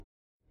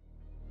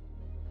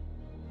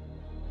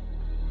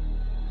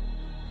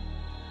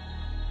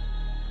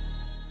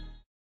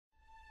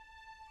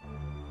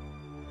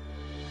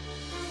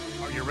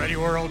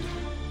ready, world?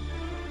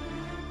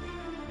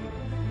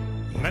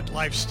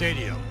 MetLife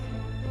Stadium,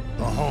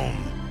 the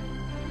home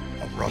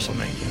of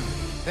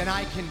WrestleMania. Then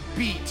I can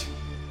beat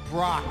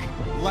Brock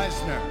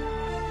Lesnar.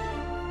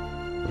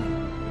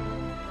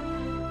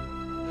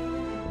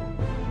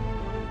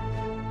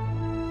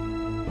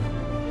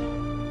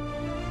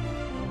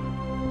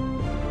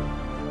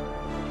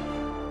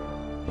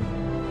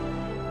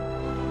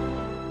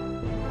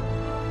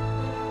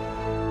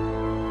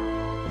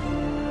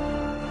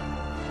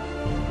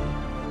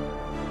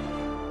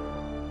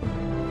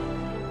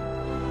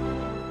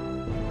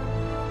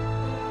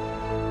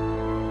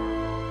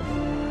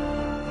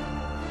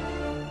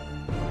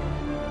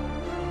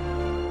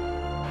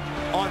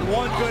 On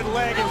one good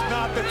leg is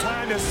not the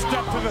time to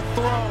step to the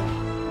throne.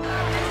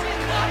 This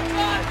is my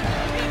time.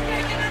 You're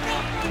taking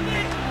enough from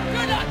me.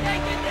 You're not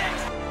taking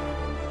this.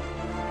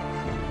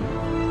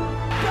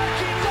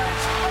 Becky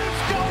Lynch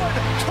is going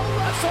to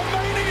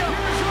WrestleMania.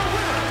 Here's your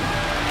winner,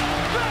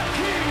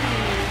 Becky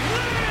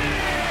Lynch.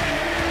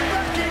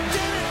 Becky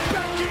did it.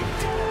 Becky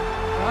did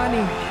it.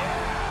 Ronnie,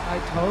 I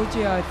told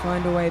you I'd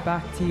find a way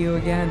back to you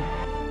again.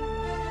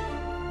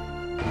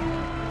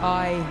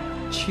 I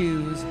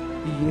choose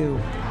you.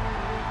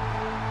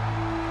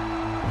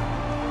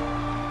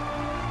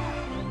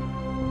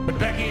 But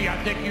Becky, I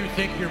think you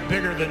think you're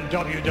bigger than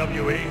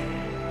WWE.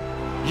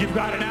 You've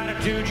got an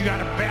attitude, you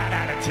got a bad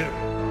attitude.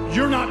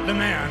 You're not the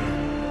man.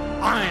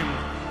 I'm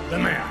the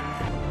man.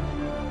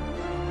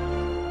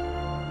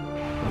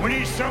 We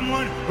need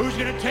someone who's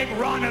gonna take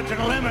Ronda to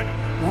the limit.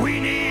 We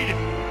need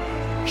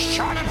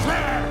Charlotte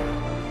Flair.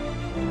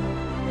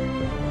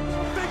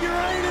 Figure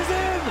 8 is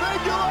in.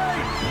 Figure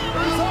 8.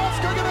 Is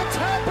Asuka gonna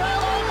tap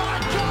out? Oh my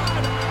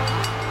God!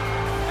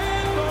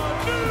 And the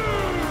new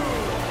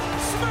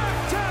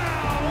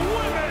SmackDown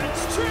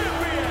Women's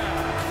Champion,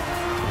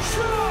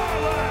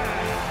 Charlotte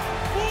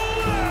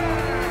Flair.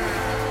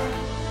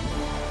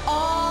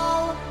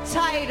 All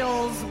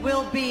titles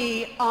will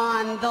be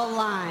on the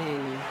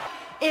line.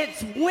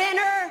 It's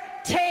winner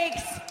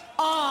takes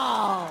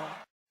all.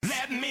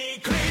 Let me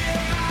clear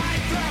my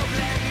throat.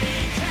 Let me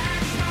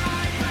catch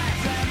my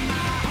breath. Let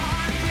my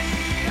heart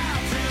bleed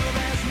out till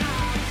there's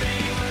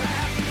nothing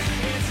left.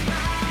 It's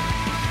my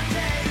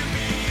day to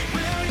be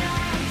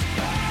brilliant.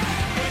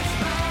 It's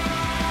my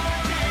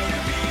day to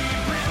be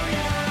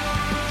brilliant.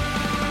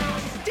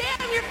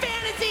 Damn your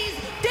fantasies,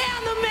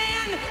 damn the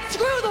man,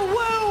 screw the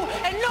woo,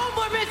 and no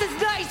more Mrs.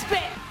 Nice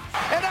Fit.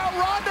 And now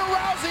Ronda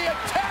Rousey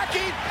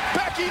attacking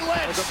Becky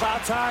Lynch. It's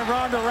about time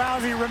Ronda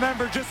Rousey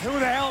remembered just who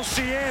the hell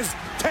she is,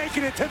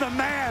 taking it to the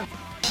man.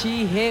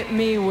 She hit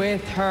me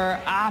with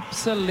her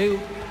absolute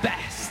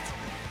best.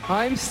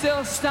 I'm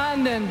still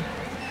standing,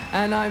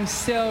 and I'm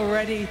still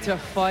ready to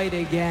fight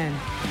again.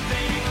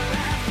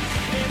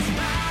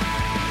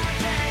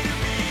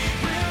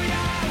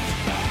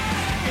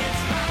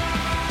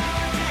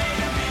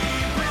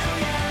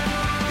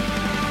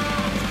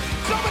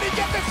 Somebody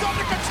get this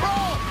under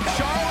control.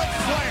 Charlotte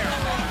Flair,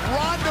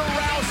 Ronda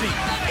Rousey,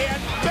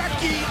 and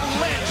Becky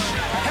Lynch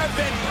have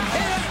been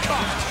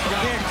handcuffed.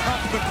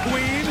 Handcuffed the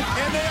Queen.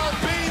 And they are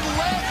being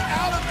led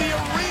out of the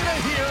arena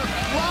here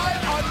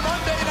live on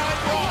Monday Night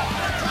Raw.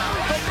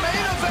 The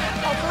main event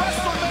of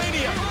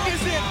WrestleMania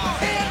is in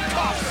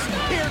handcuffs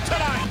here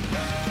tonight.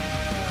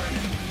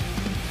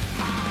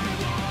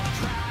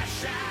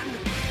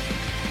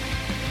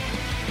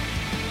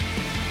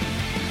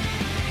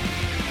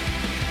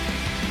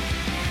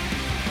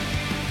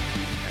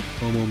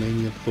 Promo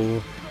Mania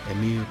 4,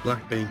 Emir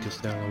Blackbane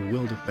Costello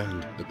will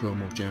defend the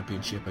promo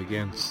championship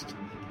against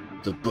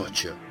The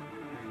Butcher.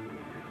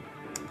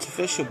 It's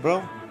official,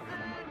 bro.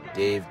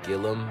 Dave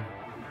Gillum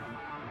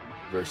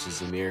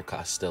versus Emir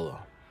Costello.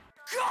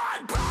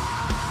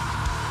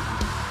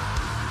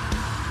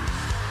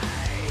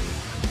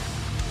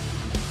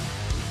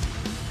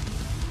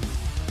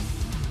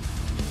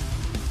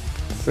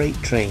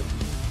 Freight train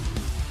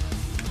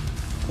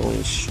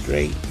going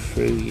straight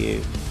through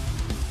you.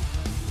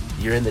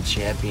 You're in the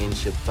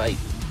championship fight.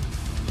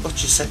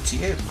 Butcher said to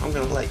you, I'm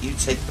going to let you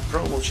take the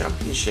promo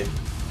championship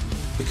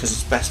because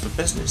it's best for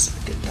business.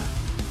 I get that.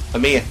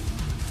 Amir,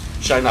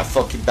 shine that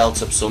fucking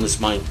belt up, son. It's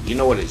mine. You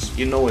know it is.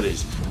 You know it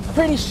is. I'm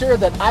pretty sure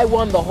that I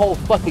won the whole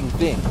fucking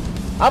thing.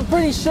 I'm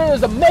pretty sure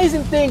there's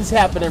amazing things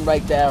happening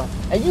right now.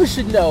 And you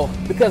should know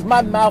because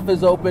my mouth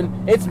is open,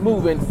 it's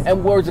moving,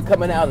 and words are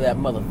coming out of that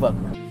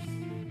motherfucker.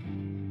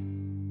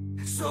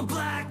 So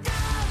black.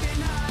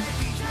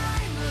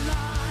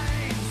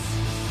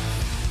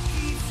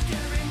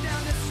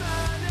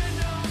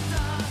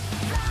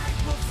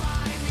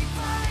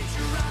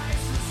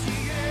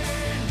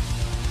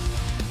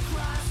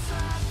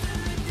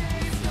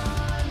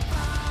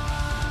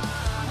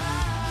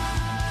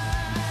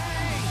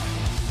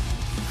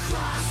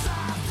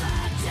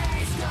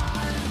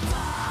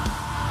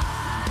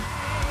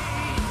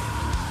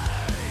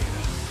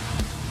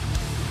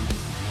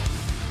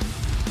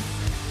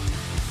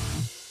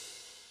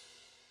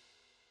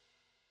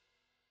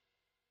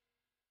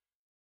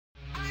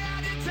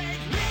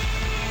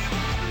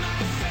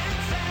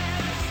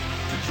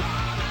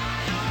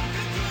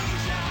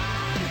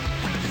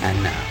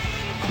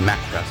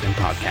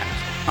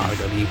 podcast,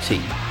 RWT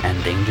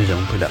and Danger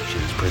Zone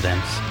Productions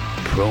presents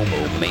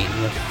Promo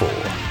Mania 4.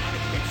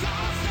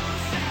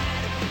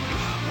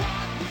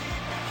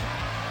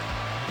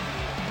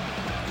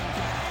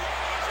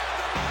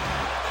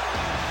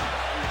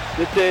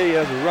 The day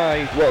has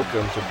arrived.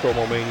 Welcome to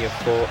Promo Mania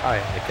 4. I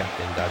am the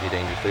Captain, Daddy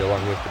Dangerously,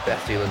 along with the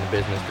best heel in the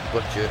business, the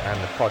Butcher,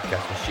 and the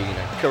podcast machine,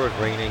 and current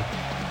reigning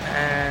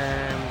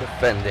and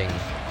defending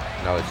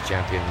Knowledge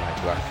Champion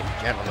Mike Black.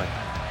 And gentlemen,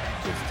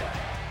 it's time.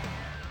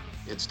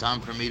 It's time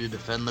for me to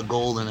defend the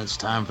gold, and it's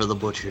time for the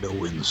Butcher to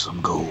win some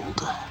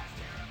gold.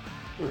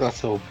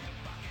 That's all.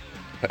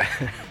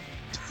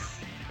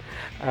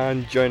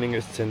 And joining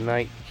us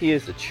tonight, he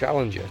is the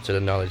challenger to the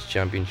Knowledge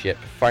Championship,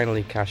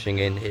 finally cashing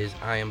in his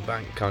Iron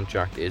Bank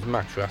contract, is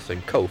Max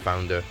Wrestling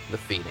co-founder, The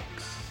Phoenix.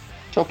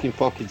 Took him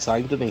fucking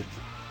time, didn't he?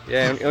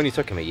 Yeah, it only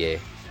took him a year.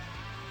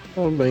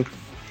 Oh, me.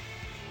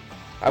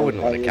 I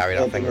wouldn't want to carry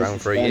that thing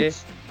around for a year.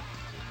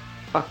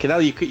 Fucking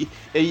hell, you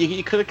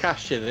could have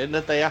cashed it in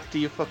the day after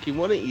you fucking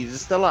won it. You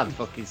still had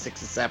fucking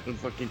 6 or 7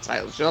 fucking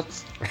title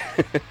shots.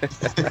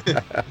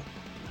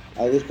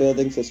 I was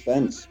building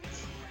suspense.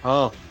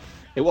 Oh.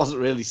 It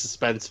wasn't really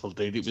suspenseful,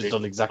 dude. It was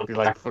done exactly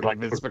like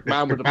Vince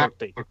McMahon with the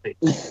bookie.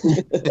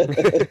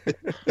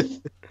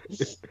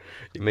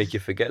 You make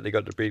you forget they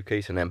got the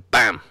briefcase and then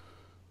BAM!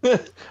 I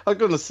was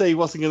going to say he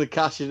wasn't going to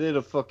cash it in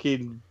a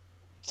fucking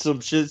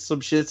some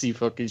shitty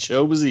fucking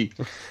show, was he?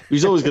 He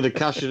was always going to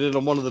cash it in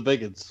on one of the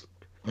big ones.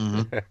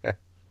 Mm-hmm.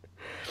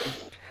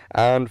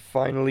 And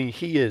finally,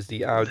 he is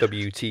the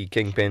RWT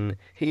Kingpin.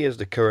 He is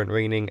the current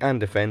reigning and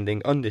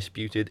defending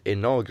undisputed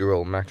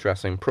inaugural Max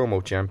Wrestling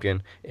promo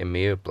champion,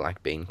 Emir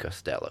Blackbean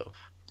Costello.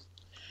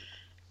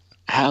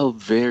 How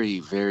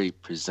very, very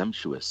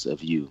presumptuous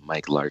of you,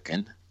 Mike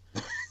Larkin.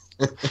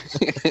 But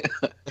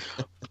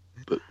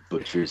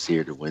Butcher's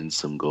here to win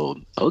some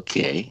gold.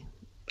 Okay.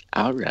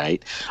 All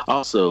right.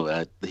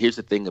 Also, here's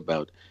the thing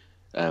about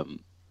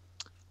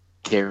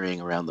carrying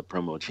around the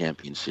promo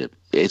championship.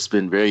 It's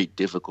been very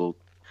difficult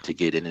to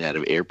get in and out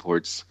of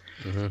airports.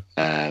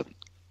 Mm-hmm.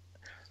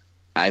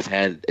 I've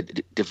had a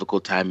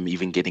difficult time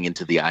even getting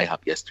into the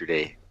IHOP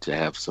yesterday to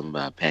have some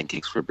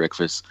pancakes for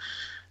breakfast.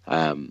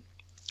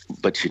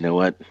 But you know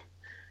what?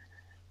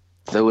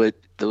 Though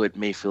it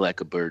may feel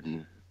like a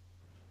burden,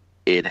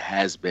 it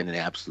has been an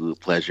absolute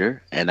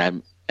pleasure, and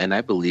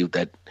I believe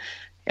that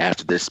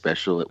after this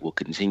special, it will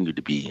continue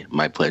to be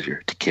my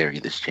pleasure to carry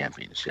this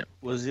championship.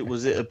 Was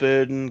it a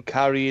burden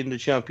carrying the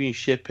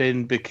championship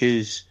in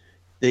because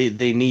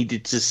they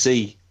needed to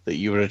see that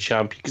you were a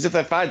champion? Because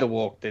if I'd have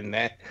walked in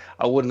there,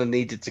 I wouldn't have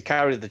needed to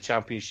carry the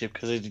championship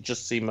because they'd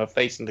just see my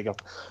face and they go,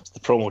 "It's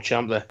the promo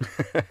champ there."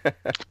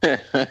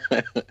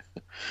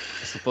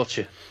 It's the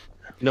Butcher.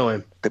 You know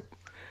him.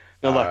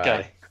 Know that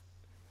guy.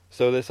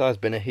 So this has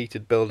been a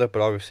heated build-up,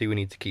 but obviously we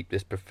need to keep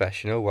this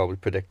professional while we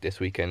predict this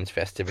weekend's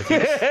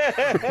festivities.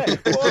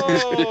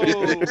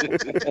 Whoa!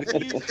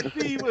 You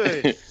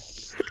B-word.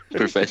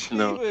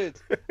 Professional.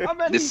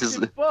 This is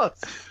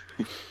butts.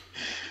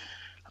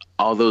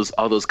 All those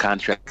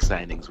contract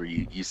signings where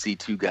you see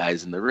two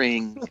guys in the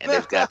ring and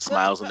they've got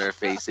smiles on their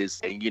faces,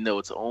 and you know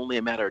it's only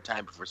a matter of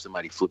time before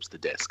somebody flips the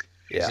desk.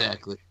 Yeah.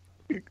 Exactly.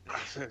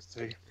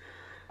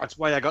 That's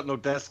why I got no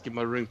desk in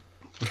my room.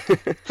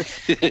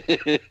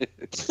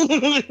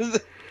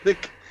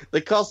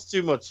 They cost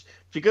too much.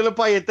 If you're gonna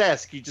buy a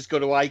desk, you just go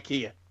to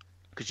IKEA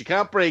because you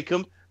can't break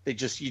them. You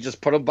just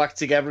put them back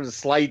together and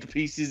slide the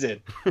pieces in.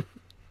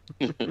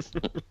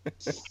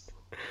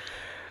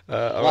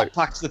 All right.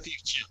 Pack's the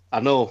future. I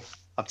know.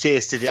 I've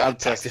tasted it. I've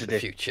tested the it.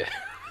 Future.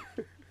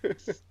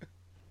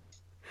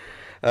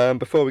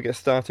 Before we get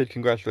started,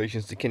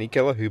 congratulations to Kenny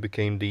Keller, who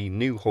became the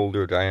new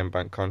holder of the Iron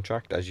Bank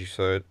contract, as you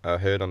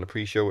heard on the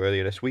pre-show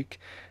earlier this week.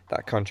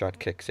 That contract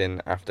kicks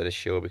in after the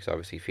show because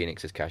obviously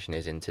Phoenix is cashing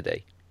his in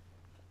today.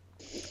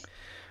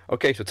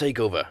 Okay, so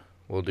TakeOver.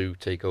 We'll do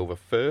TakeOver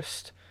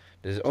first.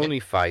 There's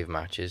only 5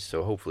 matches,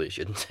 so hopefully it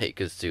shouldn't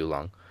take us too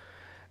long.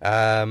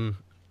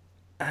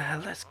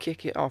 Let's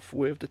kick it off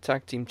with the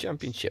Tag Team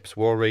Championships.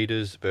 War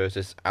Raiders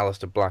versus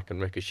Aleister Black and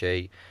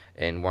Ricochet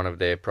in one of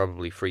their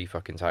probably 3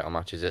 fucking title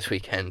matches this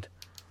weekend.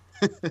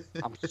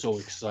 I'm so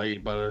excited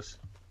about this.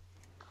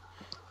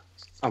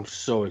 I'm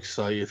so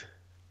excited.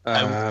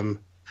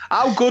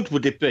 How good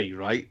would it be,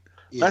 right?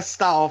 Yeah. Let's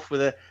start off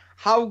with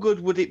how good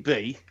would it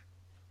be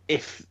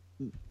if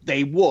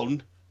they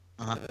won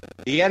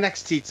the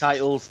NXT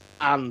titles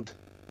and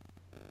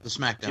the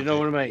SmackDown? Do you know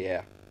what I mean?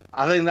 Yeah.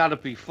 I think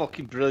that'd be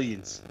fucking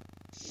brilliant.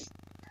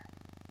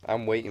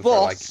 I'm waiting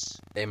for like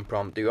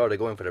impromptu. Oh, they're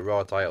going for the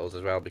Raw titles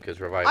as well because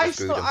Revival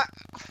screwed them.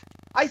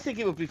 I think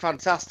it would be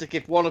fantastic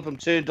if one of them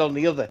turned on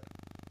the other.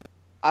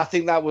 I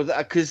think that would,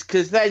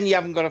 because then you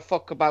haven't got to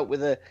fuck about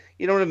with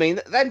you know what I mean?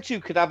 Them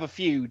two could have a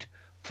feud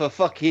for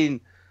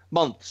fucking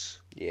months.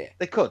 Yeah.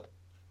 They could.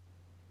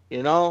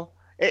 You know?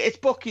 It's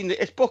booking,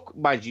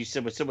 mind you,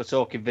 so we're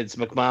talking Vince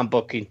McMahon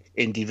booking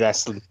indie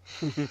wrestling.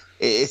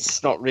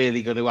 It's not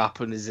really going to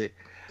happen, is it?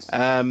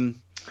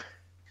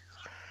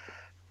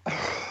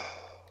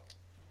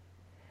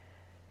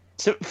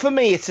 So for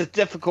me, it's a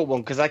difficult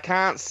one because I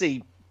can't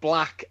see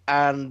Black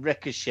and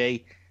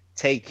Ricochet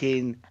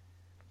taking,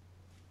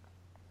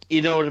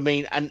 you know what I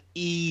mean, an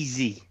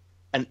easy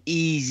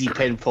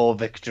pinfall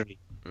victory.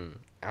 You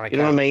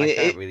know what I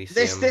mean?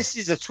 This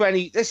is a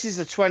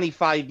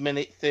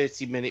 25-minute,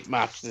 30-minute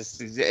match.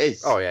 It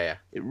is. Oh yeah.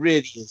 It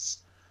really is.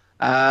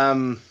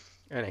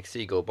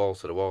 NXT go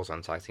balls to the walls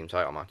on tag team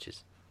title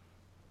matches.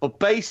 But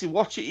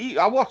basically,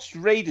 I watched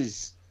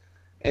Raiders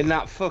in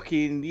that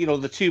fucking,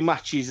 the two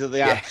matches that they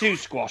had, two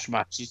squash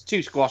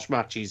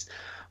matches.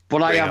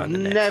 But I have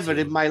never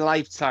in my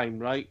lifetime,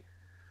 right?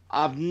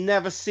 I've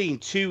never seen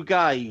two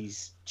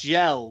guys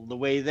gel the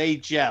way they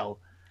gel.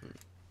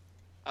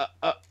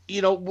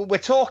 We're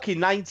talking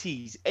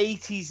 90s,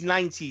 80s,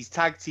 90s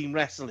tag team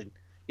wrestling.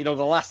 The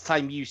last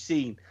time you've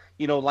seen,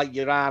 like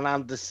your Arn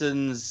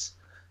Andersons,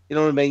 you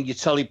know what I mean? Your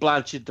Tully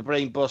Blanchard, the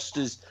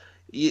Brainbusters,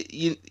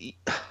 your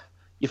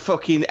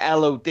fucking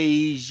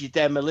LODs, your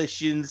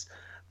Demolitions.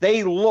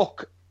 They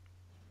don't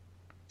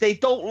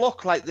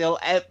look like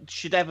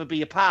should ever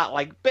be apart.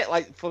 Like bit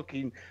like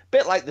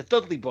the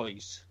Dudley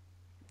Boys.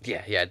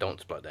 Yeah, don't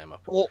split them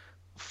up. Well,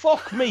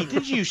 fuck me,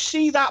 did you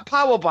see that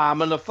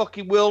powerbomb and the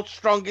fucking World's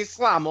Strongest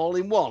Slam all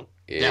in one?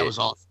 Yeah. That was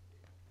awesome.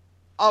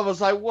 I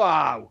was like,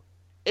 wow.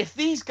 If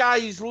these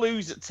guys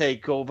lose at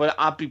TakeOver,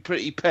 I'd be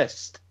pretty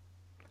pissed.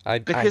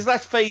 Because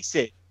let's face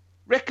it,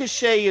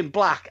 Ricochet and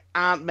Black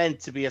aren't meant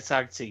to be a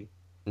tag team.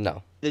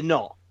 No. They're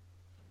not.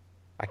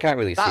 I can't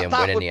really see them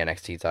winning the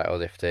NXT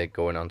titles if they're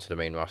going on to the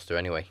main roster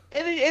anyway.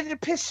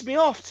 It pisses me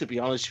off, to be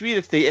honest with you,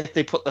 if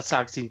they put the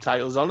tag team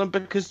titles on them,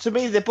 because to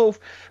me they're both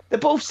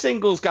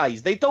singles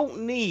guys. They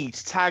don't need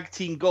tag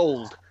team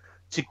gold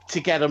to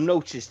get them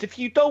noticed. If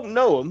you don't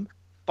know them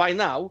by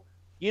now,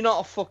 you're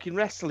not a fucking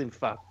wrestling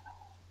fan.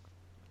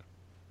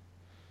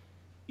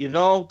 They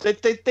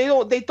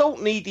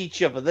don't need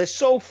each other. They're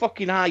so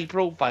fucking high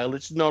profile.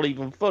 It's not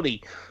even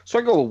funny. So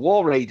I go with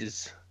War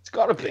Raiders. It's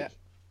got to be. Yeah.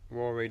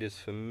 War Raiders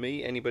for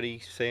me. Anybody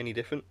say any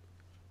different?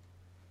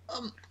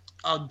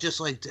 I'd just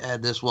like to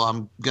add this. Well,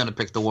 I'm going to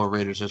pick the War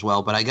Raiders as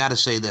well, but I got to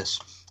say this.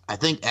 I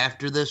think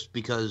after this,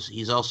 because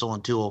he's also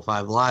on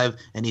 205 Live,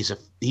 and he's a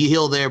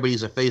heel there, but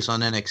he's a face on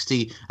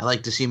NXT, I'd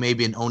like to see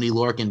maybe an Oney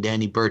Lorcan,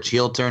 Danny Burch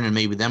heel turn, and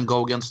maybe them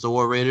go against the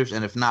War Raiders.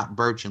 And if not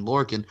Burch and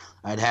Lorcan,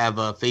 I'd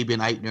have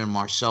Fabian Eichner and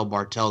Marcel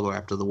Bartel go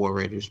after the War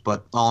Raiders.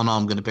 But all in all,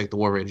 I'm going to pick the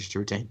War Raiders to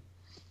retain.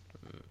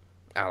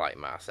 I like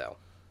Marcel.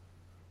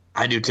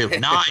 I do too.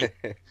 9.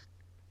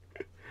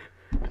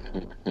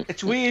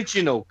 It's weird,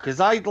 because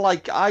I'd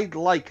like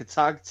a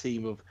tag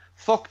team of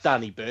fuck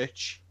Danny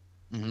Burch.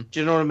 Mm-hmm. Do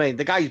you know what I mean?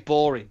 The guy's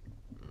boring.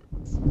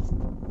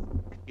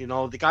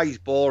 The guy's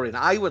boring.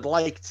 I would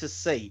like to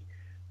see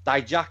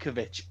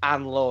Dijakovic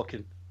and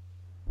Lorcan.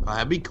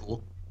 That'd be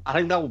cool. I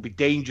think that would be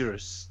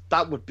dangerous.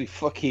 That would be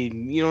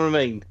fucking, you know what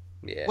I mean?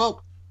 Yeah.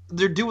 Well,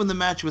 they're doing the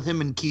match with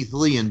him and Keith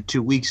Lee in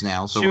 2 weeks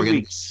now, so we're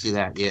going to see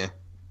that, yeah.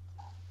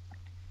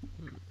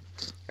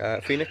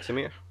 Phoenix,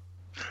 Amir?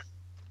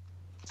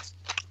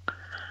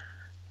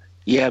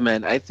 Yeah,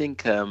 man, I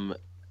think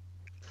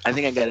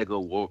I gotta go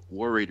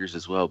War Raiders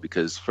as well,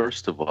 because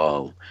first of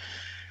all,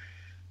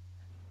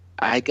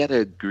 I gotta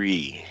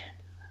agree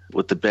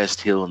with the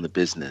best heel in the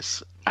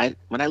business.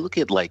 When I look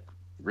at like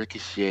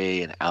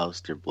Ricochet and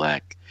Aleister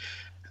Black,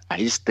 I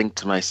just think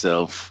to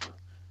myself,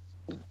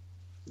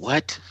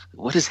 what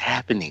is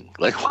happening?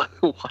 Like,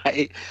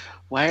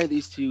 why are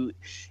these two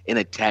in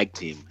a tag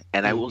team?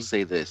 And I will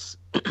say this.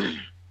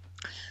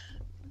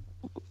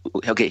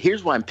 Okay,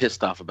 here's why I'm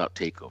pissed off about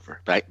TakeOver.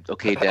 Right?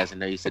 Okay, Daz, I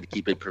know you said to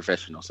keep it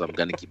professional, so I'm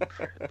going to keep it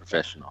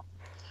professional.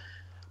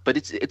 But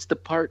it's the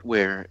part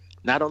where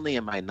not only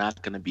am I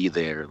not going to be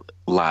there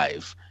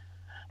live,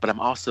 but I'm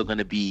also going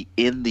to be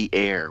in the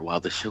air while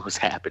the show is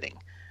happening.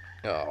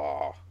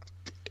 Oh.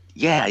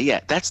 Yeah,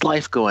 that's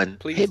life going,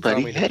 Please hey,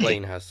 buddy, tell me the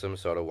plane has some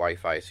sort of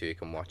Wi-Fi so you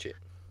can watch it.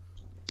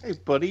 Hey,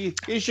 buddy,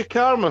 here's your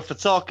karma for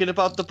talking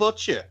about the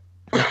Butcher.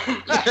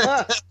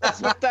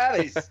 That's what that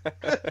is.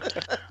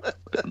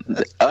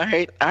 All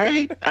right.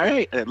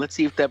 Let's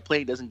see if that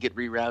plane doesn't get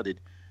rerouted.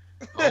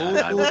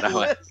 I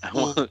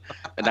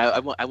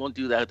won't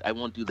do that. I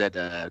won't do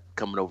that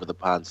coming over the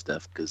pond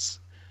stuff,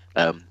 because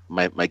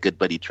my good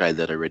buddy tried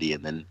that already,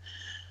 and then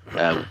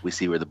we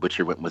see where the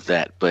Butcher went with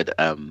that. But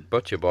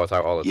Butcher bought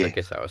out all the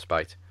tickets out of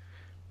spite.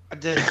 I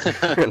did.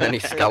 And then he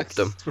scalped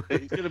them.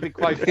 It's going to be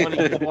quite funny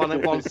with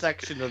one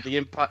section of the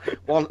Impact.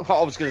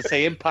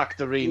 Impact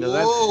Arena.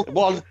 Whoa.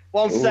 Then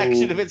one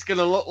section of it's going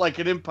to look like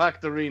an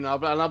Impact Arena,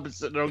 and I've been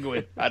sitting there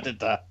going, I did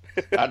that.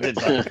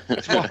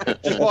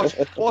 Just watch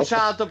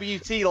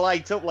RWT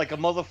light up like a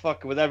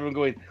motherfucker with everyone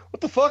going, what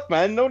the fuck,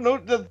 man? No,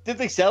 did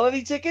they sell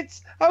any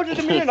tickets? How did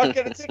Amir not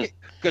get a ticket?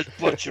 Because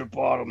Butcher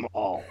bought them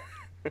all.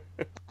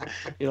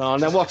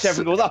 And then watch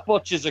everyone go, that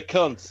Butcher's a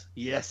cunt.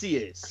 Yes, he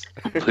is.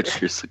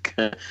 Butcher's a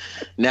cunt.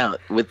 Now,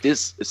 with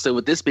this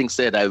being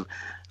said,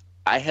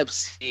 I have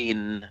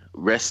seen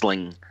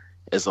wrestling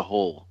as a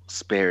whole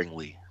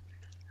sparingly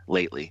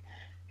lately,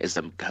 as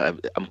I'm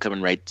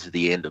coming right to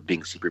the end of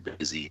being super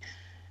busy,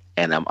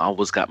 and I'm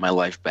almost got my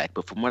life back.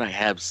 But from what I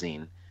have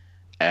seen,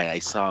 I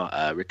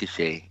saw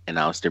Ricochet and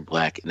Aleister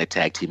Black in a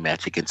tag team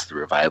match against the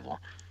Revival.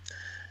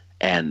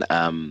 And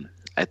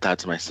I thought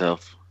to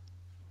myself,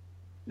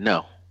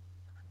 no.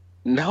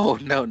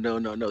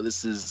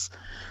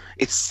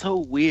 It's so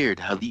weird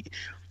how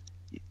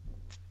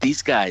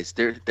these guys,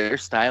 their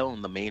style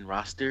on the main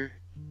roster,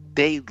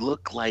 they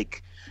look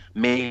like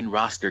main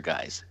roster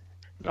guys.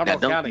 Now,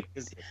 don't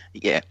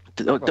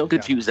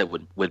confuse that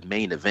with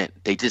main event.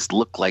 They just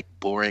look like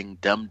boring,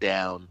 dumbed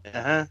down.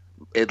 Uh-huh.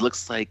 It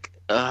looks like,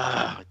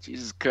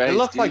 Jesus Christ. They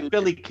look like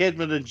Billy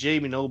Kidman and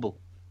Jamie Noble.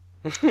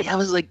 Yeah, I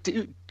was like,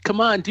 dude, come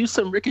on, do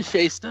some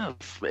Ricochet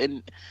stuff.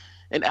 And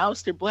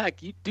Aleister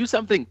Black, you do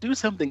something.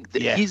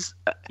 Yeah.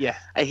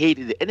 I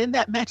hated it. And then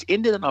that match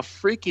ended on a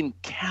freaking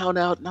count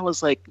out, and I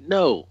was like,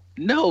 no,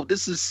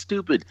 this is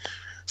stupid.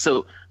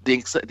 So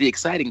the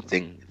exciting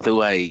thing,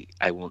 though I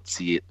won't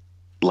see it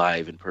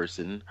live in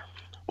person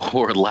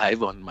or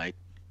live on my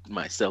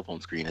cell phone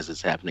screen as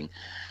it's happening,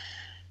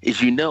 is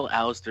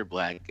Aleister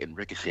Black and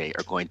Ricochet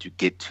are going to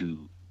get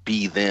to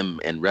be them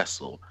and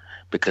wrestle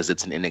because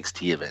it's an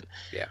NXT event.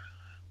 Yeah.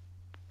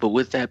 But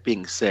with that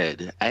being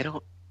said, I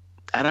don't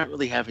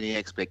really have any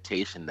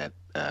expectation that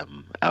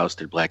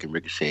Aleister Black and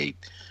Ricochet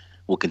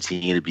will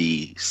continue to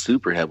be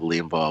super heavily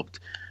involved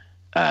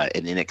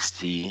in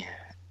NXT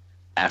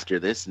after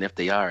this. And if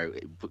they are,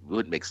 it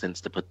would make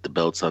sense to put the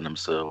belts on them.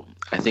 So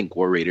I think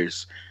War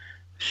Raiders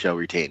shall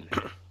retain.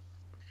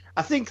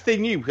 I think they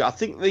knew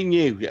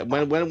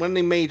when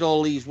they made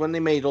all these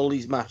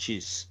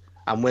matches,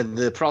 and when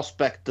the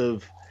prospect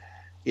of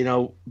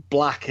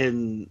Black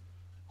and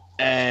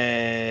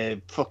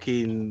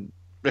fucking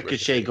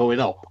Ricochet going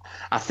up,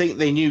 I think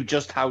they knew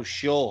just how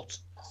short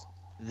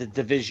the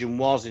division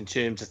was in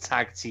terms of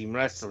tag team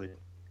wrestling,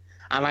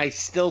 and I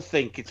still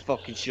think it's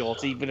fucking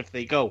short even if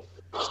they go.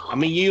 I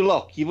mean,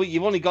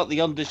 you've only got the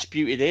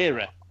Undisputed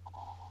Era.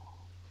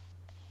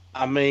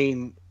 I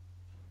mean,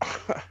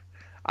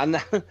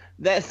 and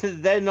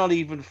they're not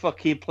even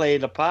fucking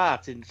playing a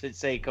part in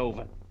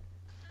TakeOver.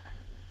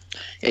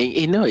 And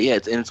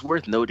it's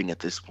worth noting at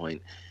this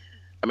point.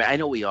 I mean, I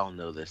know we all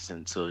know this,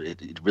 and so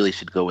it really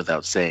should go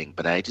without saying,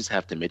 but I just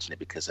have to mention it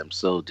because I'm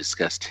so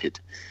disgusted.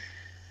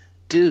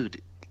 Dude,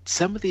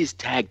 some of these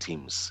tag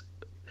teams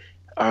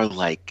are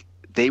like,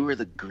 they were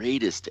the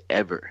greatest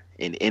ever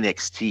in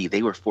NXT.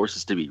 They were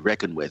forces to be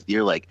reckoned with.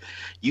 You're like,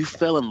 you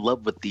fell in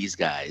love with these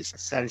guys.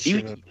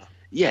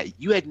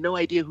 You had no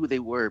idea who they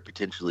were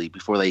potentially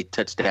before they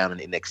touched down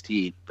in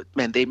NXT, but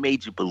man, they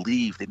made you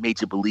believe.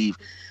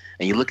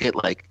 And you look at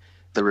like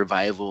the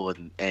Revival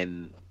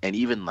and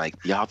even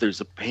like the Authors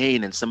of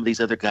Pain and some of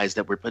these other guys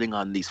that were putting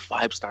on these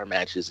 5-star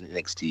matches in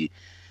NXT,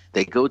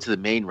 they go to the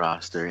main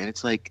roster and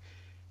it's like,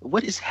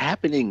 what is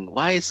happening?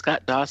 Why is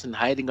Scott Dawson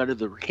hiding under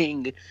the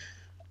ring?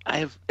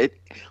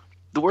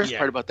 The worst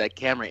part about that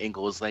camera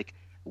angle is like,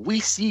 we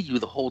see you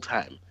the whole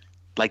time,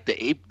 like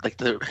the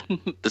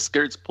the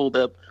skirts pulled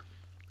up.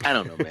 I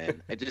don't know,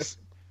 man. It's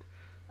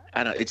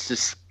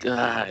just,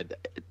 God,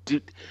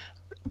 dude.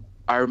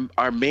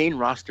 Our main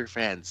roster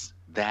fans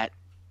that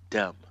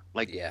dumb?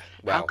 Like,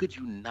 how could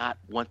you not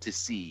want to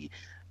see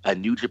a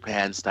New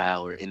Japan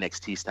style or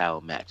NXT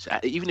style match?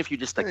 Even if you're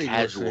just a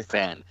casual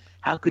fan,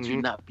 how could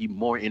you not be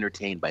more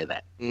entertained by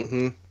that?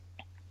 Mm-hmm.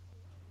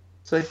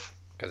 So it's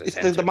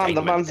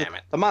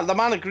the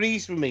man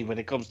agrees with me when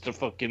it comes to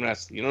fucking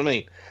wrestling. You know what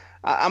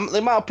I mean? The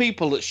amount of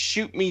people that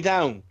shoot me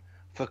down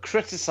for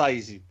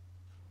criticizing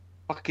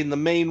fucking the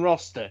main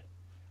roster.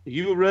 Are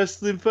you a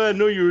wrestling fan?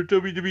 No, you're a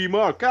WWE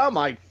mark. Am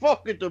I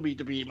fucking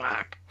WWE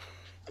mark?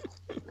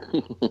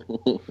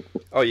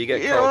 Oh, you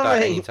get called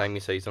that anytime you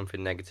say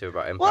something negative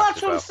about Impact. Well,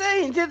 that's what I'm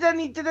saying.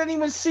 Did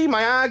anyone see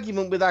my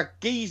argument with that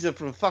geezer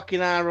from fucking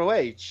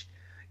ROH?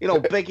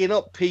 Bigging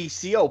up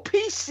PCO.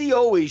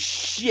 PCO is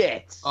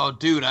shit. Oh,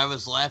 dude, I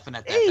was laughing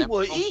at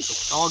that. He's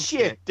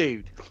shit,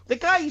 dude. The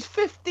guy's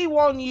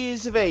 51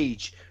 years of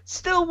age,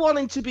 still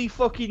wanting to be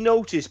fucking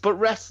noticed, but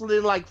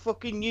wrestling like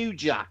fucking New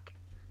Jack.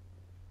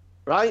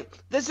 Right?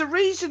 There's a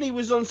reason he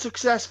was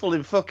unsuccessful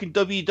in fucking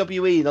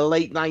WWE in the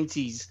late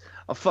 90s.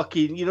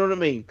 Fucking, you know what I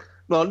mean?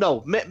 Well,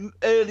 no,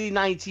 early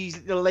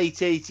 90s, the late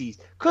 80s.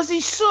 Because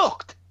he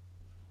sucked.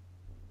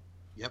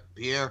 Yep,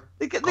 Pierre.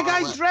 The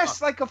guy's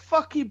dressed like a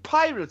fucking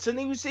pirate, and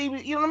he was,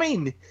 you know what I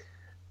mean?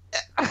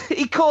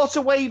 He caught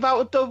a wave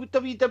out of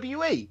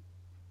WWE.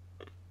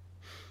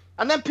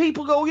 And then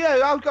people go,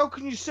 yeah, how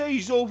can you say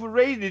he's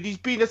overrated? He's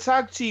been a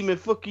tag team in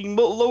fucking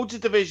loads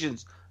of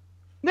divisions.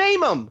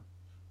 Name them.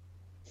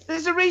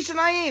 There's a reason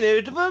I ain't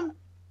heard of him.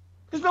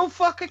 Because no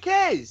fucker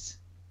cares.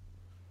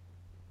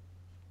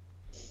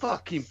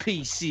 Fucking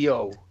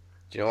PCO.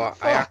 Do you know what?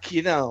 I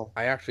actually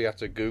had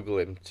to Google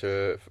him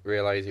to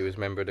realise he was a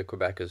member of the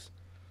Quebecers.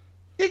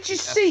 Did you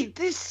see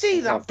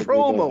that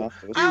promo?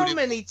 How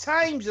many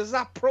times has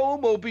that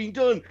promo been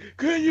done?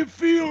 Can you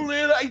feel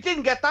it? He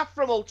didn't get that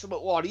from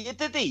Ultimate Warrior,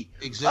 did he?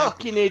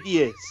 Exactly. Fucking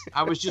idiot.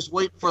 I was just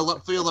waiting for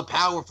feel the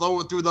power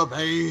flowing through the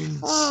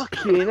veins.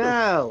 Fucking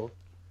hell.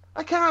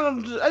 I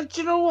can't. Do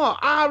you know what?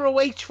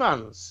 ROH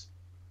fans,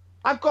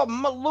 I've got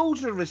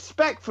loads of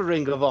respect for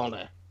Ring of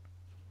Honor.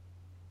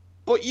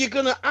 But you're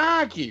going to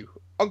argue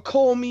and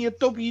call me a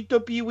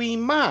WWE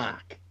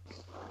mark?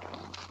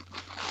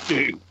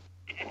 Dude.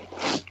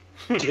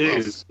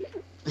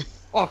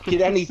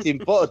 Fucking anything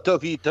but a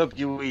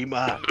WWE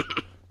mark.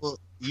 Well,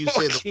 you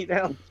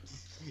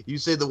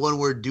say the one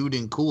word dude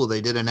and cool.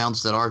 They did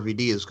announce that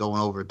RVD is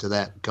going over to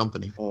that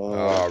company.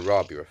 Oh,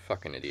 Rob, you're a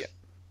fucking idiot.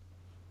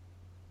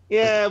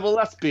 Yeah, well,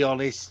 let's be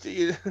honest.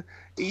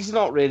 He's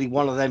not really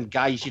one of them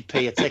guys you'd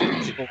pay a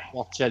ticket to go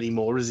watch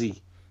anymore, is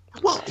he?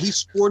 Well,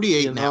 he's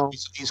 48 now.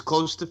 He's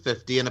close to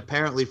 50, and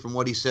apparently, from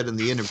what he said in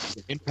the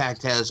interview,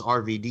 Impact has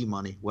RVD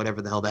money,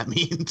 whatever the hell that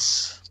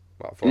means.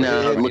 Well,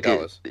 no, look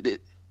at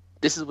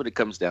this is what it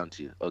comes down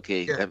to.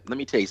 Okay, yeah. Let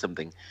me tell you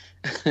something.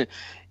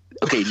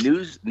 Okay,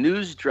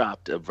 news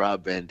dropped of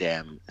Rob Van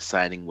Dam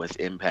signing with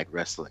Impact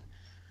Wrestling.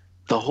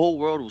 The whole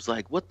world was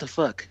like, "What the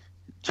fuck?"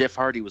 Jeff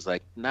Hardy was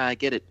like, "Nah, I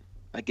get it.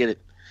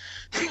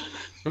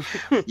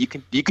 You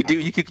can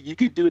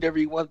do whatever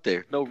you want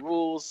there. No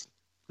rules,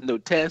 no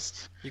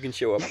tests. You can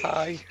show up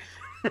high."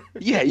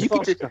 Yeah, you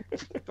can.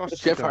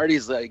 Jeff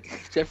Hardy's like,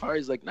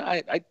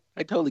 "Nah,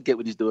 I totally get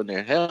what he's doing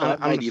there. Hell,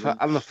 and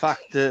the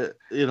fact that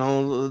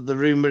the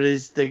rumor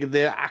is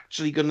they're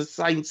actually going to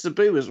sign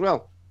Sabu as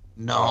well.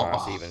 No,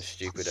 that's even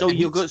stupid. So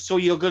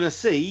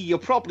you'll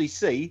probably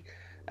see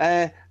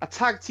a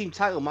tag team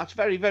title match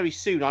very, very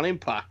soon on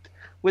Impact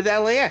with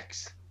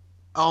LAX.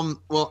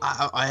 Well,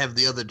 I have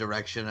the other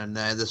direction, and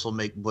this will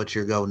make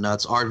Butcher go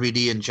nuts.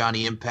 RVD and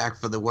Johnny Impact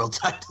for the world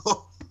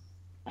title.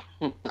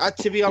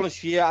 To be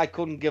honest with you, I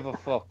couldn't give a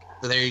fuck.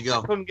 So there you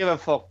go. I couldn't give a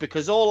fuck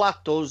because all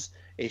that does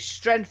is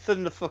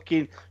strengthen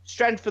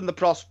the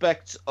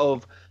prospects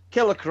of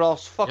Killer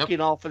Cross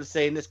fucking off and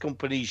saying this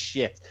company's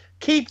shit.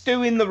 Keep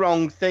doing the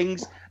wrong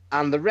things,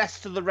 and the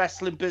rest of the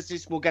wrestling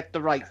business will get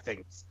the right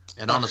things.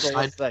 And on a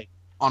side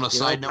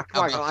note,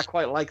 I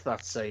quite like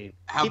that saying.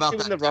 How Keep about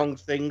doing the wrong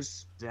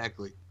things?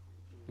 Exactly.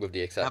 With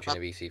the exception of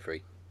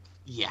EC3.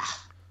 Yeah.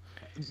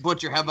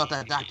 Butcher, how about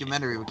that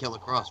documentary with Killer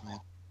Cross, man?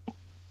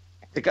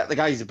 The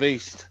guy's a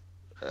beast.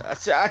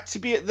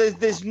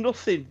 There's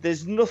nothing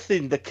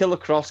the Killer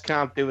Cross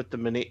can't do at the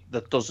minute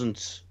that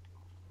doesn't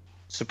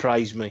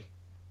surprise me.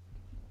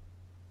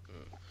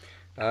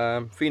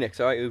 Phoenix,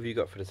 all right, who have you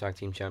got for the tag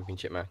team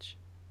championship match?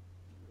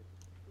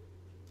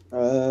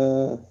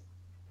 War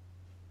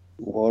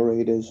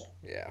Raiders.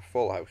 Yeah,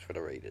 full house for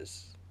the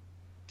Raiders.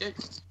 Okay.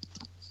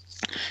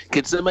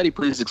 Can somebody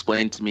please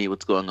explain to me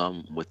what's going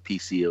on with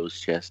PCO's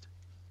chest?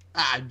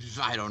 I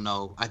don't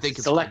know. I think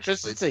it's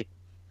electricity.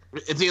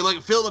 It's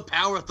like feel the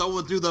power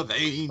throwing through the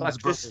veins.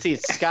 Electricity,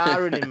 it's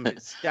scarring him.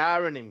 It's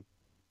scarring him.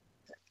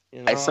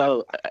 You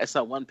know? I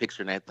saw one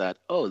picture and I thought,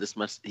 oh,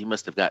 he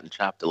must have gotten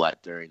chopped a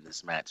lot during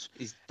this match.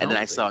 And then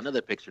I saw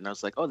another picture and I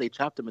was like, oh, they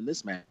chopped him in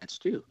this match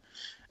too.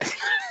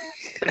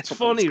 It's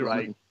funny,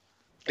 right?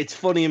 It's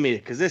funny to me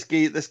because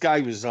this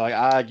guy was like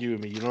arguing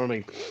with me. You know what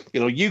I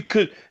mean? You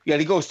could. Yeah,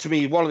 he goes to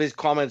me. One of his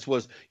comments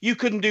was, "You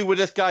couldn't do what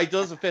this guy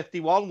does at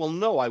 51." Well,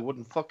 no, I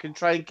wouldn't fucking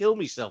try and kill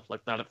myself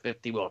like that at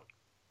 51.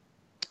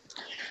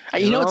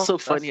 You know what's so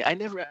funny? I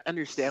never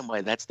understand why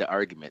that's the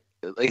argument.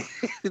 Like,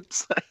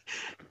 it's like,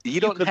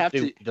 you don't have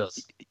to.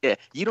 Yeah,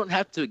 you don't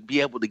have to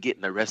be able to get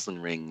in a wrestling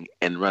ring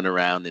and run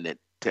around in it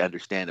to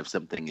understand if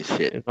something is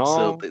shit.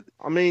 So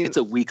I mean, it's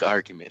a weak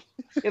argument.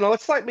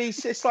 It's like me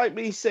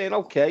saying,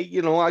 okay,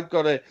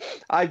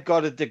 I've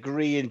got a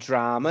degree in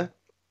drama.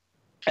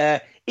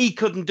 He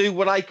couldn't do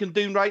what I can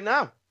do right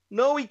now.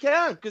 No, he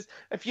can't, because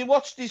if you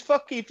watched his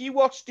fucking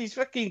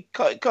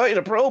cutting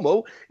a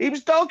promo, he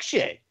was dog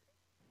shit.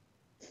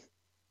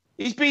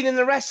 He's been in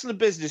the wrestling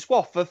business,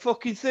 for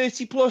fucking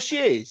 30 plus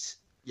years?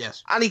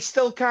 Yes. And he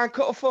still can't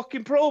cut a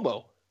fucking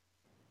promo.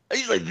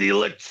 He's like, the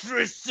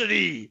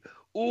electricity.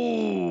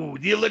 Ooh,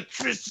 the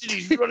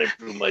electricity's running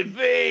through my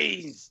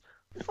veins.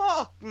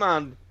 Fuck,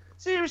 man.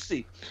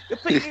 Seriously.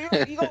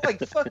 You got like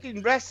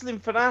fucking wrestling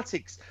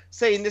fanatics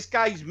saying this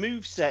guy's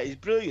moveset is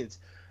brilliant.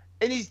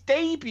 In his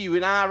debut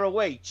in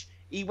ROH,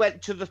 he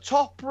went to the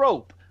top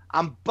rope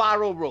and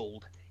barrel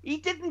rolled. He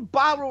didn't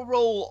barrel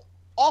roll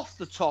off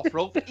the top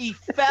rope. He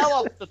fell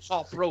off the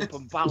top rope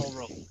and barrel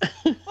rolled.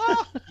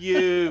 Fuck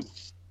you.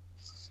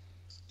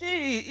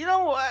 Gee, you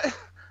know what?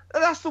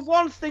 That's the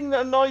one thing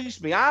that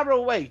annoys me.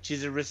 ROH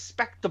is a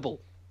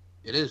respectable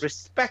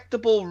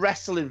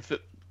wrestling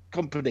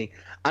company,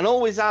 and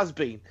always has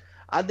been.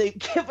 And they've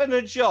given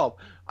a job,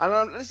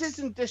 and this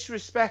isn't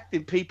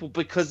disrespecting people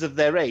because of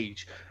their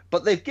age,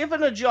 but they've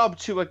given a job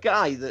to a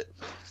guy that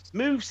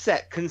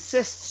moveset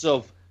consists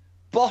of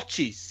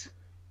botches.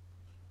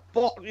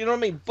 You know what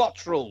I mean?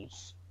 Botch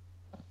rolls.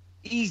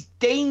 He's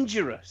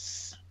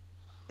dangerous.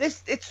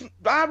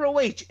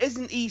 ROH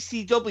isn't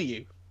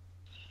ECW.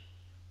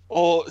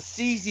 Or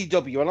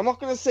CZW, and I'm not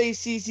going to say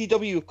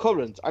CZW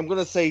current. I'm going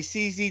to say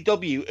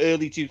CZW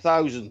early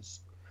 2000s,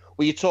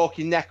 where you're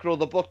talking Necro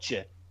the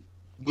Butcher.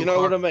 You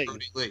know what I mean?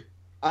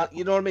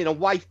 You know what I mean? A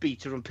wife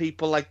beater and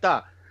people like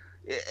that.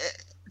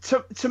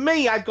 To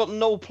me, I've got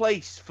no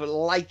place for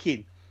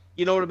liking.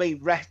 You know what I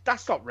mean?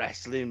 That's not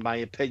wrestling, in my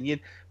opinion.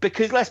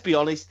 Because let's be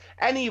honest,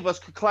 any of us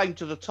could climb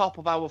to the top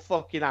of our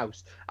fucking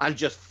house and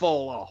just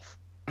fall off.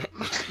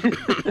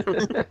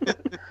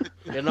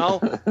 You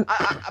know,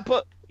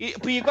 but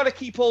you got to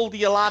keep hold of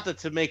your ladder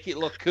to make it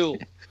look cool.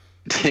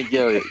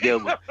 yo,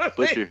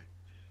 Butcher.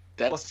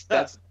 That's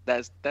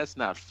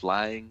not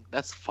flying.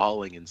 That's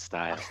falling in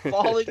style.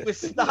 Falling with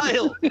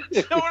style.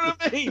 You know what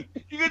I mean?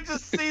 You can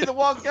just see the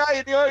one guy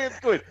in the audience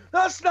going,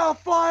 "That's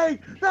not flying.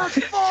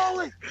 That's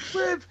falling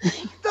with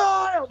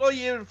style." Oh,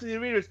 you hear it from the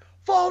arenas.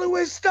 Falling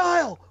with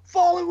style.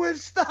 Falling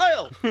with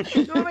style.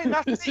 You know what I mean?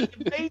 That's it.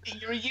 You made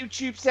it. You're a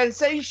YouTube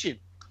sensation.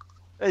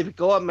 Maybe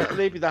go on.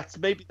 Maybe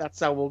that's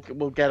how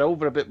we'll get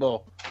over a bit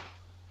more.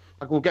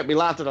 I will get me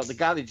ladder at the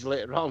garage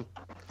later on.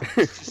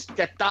 Just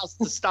get Daz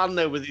to stand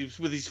there with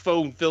his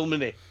phone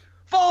filming it.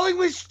 Falling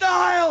with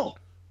style.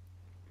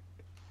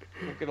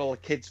 Look at all the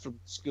kids from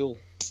school.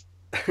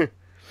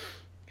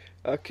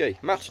 Okay,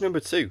 match number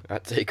 2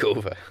 at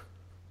TakeOver.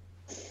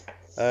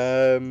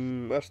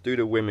 Let's do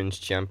the Women's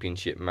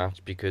Championship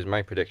match because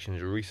my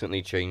predictions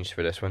recently changed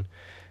for this one.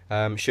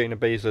 Shayna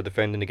Baszler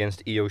defending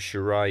against Io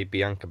Shirai,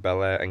 Bianca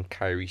Belair, and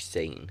Kairi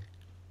Sane.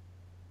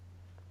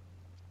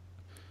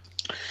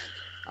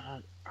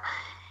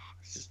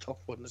 This is a tough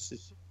one.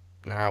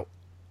 Now,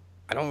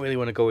 I don't really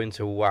want to go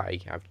into why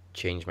I've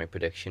changed my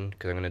prediction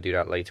because I'm going to do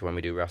that later when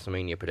we do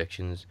WrestleMania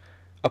predictions.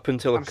 Up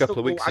until a couple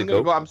of weeks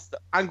ago,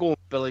 I'm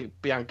going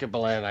Bianca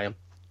Belair. I am.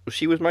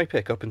 She was my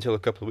pick up until a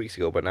couple of weeks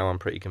ago, but now I'm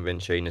pretty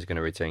convinced Shayna's going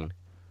to retain.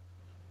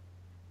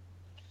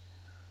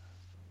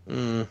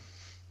 Alright,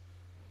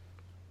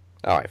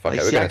 fuck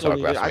it. We're going to talk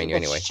WrestleMania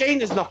anyway.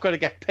 Shayna's not going to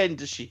get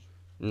pinned, is she?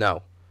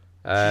 No.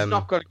 She's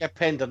not going to get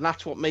pinned, and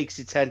that's what makes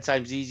it 10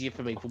 times easier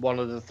for me for one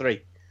of the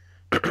 3.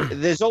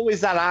 There's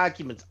always that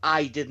argument,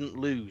 I didn't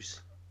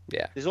lose.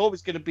 Yeah. There's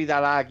always going to be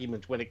that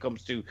argument when it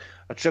comes to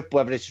a triple,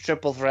 whether it's a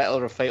triple threat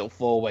or a fatal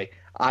 4-way.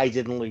 I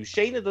didn't lose.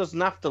 Shayna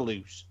doesn't have to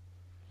lose.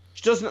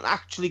 She doesn't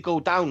actually go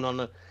down on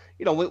a,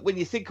 you know, when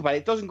you think about it,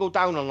 it doesn't go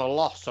down on a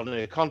loss on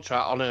a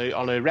contract,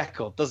 on a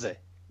record, does it?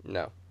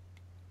 No.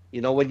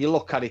 You know, when you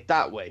look at it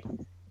that way.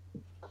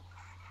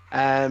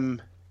 Well,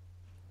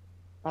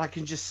 I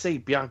can just see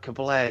Bianca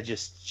Belair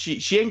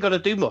she ain't going to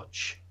do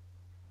much.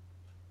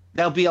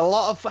 There'll be a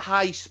lot of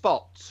high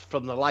spots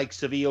from the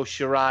likes of Io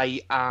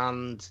Shirai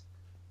and,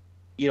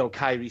 you know,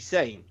 Kairi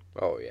Sane.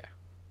 Oh, yeah.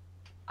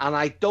 And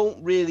I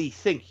don't really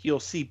think you'll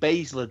see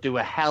Baszler do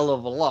a hell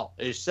of a lot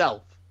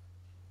herself.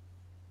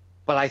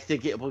 But I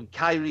think it will be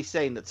Kairi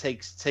Sane that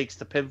takes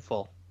the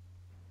pinfall.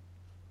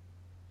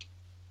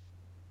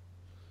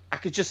 I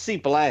could just see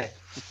Blair.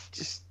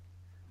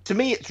 To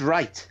me, it's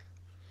right.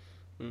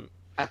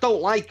 I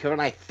don't like her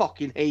and I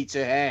fucking hate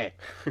her hair.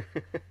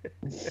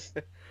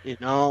 You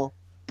know?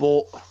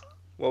 But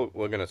well,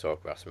 we're going to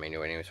talk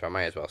WrestleMania anyway, so I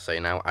might as well say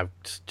now, I've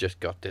just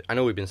got this. I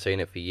know we've been saying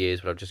it for years,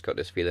 but I've just got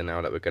this feeling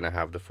now that we're going to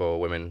have the 4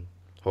 women,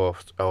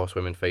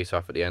 horsewomen face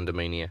off at the end of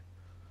Mania.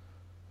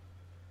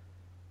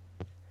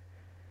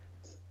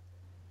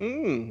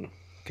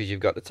 Because you've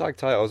got the tag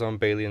titles on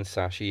Bayley and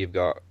Sasha, you've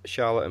got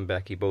Charlotte and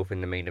Becky both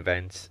in the main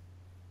event,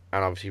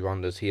 and obviously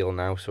Ronda's heel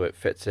now, so it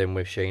fits in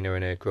with Shayna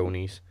and her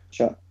cronies.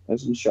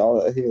 Isn't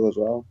Charlotte a heel as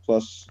well?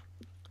 Plus,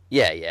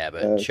 yeah,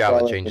 but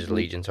Charlotte changes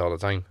allegiance all the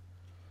time.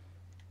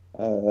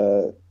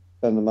 And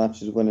the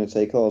match is winner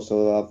take all,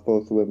 so they'll have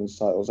both the women's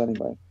titles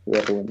anyway.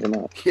 Whoever wins the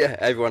match. Yeah,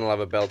 everyone will have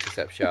a belt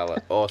except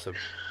Charlotte. Awesome.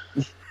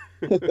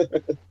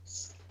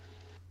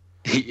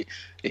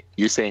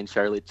 You're saying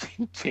Charlotte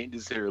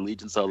changes her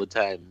allegiance all the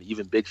time.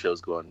 Even Big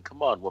Show's going,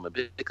 "Come on, woman,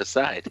 pick a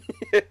side."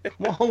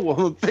 Come on,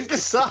 woman, pick a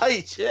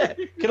side. Yeah,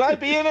 can I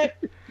be in it?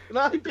 Can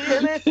I be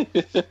in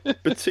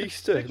it?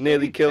 Batista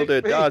nearly killed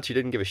her dad. She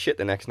didn't give a shit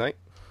the next night.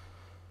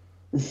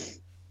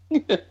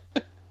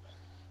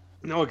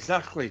 No,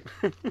 exactly.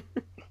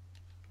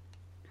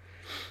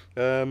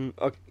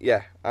 Okay,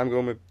 yeah, I'm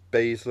going with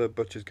Baszler.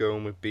 Butcher's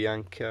going with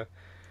Bianca.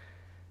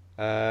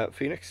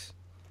 Phoenix.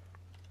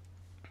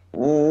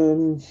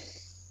 I'm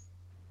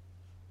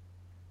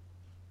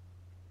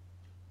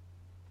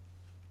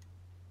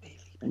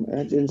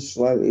edging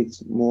slightly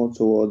more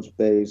towards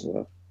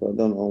Baszler, but I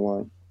don't know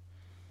why.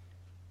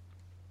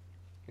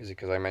 Is it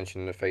because I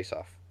mentioned the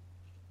face-off?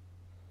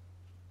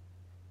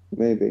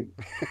 Maybe.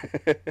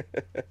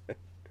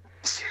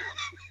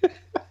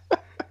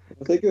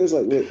 I think it was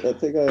like I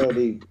think I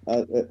already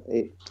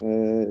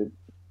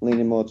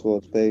leaning more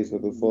towards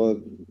Baszler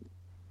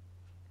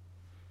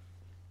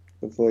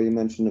before you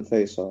mentioned the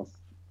face-off.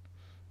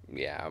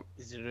 Yeah.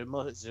 Is it her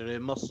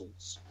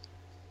muscles,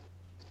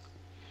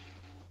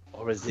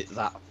 or is it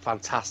that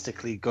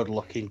fantastically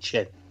good-looking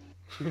chin?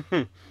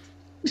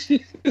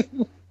 She's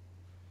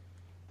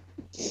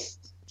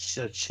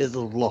a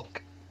chiseled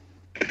look.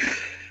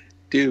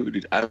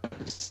 Dude, I'm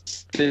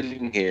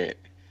sitting here.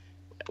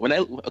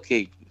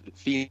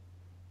 Phoenix,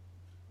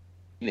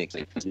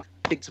 I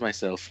think to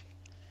myself,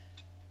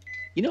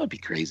 you know, it'd be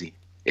crazy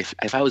if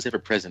I was ever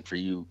present for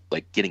you,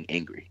 like getting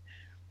angry,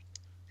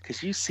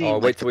 because you see. Oh,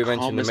 wait till we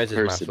mention the Miz's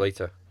match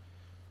later.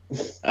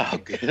 Oh,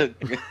 good.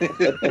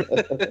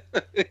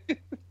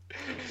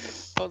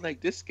 Oh,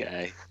 like this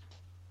guy.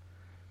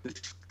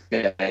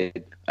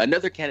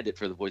 Another candidate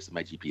for the voice of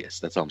my GPS.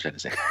 That's all I'm trying to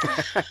say.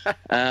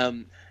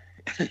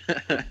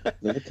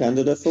 Another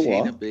candidate for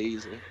Shayna what?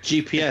 Baszler.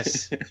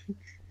 GPS.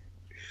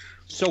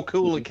 So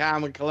cool and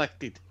calm and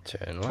collected.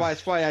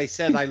 That's why I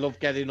said I love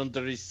getting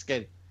under his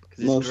skin.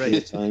 Most of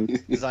the time.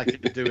 Because I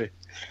can do it.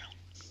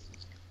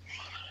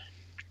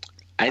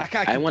 I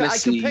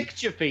see... can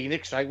picture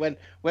Phoenix, right? When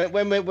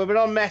we're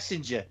on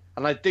Messenger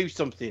and I do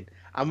something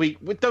and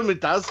we're done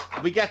with us,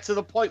 we get to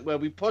the point where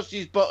we push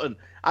his button.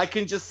 I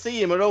can just see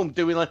him at home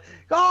doing like,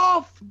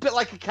 a bit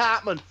like a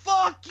Cartman.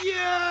 Fuck you!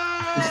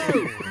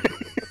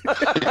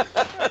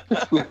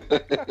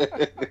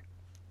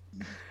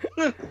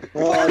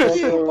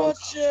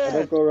 I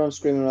don't go around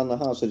screaming around the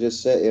house. I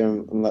just sit here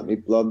and let me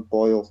blood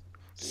boil.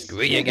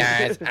 Screw you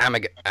guys. I'm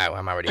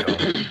already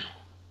home.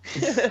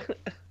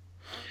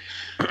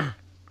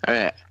 All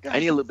right, I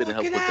need a little bit of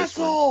help with this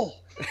one.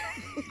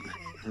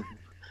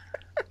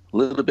 A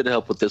little bit of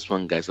help with this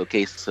one, guys.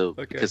 Okay, so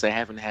because I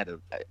haven't had a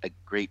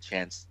great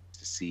chance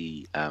to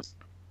see a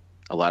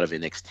lot of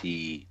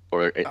NXT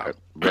or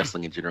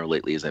wrestling in general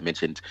lately, as I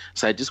mentioned.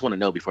 So I just want to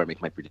know before I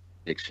make my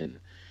prediction.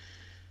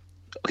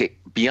 Okay,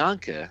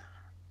 Bianca,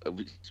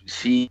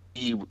 she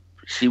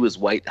was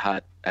white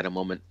hot at a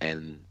moment,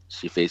 and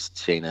she faced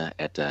Shayna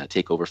at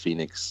TakeOver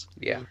Phoenix.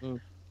 Yeah,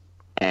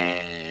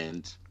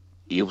 and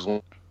it was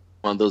one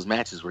of those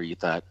matches where you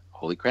thought,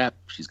 "Holy crap,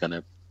 she's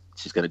gonna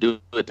do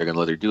it. They're gonna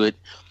let her do it."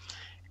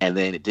 And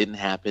then it didn't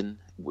happen,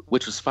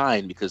 which was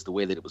fine because the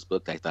way that it was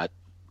booked, I thought,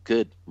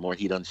 good, more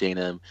heat on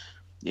Shayna,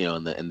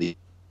 and the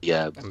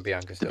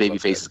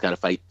babyface has got to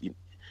fight.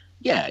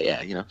 Yeah,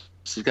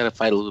 she's got to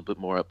fight a little bit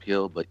more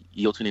uphill, but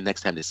you'll tune in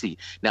next time to see.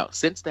 Now,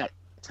 since that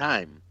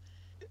time,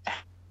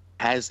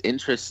 has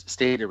interest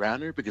stayed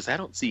around her? Because I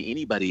don't see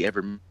anybody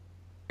ever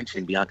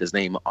mentioning Bianca's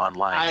name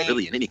online,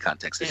 really in any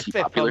context. Is she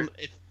popular?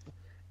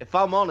 If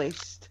I'm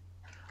honest,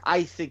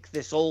 I think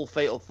this all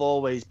Fatal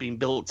 4-Way has been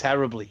built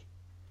terribly.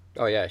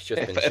 Oh yeah, it's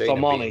just been if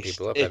I'm honest,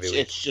 people up every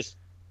week. It's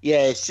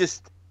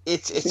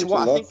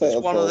what I think it's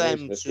one of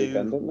them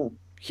to.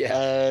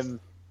 Yeah.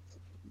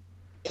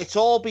 It's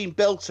all been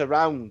built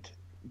around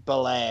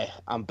Belair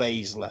and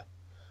Baszler,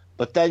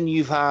 but then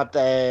you've had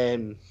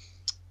the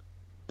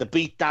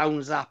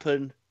beatdowns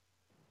happen,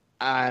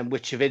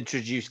 which have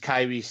introduced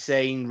Kairi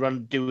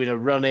Sane doing a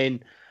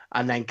run-in,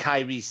 and then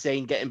Kairi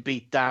Sane getting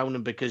beat down,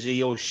 and because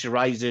Io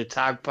Shirai's her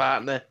tag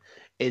partner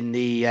in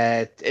the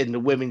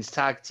women's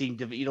tag team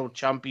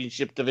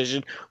championship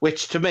division,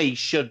 which to me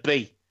should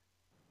be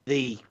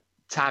the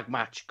tag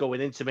match going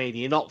into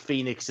Mania, not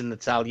Phoenix and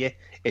Natalya.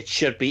 It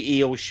should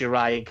be Io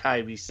Shirai and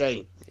Kairi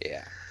Sane.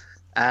 Yeah.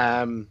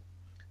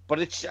 But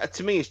it's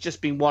to me, it's just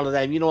been one of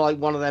them, like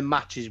one of them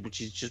matches which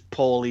is just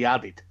poorly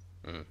added.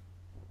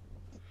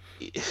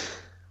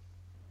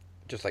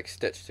 Just like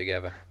stitched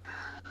together.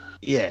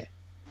 Yeah.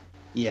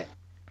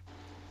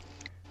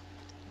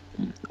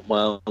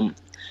 Well,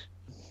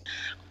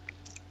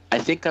 I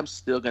think I'm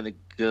still gonna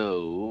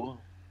go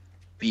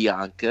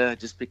Bianca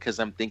just because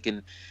I'm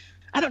thinking,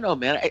 I don't know,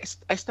 man.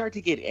 I start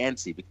to get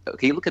antsy.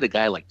 Okay, you look at a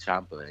guy like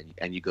Ciampa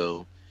and you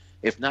go,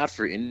 if not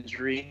for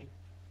injury,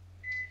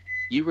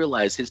 you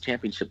realize his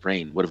championship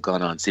reign would have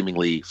gone on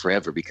seemingly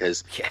forever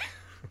because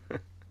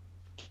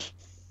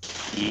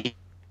he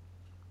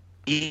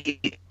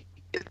legit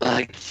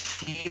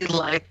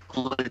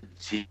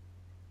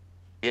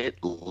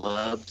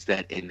loves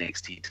that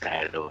NXT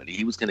title, and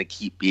he was going to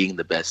keep being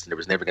the best, and there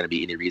was never going to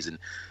be any reason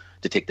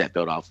to take that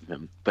belt off of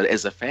him. But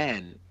as a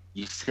fan,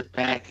 you sit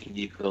back and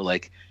you go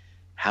like,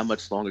 how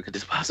much longer could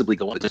this possibly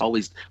go on? There's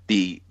always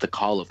the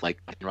call of like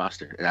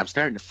roster, and I'm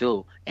starting to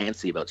feel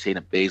antsy about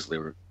Shayna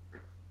Baszler.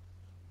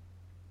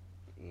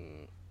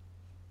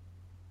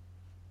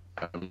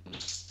 I'm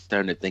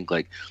starting to think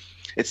like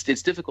it's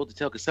difficult to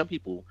tell because some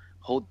people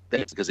hold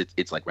that because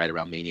it's like right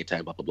around Mania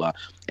time, blah blah blah,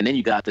 and then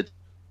you got the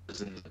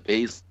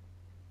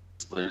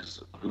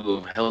Baszlers who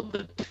have held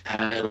the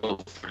title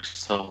for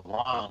so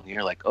long.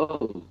 You're like,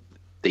 oh,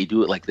 they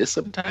do it like this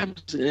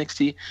sometimes in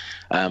NXT,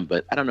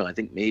 but I don't know. I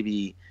think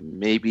maybe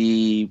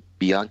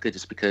Bianca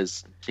just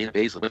because Shayna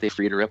Baszler, they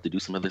freed her up to do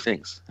some other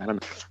things. I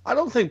don't know. I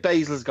don't think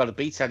Baszler's got to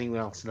beat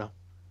anyone else now.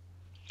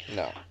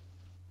 No.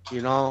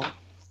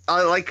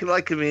 I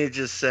like Amir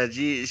just said,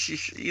 you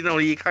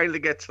kind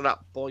of get to that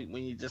point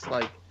when you're just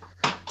like,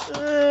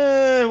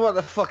 what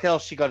the fuck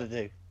else you got to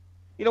do?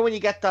 When you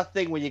get that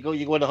thing when you're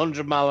going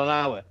 100 mile an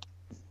hour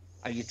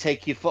and you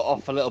take your foot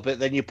off a little bit,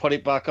 then you put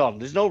it back on.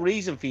 There's no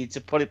reason for you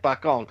to put it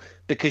back on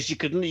because you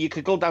could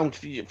go down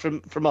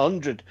from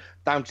 100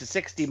 down to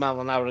 60 mile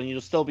an hour and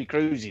you'll still be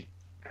cruising.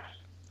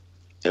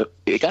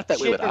 It got that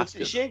way with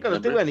Asuka. She ain't going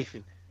to do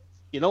anything.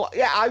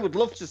 I would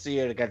love to see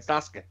her against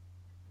Asuka.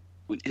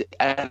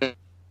 At a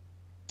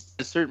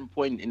certain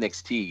point in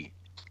NXT,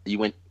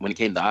 when it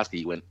came to Asuka,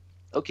 you went,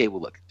 okay,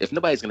 well, look, if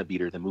nobody's going to beat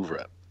her, then move her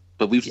up.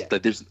 But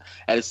there's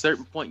at a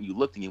certain point you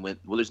looked and you went,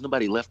 well, there's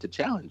nobody left to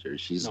challenge her.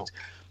 She's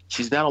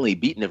not only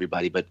beaten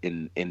everybody, but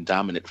in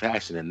dominant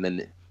fashion. And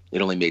then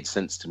it only made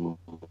sense to move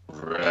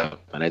her up.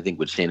 And I think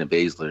with Shayna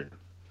Baszler,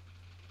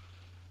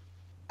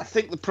 I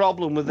think the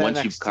problem with once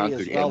NXT you've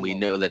conquered as well, and we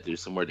know that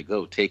there's somewhere to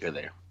go, take her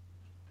there.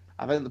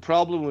 I think the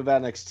problem with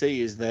NXT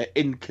is they're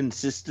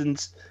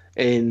inconsistent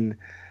in.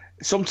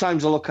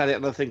 Sometimes I look at it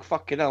and I think,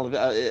 fucking hell,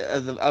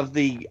 of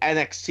the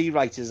NXT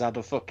writers had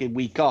a fucking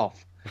week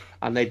off,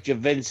 and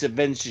Vince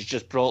has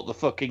just brought the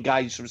fucking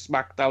guys from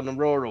SmackDown and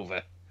Raw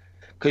over.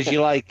 Because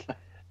you're like,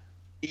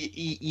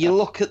 you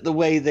look at the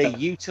way they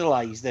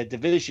utilize their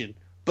division,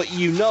 but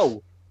you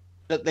know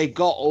that they've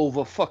got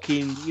over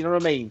fucking, you know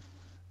what I mean?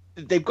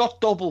 They've got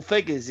double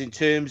figures in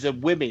terms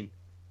of women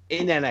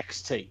in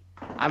NXT,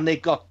 and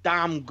they've got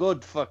damn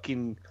good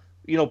fucking,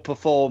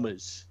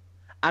 performers.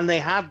 And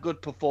they have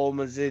good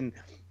performers in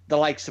the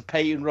likes of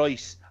Peyton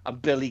Royce and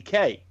Billie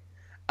Kay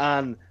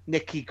and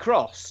Nikki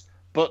Cross.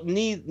 But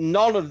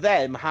none of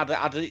them had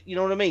a you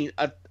know what I mean,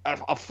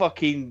 a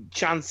fucking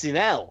chance in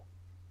hell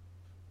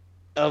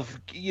of,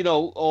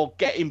 or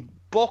getting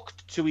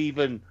booked to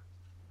even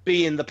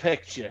be in the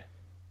picture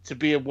to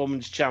be a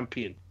women's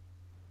champion.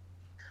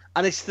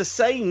 And it's the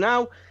same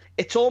now.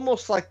 It's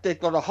almost like they've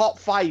got a hot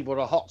 5 or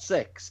a hot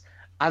 6,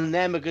 and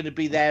them are going to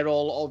be there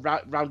all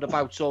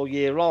roundabouts all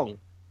year long.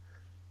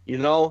 I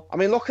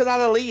mean, look at that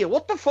Aaliyah.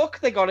 What the fuck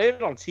they got her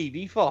on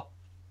TV for?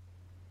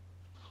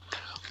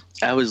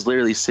 I was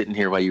literally sitting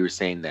here while you were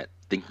saying that,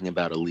 thinking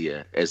about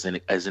Aaliyah as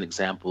an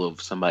example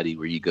of somebody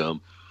where you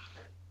go,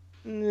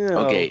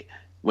 okay,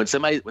 when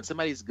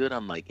somebody's good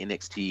on like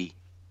NXT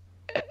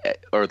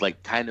or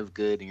like kind of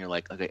good, and you're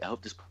like, okay, I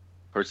hope this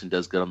person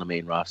does good on the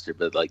main roster,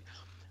 but like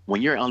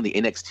when you're on the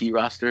NXT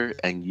roster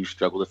and you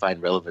struggle to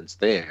find relevance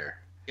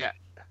there,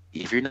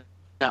 if you're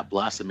not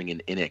blossoming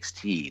in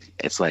NXT,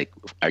 it's like,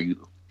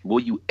 will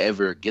you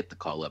ever get the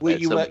call up?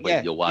 At some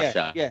point, you'll wash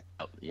out. Yeah,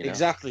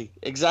 exactly.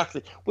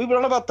 We were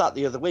on about that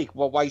the other week.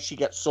 Well, why she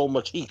gets so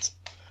much heat,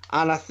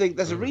 and I think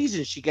there's a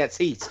reason she gets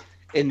heat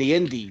in the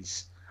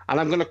Indies. And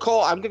I'm gonna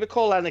call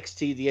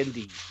NXT the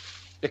Indies,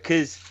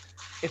 because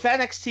if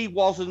NXT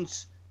was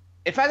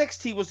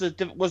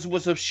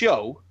a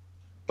show,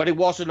 but it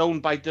wasn't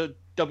owned by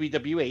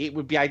WWE, it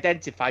would be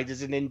identified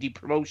as an indie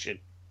promotion.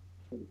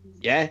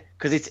 Yeah,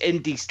 because it's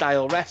indie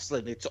style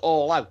wrestling. It's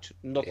all out.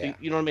 Nothing,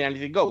 you know what I mean?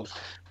 Anything goes.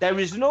 There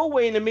is no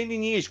way in a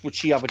million years would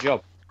she have a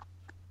job.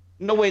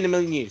 No way in a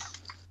million years.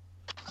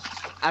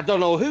 I don't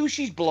know who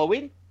she's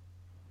blowing.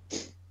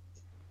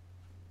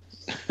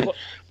 But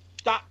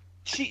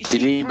did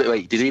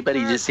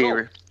anybody just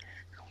hear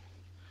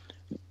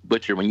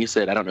Butcher when you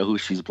said I don't know who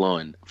she's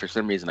blowing? For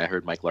some reason, I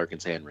heard Mike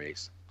Larkin's hand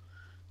raise.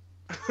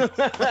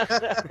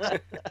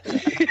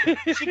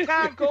 She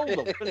can't go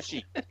though, can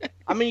she?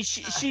 I mean,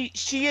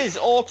 she is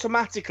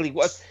automatically.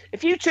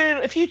 If you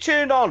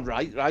turn on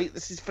right.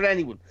 This is for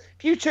anyone.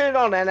 If you turn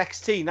on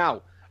NXT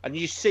now and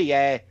you see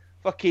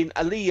fucking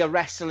Aaliyah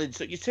wrestling,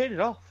 so you turn it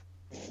off.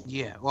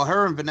 Yeah, well,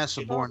 her and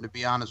Vanessa Bourne, to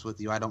be honest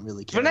with you, I don't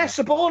really care.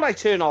 Vanessa Bourne, I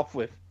turn off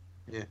with.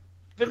 Yeah.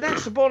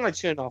 Vanessa Bourne, I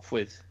turn off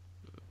with.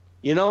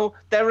 There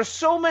are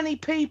so many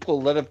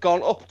people that have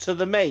gone up to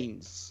the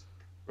mains,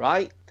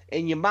 right?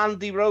 In your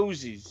Mandy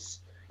Roses,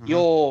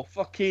 your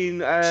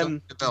fucking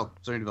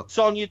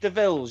Sonya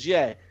Deville's,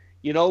 yeah.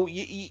 Your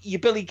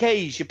Billie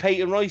Kay's, your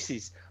Peyton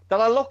Royce's.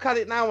 That I look at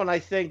it now and I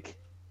think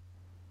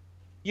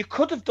you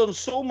could have done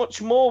so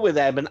much more with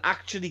them and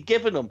actually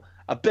given them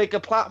a bigger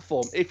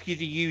platform if you'd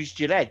have used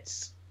your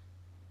heads.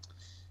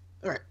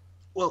 All right.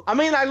 Well, I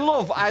mean, I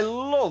love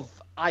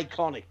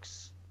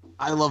Iconics.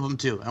 I love them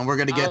too, and we're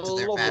gonna get to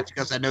their match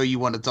because I know you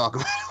want to talk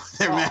about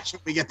their match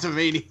when we get to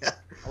Mania.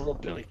 I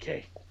love Billie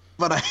Kay.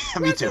 But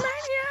me too.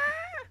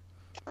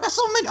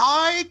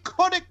 WrestleMania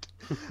iconic.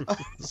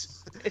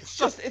 It's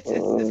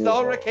the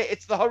hurricane.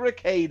 It's the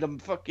hurricane. I'm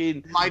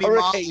fucking Mighty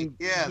hurricane.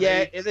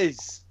 Yeah, it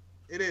is.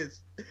 It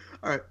is.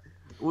 All right.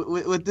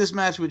 With this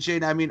match with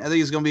Shane, I mean, I think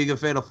it's going to be a good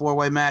fatal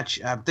 4-way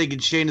match. I'm thinking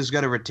Shane is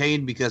going to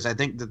retain because I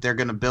think that they're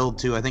going to build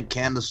to. I think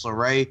Candice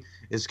LeRae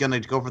is going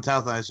to go for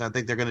title. So I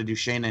think they're going to do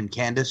Shayna and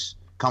Candice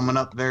coming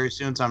up very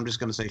soon. So I'm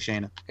just going to say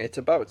Shayna. It's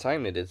about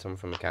time they did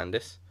something with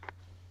Candice.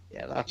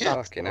 Yeah, that's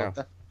fucking hell.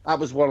 That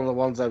was one of the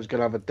ones I was going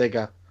to have a dig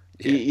at.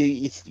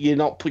 Yeah. You're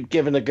not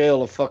giving a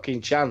girl a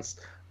fucking chance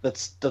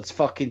that's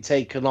fucking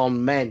taken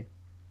on men.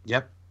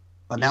 Yep.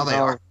 But now they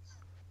are.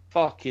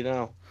 Fuck,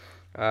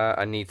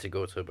 I need to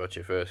go to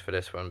Butcher first for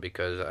this one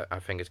because I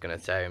think it's going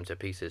to tear him to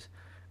pieces.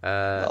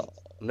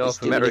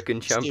 North American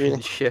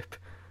Championship,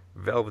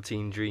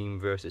 Velveteen Dream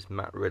versus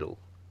Matt Riddle.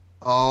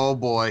 Oh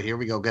boy, here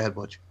we go. Go ahead,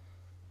 Butch.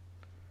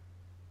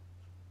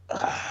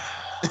 I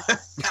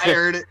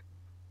heard it.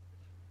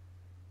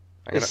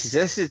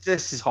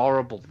 This is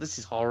horrible. This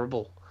is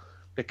horrible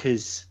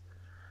because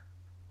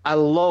I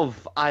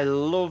love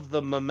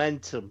the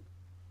momentum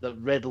that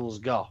Riddle's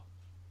got.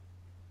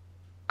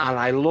 And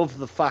I love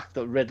the fact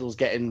that Riddle's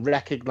getting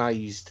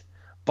recognised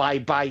by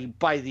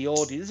the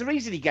audience. There's a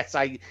reason he gets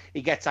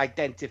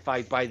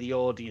identified by the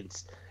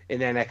audience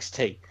in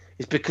NXT.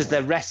 It's because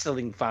they're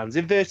wrestling fans,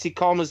 inverted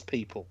commas,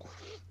 people,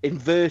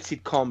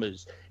 inverted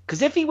commas.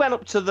 Because if he went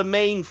up to the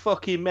main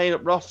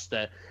up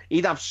roster,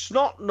 he'd have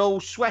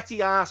snot-nosed,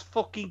 sweaty-ass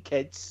fucking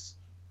kids,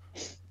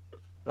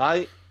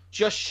 right?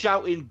 Just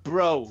shouting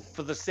bro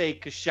for the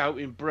sake of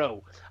shouting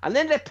bro. And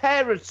then their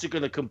parents are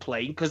going to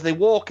complain because they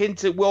walk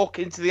into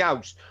the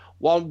house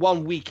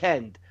one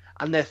weekend,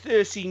 and their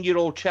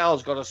 13-year-old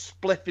child's got a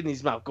spliff in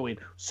his mouth going,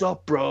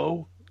 "Sup,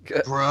 bro?"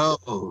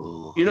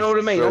 Bro. You know what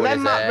I mean? And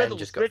then Matt Riddle's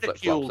just got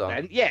ridiculed flip-flops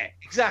on. then. Yeah,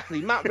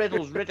 exactly. Matt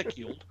Riddle's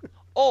ridiculed.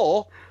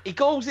 Or he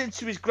goes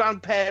into his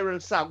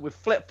grandparents' house with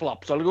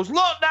flip-flops on. He goes,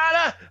 "Look,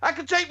 Nana, I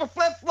can take my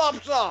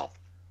flip-flops off."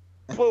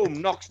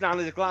 Boom, knocks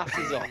Nana's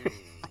glasses off.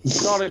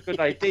 Not a good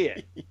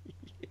idea.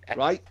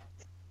 Right?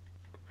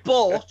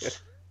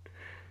 But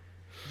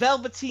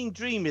Velveteen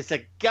Dream is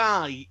a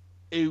guy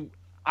who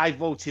I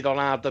voted on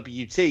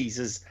RWTs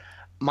as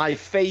my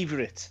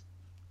favourite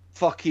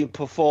fucking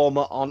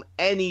performer on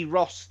any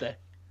roster,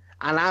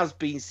 and has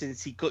been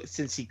since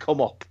he come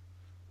up.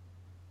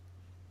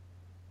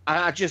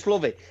 I just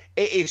love it.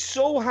 It is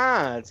so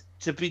hard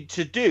to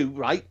do,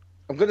 right?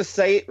 I'm going to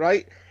say it,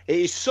 right? It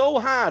is so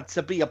hard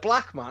to be a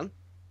black man,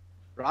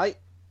 right,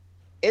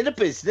 in a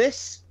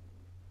business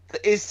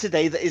that is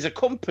today, that is a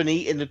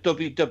company in the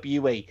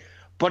WWE.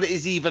 But it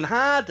is even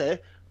harder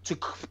to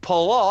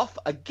pull off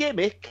a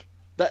gimmick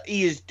that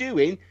he is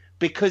doing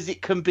because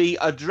it can be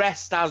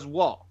addressed as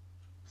what?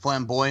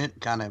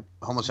 Flamboyant, kind of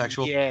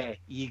homosexual. Yeah,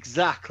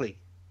 exactly.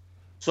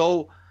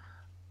 So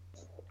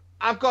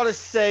I've got to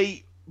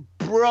say,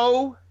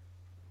 bro,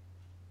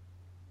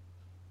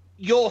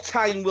 your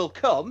time will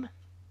come,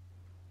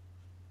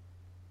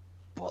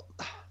 but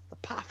the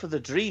path of the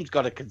dream's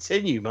got to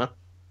continue, man.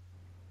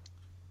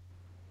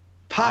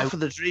 Path of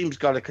the dream's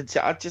got to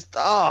continue.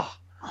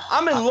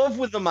 I'm in love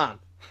with the man.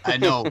 I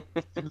know.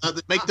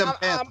 Make them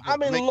pants.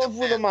 I'm in love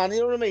with the man. You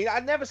know what I mean? I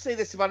never say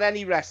this about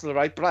any wrestler,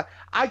 right? But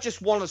I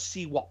just want to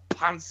see what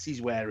pants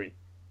he's wearing.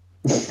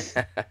 It's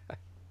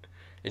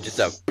just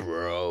a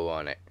bro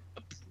on it.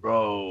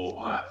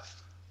 Bro.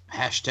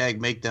 Hashtag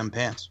make them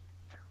pants.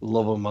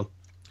 Love him, man.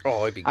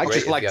 Oh, it'd be great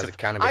if he has a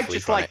cannabis I leaf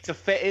just on like it. to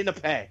fit in a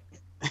pair.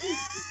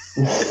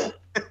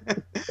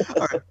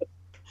 All right.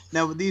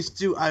 Now, with these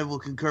two, I will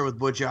concur with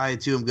Butcher. I,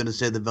 too, am going to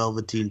say the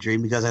Velveteen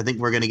Dream because I think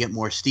we're going to get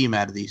more steam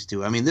out of these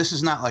two. I mean, this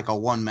is not like a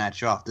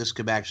one-match off. This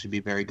could actually be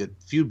a very good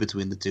feud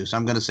between the two. So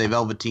I'm going to say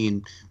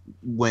Velveteen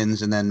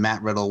wins and then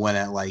Matt Riddle win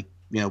at, like,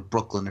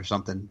 Brooklyn or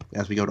something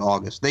as we go to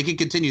August. They can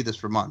continue this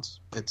for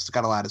months. It's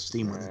got a lot of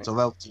steam with it. So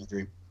Velveteen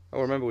Dream.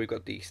 Oh, remember, we've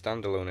got the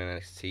standalone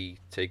NXT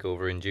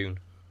takeover in June.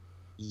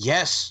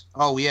 Yes.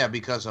 Oh, yeah,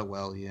 because of,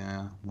 well,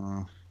 yeah.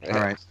 Well, all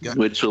right. Good.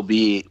 Which will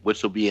be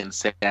in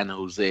San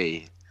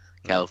Jose,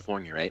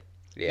 California, right?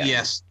 Yeah.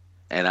 Yes.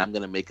 And I'm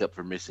gonna make up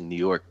for missing New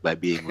York by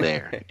being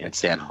there in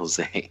San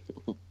Jose.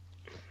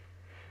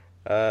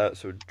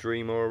 So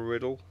Dream or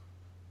Riddle?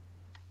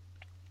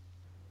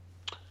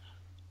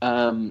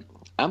 I'm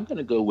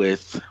gonna go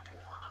with.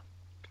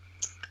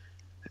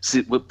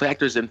 See, what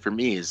factors in for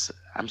me is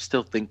I'm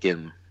still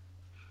thinking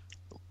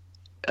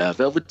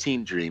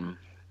Velveteen Dream.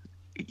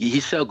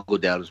 He shall go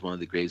down as one of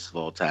the greatest of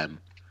all time.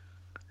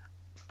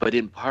 But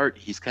in part,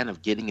 he's kind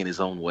of getting in his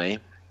own way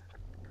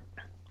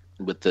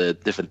with the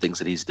different things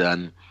that he's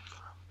done,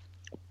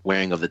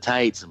 wearing of the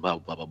tights and blah,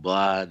 blah, blah,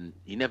 blah. And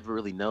you never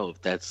really know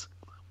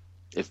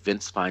if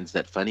Vince finds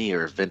that funny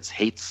or if Vince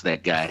hates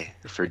that guy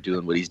for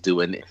doing what he's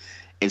doing.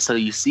 And so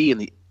you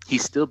see,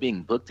 he's still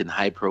being booked in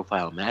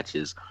high-profile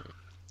matches,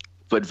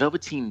 but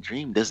Velveteen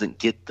Dream doesn't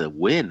get the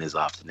win as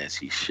often as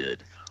he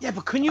should. Yeah,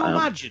 but can you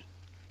imagine,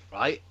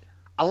 right?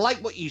 I like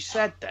what you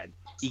said then.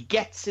 He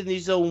gets in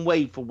his own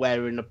way for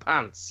wearing the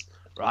pants,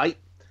 right?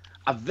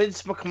 And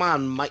Vince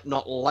McMahon might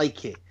not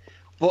like it.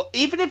 But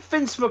even if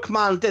Vince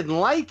McMahon didn't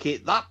like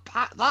it, that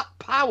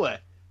power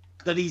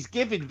that he's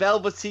giving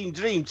Velveteen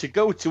Dream to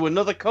go to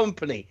another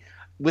company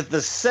with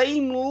the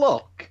same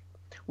look,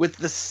 with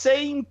the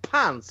same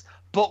pants,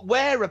 but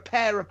wear a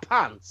pair of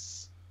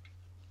pants,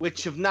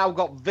 which have now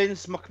got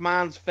Vince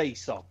McMahon's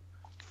face on.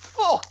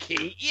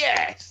 Fucking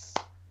yes!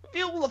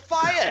 Feel the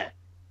fire!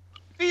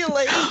 Feel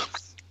it!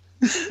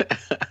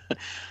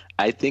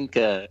 I think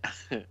at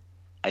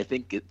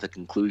the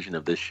conclusion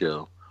of this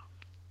show,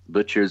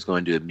 Butcher is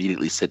going to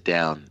immediately sit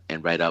down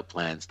and write out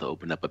plans to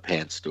open up a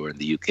pants store in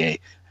the UK,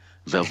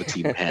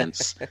 Velveteen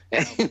Pants,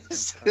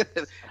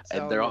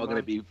 and they're all going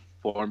to be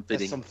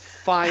form-fitting. There's some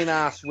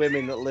fine-ass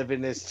women that live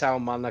in this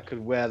town, man, that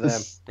could wear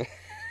them.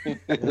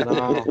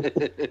 No.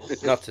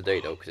 Not today,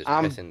 though, because it's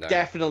I'm pissing down.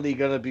 definitely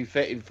going to be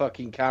fitting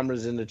fucking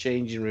cameras in the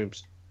changing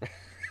rooms.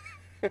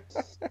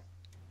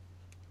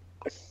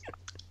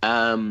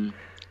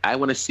 I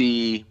want to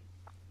see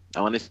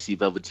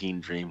Velveteen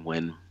Dream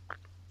win.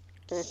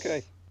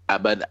 Okay.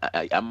 But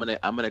I'm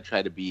gonna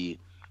try to be.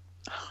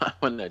 I'm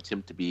gonna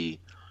attempt to be,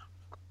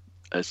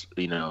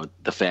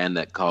 the fan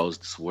that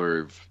caused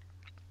Swerve,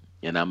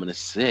 and I'm gonna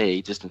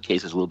say, just in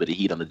case there's a little bit of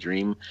heat on the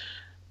Dream,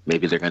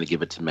 maybe they're gonna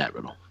give it to Matt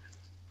Riddle.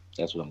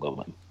 That's what I'm going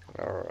with.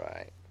 All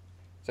right.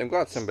 So I'm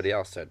glad somebody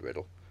else said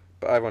Riddle,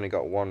 but I've only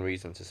got one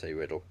reason to say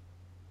Riddle.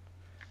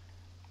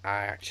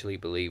 I actually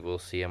believe we'll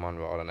see him on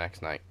Raw the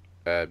next night.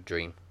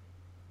 Dream.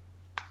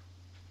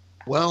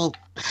 Well,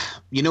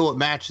 you know what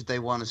match that they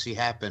want to see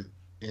happen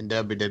in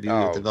WWE?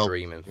 Oh, with the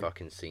Dream and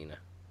fucking Cena.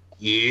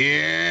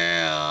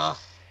 Yeah.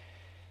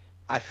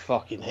 I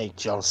fucking hate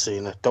John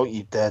Cena. Don't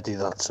you dare do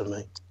that to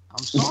me.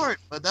 I'm sorry,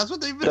 but that's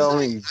what they've been Don't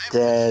saying. you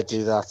dare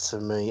do that to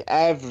me.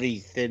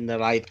 Everything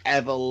that I've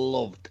ever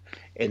loved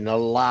in the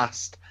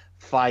last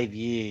 5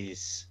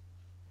 years,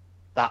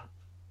 that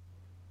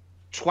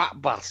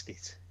twat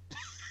basket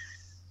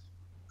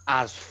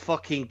has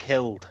fucking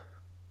killed.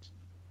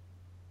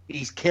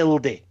 He's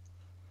killed it.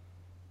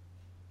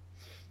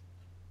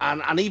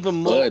 And even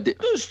more,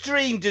 does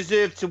Dream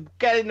deserve to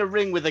get in the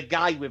ring with a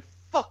guy with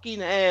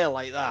fucking hair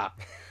like that?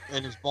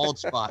 And his bald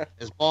spot.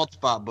 His bald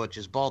spot, Butch.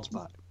 His bald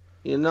spot.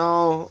 You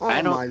know? Oh,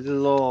 my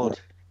Lord.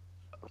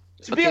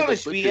 To be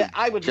honest with you,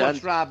 I would John,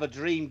 much rather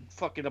Dream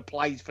fucking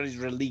applies for his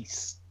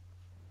release.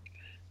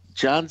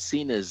 John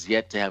Cena's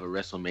yet to have a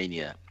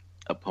WrestleMania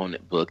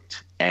opponent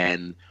booked,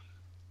 and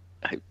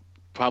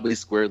probably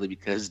squarely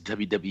because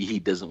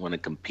WWE doesn't want to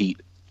compete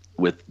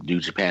with New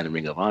Japan and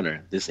Ring of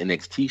Honor. This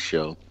NXT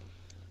show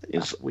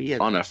is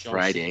on a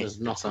Friday. It's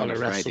not on a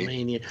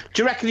WrestleMania.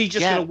 Do you reckon he's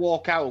just going to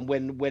walk out and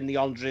win the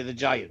Andre the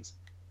Giant?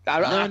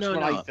 That's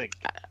what I think.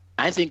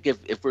 I think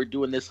if we're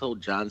doing this whole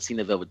John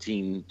Cena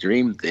Velveteen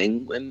Dream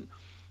thing, then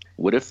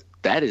what if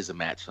that is a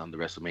match on the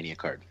WrestleMania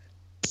card?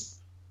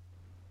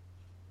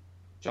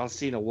 John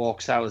Cena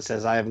walks out and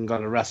says, I'm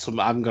going to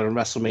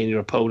WrestleMania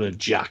opponent,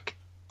 Jack.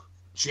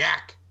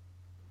 Jack.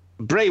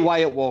 Bray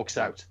Wyatt walks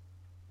out.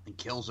 And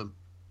kills him.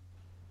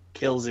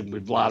 Kills him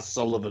with Lars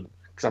Sullivan.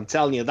 Because I'm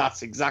telling you,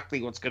 that's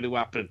exactly what's going to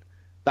happen.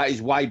 That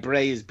is why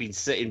Bray has been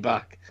sitting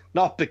back.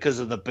 Not because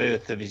of the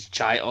birth of his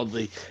child, or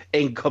the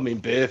incoming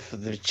birth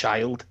of the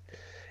child.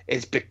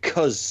 It's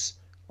because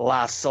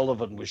Lars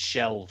Sullivan was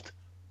shelved.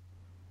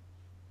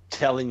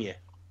 Telling you.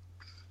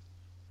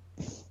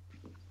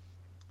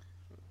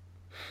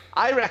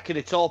 I reckon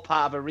it's all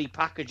part of a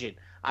repackaging.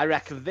 I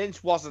reckon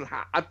Vince wasn't...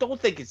 I don't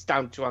think it's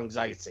down to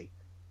anxiety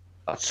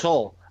at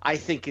all. I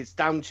think it's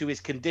down to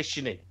his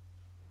conditioning.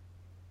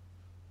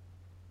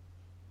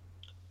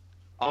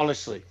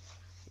 Honestly.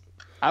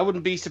 I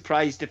wouldn't be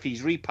surprised if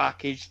he's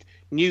repackaged,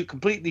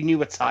 completely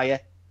new attire,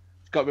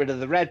 got rid of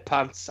the red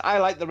pants. I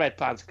like the red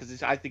pants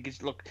because I think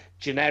it's look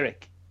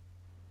generic.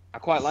 I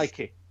quite like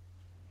it.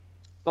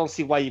 Don't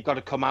see why you've got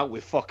to come out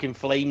with fucking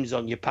flames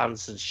on your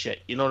pants and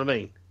shit. You know what I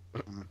mean?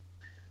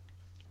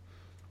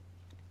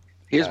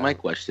 Here's my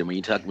question: when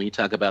you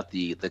talk about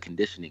the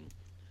conditioning,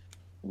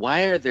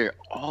 why are there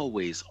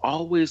always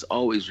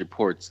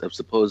reports of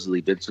supposedly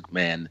Vince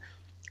McMahon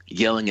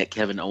yelling at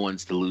Kevin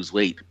Owens to lose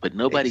weight, but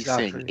nobody's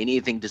saying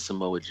anything to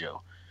Samoa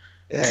Joe?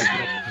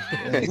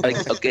 Yeah.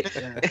 Like, okay.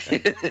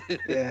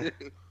 Yeah.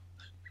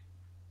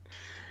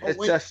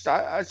 It's just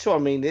that's what I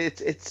mean.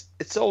 It's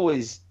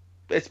always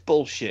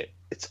bullshit.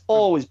 It's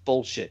always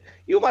bullshit.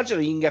 You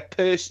imagine you can get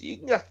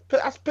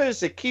that's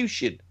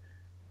persecution.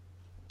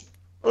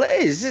 Well, it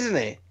is, isn't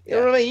it? You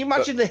know what I mean? You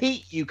imagine the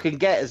heat you can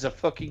get as a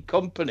fucking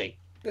company.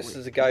 This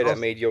is the guy that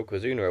made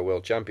Yokozuna a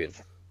world champion.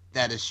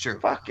 That is true.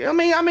 Fuck. I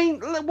mean,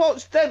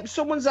 what's them?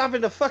 Someone's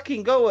having a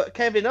fucking go at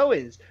Kevin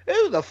Owens.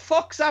 Who the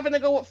fuck's having a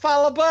go at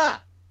Fallah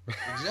Bahh?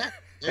 Exactly.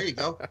 There you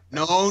go.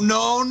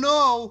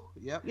 No.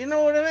 Yep. You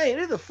know what I mean?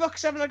 Who the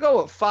fuck's having a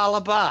go at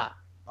Fallah Bahh?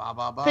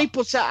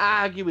 People start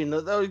arguing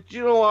that,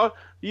 you know what?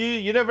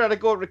 You never had a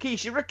go at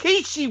Rikishi.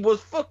 Rikishi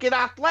was fucking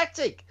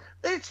athletic.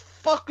 This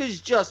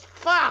fucker's just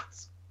fat.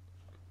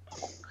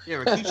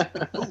 Yeah,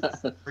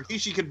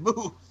 Rikishi could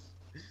move.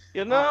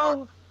 You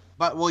know.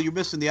 But you're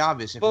missing the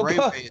obvious. If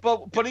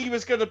but he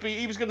was gonna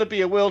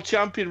be a world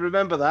champion.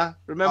 Remember that?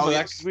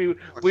 Yes. We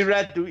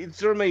read. You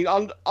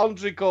know,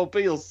 Andre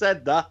Corbeil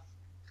said that.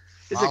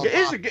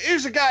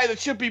 Here's a guy that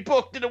should be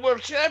booked in a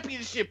world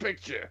championship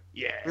picture.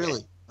 Yeah.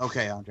 Really?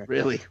 Okay, Andre.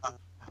 Really?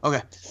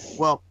 Okay.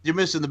 Well, you're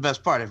missing the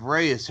best part. If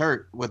Ray is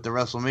hurt with the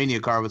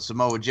WrestleMania card with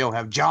Samoa Joe,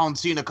 have John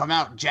Cena come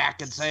out,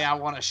 Jack, and say, I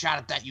want a shot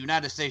at that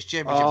United States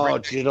Championship. Oh,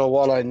 do you know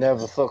what? I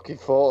never fucking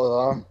thought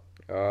of that.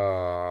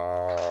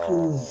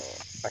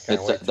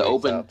 It's the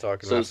open.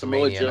 So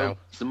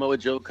Samoa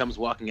Joe comes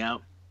walking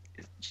out.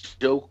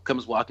 Joe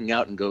comes walking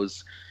out and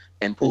goes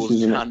and pulls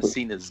John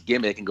Cena's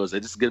gimmick and goes,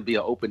 "This is going to be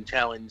an open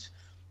challenge.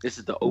 This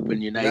is the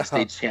Open United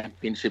States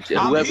Championship.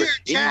 Whoever,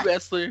 any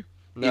wrestler,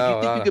 if you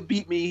think you could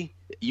beat me,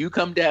 you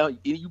come down.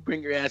 You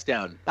bring your ass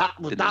down." That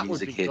would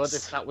be good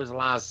if that was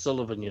Lars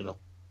Sullivan, you know.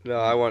 No,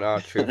 I want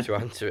R-Truth to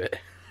answer it.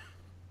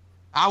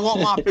 I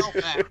want my belt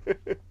back.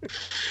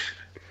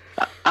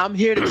 I'm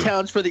here to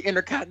challenge for the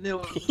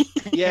Intercontinental.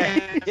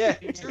 Yeah.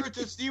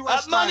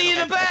 Money in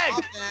the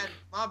bag.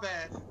 My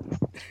bad.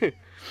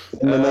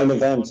 In the main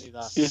event.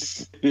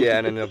 Yeah,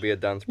 and then there'll be a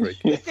dance break.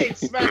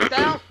 It's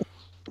SmackDown.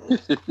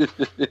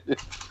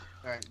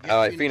 All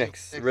right,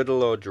 Phoenix,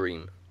 riddle or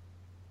dream?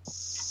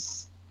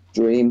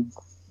 Dream.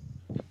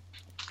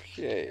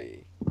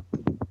 Okay.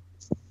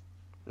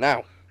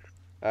 Now,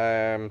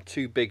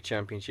 two big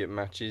championship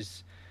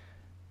matches.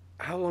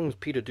 How long has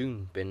Peter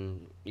Dunne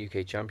been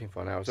UK champion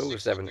for now? It's over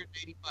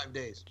 685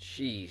 days.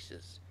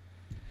 Jesus.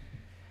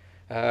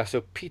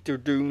 So Peter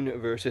Dunne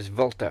versus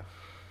Volta.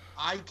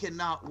 I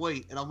cannot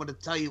wait, and I'm going to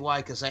tell you why,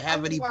 because I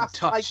haven't even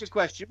touched. Mike a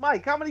question.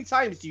 Mike, how many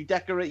times do you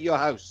decorate your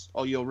house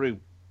or your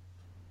room?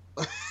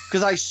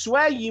 Because I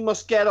swear you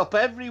must get up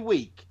every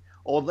week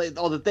or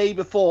the day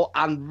before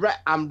and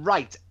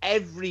write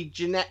every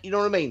you know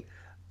what I mean,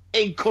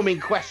 incoming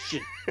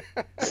question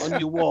on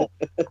your wall.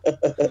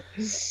 They're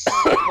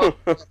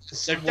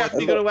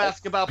definitely going to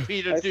ask about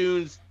Peter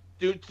Dunne's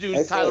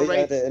title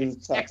reign.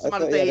 X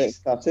amount of days.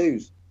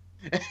 Tattoos.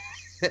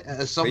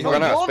 He's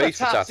run out of space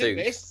for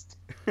tattoos.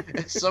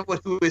 As someone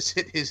who has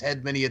hit his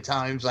head many a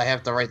times, I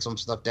have to write some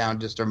stuff down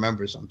just to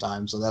remember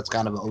sometimes. So that's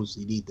kind of an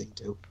OCD thing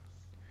too.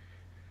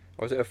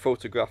 Or is it a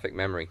photographic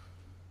memory?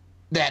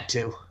 That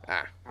too.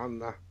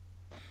 I'm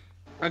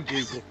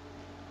Google.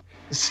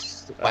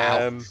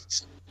 Wow.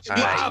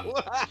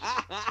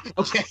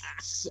 Okay.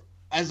 So,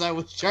 as I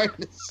was trying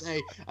to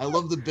say, I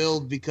love the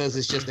build because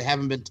it's just they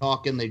haven't been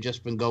talking; they've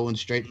just been going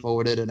straight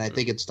forwarded, and I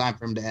think it's time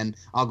for him to end.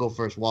 I'll go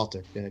first,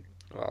 Walter.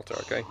 Walter,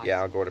 okay.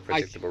 Yeah, I'll go the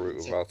predictable route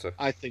with Walter.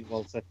 I think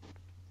Walter.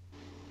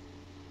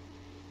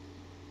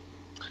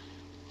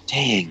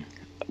 Dang.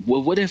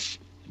 Well, what if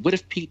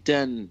Pete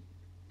Dunne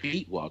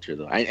beat Walter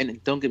though?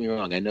 And don't get me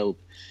wrong, I know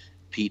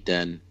Pete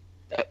Dunne.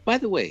 By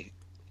the way,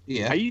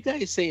 are you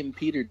guys saying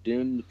Peter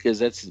Dunne because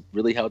that's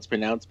really how it's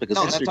pronounced? Because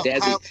no, after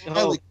that's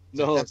Dazzy,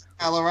 that's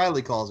Kyle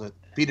O'Reilly calls it.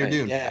 Peter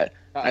Dunne. Yeah,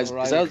 I was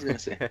going to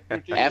say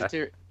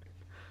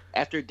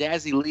after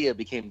Dazzy Leah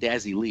became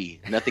Dazzy Lee,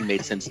 nothing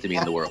made sense to me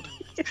in the world.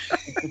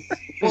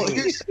 Well,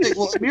 here's the thing.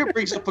 Well, Amir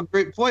brings up a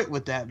great point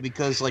with that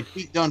because, like,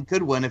 Pete Dunne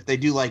could win if they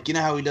do, like, you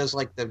know how he does,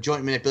 like, the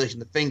joint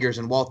manipulation of the fingers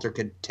and Walter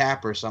could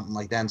tap or something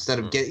like that instead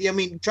of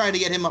trying to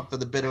get him up for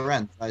the bitter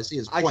end. I see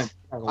his point.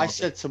 I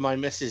said to my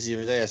missus the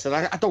other day, I said,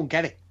 I don't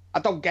get it. I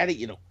don't get it,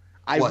 you know.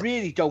 I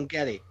really don't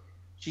get it.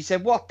 She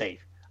said, what,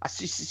 Dave?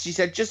 She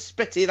said, just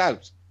spit it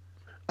out.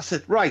 I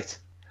said, right.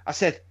 I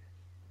said,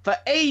 for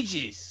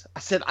ages, I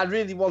said, I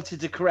really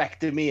wanted to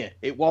correct Amir.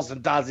 It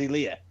wasn't Dazzy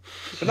Leah.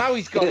 But now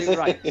he's got it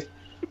right.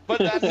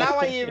 But now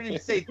I hear him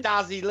say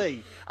Dazzy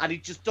Lee, and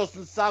it just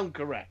doesn't sound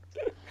correct.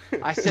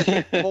 I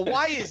said, well,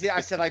 why is it?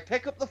 I said, I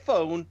pick up the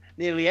phone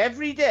nearly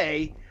every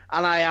day,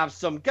 and I have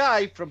some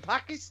guy from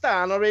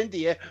Pakistan or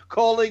India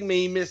calling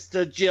me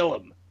Mr.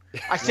 Gillam.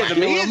 I said,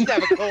 Amir's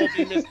never called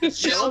me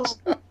Mr.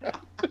 Gillam.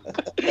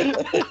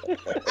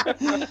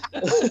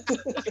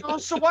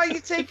 So why are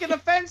you taking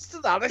offense to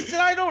that? I said,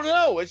 I don't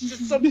know. It's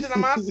just something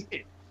I'm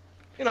asking.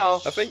 You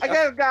know, I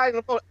get a guy on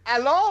the phone.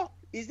 Hello?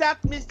 Is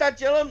that Mr.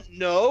 Gillam?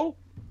 No.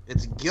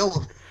 It's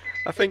Gillam.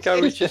 I think I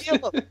was just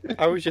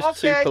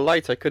too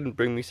polite. I couldn't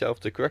bring myself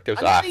to correct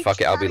it. I was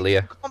fuck it, I'll be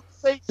Leah.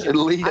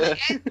 Leah.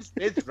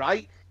 It's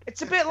right.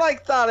 It's a bit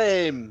like that.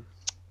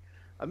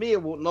 Amir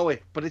won't know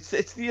it, but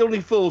it's the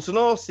Only Fools and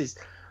Horses.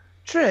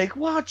 Trig,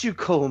 why'd you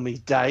call me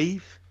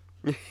Dave?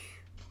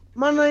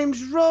 My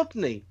name's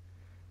Rodney.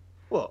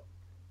 What?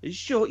 Are you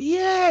sure?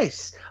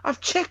 Yes, I've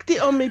checked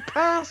it on my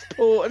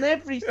passport and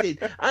everything,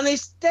 and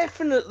it's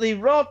definitely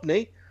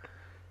Rodney.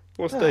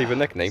 What's Dave a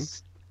nickname?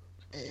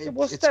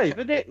 What's Dave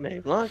a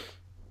nickname like?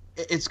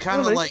 It's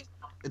kind of like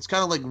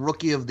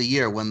Rookie of the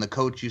Year when the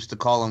coach used to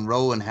call him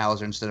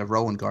Rowenhauser instead of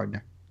Rowan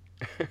Gardner.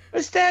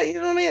 It's that, you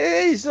know what I mean?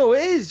 It is, though,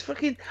 it is.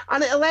 Fucking,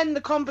 and it'll end,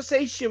 the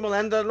conversation will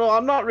end. No,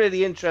 I'm not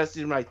really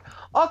interested in, right?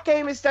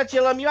 Okay, Mr.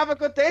 Gillam, you have a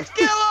good day. It's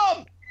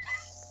Gillam!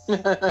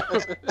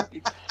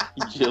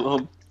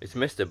 Gillam. It's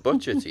Mr.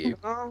 Butcher to you.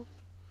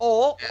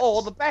 Or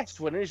the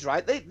best one is,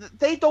 right,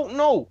 they don't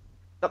know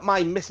that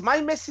my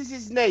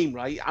missus's name,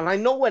 right? And I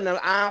know when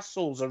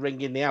arseholes are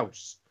ringing the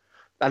house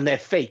and they're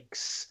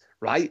fakes,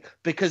 right?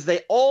 Because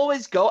they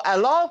always go,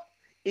 hello?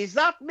 Is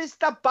that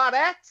Mr.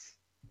 Barrett?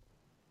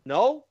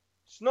 No,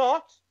 it's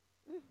not.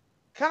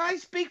 Can I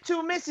speak to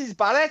a Mrs.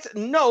 Barrett?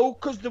 No,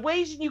 because the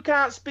reason you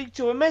can't speak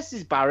to a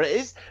Mrs. Barrett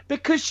is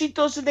because she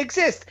doesn't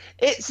exist.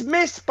 It's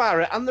Miss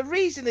Barrett, and the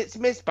reason it's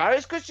Miss Barrett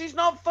is because she's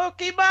not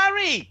fucking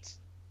married.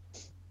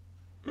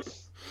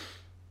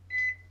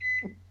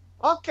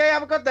 Okay,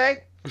 have a good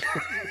day.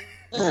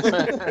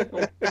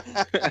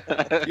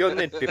 You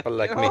need people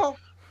like me.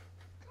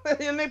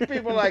 You need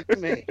people like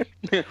me.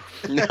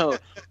 No,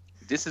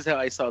 this is how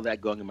I saw that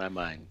going in my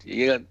mind.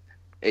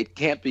 It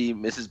can't be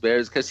Mrs.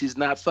 Bears because she's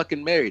not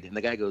fucking married. And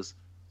the guy goes,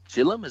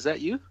 Gillam, is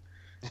that you?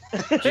 Oh,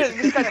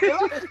 she's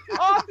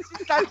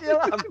not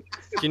Gillam.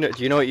 Do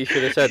you know what you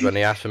should have said when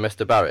he asked for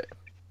Mr. Barrett?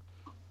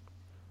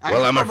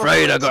 Well, I'm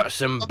afraid I got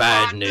some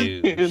bad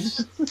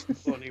news.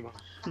 Funny man.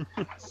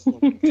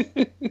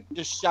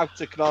 Just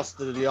shout across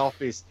to the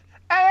office.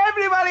 Hey,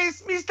 everybody,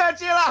 it's Mr.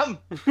 Gillam.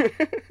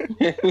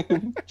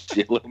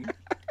 Gillam.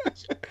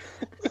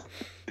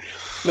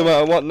 No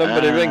matter what number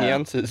they ring, he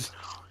answers.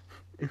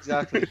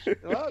 Exactly.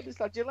 Well,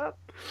 Mr. Gillam.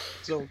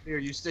 So, here,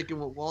 you sticking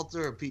with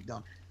Walter or Pete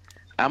Dunne?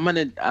 I'm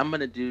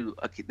gonna do.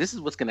 Okay, this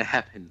is what's gonna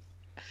happen.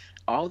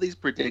 All these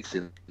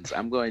predictions,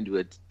 I'm going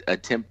to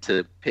attempt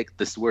to pick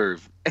the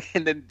swerve,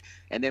 and then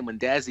when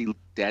Dazzy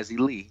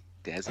Lee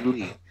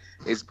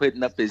is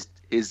putting up his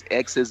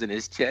X's and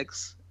his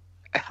checks,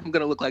 I'm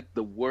gonna look like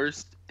the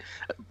worst.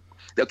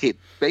 Okay,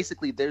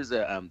 basically there's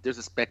a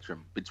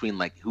spectrum between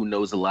like who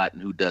knows a lot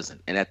and who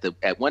doesn't, and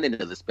at one end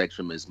of the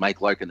spectrum is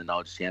Mike Larkin, the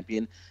knowledge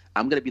champion.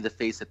 I'm gonna be the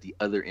face at the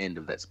other end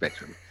of that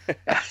spectrum.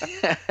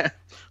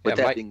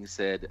 Being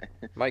said,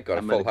 Mike got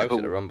a full house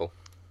at the Rumble.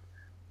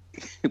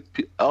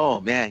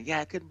 Oh man, yeah,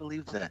 I couldn't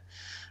believe that.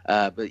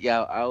 But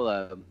yeah,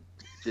 I'll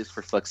just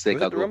for fuck's sake,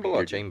 Was I'll it the go Rumble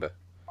or Peter. Chamber?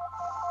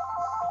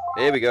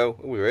 Here we go.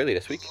 Oh, we're early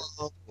this week.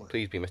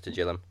 Please be Mr.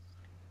 Gillum.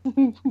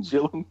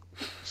 Gillum.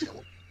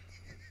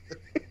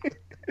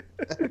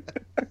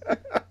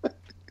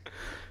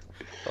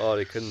 Oh,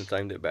 they couldn't have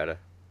timed it better.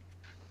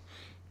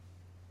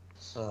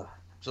 So,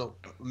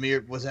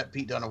 Amir, was that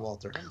Pete Dunne or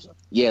Walter?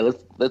 Yeah,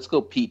 let's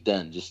go Pete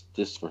Dunne,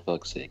 just for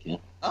fuck's sake, yeah.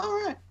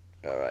 All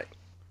right.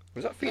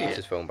 Was that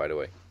Phoenix's phone, by the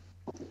way?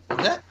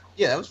 That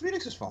was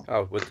Phoenix's phone.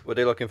 Oh, were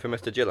they looking for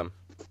Mr. Gillum?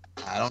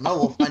 I don't know.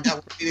 We'll find out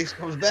when Phoenix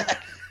comes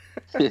back.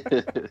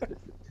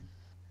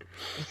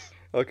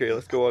 Okay,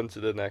 let's go on to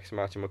the next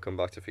match and we'll come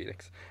back to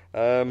Phoenix.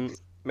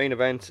 Main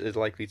event is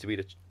likely to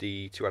be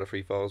the 2 out of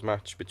 3 falls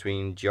match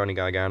between Johnny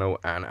Gargano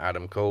and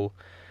Adam Cole.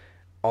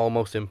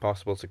 Almost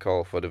impossible to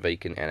call for the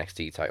vacant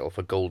NXT title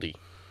for Goldie.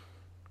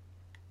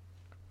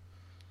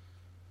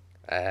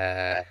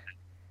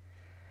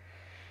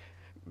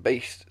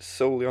 Based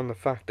solely on the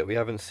fact that we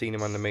haven't seen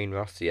him on the main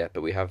roster yet,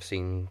 but we have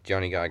seen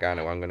Johnny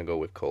Gargano, I'm going to go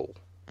with Cole.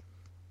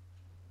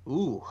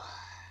 Ooh.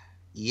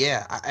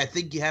 Yeah, I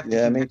think you have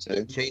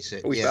to chase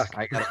it. Oh, he's back.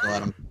 I gotta go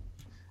at him.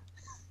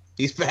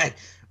 He's back.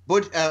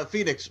 But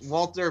Phoenix,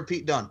 Walter, or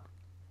Pete Dunne?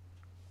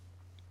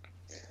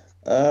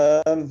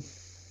 I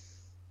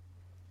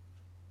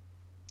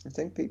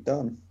think Pete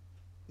Dunne.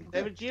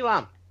 David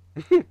Gillam.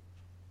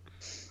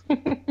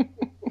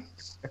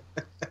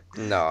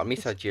 No,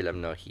 Mr.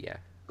 Gillum not here.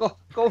 Go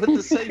with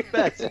the safe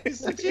bet.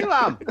 Mr.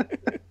 Gillam.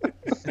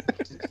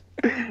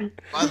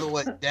 By the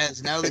way,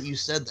 Daz, now that you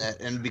said that,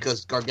 and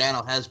because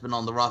Gargano has been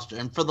on the roster,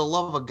 and for the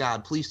love of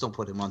God, please don't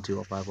put him on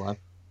 205 Live.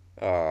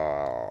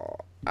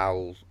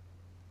 I'll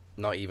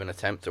not even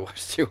attempt to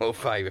watch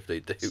 205 if they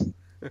do.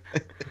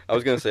 I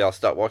was going to say I'll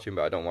start watching,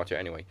 but I don't watch it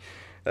anyway.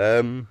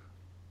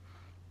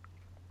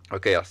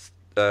 Okay,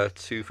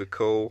 2 for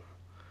Cole.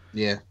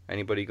 Yeah.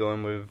 Anybody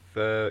going with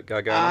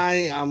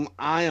Gargano?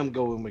 I am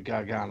going with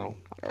Gargano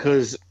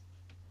because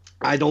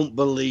I don't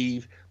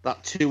believe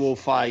that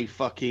 205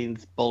 fucking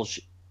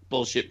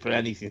bullshit for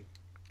anything.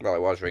 Well,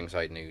 it was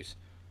ringside news.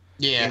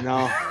 Yeah. You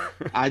know,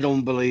 I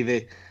don't believe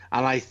it,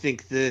 and I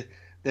think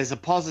there's a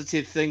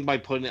positive thing by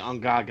putting it on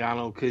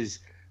Gargano because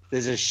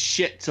there's a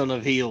shit ton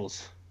of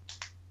heels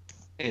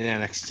in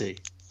NXT.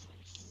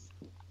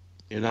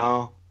 You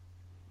know.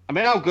 I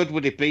mean, how good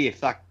would it be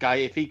if that guy,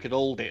 if he could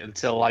hold it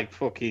until like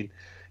fucking,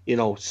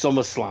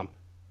 SummerSlam?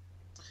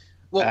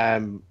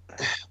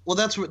 Well,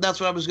 that's what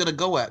I was gonna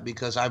go at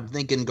because I'm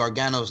thinking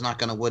Gargano's not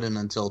gonna win it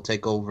until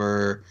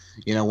TakeOver,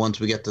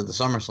 once we get to the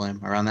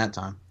SummerSlam around that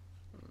time.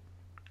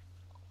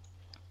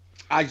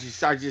 I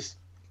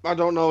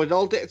don't know.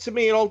 To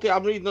me,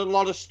 I'm reading a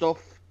lot of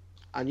stuff,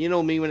 and you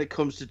know me when it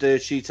comes to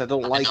dirt sheets, I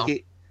don't like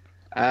it.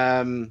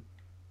 But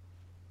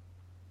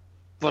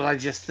I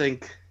just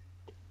think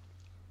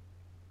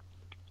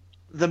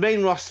the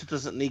main roster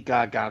doesn't need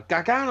Gargano.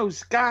 Gargano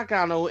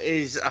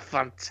is a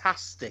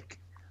fantastic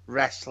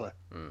wrestler.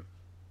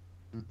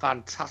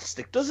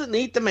 Fantastic. Doesn't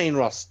need the main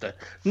roster.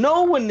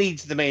 No one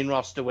needs the main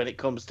roster when it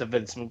comes to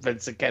Vince and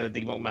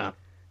Kennedy McMahon.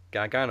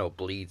 Gargano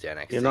bleeds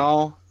NXT. You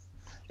know,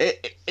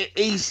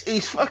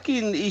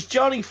 he's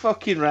Johnny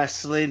fucking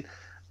wrestling,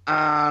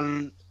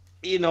 and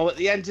at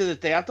the end of the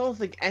day, I don't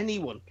think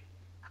anyone.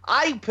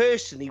 I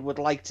personally would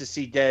like to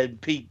see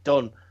Pete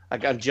Dunne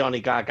and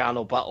Johnny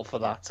Gargano battle for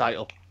that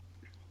title.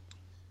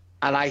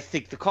 And I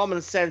think the common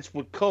sense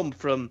would come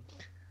from,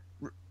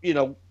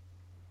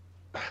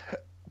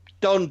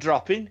 Dunne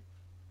dropping,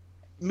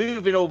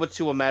 moving over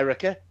to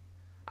America,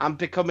 and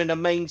becoming a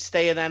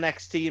mainstay in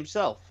NXT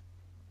himself.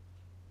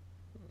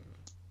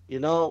 I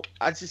don't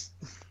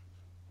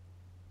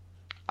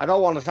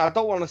want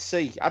to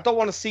see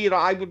it.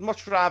 I would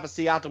much rather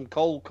see Adam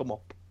Cole come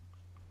up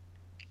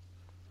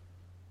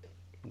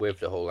with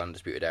the whole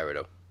Undisputed Era,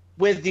 though.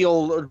 With the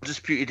old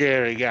Undisputed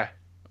Era, yeah.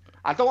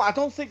 I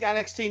don't think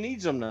NXT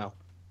needs him now.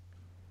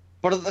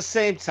 But at the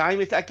same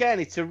time,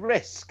 it's a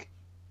risk.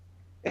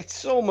 It's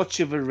so much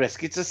of a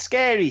risk. It's a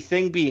scary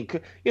thing being,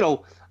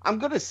 I'm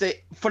going to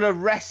say, for a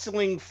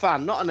wrestling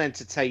fan, not an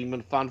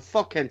entertainment fan.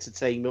 Fuck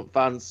entertainment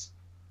fans.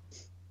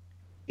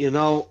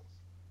 For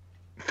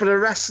a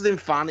wrestling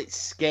fan, it's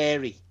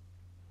scary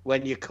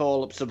when you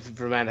call up something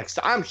from NXT.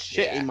 I'm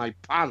shitting my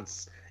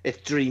pants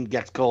if Dream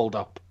gets called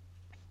up.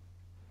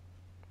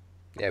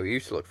 Yeah, we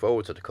used to look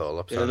forward to the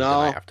call-ups on the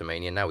night after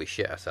Mania. Now we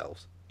shit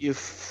ourselves. You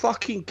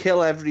fucking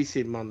kill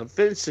everything, man. The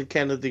Vince and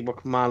Kennedy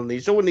McMahon,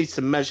 someone needs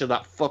to measure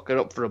that fucker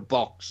up for a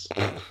box.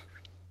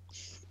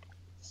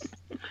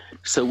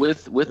 So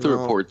with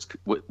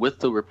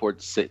the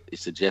reports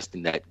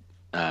suggesting that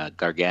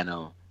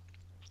Gargano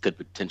could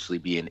potentially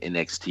be in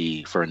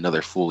NXT for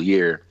another full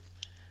year,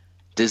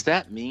 does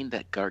that mean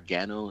that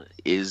Gargano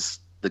is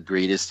the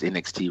greatest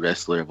NXT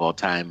wrestler of all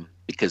time?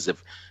 Because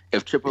if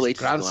Triple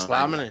H is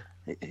slamming it.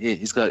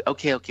 He's got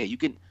okay. You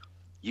can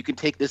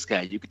take this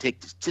guy. You can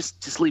take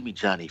just leave me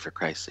Johnny, for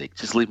Christ's sake.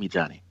 Just leave me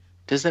Johnny.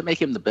 Does that make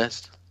him the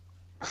best?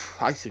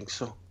 I think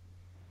so.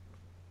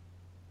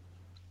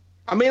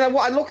 I mean,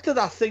 I looked at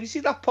that thing. You see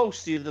that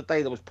post the other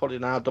day that was put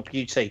in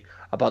RWT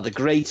about the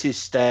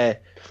greatest, an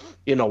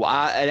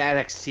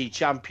NXT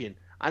champion,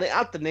 and it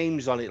had the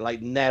names on it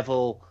like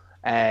Neville,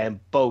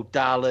 Bo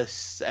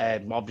Dallas,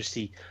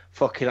 obviously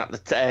fucking at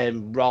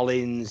the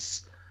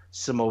Rollins,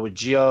 Samoa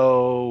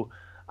Joe,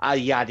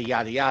 yada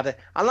yada yada.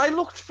 And I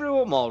looked through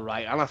them all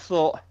right, and I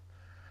thought,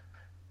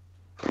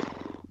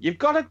 you've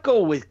got to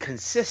go with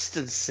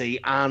consistency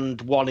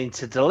and wanting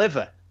to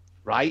deliver,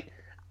 right?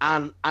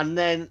 And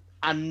then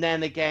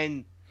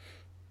again,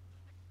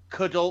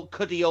 could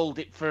he hold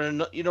it for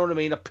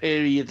a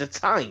period of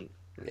time?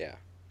 Yeah.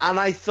 And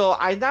I thought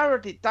I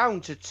narrowed it down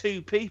to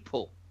two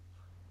people.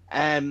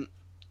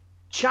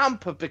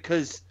 Ciampa,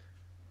 because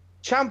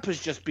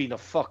Ciampa's just been a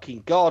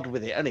fucking god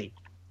with it, hasn't he?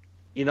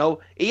 You know,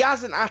 he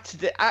hasn't had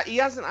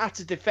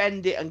to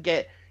defend it and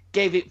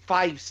gave it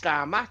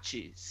 5-star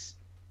matches.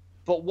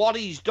 But what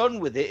he's done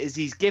with it is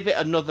he's give it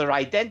another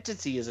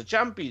identity as a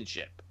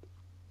championship.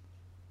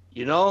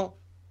 You know,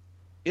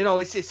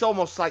 it's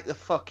almost like the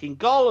fucking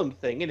Gollum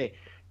thing, isn't it?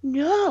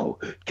 No,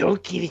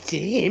 don't give it to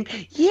him.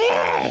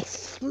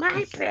 Yes,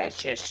 my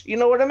precious. You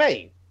know what I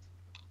mean?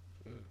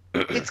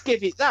 Let's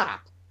give it that.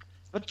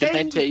 But can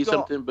I tell you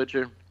something,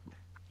 Butcher?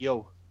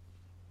 Yo.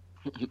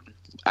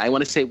 I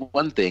want to say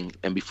one thing,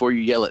 and before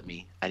you yell at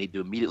me, I need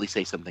to immediately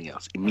say something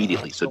else.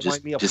 Immediately. So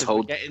just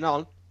hold. Getting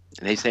on.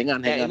 Hey, hang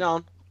on. Getting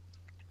on.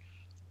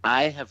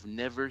 I have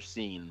never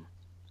seen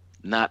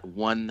not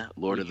one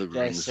Lord of the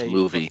Rings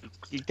movie.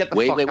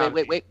 Wait.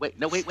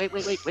 No,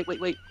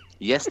 wait.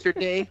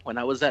 Yesterday, when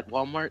I was at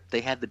Walmart,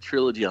 they had the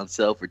trilogy on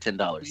sale for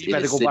 $10. You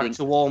better go back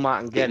to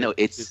Walmart and get it. No,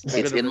 it's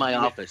in my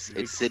office.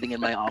 It's sitting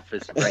in my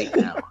office right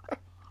now.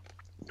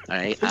 All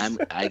right,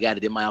 I got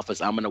it in my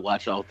office. I'm gonna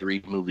watch all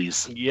 3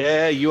 movies.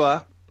 Yeah, you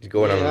are. You're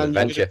going on an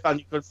adventure. You're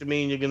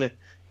gonna, you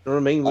know what I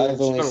mean?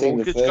 I've only seen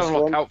the first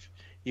one.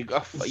 You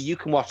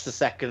can watch the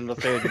second and the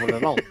third one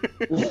and all.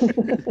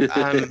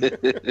 I'm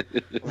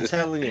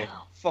telling you,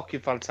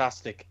 fucking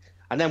fantastic.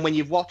 And then when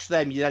you've watched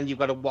them, you've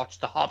got to watch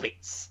the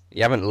Hobbits.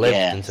 You haven't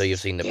lived until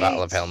you've seen the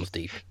Battle of Helm's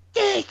Deep.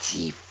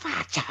 Dirty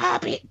fat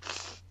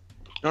Hobbits.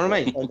 You know what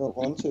I mean? I don't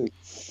want to.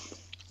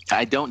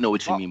 I don't know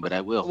what you mean, but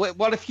I will.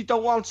 What if you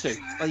don't want to?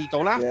 Well, you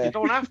don't have to. You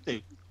don't have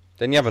to.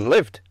 Then you haven't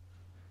lived.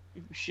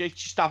 You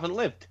just haven't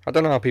lived. I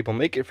don't know how people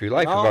make it through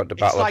life without the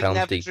Battle of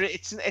Helm's Deep.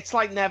 It's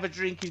like never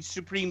drinking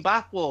Supreme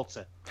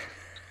bathwater.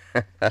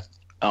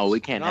 Oh, we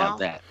can't have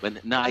that.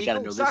 But no, I gotta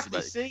know this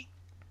about it.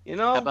 You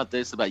know? How about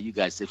this about you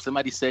guys? If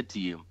somebody said to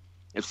you,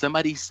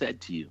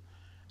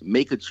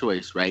 make a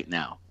choice right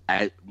now.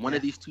 One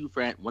of these two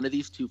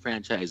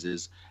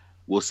franchises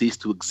will cease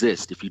to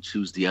exist if you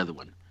choose the other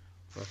one.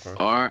 Okay.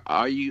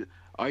 Are you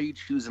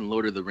choosing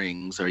Lord of the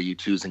Rings? Or are you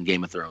choosing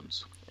Game of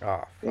Thrones?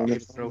 Oh, Game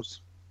of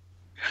Thrones.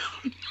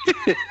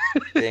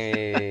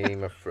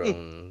 Game of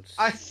Thrones.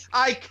 I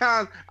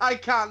can't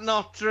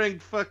not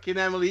drink fucking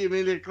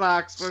Emilia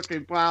Clarke's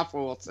fucking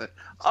bathwater.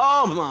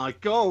 Oh my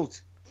god.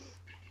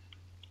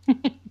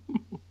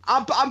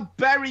 I'm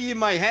burying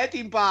my head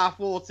in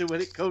bathwater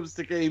when it comes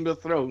to Game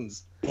of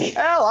Thrones.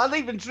 Hell, I'll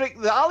even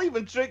drink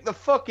the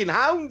fucking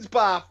Hound's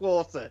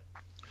bathwater.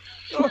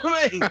 You know what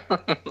I mean?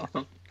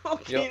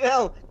 Fucking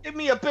hell, give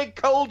me a big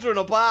cauldron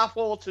of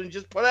bathwater and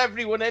just put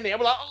everyone in it.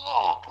 I'm like,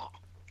 oh.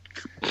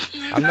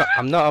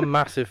 I'm not a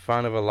massive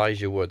fan of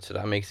Elijah Wood, so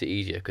that makes it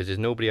easier because there's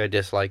nobody I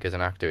dislike as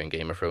an actor in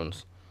Game of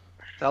Thrones.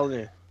 I'm telling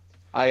you,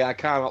 I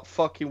cannot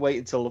fucking wait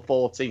until the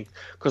 14th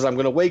because I'm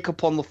going to wake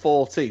up on the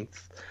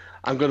 14th.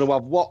 I'm going to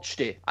have watched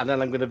it, and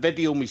then I'm going to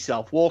video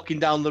myself walking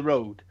down the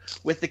road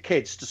with the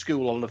kids to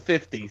school on the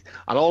 15th,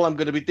 and all I'm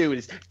going to be doing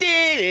is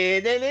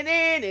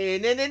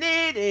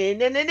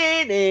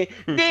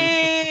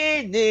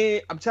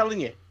I'm telling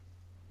you.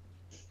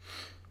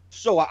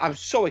 So I'm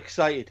so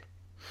excited.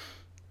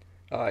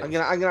 Right. I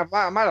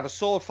might have a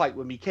sword fight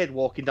with my kid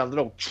walking down the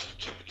road.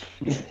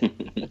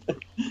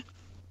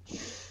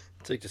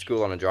 Take to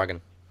school on a dragon.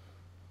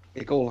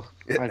 You go.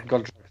 I've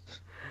got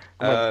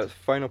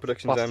final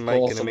predictions then,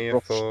 Mike and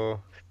Amir for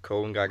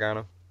Cole and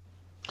Gargano.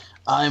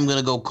 I'm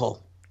gonna go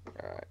Cole.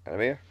 Alright,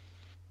 Amir?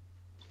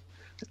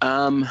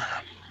 I'm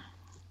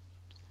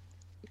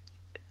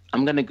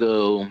gonna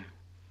go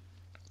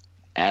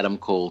Adam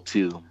Cole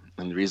too.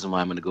 And the reason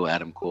why I'm gonna go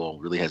Adam Cole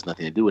really has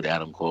nothing to do with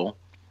Adam Cole.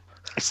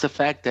 It's the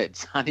fact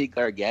that Johnny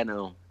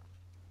Gargano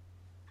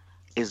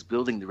is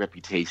building the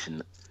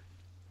reputation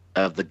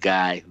of the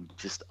guy who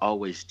just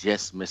always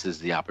misses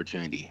the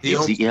opportunity. He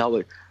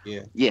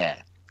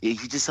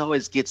just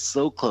always gets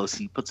so close.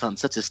 He puts on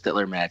such a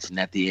stellar match, and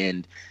at the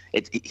end,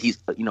 he's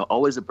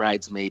always a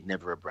bridesmaid,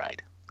 never a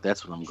bride.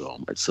 That's what I'm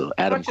going with. So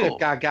Adam Cole. If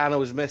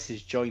Gargano's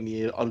missus join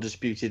the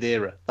Undisputed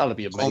Era, that'll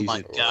be amazing. Oh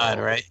my god!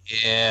 Right?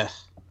 Yeah.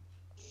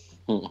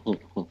 All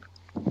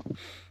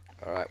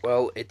right.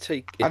 Well, I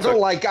don't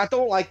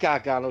like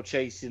Gargano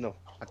chasing though.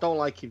 I don't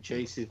like him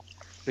chasing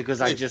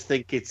because I just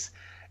think it's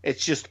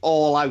just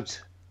all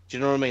out. Do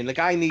you know what I mean? The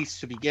guy needs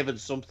to be given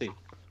something.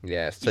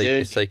 Yeah,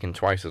 it's taken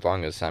twice as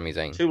long as Sami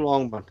Zayn. Too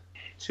long, man.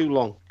 Too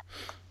long.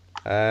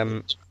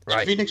 Right.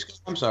 Phoenix,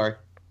 I'm sorry.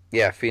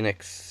 Yeah,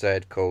 Phoenix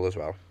said Cole as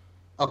well.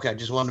 Okay,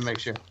 just wanted to make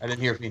sure. I didn't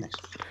hear Phoenix.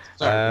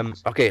 Sorry.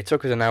 Okay, it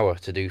took us an hour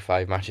to do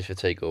 5 matches for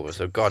TakeOver,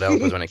 so God help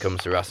us when it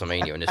comes to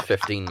WrestleMania and there's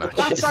 15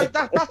 matches.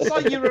 That's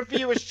like you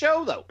review a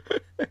show, though.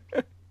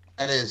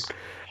 That is.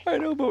 I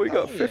know, but we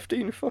got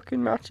 15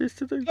 fucking matches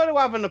to do. You got to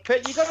have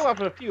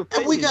a few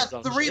opinions. We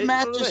got 3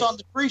 matches on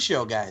the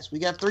pre-show, guys. We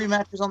got 3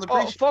 matches on the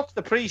pre-show. Oh, fuck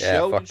the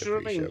pre-show. Yeah, fuck you know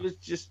the what I mean? pre-show.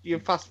 It's just you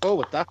fast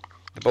forward that.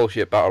 The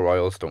bullshit Battle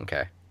Royals, don't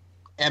care.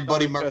 And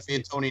Buddy Murphy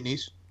and Tony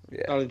Nese.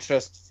 Yeah. Not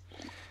interested.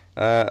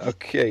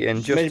 Okay,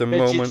 in just a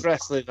Midget moment.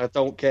 wrestling, I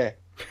don't care.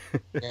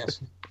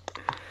 Yes.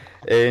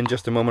 In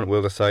just a moment,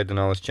 we'll decide the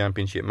Knowledge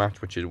Championship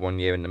match, which is 1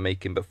 year in the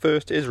making. But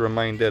first is a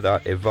reminder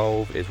that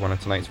Evolve is one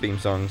of tonight's theme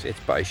songs. It's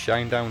by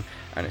Shinedown,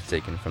 and it's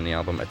taken from the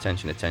album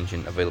Attention,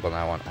 Attention, available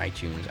now on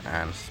iTunes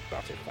and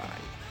Spotify.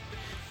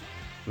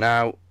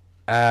 Now,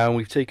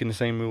 we've taken the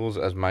same rules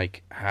as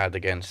Mike had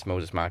against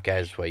Moses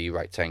Marquez, where you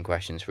write 10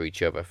 questions for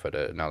each other for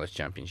the Knowledge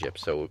Championship.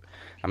 So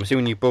I'm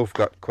assuming you both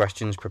got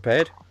questions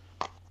prepared?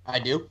 I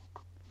do.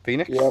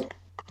 Phoenix? Yep.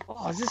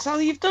 Oh, is this how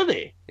you've done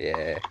it?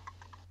 Yeah.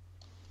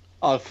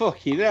 Oh,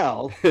 fucking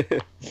hell.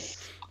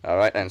 All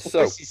right, then.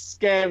 So, This is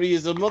scary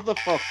as a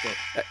motherfucker.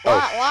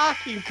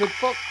 Larkin could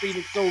fuck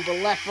Phoenix over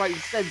left, right,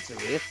 and centre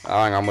here.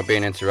 hang on, we're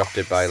being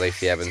interrupted by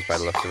Lacey Evans by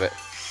the looks of it.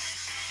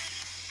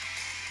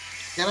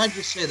 Can I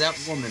just say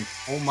that woman?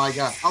 Oh my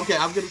God. Okay,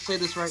 I'm gonna say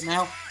this right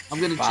now.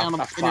 I'm gonna channel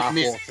my inner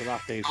me.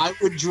 I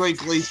would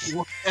drink Lacey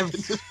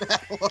Evans'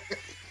 battle.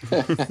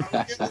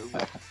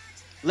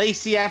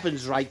 Lacey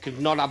Evans, right, could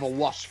not have a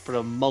wash for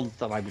a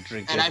month, and I would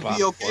drink. And I'd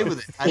be okay with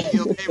it. I'd be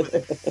okay with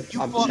it.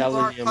 I'm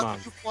telling you, man.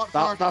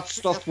 That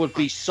stuff would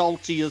be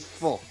salty as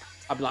fuck.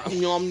 I'd be like,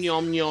 yum,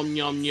 yum, yum,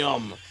 yum,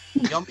 yum.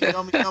 Yummy,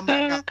 yummy, yummy.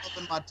 Got love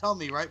in my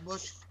tummy, right,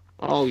 Bush?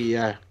 Oh,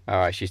 yeah. All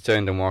right, she's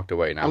turned and walked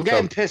away now. I'm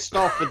getting pissed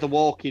off with the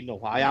walking, though.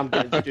 I am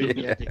getting to do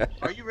the editing.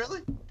 Are you really?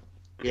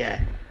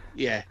 Yeah.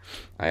 Yeah.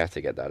 I have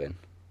to get that in.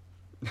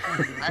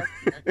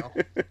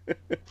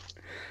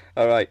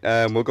 All right,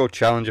 we'll go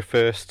challenger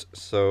first.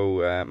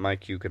 So,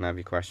 Mike, you can have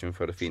your question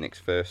for the Phoenix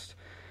first.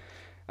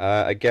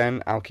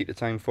 Again, I'll keep the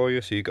time for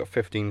you, so you've got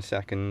 15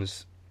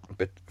 seconds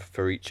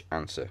for each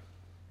answer.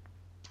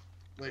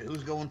 Wait,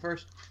 who's going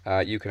first?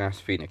 You can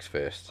ask Phoenix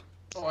first.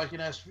 Oh, I can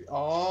ask.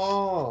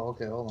 Oh,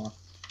 okay, hold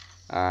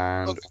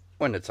on. And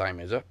when the time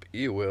is up,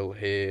 you will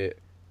hear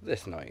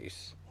this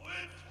noise.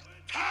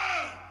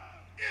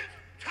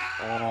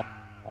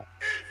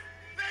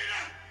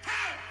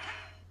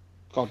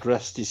 God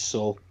rest his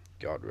soul.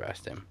 God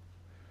rest him.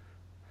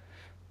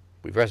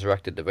 We've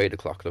resurrected the Vader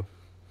clock, though.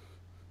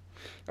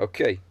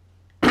 Okay.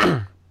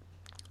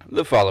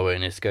 The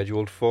following is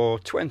scheduled for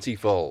 20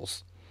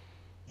 falls.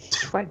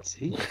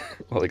 20?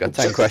 Well, they got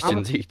 10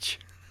 questions each.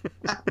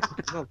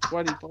 No,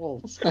 20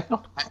 balls.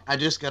 I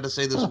just got to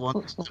say this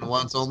once and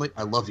once only.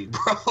 I love you,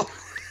 bro.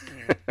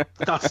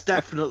 That's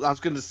definitely. I was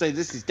going to say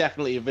this is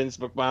definitely a Vince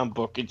McMahon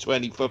book in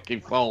 20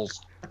 fucking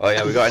falls. Oh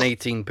yeah, we got an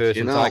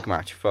 18-person tag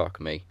match. Fuck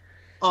me.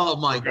 Oh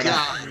my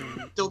God!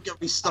 Don't get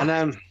me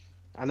started.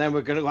 And then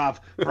we're going to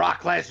have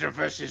Brock Lesnar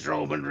versus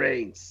Roman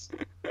Reigns.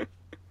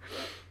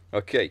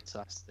 Okay.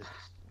 Fantastic.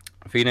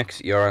 Phoenix,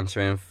 you're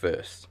answering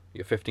first.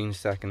 Your 15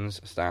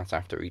 seconds starts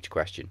after each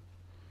question.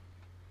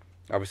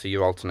 Obviously,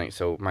 you alternate,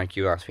 so Mike,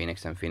 you ask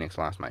Phoenix, then Phoenix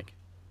will ask Mike.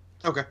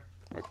 Okay.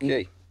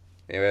 Okay.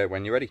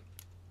 When you're ready.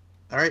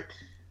 All right.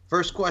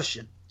 First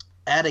question.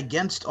 At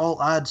Against All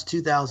Odds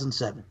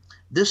 2007,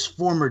 this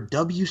former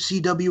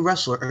WCW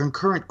wrestler and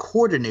current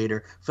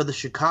coordinator for the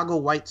Chicago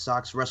White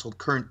Sox wrestled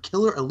current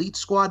Killer Elite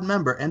Squad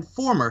member and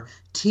former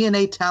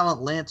TNA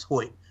talent Lance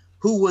Hoyt.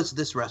 Who was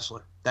this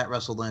wrestler that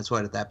wrestled Lance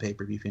Hoyt at that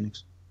pay-per-view,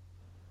 Phoenix?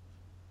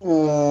 I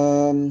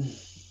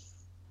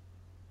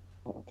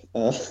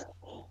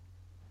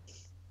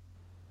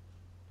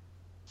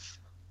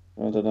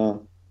don't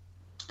know.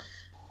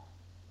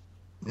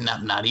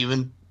 Not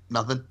even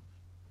nothing.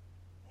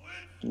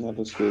 Not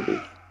a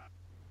Scooby.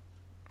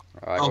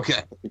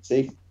 Okay.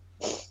 See?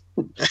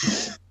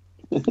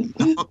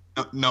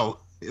 No,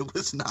 it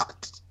was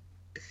not.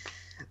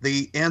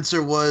 The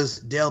answer was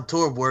Dale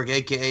Torborg,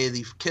 a.k.a.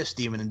 the Kiss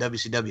Demon in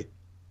WCW.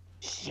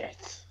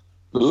 Shit.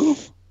 Who?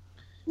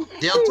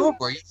 Dale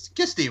Torborg, he's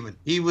Kiss Demon.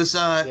 He was,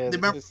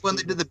 remember when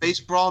they did the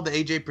base brawl, the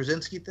AJ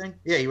Brzezinski thing?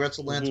 Yeah, he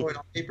wrestled Lance Hoyt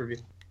on pay-per-view.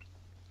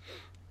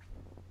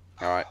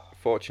 All right.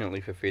 Fortunately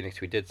for Phoenix,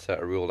 we did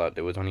set a rule that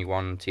there was only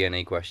one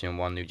TNA question and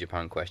one New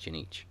Japan question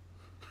each.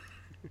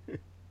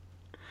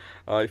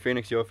 All right,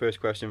 Phoenix, your first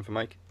question for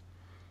Mike.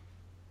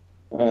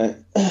 Alright,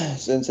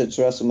 since it's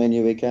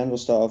WrestleMania weekend, we'll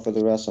start off with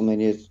a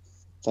WrestleMania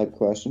type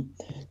question.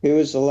 Who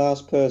was the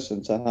last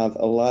person to have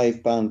a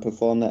live band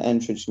perform their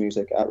entrance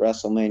music at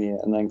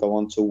WrestleMania and then go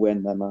on to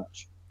win their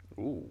match?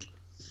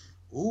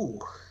 Ooh.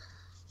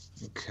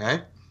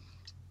 Okay.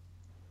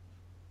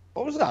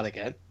 What was that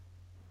again?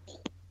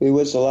 Who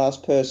was the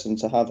last person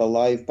to have a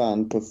live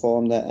band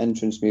perform their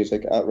entrance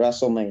music at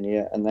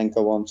WrestleMania and then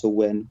go on to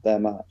win their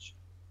match?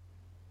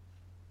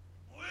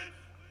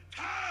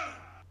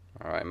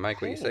 All right,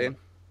 Mike, what are you saying?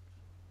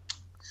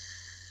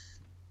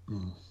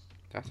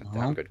 That's a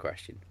damn good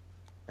question.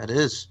 That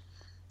is.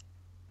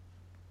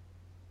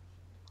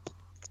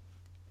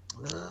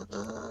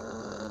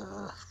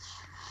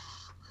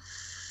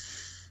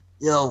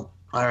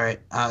 All right.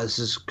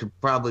 This could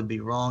probably be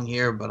wrong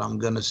here, but I'm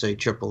gonna say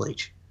Triple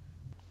H.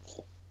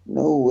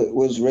 No, it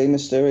was Rey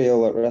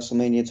Mysterio at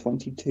WrestleMania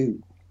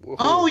 22.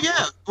 Oh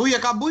yeah,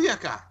 Booyaka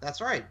Booyaka. That's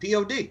right,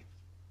 POD.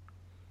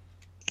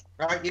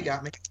 Right, you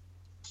got me.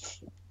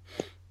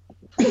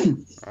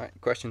 All right,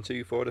 question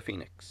 2 for the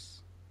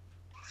Phoenix.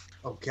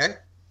 Okay.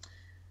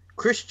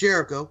 Chris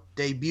Jericho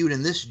debuted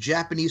in this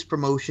Japanese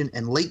promotion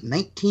in late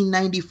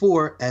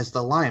 1994 as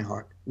the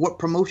Lionheart. What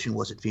promotion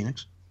was it,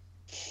 Phoenix?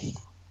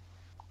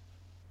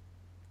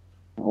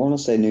 I want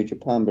to say New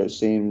Japan, but it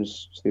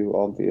seems too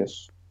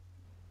obvious.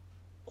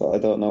 But I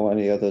don't know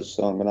any others,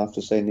 so I'm going to have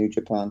to say New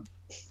Japan.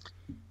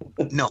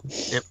 No,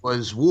 it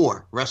was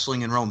War,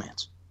 Wrestling and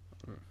Romance.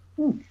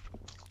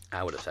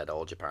 I would have said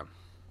All Japan.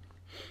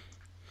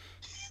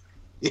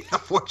 Yeah,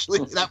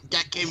 unfortunately,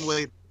 that came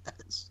later.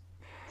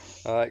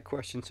 All right,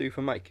 question 2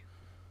 for Mike.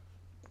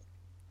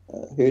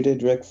 Who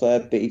did Ric Flair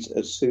beat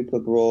at Super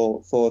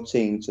Brawl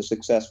 14 to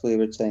successfully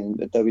retain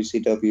the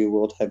WCW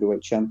World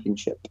Heavyweight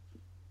Championship?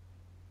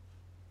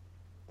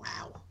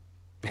 Wow.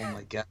 Oh,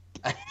 my God.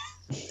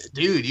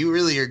 Dude, you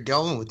really are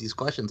going with these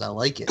questions. I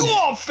like it. Go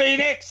on,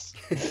 Phoenix!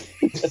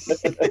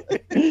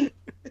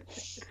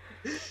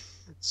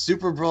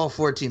 Super Brawl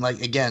 14, like,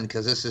 again,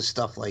 because this is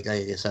stuff, like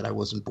I said, I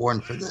wasn't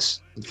born for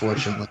this,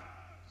 unfortunately.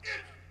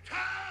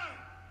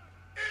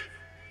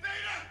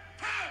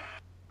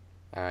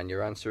 And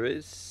your answer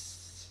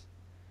is?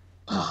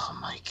 Oh,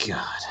 my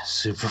God.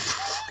 Super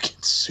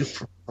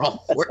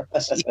Brawl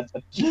 14.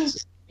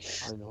 Jesus.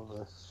 I know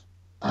this.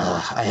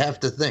 I have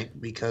to think,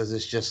 because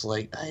it's just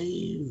like,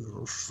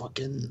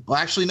 well,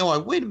 actually, no,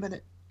 wait a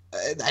minute.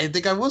 I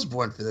think I was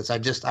born for this. I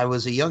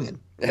was a youngin'.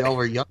 We all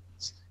were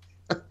youngins.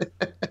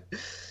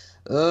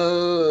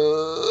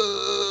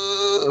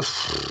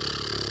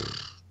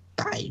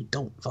 I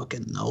don't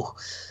fucking know.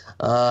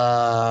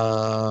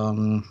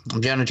 I'm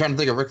trying to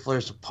think of Ric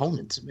Flair's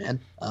opponents, man.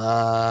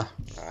 All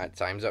right,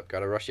 time's up.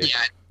 Gotta rush it.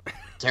 Yeah,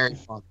 Terry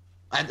Funk.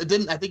 I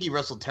think he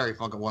wrestled Terry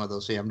Funk at one of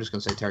those. So yeah, I'm just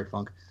gonna say Terry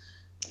Funk.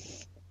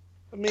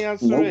 Let me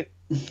answer it.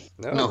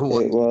 No,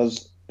 who It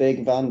was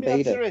Big Van Let me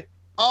answer Vader. it.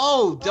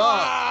 Oh,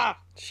 duh.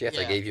 Shit,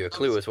 I Yeah. gave you a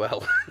clue as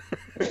well.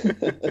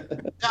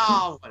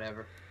 Oh,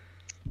 whatever.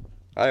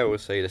 I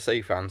always say the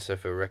safe answer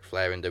for Ric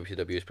Flair in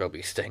WCW is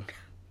probably Sting.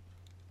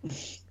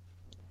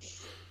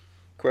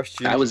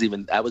 Question. I was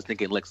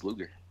thinking Lex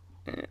Luger.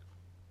 Yeah.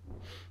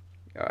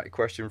 All right,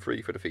 question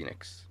 3 for the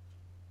Phoenix.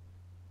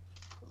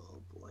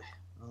 Oh boy.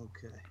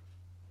 Okay.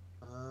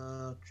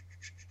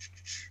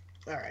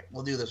 All right,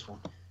 we'll do this one.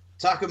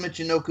 Taka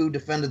Michinoku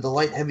defended the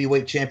light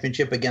heavyweight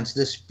championship against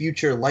this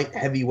future light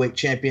heavyweight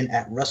champion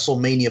at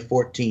WrestleMania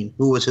 14.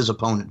 Who was his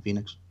opponent,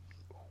 Phoenix?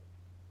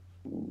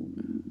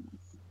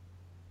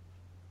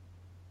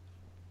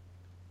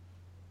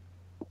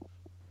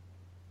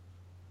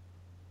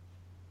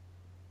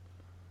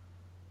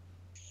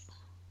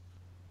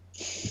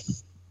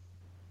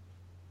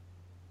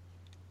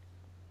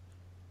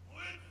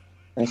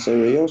 Essa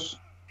Rios.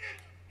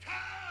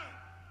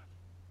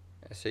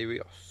 S.A.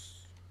 Rios.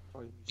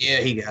 Yeah,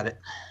 he got it.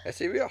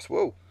 S.A. Rios,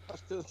 whoa. I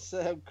was going to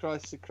say I'm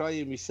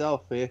crying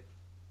myself here.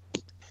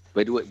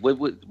 Wait, what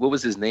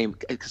was his name?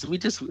 Because I think we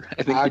just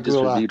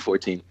Aguila. reviewed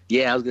 14.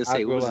 Yeah, I was gonna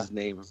say, what was Aguila. his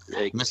name?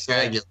 Like, Mr.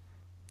 Aguila.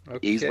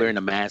 Okay. he's wearing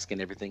a mask and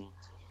everything.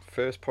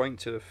 First point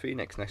to the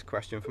Phoenix. Next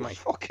question for Mike.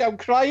 Fuck, I'm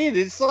crying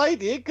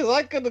inside here because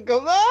I could have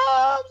gone,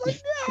 I'm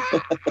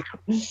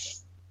like,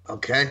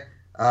 Okay.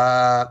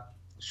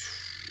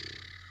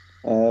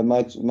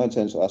 My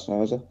turn to ask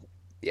now, is it?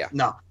 Yeah.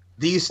 No.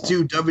 These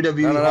two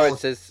WWE No, Hall it of-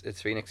 says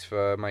it's Phoenix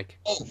for Mike.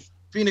 Oh,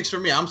 Phoenix for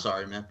me. I'm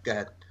sorry, man. Go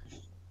ahead.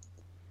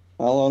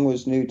 How long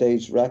was New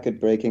Day's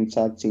record-breaking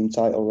tag team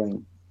title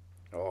reign?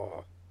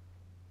 Oh,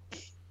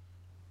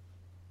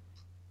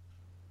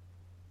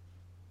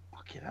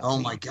 fucking Oh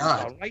my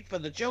God. Right for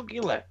the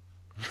jugular.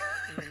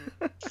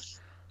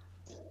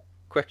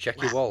 quick,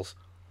 check your walls.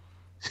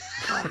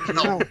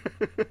 No.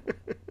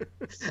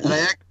 And I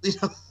actually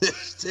know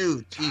this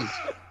too. Jeez.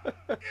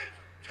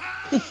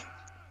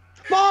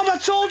 Mom, I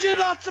told you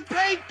not to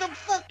paint the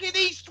fucking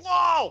east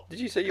wall. Did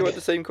you say you had the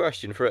same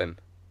question for him?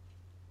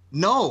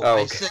 No, Oh,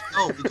 I okay. said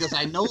no because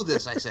I know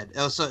this. I said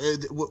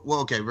well.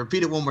 Okay,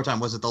 repeat it one more time.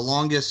 Was it the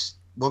longest?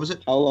 What was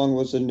it? How long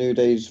was the New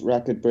Day's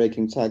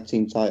record-breaking tag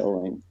team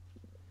title reign?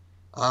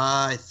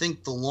 I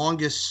think the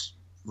longest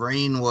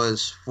reign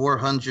was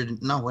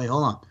 400. No, wait,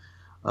 hold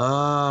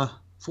on.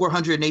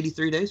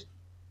 483 days.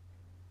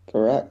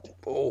 Correct.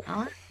 Oh, All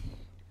right.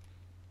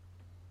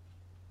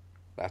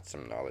 that's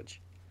some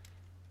knowledge.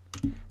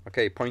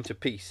 Okay, point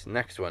of peace.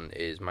 Next one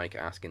is Mike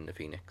asking the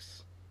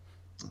Phoenix.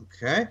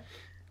 Okay.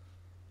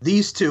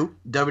 These two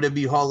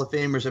WWE Hall of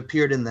Famers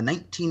appeared in the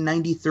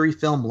 1993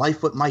 film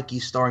Life with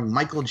Mikey, starring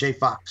Michael J.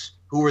 Fox.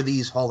 Who were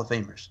these Hall of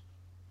Famers?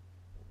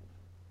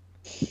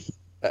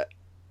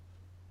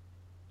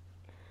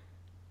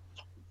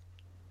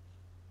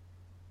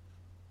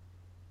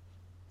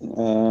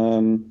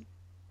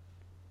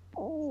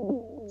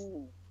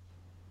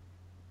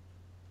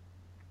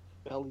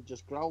 Belly He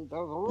just growled.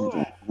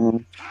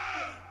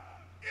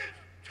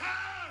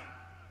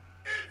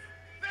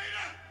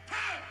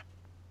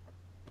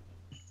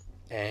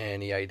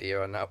 Any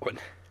idea on that one?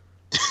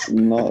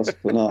 Not a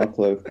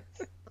clue.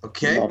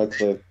 Okay. Not a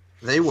clue.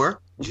 They were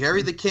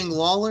Jerry the King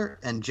Lawler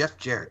and Jeff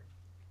Jarrett.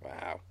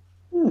 Wow.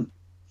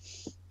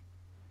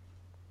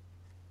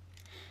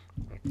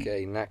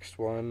 Okay, next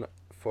one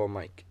for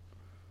Mike.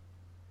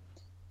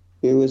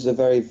 Who was the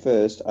very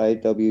first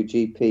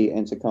IWGP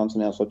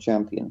Intercontinental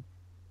Champion?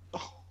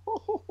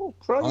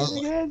 Price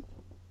again.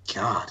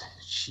 God,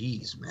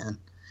 jeez, man.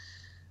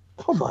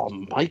 Come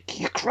on, Mike,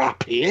 you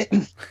crap here.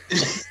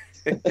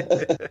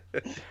 The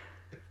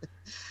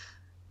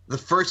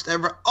first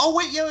ever. Oh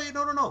wait,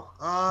 no.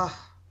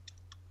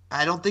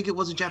 I don't think it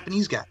was a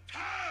Japanese guy.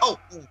 Oh,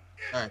 all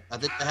right. I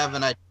think I have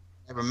an idea.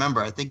 I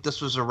remember. I think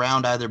this was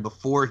around either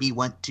before he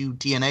went to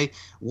TNA.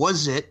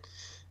 Was it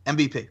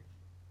MVP?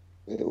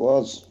 It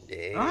was.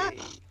 Hey. All right.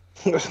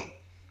 Do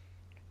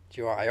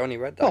you know what? I only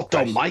read that. Well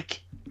done,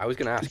 Mike. I was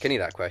going to ask Kenny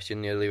that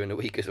question earlier in the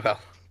week as well.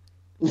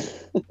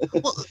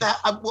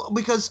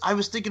 Because I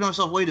was thinking to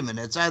myself, wait a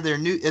minute, it's either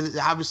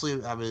obviously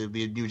it would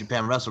be a New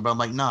Japan wrestler, but I'm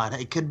like, no,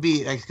 it could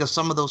be because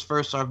some of those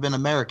first have been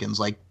Americans.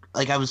 Like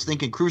I was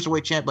thinking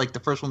cruiserweight champ, like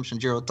the first one was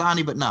Shinjiro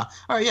Otani, but nah.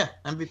 All right, yeah,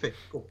 MVP,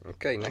 cool.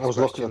 Okay, next I was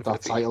looking at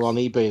that title on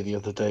eBay the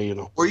other day.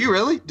 Were you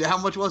really? How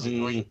much was it?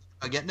 Were you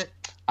getting it?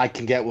 I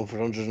can get one for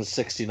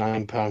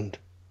 £169.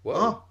 Whoa!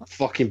 Oh.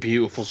 Fucking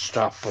beautiful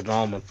strap for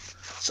Norman.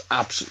 It's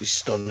absolutely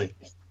stunning.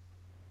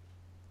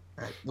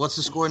 All right. What's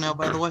the score now,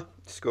 by the way?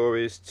 Score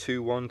is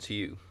 2-1 to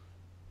you.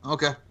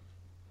 Okay.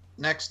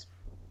 Next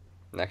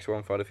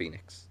one for the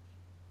Phoenix.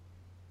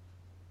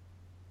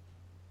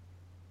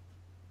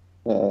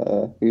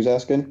 Who's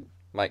asking?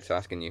 Mike's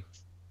asking you.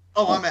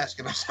 Oh, I'm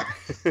asking. I'm sorry.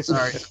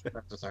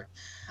 sorry.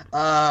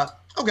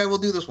 Okay, we'll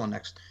do this one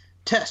next.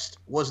 Test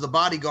was the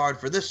bodyguard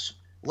for this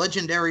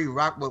legendary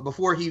rock. Well,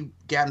 before he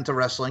got into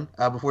wrestling,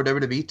 before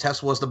WWE,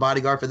 Test was the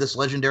bodyguard for this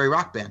legendary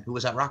rock band. Who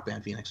was that rock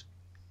band, Phoenix?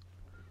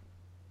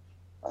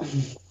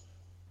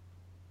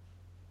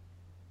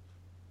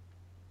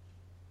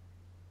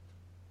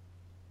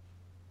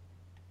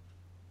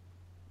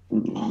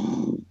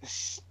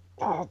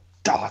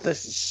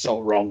 This is so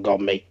wrong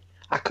on me.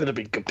 I could have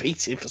been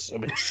competing for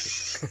something.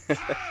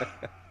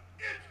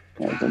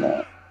 I don't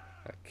know.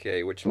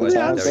 Okay, which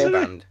legendary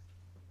band?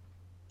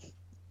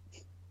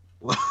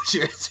 What was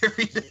your answer,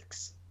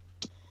 Phoenix?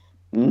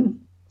 Hmm?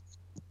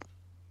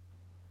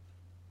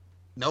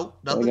 Nope,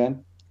 nothing.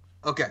 Again?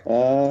 Okay.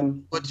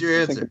 What's your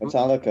I answer? think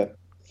Metallica.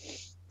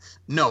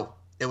 No,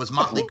 it was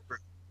Motley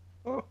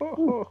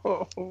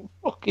Crue.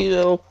 Fuck you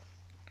know.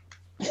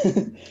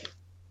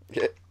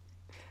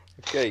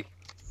 Okay,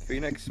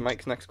 Phoenix,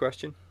 Mike's next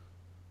question.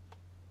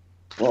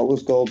 What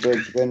was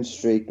Goldberg's win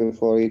streak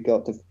before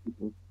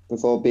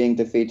before being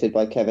defeated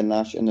by Kevin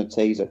Nash in a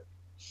taser?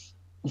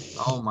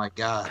 Oh my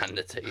God! And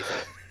the taser.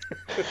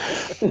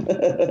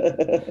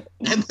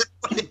 And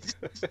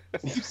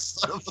you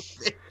son of a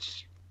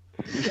bitch!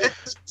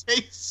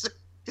 Taser.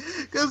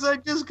 Because I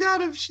just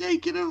got him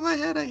shaking in my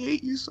head. I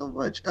hate you so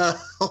much.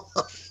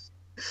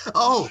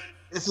 Oh,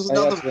 this is I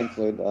another. have to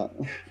include that.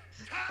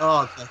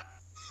 Oh, okay.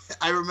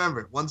 I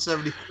remember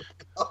 173.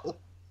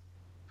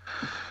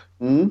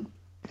 Hmm?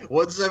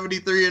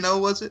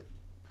 173-0 was it?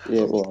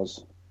 Yeah, it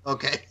was.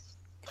 Okay.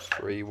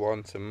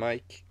 3-1 to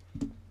Mike.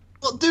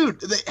 Well,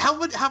 dude, how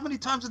many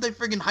times did they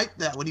friggin' hype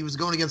that when he was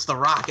going against The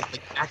Rock at the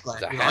Backlash?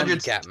 The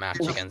handicap match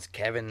against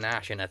Kevin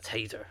Nash in a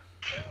taser.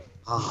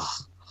 Oh,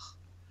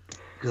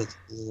 good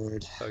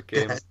lord.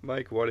 Okay,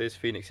 Mike, what is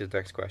Phoenix's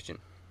next question?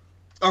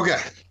 Okay.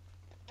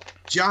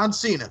 John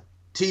Cena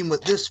teamed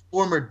with this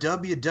former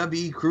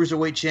WWE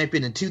Cruiserweight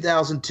Champion in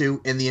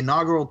 2002 in the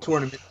inaugural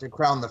tournament to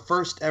crown the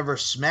first ever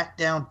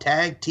SmackDown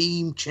Tag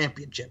Team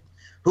Championship.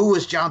 Who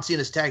was John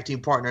Cena's tag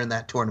team partner in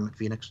that tournament,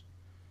 Phoenix?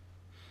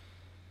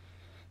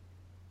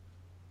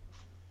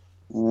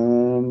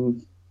 Oh,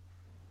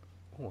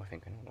 I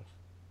think I know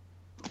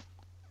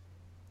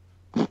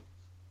this.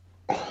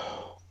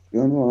 The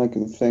only one I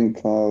can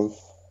think of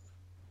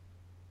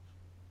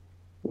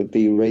would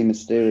be Rey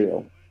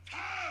Mysterio.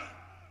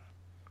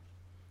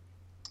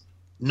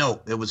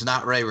 No, it was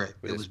not Ray. It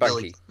was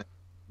Billy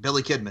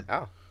Kidman.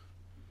 Oh.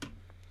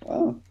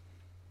 Wow.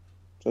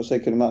 So I was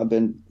thinking it might have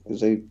been because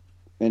they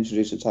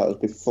introduced the titles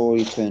before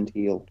he turned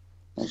heel.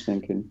 I was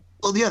thinking.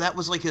 Well, yeah, that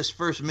was like his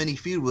first mini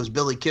feud was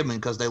Billy Kidman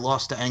because they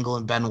lost to Angle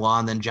and Benoit,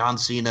 and then John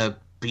Cena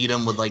beat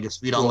him with like his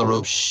feet on the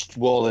rope.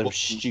 All them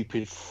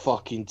stupid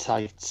fucking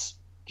tights.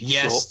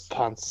 Yes. Short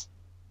pants.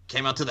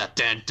 Came out to that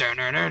that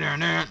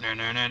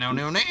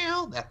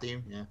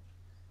theme, yeah.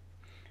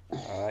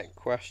 Alright,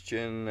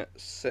 question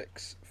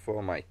 6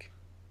 for Mike.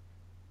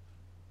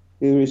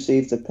 Who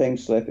received the pink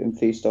slip in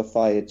Feast of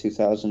Fire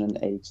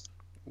 2008?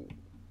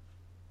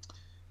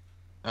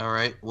 All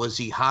right. Was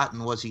he hot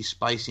and was he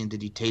spicy and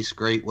did he taste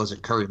great? Was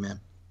it Curry Man?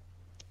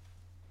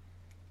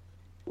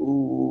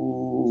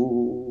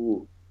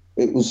 Ooh.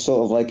 It was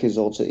sort of like his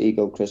alter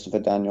ego, Christopher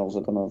Daniels.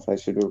 I don't know if I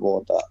should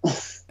reward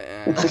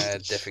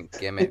that. Different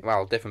gimmick.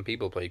 Well, different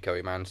people played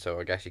Curry Man, so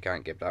I guess you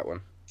can't give that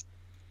one.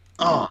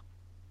 Oh,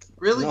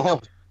 really?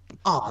 No.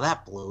 Oh,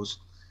 that blows.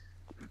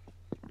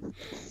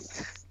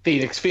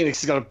 Phoenix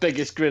has got the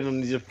biggest grin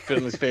on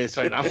his face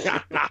right now.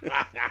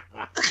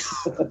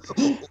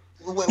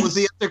 Was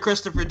the other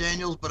Christopher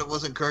Daniels, but it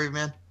wasn't Curry,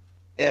 man?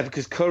 Yeah,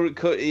 because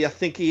Curry, I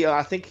think he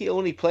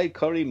only played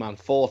Curry, man,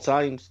 4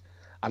 times,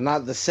 and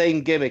that the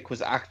same gimmick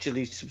was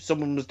actually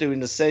someone was doing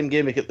the same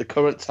gimmick at the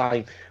current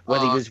time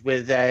when he was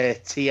with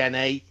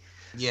TNA.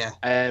 Yeah,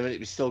 and it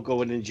was still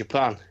going in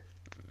Japan.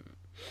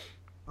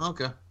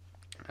 Okay.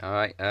 All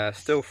right,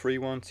 still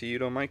 3-1 to you,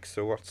 though, Mike.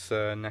 So what's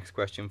next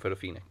question for the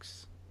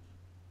Phoenix?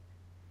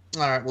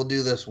 All right, we'll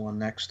do this one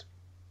next.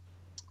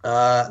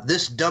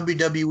 This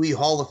WWE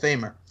Hall of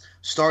Famer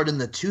starred in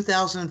the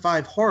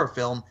 2005 horror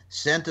film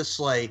Santa's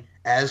Sleigh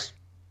as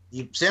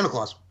Santa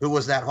Claus. Who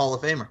was that Hall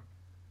of Famer?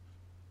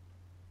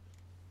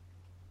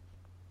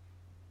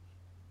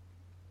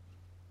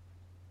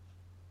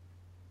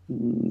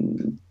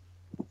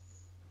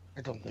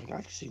 I don't think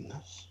I've seen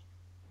this.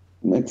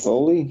 Mick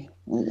Foley?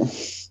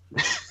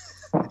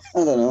 I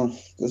don't know.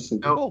 This is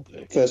the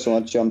first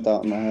one that jumped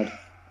out in my head.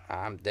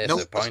 I'm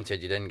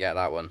disappointed you didn't get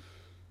that one.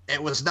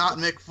 It was not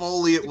Mick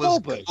Foley. It was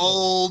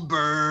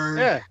Goldberg.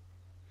 Yeah.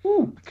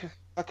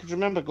 I could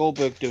remember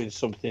Goldberg doing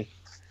something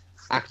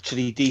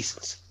actually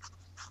decent.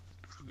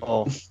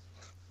 Or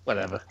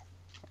whatever.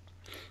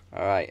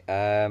 All right.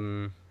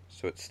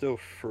 So it's still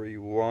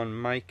 3-1,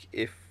 Mike.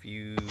 If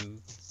you...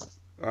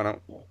 Oh, no.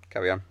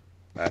 Carry on.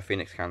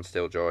 Phoenix can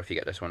still draw if you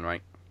get this one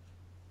right.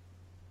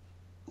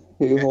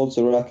 Who holds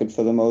the record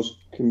for the most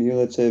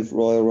cumulative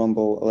Royal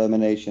Rumble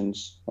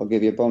eliminations? I'll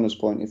give you a bonus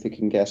point if you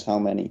can guess how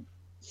many.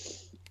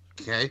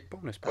 Okay.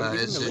 Bonus point.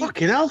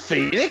 Fucking hell,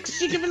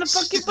 Phoenix. You're giving a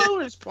fucking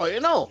bonus point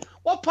and all.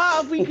 What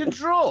part of we can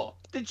draw?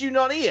 Did you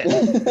not hear?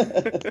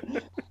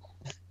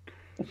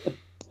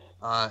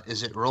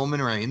 Is it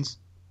Roman Reigns?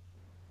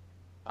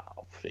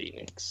 Oh,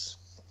 Phoenix.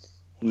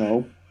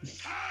 No.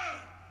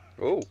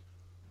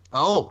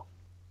 Oh.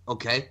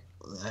 Okay.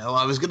 Well,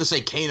 I was going to say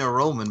Kane or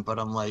Roman, but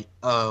I'm like,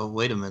 oh,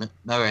 wait a minute.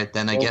 All right,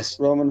 then I guess...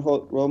 Roman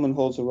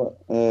holds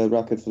a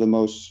record for the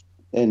most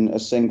in a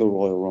single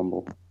Royal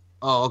Rumble.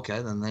 Oh,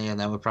 okay. Then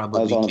that would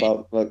probably be... I was on Kane.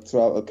 about, like,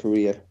 throughout a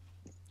career.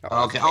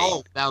 Okay.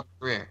 Oh, about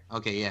career.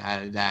 Okay,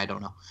 yeah, I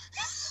don't know.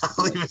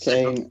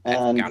 Kane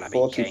and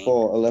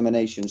 44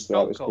 eliminations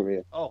throughout his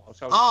career. Oh,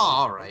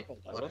 all right.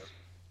 All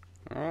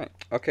right.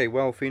 Okay,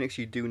 well, Phoenix,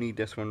 you do need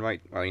this one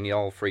right. Well, you need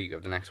all 3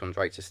 of the next ones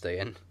right to stay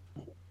in.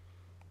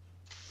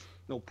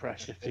 No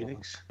pressure,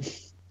 Phoenix.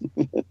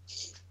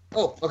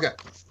 Oh, okay.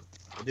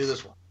 We'll do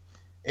this one.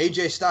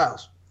 AJ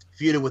Styles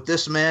feuded with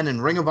this man in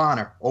Ring of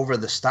Honor over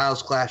the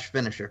Styles Clash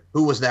finisher.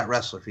 Who was that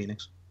wrestler,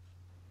 Phoenix?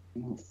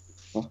 Oh,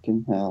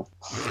 fucking hell.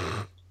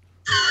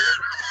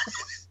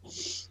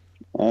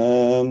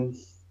 Oh,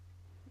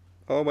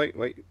 wait.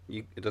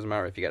 It doesn't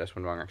matter if you get this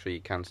one wrong. Actually,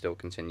 you can still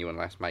continue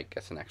unless Mike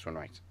gets the next one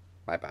right.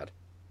 My bad.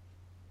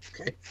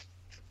 Okay.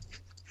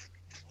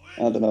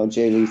 I don't know,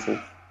 Jay Lethal.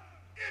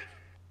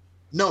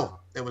 No,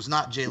 it was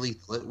not Jay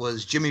Lethal. It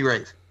was Jimmy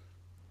Rave.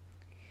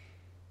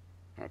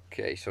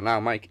 Okay, so now,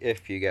 Mike,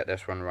 if you get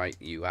this one right,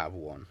 you have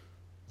 1.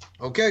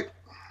 Okay.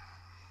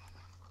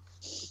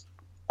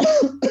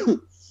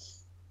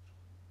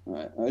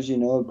 Right. As you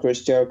know,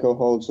 Chris Jericho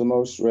holds the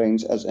most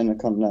reigns as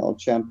Intercontinental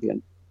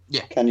Champion.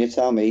 Yeah. Can you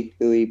tell me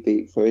who he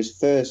beat for his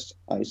first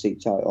IC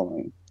title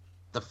reign?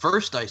 The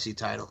first IC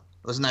title.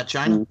 Wasn't that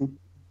China? Mm-hmm.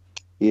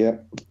 Yeah.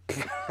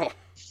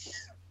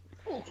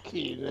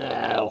 Okay,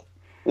 now.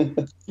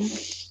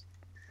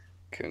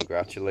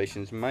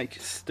 Congratulations, Mike.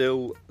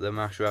 Still the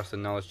Master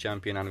Wrestling Knowledge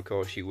Champion, and of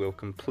course you will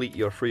complete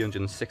your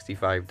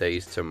 365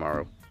 days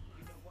tomorrow.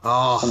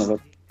 Oh. Son of a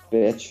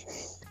bitch.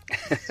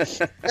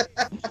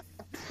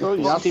 Oh,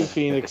 you Team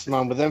Phoenix,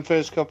 man. With them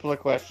first couple of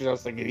questions, I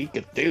was thinking he's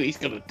going to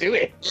do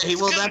it. Yeah,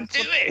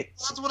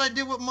 that's what I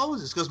did with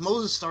Moses, because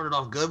Moses started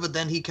off good, but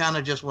then he kind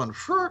of just went,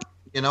 so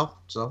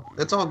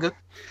it's all good.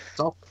 It's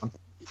all fun.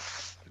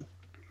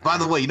 By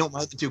the way, you know what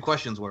my other 2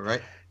 questions were,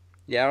 right?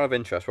 Yeah, out of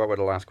interest, what were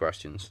the last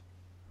questions?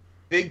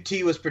 Big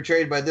T was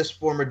portrayed by this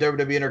former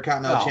WWE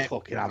Intercontinental Champion.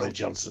 Fucking Alan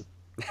Johnson.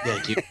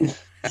 Thank you.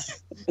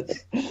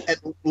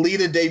 And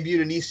Lita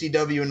debuted in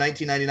ECW in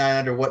 1999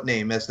 under what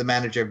name as the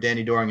manager of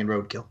Danny Doring and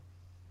Roadkill?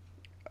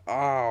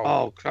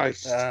 Oh,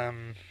 Christ.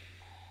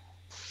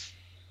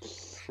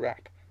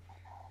 Crap.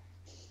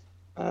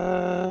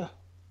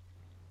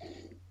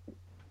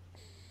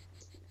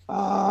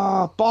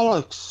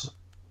 Bollocks.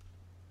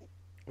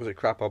 Was it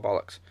crap or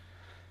bollocks?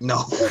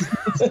 No.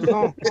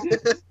 No.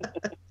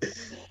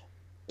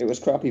 It was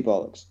crappy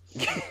bollocks.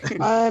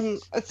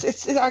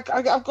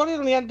 I've got it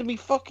on the end of me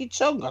fucking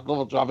tongue. I'd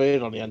love to have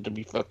it on the end of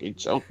me fucking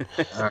tongue.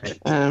 All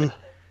right.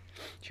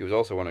 She was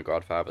also one of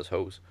Godfather's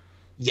hoes.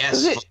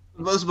 Yes. It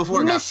was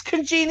before Miss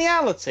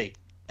Congeniality.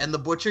 And the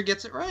Butcher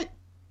gets it right.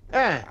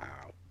 Yeah.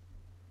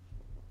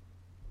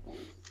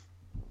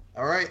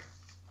 All right.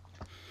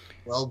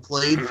 Well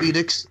played,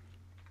 Phoenix.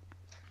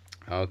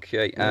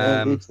 Okay.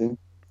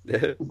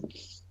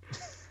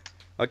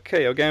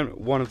 Okay, again,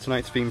 one of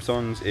tonight's theme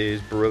songs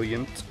is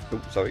brilliant.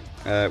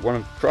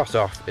 Cross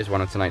Off is one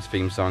of tonight's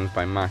theme songs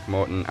by Mark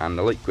Morton and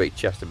the late great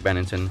Chester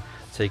Bennington,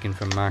 taken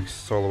from Mark's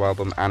solo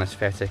album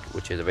Anesthetic,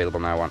 which is available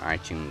now on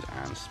iTunes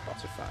and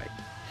Spotify.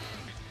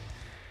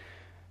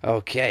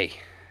 Okay,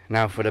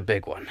 now for the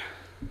big one.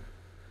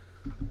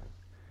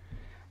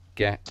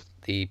 Get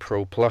the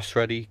Pro Plus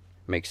ready,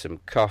 make some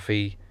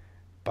coffee,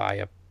 buy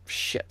a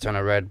shit ton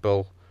of Red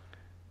Bull.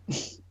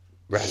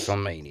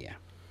 WrestleMania.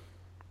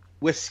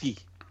 Whiskey.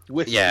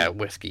 Yeah,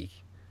 whiskey.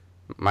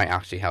 Might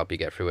actually help you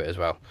get through it as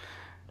well.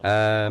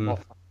 I'm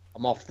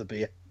off the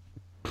beer.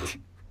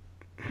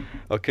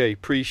 Okay,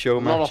 pre-show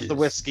matches. Not off the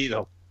whiskey,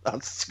 though.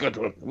 That's a good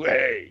one.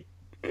 Way.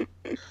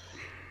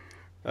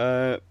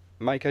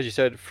 Mike, as you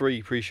said,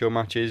 3 pre-show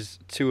matches.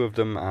 2 of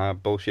them are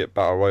bullshit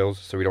battle royals,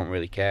 so we don't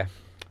really care.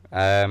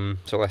 So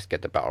let's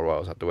get the battle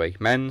royals out the way.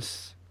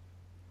 Men's.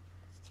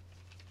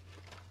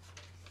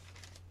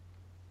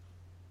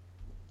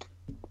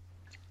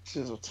 This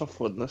is a tough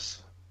one,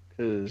 this.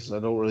 Because I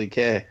don't really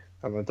care.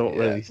 And I don't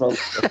really know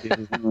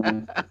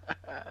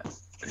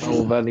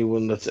of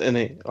anyone that's in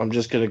it. I'm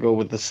just going to go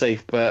with the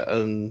safe bet,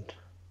 and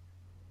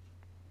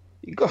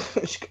you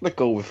just got to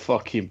go with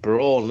fucking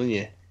Braun, ain't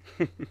you?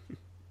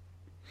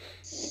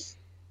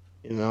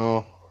 You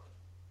know.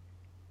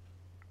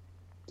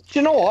 Do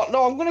you know what?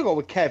 No, I'm going to go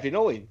with Kevin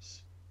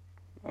Owens.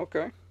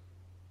 Okay.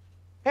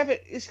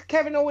 Is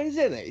Kevin Owens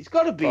in it? He's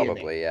got to be in it.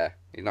 Probably, yeah.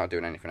 He's not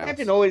doing anything else.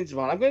 Kevin Owens,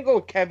 man. I'm going to go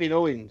with Kevin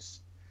Owens.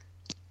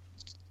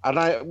 And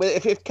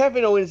if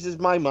Kevin Owens is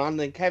my man,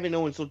 then Kevin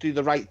Owens will do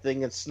the right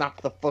thing and snap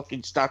the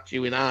fucking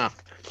statue in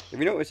half. Have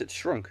you noticed it's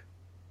shrunk?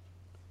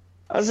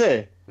 Has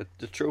it?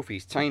 The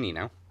trophy's tiny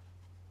now.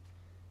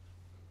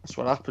 That's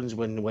what happens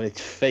when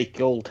it's fake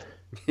gold.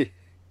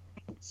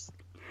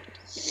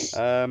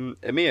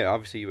 Amir,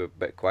 obviously you were a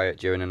bit quiet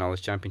during the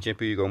Knowledge Championship.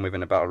 Who are you going with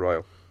in the Battle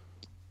Royal?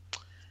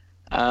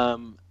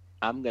 I'm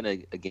going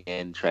to,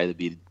 again, try to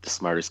be the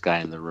smartest guy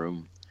in the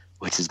room,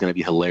 which is going to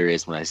be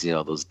hilarious when I see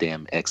all those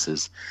damn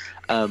X's.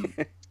 I'm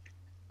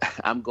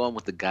going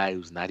with the guy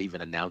who's not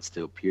even announced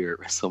to appear at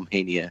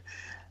WrestleMania.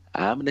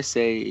 I'm going to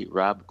say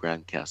Rob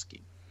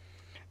Gronkowski.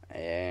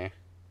 Yeah.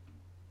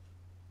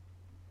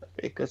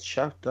 Be a good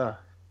shout there.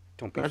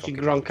 Don't be Actually,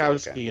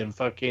 Gronkowski and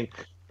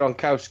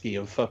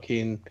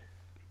fucking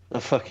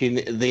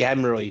the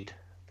hemorrhoid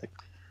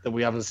that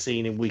we haven't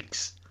seen in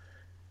weeks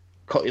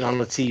cutting on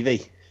the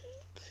TV.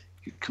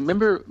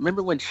 Remember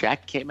when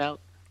Shaq came out?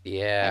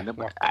 Yeah.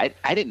 I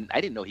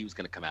didn't know he was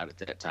going to come out at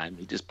that time.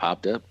 He just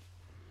popped up.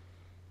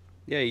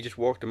 Yeah, he just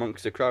walked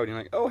amongst the crowd and you're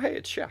like, oh, hey,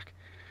 it's Shaq.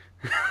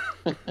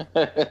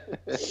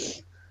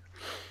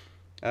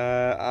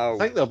 I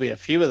think there'll be a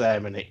few of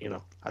them in it, you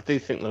know. I do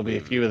think there'll be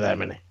a few of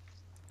them in it.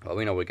 Well,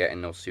 we know we're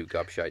getting those Sue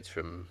Gobshites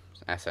from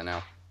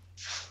SNL.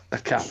 I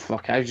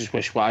can't I just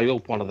wish, I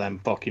hope one of them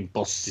fucking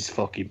busts his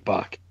fucking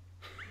back.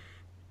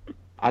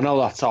 I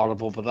know that's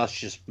horrible, but that's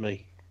just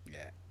me.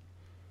 Yeah.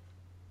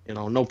 You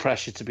know, no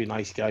pressure to be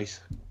nice, guys.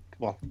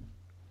 Come on.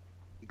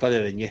 You got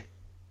it in you.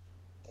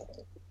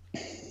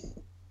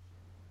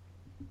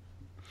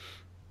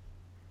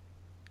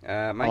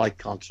 I like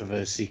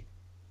controversy.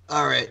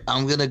 All right,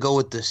 I'm going to go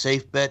with the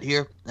safe bet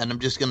here, and I'm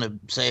just going to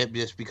say it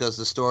just because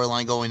the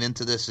storyline going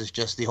into this is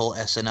just the whole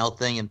SNL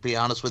thing, and to be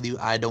honest with you,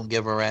 I don't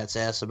give a rat's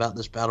ass about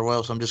this Battle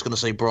Royal, so I'm just going to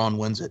say Braun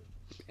wins it.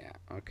 Yeah,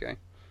 okay.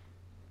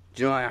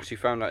 Do you know I actually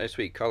found out this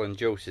week Colin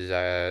Jost is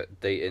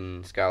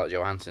dating Scarlett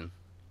Johansson?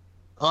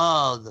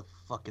 Oh, the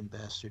fucking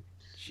bastard.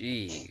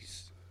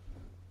 Jeez.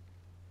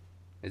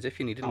 As if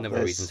you needed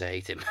another reason to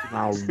hate him.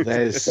 Now,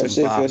 there's some Let's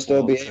see if we'll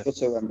still be able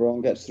to when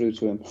Braun gets through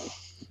to him.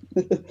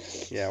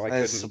 Yeah, why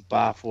there's some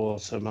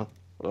bathwater, man.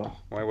 Oh.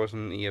 Why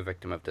wasn't he a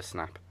victim of the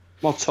snap?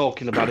 I'm not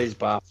talking about his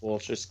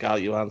bathwater, it's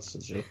Scarlett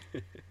Johansson's.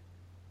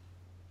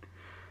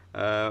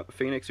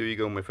 Phoenix, who are you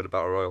going with for the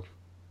Battle Royal?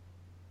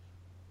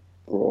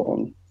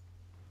 Braun.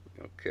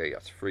 Okay,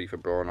 that's 3 for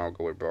Braun. I'll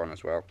go with Braun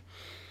as well.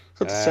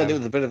 I said it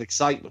with a bit of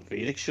excitement,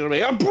 Phoenix. You know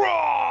what I mean?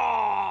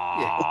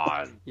 Braun!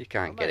 Yeah, you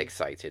can't get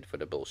excited for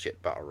the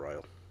bullshit Battle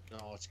Royal.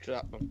 No, it's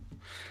crap, man.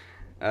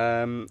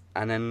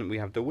 And then we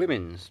have the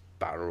Women's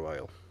Battle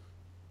Royal.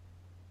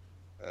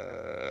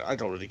 I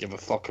don't really give a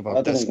fuck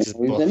about this, but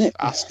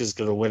Asuka's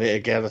going to win it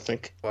again, I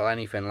think. Well,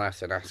 anything less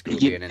than Asuka would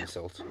be an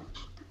insult.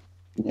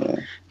 Yeah.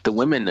 The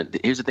women,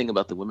 here's the thing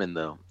about the women,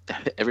 though.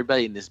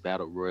 Everybody in this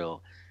Battle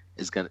Royal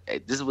is going to,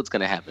 this is what's going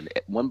to happen.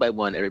 One by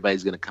one,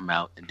 everybody's going to come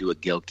out and do a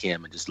Gail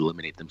Kim and just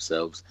eliminate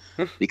themselves.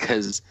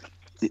 Because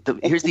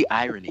here's the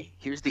irony.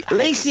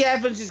 Lacey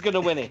Evans is going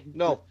to win it.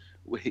 No.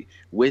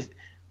 With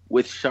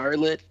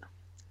Charlotte,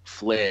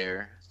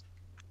 Flair,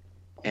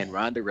 and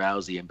Ronda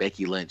Rousey and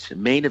Becky Lynch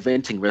main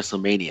eventing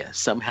WrestleMania,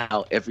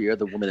 somehow every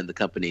other woman in the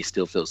company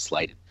still feels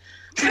slighted.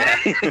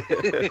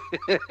 I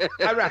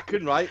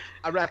reckon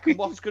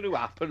what's going to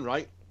happen,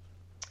 right,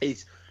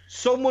 is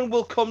someone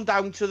will come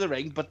down to the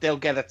ring, but they'll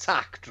get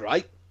attacked,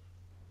 right?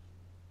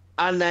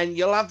 And then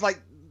you'll have, like,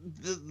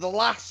 the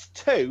last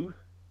two,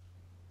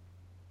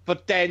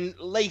 but then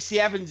Lacey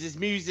Evans is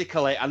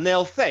musical, and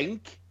they'll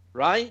think,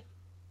 right,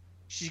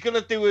 she's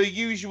gonna do her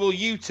usual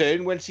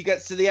U-turn when she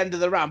gets to the end of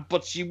the ramp,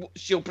 but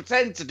she'll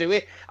pretend to do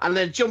it and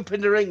then jump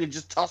in the ring and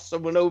just toss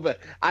someone over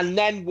and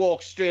then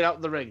walk straight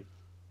out the ring.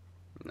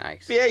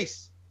 Nice. Be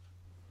ace.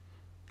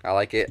 I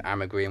like it.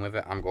 I'm agreeing with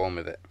it. I'm going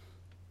with it.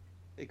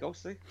 There you go,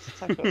 see?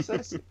 That's what it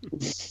says.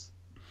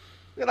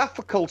 Look at that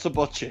for Coulter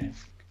Butcher.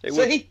 It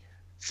See?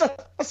 So,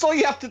 that's all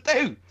you have to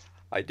do.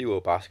 I do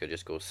hope Asuka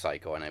just goes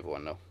psycho on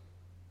everyone, though.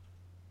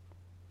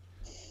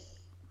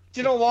 Do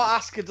you know what?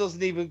 Asuka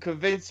doesn't even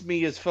convince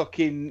me as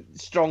fucking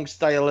strong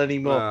style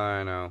anymore.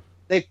 I know.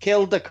 They've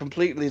killed her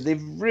completely. They've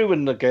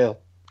ruined the girl.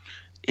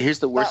 Here's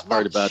the worst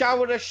part about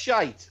shower of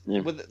shite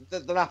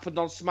that happened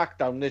on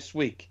SmackDown this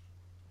week.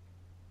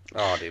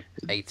 Oh, the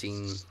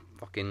 18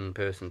 fucking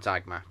person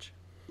tag match.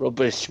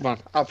 Rubbish, man.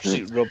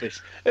 Absolute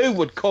rubbish. Who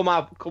would come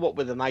up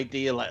with an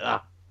idea like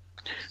that?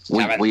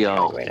 We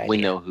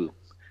know who.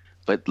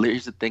 But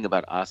here's the thing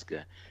about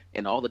Asuka.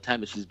 In all the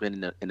time that she's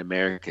been in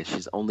America,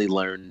 she's only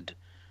learned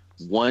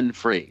one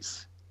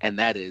phrase, and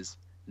that is,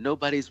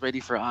 nobody's ready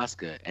for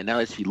Asuka. And now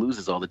that she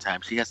loses all the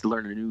time, she has to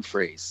learn a new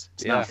phrase.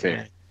 It's not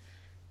fair.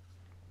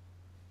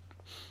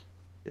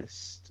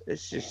 It's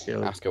just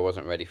silly. Asuka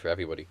wasn't ready for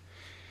everybody.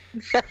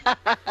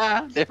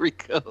 There we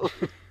go.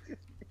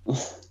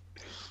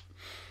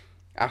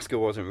 Asuka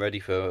wasn't ready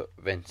for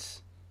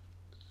Vince.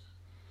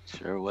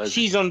 Sure was.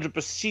 She's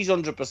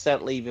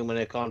 100% leaving when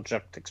her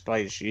contract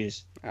expires. She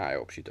is. I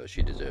hope she does.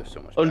 She deserves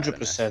so much.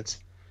 100%.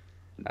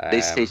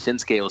 They say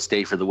Shinsuke will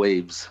stay for the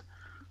waves.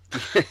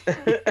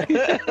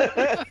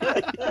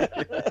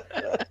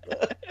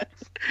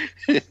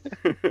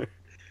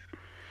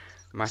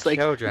 My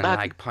children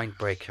like Point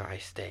Break, I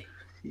stay.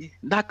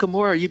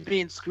 Nakamura, you're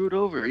being screwed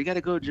over. You got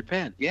to go to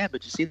Japan. Yeah,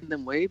 but you seen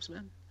them waves,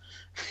 man?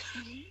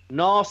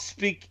 No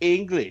speak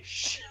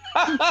English.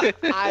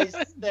 I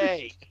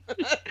stay.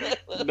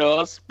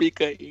 No speak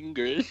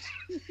English.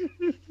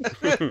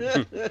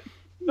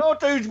 No,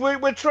 dude,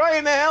 we're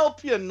trying to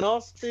help you.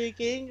 No speak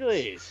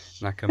English.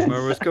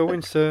 Nakamura's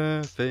going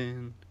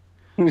surfing.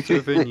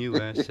 Surfing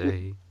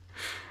USA.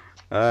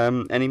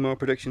 Any more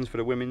predictions for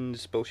the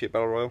women's bullshit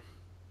battle royal?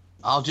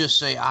 I'll just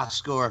say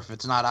Asuka, or if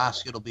it's not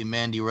Asuka, it'll be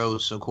Mandy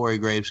Rose, so Corey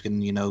Graves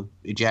can,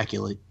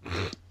 ejaculate.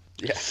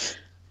 Yeah.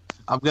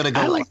 I'm gonna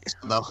go like this,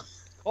 though.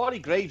 Corey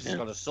Graves is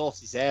gonna sort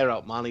his hair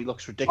out, man. He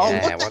looks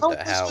ridiculous. Oh, what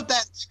the hell? With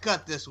that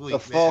cut this week, the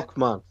fuck,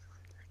 man.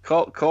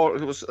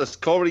 Has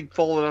Corey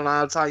fallen on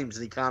hard times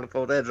and he can't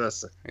afford a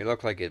hairdresser? He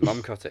looked like his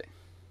mum cut it.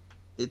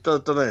 He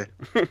does, doesn't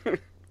he?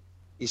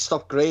 He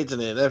stopped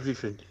grading it and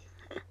everything.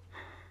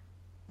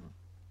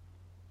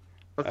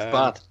 Looks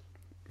bad.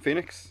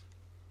 Phoenix?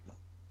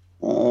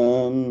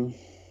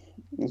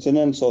 It's an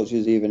insult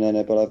she's even in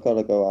it, but I've got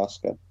to go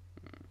Asuka.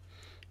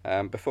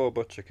 Before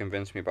Butcher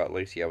convinced me about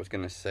Lacey, I was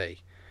going to say,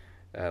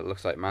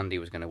 looks like Mandy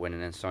was going to win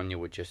and then Sonya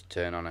would just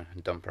turn on her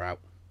and dump her out.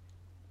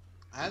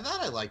 I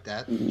thought I liked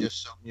that.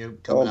 Just Sonya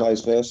coming out. Or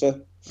vice versa.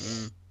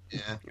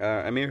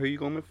 Yeah. Amir, who are you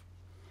going with?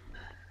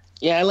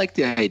 Yeah, I like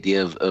the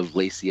idea of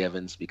Lacey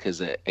Evans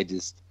because I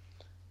just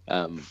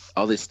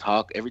all this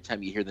talk, every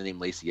time you hear the name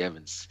Lacey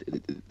Evans,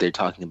 they're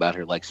talking about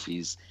her like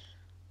she's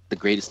the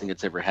greatest thing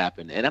that's ever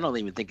happened. And I don't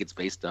even think it's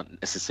based on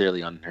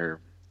necessarily on her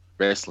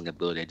wrestling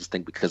ability. I just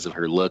think because of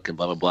her look and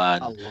blah, blah, blah.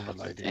 I love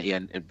that idea.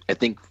 And I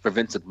think for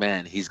Vince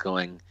McMahon, he's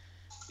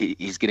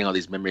getting all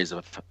these memories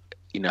of,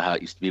 how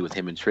it used to be with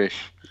him and Trish.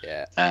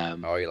 Yeah.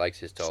 He likes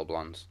his tall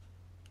blondes.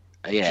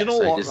 Yeah. Do you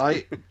know what,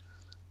 right?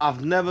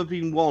 I've never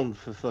been one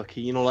for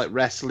fucking, like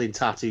wrestling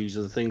tattoos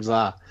and things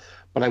like that.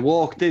 But I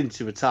walked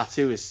into a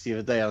tattooist the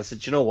other day and I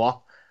said, you know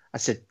what? I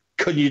said,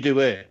 can you do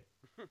it?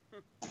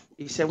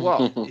 He said,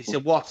 what? He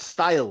said, what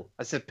style?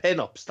 I said,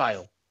 pin-up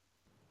style.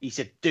 He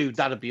said, dude,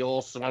 that'd be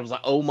awesome. I was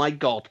like, oh my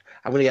God,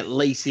 I'm going to get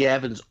Lacey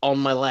Evans on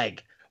my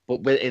leg,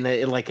 but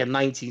in like a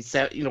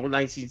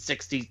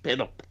 1960s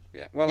pin-up.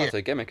 Yeah, well, that's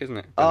a gimmick, isn't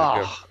it?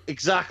 Oh,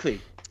 exactly.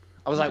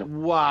 I was like,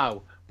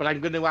 wow. But I'm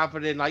going to have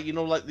it in like,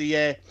 like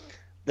the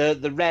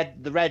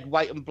red,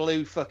 white and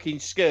blue fucking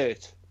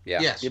skirt. Yeah.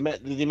 Yes.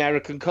 The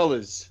American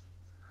colours.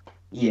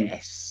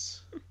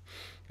 Yes.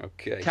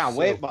 Okay. Can't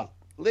wait, man.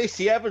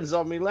 Lacey Evans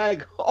on my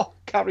leg. Oh,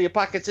 carry a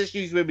pack of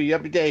tissues with me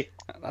every day.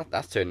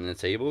 That's turning the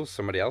tables.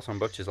 Somebody else on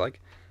Butcher's leg.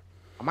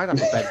 I might have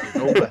to bend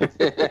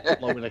over,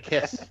 blowing a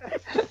kiss.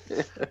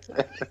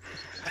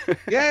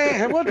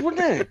 Yeah, it would,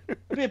 wouldn't it?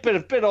 It'd be a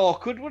bit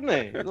awkward, wouldn't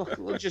it?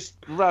 Look, just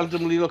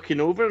randomly looking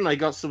over, and I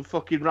got some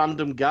fucking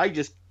random guy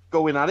just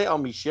going at it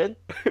on me shin.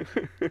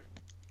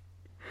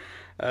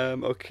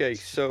 Okay,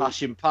 so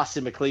pass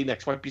him a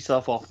Kleenex. Wipe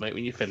yourself off, mate,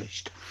 when you're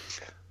finished.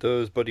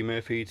 Does Buddy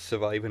Murphy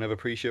survive another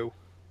pre-show?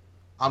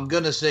 I'm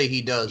gonna say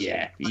he does.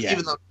 Yeah.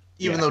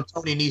 Even though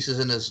Tony Nese is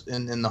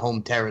in the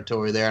home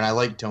territory there, and I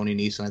like Tony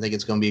Nese, and I think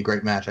it's going to be a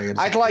great match.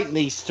 I'd like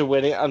Nese to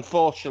win it.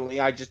 Unfortunately,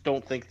 I just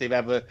don't think they've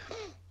ever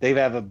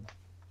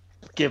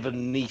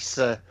given Nese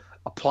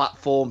a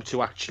platform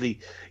to actually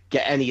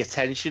get any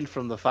attention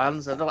from the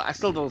fans. I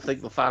still don't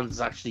think the fans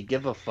actually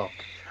give a fuck,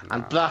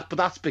 but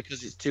that's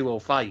because it's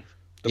 205.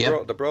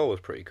 The brawl was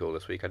pretty cool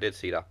this week. I did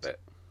see that bit.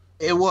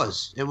 It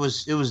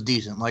was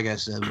decent, like I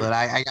said, but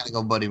I gotta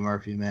go Buddy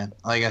Murphy, man.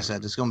 Like I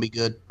said, it's gonna be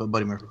good, but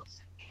Buddy Murphy.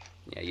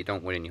 Yeah, you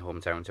don't win in your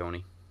hometown,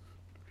 Tony.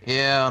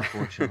 Yeah,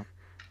 unfortunately.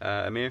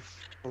 Amir?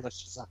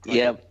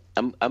 Yeah,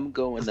 I'm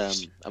going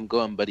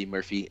Buddy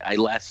Murphy. I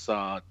last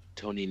saw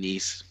Tony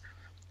Nese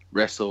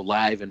wrestle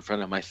live in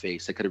front of my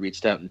face. I could have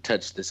reached out and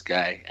touched this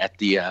guy at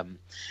the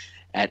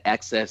at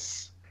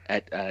Access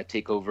at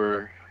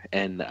Takeover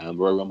and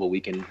Royal Rumble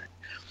weekend,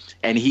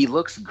 and he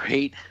looks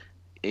great.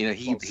 You know,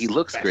 he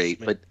looks great,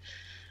 but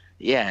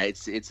yeah,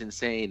 it's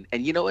insane.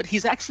 And you know what?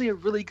 He's actually a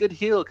really good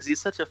heel because he's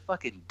such a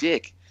fucking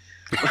dick.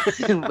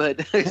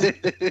 but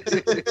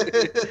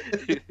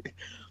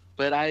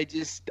I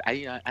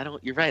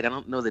don't. You're right. I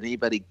don't know that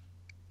anybody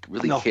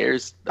really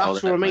cares.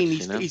 That's what I mean.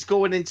 He's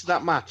going into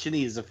that match and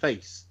he is a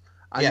face,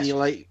 and you're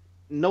like,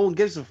 no one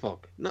gives a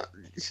fuck. No,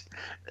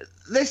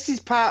 this is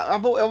part.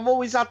 I've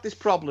always had this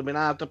problem in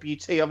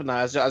RWT, haven't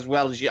I? As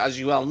well as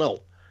you well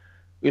know.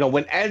 You know,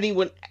 when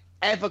anyone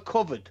ever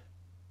covered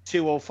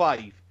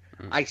 205,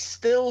 I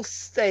still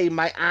say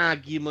my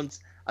argument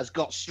has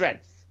got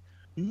strength.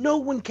 No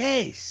one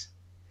cares.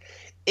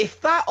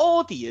 If that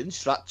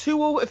audience,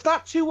 if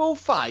that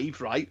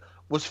 205, right,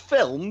 was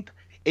filmed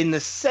at the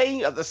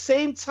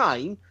same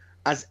time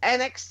as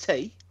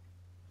NXT,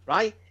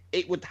 right,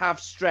 it would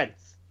have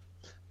strength.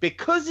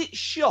 Because it's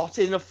shot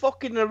in a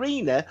fucking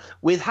arena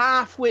with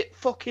half-wit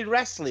fucking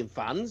wrestling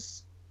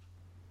fans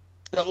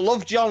that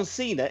love John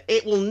Cena,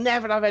 it will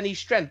never have any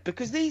strength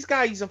because these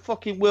guys are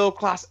fucking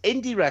world-class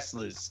indie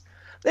wrestlers.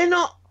 They're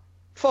not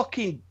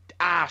fucking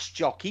arse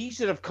jockeys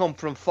that have come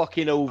from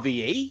fucking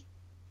OVE.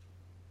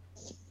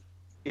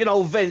 You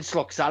know, Vince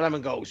looks at him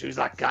and goes, who's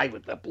that guy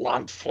with the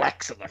blonde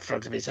flecks at the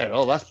front of his head?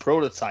 Oh, that's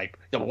Prototype.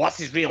 Yeah, but what's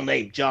his real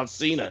name? John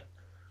Cena.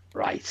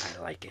 Right.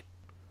 I like it.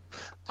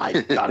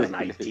 I've got an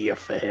idea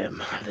for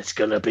him, and it's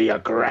going to be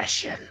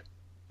aggression.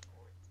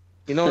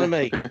 You know what I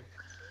mean?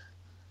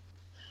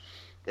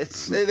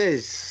 It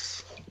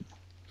is.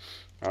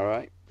 All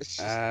right.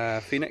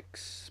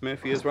 Phoenix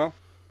Murphy as well.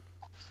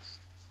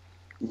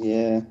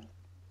 Yeah.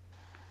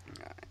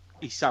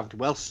 He sounded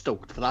well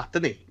stoked for that,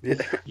 didn't he?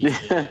 Yeah.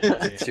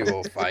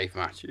 205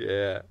 match.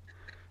 Yeah.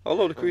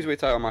 Although the cruiserweight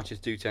title matches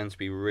do tend to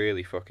be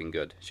really fucking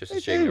good. It's just a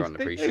shame they're on the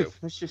pre-show.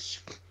 It's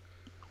just.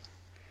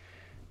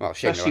 Well,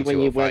 shame especially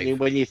they're on 205.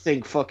 when you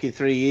think fucking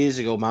 3 years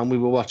ago, man, we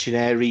were watching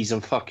Aries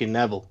and fucking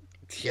Neville.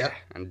 Yeah,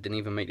 and didn't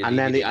even make the and DVD.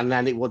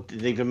 then it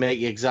didn't even make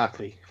you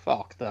exactly.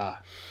 Fuck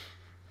that.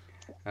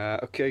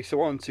 Okay,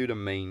 so on to the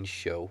main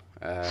show.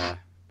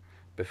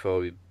 Before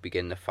we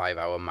begin the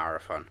 5-hour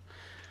marathon,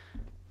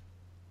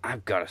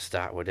 I've got to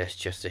start with this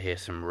just to hear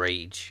some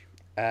rage.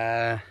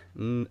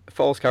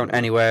 Falls Count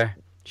Anywhere.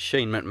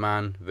 Shane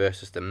McMahon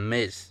versus The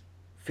Miz.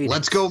 Phoenix.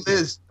 Let's go,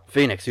 Miz.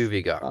 Phoenix, who have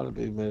you got? That'll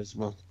be Miz,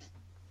 man.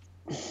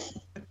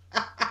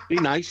 Be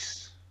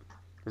nice.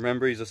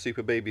 Remember, he's a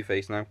super baby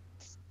face now.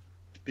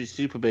 Be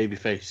super baby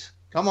face.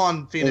 Come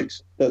on,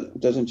 Phoenix. That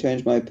doesn't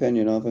change my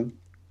opinion of him.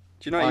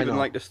 Do you not even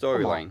like the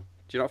storyline?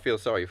 Do you not feel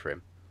sorry for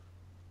him?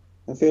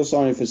 I feel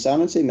sorry for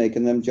Sanity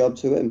making them job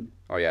to him.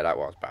 Oh yeah, that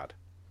was bad.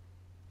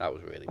 That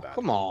was really bad.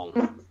 Come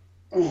on.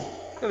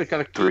 You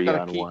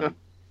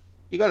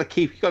gotta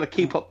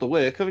keep up the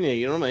work, haven't you?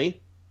 You know what I mean?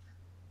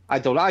 I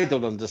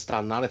don't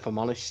understand that. If I'm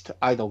honest,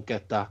 I don't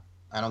get that.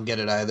 I don't get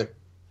it either.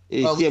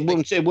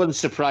 It wouldn't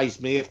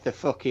surprise me if they're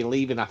fucking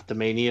leaving after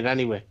Mania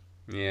anyway.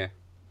 Yeah.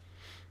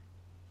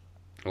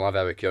 We'll have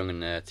Eric Young in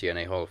the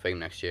TNA Hall of Fame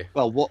next year.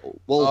 Well,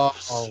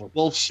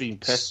 Wolf's been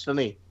pissed, hasn't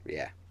he?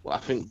 Yeah. Well, I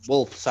think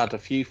Wolf's had a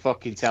few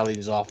fucking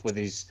tellings off with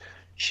his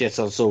shit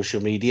on social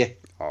media.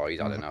 Oh,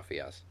 he's had enough, he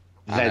has.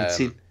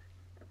 Venting.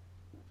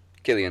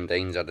 Killian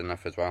Dane's had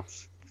enough as well.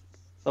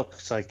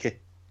 Looks like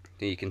it.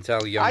 You can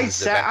tell Young's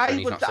the best when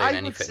he's not saying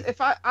anything.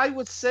 I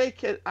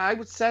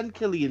would send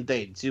Killian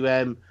Dane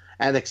to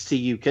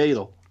NXT UK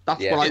though.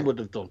 That's what I would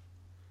have done.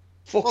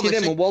 Fucking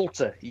him and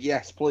Walter.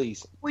 Yes,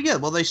 please. Well, yeah.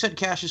 Well, they sent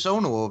Cassius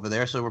Ohno over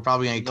there, so we're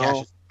probably going to get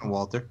Cassius and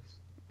Walter.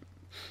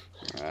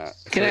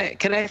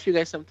 Can I ask you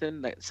guys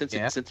something? Since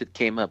it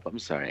came up, I'm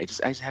sorry. I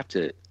just have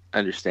to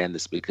understand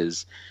this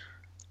because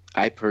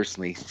I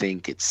personally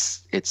think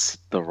it's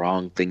the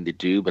wrong thing to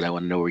do, but I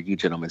want to know where you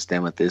gentlemen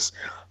stand with this.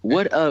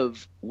 What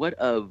of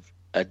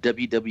a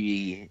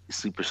WWE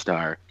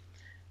superstar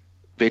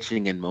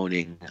bitching and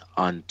moaning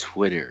on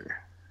Twitter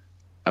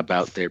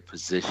about their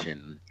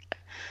position?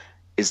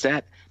 Is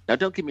that, now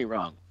don't get me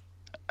wrong,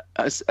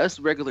 us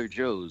regular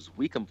Joes,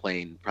 we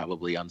complain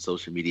probably on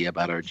social media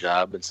about our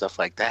job and stuff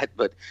like that,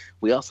 but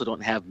we also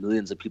don't have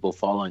millions of people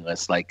following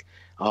us like,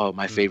 oh,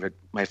 my favorite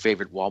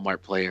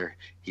Walmart player,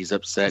 he's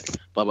upset,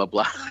 blah blah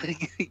blah.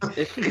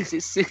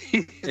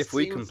 If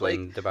we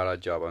complained about our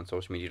job on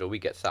social media, we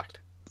get sacked.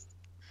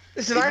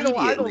 Listen, I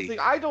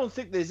don't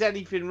think there's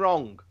anything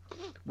wrong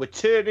with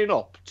turning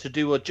up to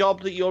do a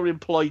job that you're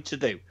employed to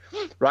do.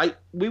 Right?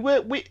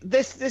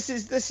 This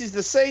is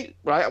the same.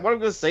 Right? What I'm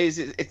going to say is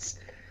it's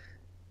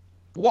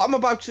what I'm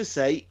about to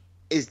say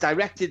is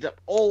directed at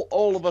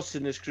all of us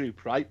in this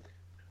group. Right?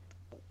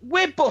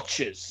 We're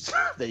butchers.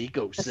 There you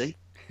go. See,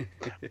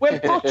 We're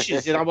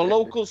butchers in our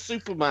local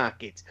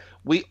supermarket.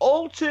 We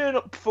all turn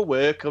up for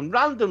work, and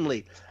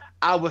randomly,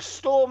 our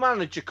store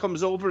manager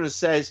comes over and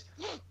says,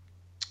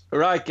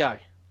 "Right, guy,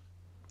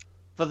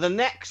 for the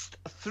next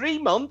 3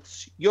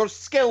 months, you're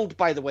skilled,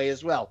 by the way,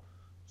 as well.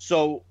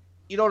 So,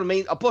 you know what I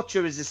mean? A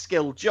butcher is a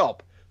skilled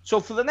job. So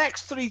for the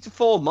next 3 to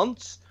 4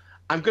 months,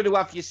 I'm going to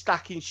have you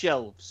stacking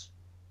shelves.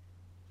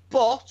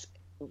 But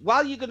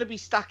while you're going to be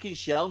stacking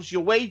shelves,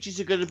 your wages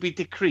are going to be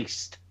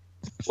decreased.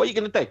 What are you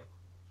going to do?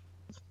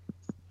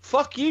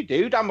 Fuck you,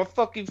 dude. I'm a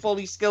fucking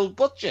fully skilled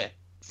butcher."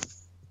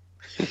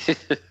 You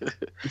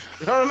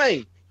know what I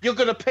mean? You're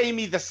going to pay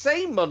me the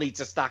same money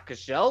to stack a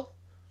shelf,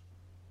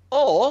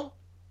 or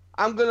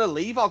I'm going to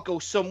leave. I'll go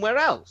somewhere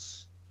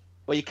else.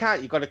 Well, you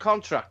can't. You've got a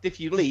contract. If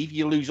you leave,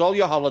 you lose all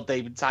your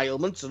holiday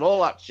entitlements and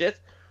all that shit.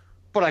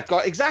 But I've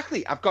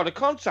got a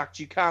contract.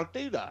 You can't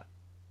do that.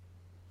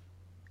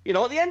 You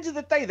know, at the end of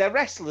the day, they're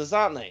wrestlers,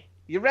 aren't they?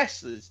 You're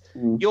wrestlers.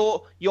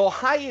 You're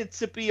hired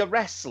to be a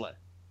wrestler.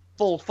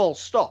 Full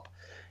stop.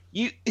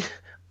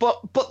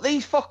 But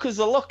these fuckers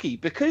are lucky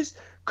because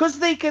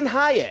they can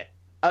hire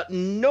at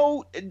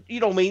no, you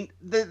know what I mean?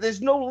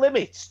 There's no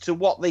limits to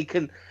what they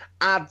can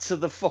add to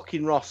the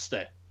fucking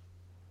roster.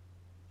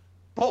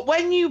 But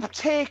when you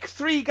take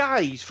 3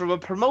 guys from a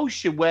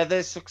promotion where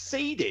they're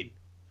succeeding,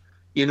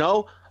 you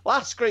know,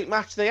 last great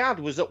match they had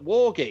was at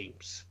War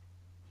Games.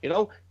 You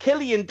know,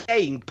 Killian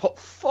Dane put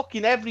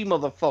fucking every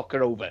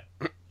motherfucker over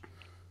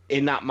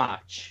in that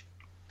match.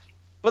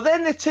 But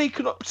then they're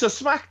taken up to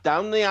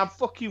SmackDown. They have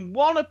fucking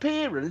one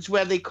appearance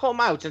where they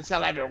come out and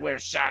tell everyone we're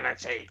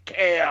sanity,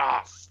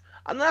 chaos.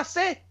 And that's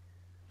it.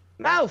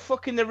 Now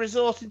fucking they're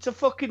resorting to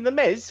fucking The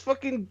Miz.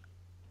 Fucking...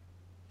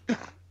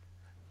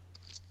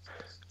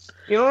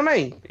 You know what I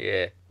mean?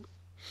 Yeah.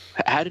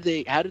 How do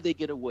they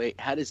get away?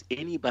 How does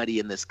anybody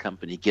in this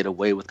company get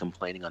away with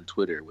complaining on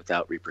Twitter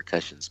without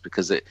repercussions?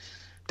 Because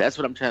that's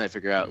what I'm trying to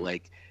figure out.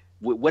 Like,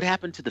 what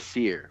happened to the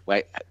fear?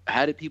 Right?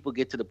 How did people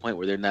get to the point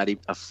where they're not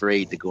even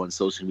afraid to go on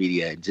social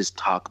media and just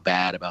talk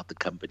bad about the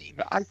company?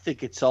 I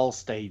think it's all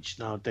staged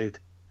now, dude.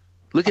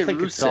 Look at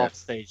Rusev. It's all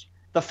staged.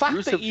 The fact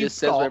Rusev that you've just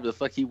says whatever the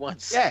fuck he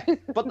wants. Yeah,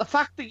 but the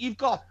fact that you've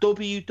got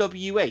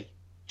WWE,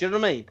 do you know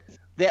what I mean?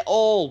 They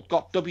all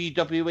got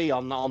WWE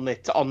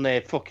on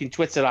their fucking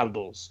Twitter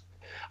handles.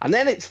 And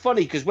then it's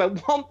funny because when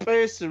one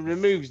person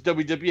removes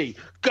WWE,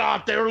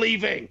 God, they're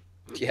leaving.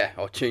 Yeah,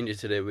 or change it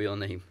to their real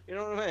name. You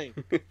know what I mean?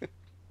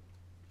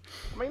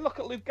 I mean, look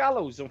at Luke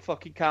Gallows and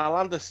fucking Carl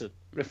Anderson.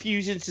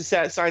 Refusing to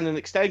sign an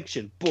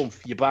extension. Boom,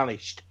 you're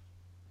banished.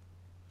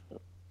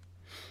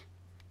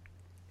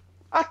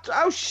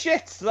 How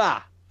shit's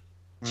that?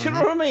 Do you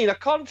know what I mean? A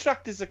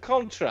contract is a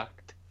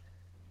contract.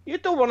 You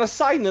don't want to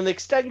sign an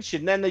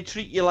extension, then they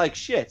treat you like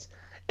shit.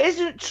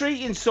 Isn't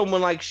treating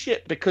someone like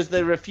shit because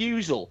their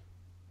refusal,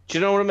 do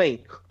you know what I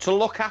mean, to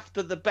look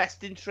after the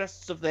best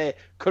interests of their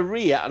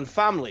career and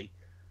family,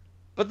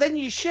 but then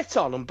you shit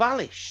on and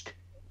banished.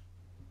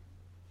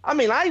 I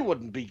mean, I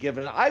wouldn't be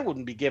given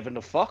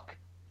a fuck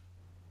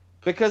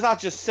because I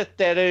just sit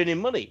there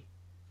earning money.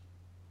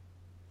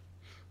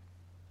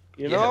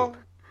 You know?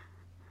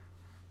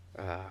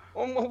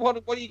 What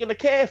are you going to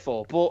care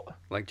for? But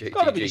like there's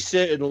got to be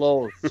certain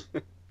laws.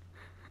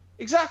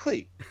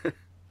 Exactly.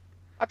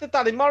 I did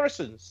that in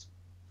Morrison's.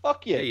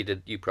 Fuck you. Yeah, you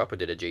did. You proper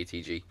did a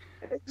JTG.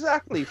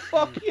 Exactly.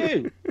 Fuck you.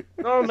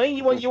 You know what I mean?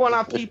 You want to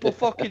have people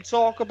fucking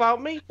talk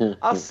about me?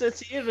 I'll sit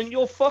here and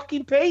you'll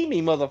fucking pay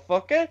me,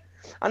 motherfucker.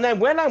 And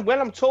then when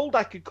I'm told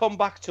I could come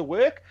back to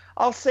work,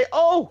 I'll say,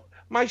 "Oh,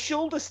 my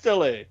shoulder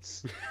still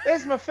hurts.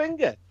 There's my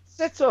finger.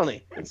 Sit on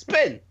it and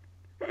spin."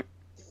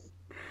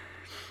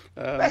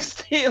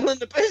 Best heel in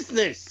the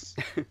business.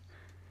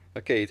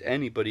 Okay, is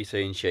anybody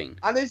saying Shane?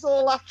 And is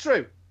all that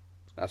true?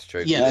 That's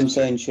true. Yeah, I'm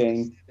saying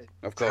Shane.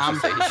 Of course, I'm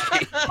saying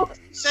Shane.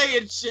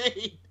 Saying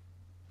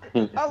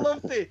Shane. I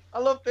loved it.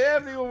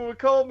 Everyone would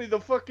call me the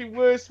fucking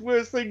worst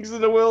things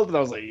in the world, and I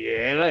was like,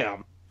 yeah, I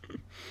am.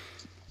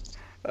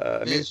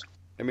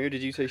 Amir,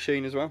 did you say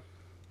Shane as well?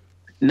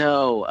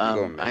 No,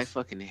 I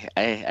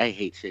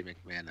hate Shane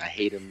McMahon. I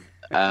hate him.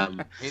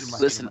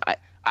 Listen,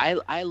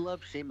 I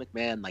love Shane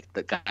McMahon, like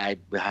the guy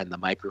behind the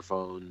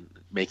microphone,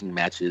 making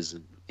matches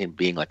and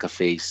being like a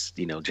face,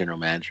 you know, general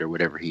manager,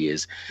 whatever he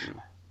is.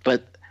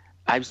 But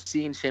I've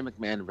seen Shane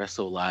McMahon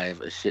wrestle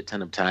live a shit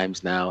ton of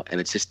times now,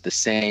 and it's just the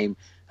same.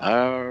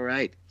 All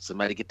right,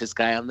 somebody get this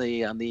guy on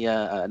the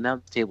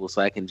announce table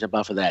so I can jump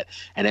off of that,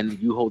 and then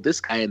you hold this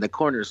guy in the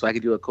corner so I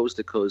can do a coast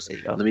to coast.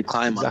 Let me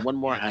climb on one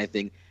more high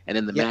thing, and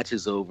then the match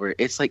is over.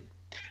 It's like,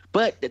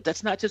 but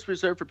that's not just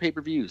reserved for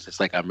pay-per-views. It's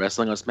like I'm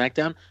wrestling on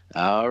SmackDown.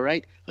 All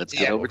right, let's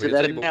get over to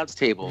that announce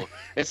table.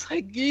 It's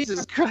like,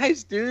 Jesus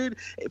Christ, dude.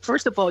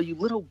 First of all, you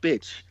little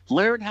bitch,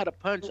 learn how to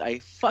punch. I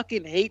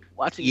fucking hate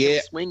watching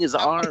him swing his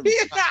arms.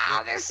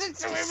 Listen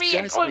to me.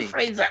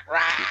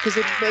 Because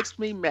it makes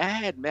me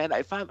mad, man.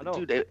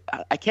 Dude,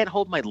 I can't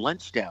hold my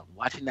lunch down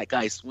watching that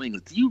guy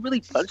swing. Do you really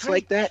punch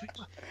like that?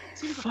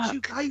 Seems like two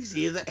guys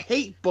here that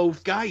hate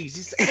both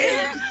guys.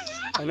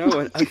 I know,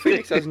 and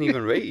Phoenix hasn't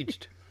even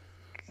raged.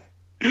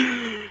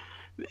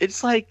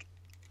 It's like,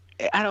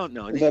 I don't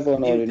know. Because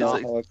everyone already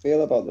knows how I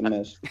feel about the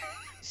Miz.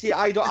 See,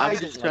 I don't like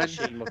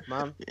Shane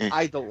McMahon.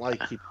 I don't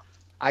like him.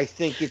 I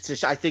think it's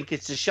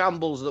a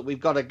shambles that we've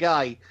got a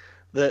guy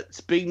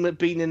that's been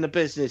in the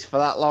business for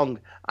that long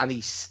and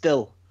he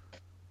still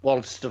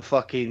wants to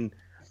fucking.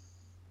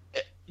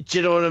 Do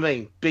you know what I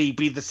mean? Be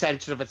the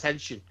center of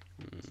attention.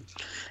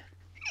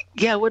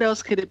 Yeah, what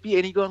else could it be?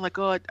 And you're going like,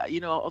 oh,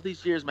 all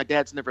these years my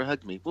dad's never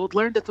hugged me. Well,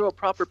 learn to throw a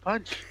proper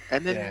punch,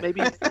 and then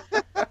maybe.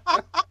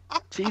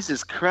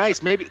 Jesus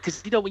Christ, maybe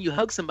because when you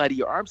hug somebody,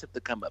 your arms have to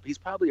come up. He's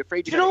probably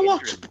afraid. Do you know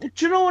what?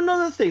 Do you know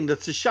another thing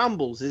that's a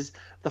shambles is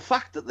the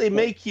fact that they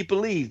make you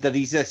believe that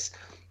he's this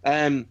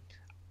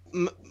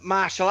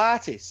martial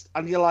artist,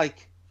 and you're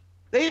like,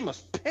 they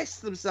must piss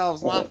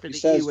themselves laughing He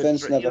at you. says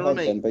Vince never hugged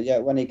him, but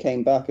yet when he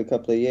came back a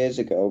couple of years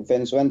ago,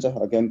 Vince went to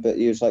hug him, but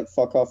he was like,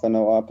 "Fuck off! I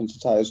know what happened to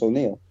Titus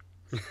O'Neil."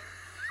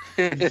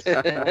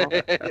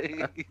 Exactly.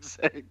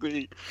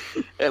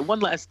 And one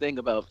last thing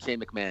about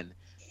Shane McMahon.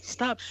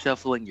 Stop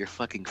shuffling your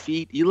fucking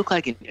feet. You look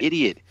like an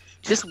idiot.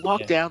 Just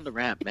walk down the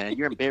ramp, man.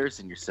 You're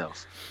embarrassing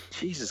yourself.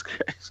 Jesus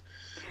Christ.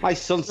 My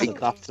son said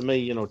that to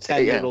me,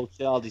 10-year-old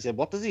child. He said,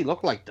 what does he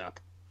look like, Dad?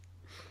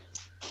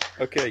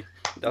 Okay,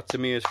 that's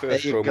Amir's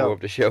first promo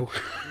of the show.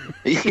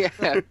 Yeah.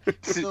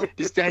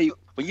 Just tell you,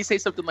 when you say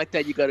something like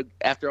that, you got to,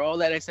 after all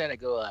that I said, I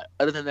go,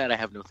 other than that, I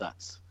have no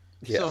thoughts.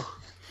 Yeah. So,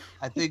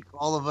 I think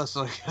all of us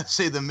are going to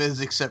say The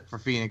Miz except for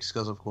Phoenix,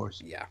 because of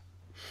course. Yeah.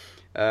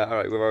 All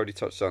right, we've already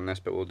touched on this,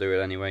 but we'll do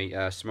it anyway.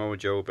 Samoa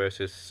Joe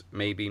versus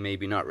maybe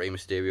not Rey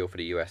Mysterio for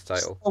the US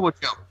title. Samoa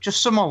Joe.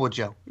 Just Samoa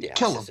Joe. Yeah,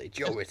 kill him. Say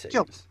Joe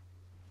retains.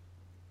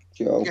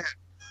 Joe. Yeah.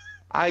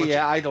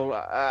 I don't.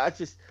 I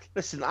just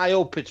listen. I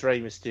hope it's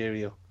Rey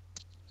Mysterio,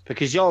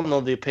 because y'all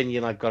know the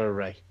opinion I've got of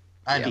Rey.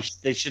 And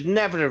they should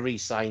never have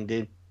re-signed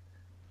him.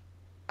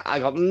 I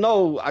got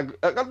no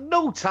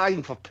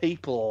time for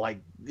people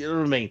like, you know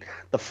what I mean.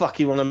 The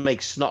fucking want to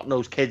make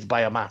snot-nosed kids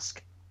buy a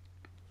mask.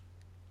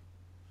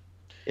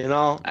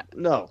 No.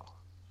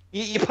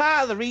 You're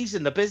part of the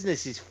reason the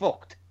business is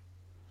fucked.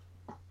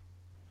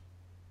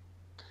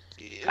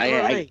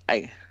 I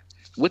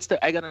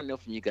gotta know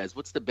from you guys,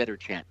 what's the better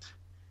chant?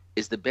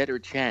 Is the better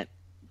chant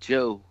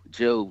Joe,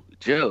 Joe,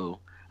 Joe,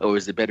 or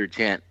is the better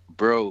chant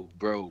bro,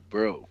 bro,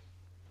 bro?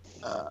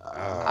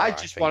 I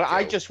just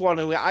want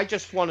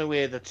to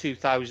hear the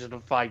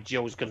 2005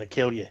 Joe's gonna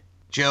kill you.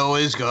 Joe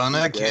is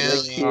gonna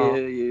kill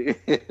you.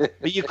 But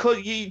do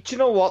you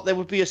know what? There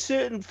would be a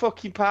certain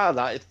fucking part of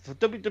that if the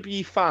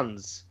WWE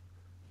fans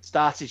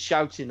started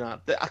shouting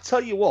that. I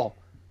tell you what,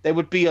 there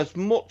would be as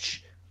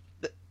much.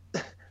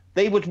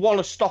 They would want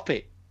to stop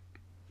it.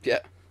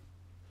 Yeah.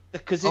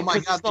 Because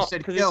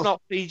it's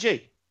not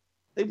PG.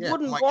 They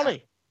wouldn't want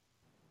it.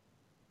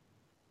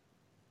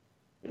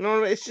 You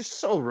know, it's just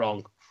so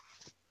wrong.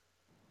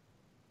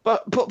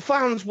 But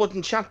fans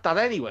wouldn't chant that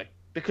anyway.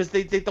 Because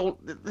they've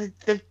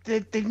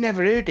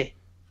never heard it.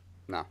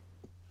 No.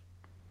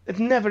 They've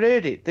never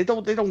heard it. They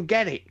don't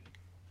get it.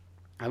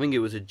 I think it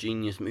was a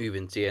genius move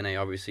in TNA.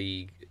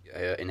 Obviously,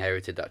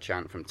 inherited that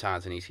chant from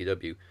Taz in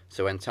ECW.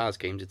 So when Taz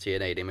came to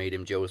TNA, they made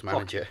him Joe's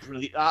manager.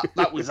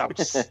 That was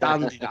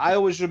outstanding. I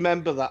always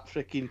remember that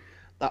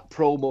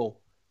promo.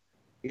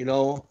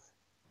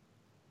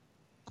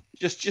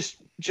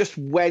 Just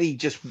when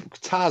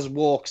Taz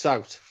walks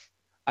out.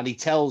 And he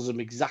tells them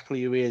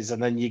exactly who he is, and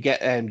then you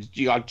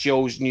got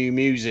Joe's new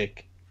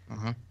music.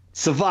 Mm-hmm.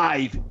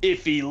 Survive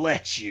if he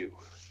lets you.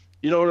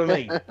 You know what I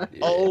mean? Yeah.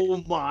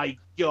 Oh my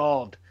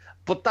God.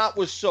 But that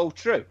was so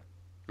true.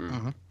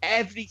 Mm-hmm.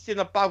 Everything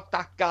about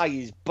that guy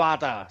is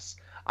badass.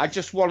 I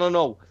just want to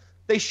know.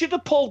 They should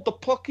have pulled the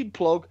fucking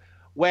plug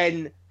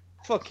when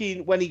he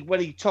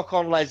took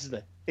on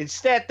Lesnar.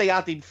 Instead, they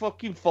had him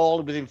fucking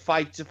falling within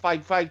 5 to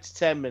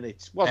 10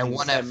 minutes. And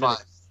one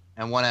F5.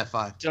 And one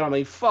F5. Do you know what I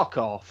mean? Fuck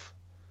off.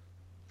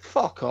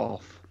 Fuck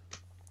off.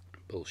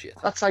 Bullshit.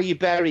 That's how you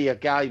bury a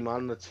guy,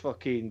 man, that's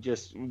fucking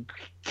just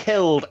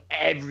killed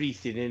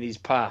everything in his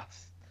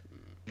path.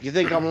 If you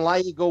think I'm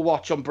lying, go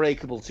watch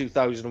Unbreakable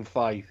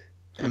 2005.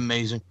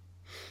 Amazing.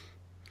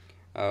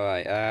 All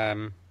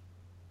right.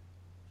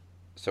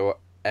 So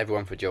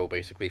everyone for Joe,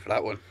 basically, for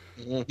that one.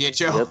 Yeah,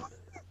 Joe. Yep.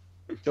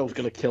 Joe's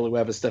going to kill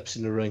whoever steps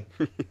in the ring.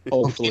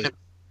 Hopefully.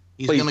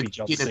 He's going to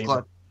John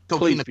Cena.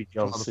 Please be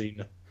John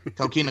Cena.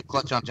 Coquina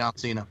clutch on John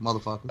Cena,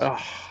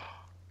 motherfucker.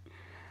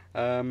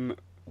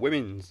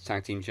 Women's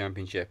Tag Team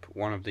Championship,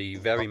 one of the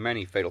very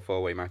many Fatal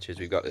 4-Way matches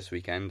we've got this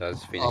weekend,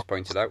 as Phoenix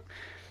pointed out.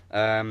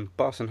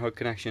 Boss and Hood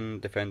Connection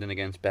defending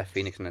against Beth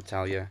Phoenix and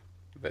Natalya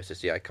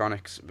versus the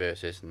Iconics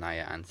versus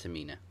Nia and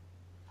Tamina.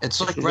 It's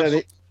like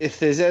if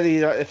there's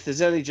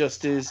any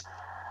justice,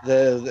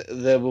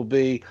 there will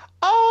be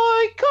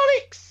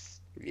Iconics.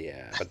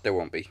 Yeah, but there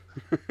won't be.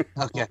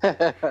 Okay.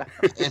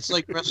 It's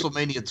like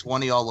WrestleMania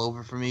 20 all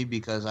over for me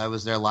because I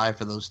was there live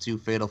for those two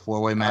Fatal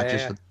 4-Way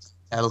matches for the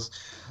titles.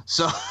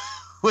 So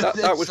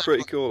that was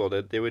pretty cool,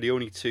 though. They were the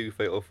only two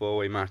Fatal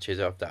 4-Way matches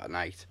of that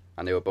night,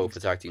 and they were both for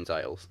tag team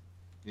titles.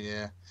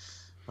 Yeah.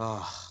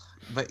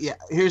 But yeah,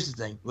 here's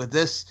the thing. With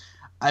this,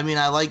 I mean,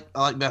 I like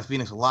Beth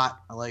Phoenix a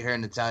lot. I like her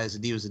and Natalya as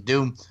the Divas of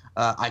Doom.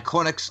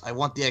 Iconics, I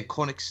want the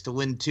Iconics to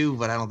win too,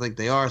 but I don't think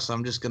they are, so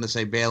I'm just going to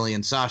say Bayley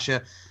and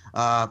Sasha.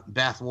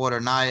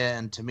 Bathwater, Nia,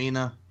 and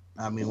Tamina.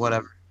 I mean,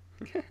 whatever.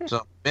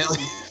 So, Bayley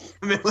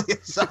and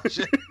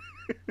Sasha.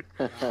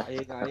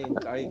 I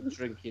ain't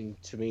drinking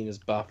Tamina's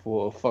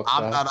bathwater. Fuck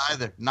I'm that. not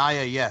either.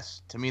 Nia,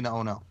 yes. Tamina,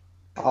 oh no.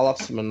 I'll have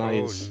some of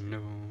Nia's. Oh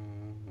no.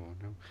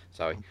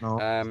 Sorry.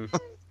 No.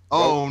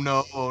 Oh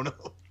no.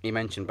 You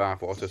mentioned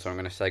bathwater, so I'm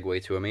going to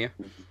segue to Amir.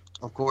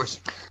 Of course.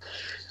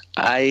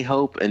 I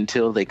hope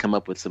until they come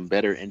up with some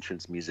better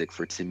entrance music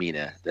for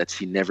Tamina that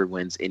she never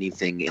wins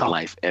anything in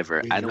life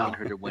ever. I don't want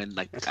her to win.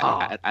 Like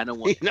I don't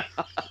want.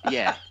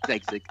 Yeah,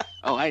 like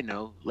oh, I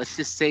know. Let's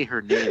just say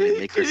her name and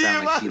make her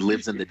sound like she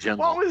lives in the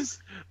jungle.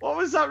 What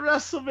was that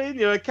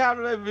WrestleMania? I can't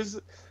remember.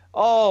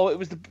 It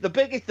was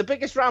the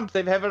biggest ramp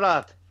they've ever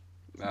had.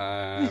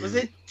 Was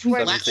it 2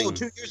 years ago?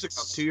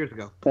 2 years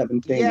ago.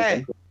 17.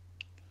 Yeah.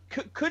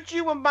 Could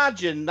you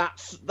imagine that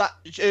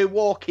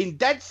walking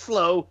dead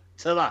slow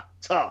to that?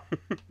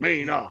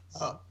 Tamina.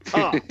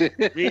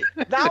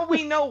 Now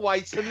we know why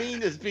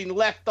Tamina's been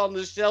left on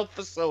the shelf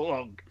for so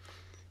long.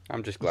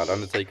 I'm just glad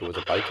Undertaker was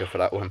a biker for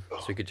that one,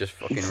 so he could just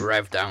fucking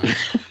rev down.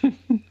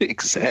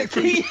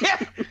 Exactly. Yeah,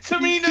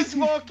 Tamina's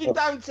walking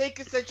down.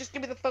 Taker said, "Just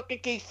give me the fucking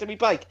keys to me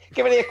bike.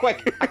 Give it here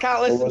quick. I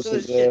can't listen to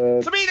this shit."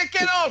 Tamina,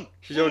 get on.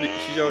 She's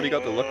already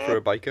got the look for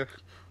a biker.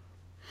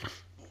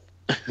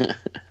 Would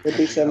it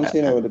be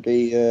 17 or would it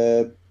be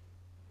the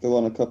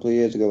one a couple of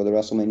years ago with the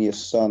WrestleMania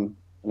Sun,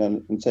 and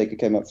then Taker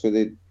came up through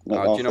the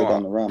halfway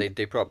down the ramp?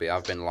 They probably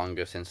have been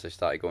longer since they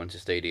started going to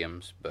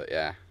stadiums, but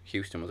yeah,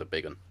 Houston was a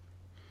big one.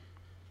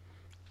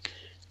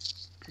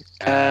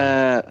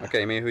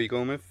 Okay, Mia, who are you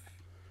going with?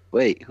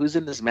 Wait, who's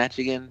in this match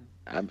again?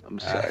 I'm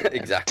sorry.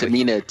 Exactly.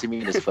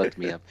 Tamina's fucked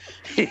me up.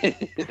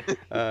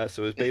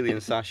 So it's Bayley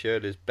and Sasha,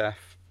 there's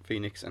Beth,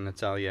 Phoenix, and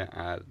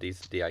Natalya.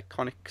 These are the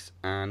Iconics,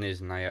 and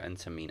there's Nia and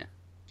Tamina.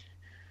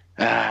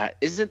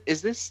 Is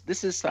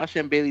this Sasha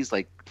and Bayley's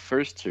like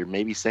first or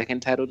maybe second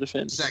title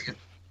defense?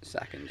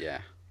 Second, yeah.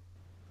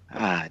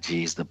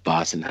 Geez, the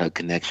Boston Hug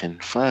Connection.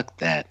 Fuck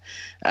that.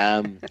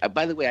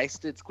 By the way, I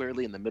stood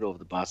squarely in the middle of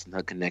the Boston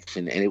Hug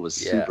Connection, and it was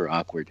super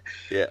awkward.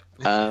 Yeah.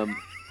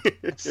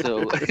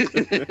 So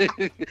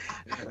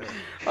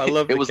I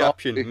love the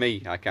caption.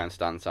 Me, I can't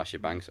stand Sasha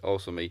Banks.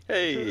 Also me.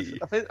 Hey.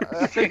 I think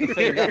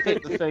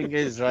the thing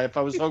is, right, if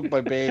I was hugged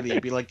by Bayley,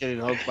 it'd be like getting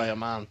hugged by a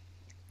man.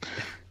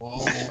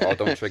 Oh,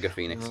 don't trigger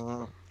Phoenix.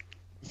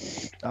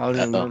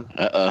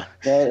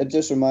 It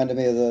just reminded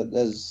me of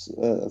there's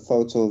a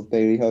photo of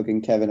Bayley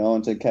hugging Kevin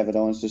Owens, and Kevin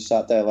Owens just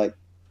sat there like,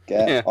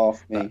 get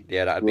off me.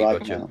 That'd be right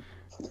gotcha.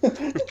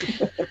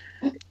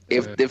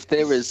 If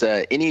there was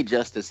any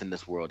justice in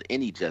this world,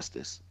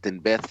 then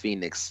Beth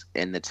Phoenix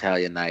and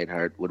Natalya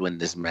Neidhart would win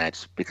this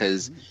match,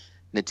 because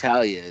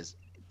Natalya is,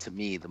 to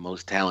me, the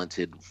most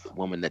talented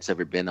woman that's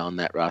ever been on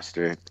that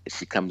roster.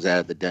 She comes out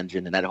of the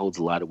dungeon, and that holds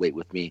a lot of weight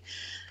with me.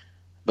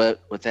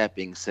 But with that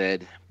being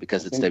said,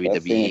 because it's WWE,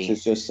 Beth Phoenix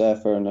is just there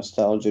for a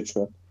nostalgia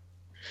trip.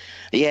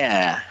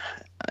 Yeah,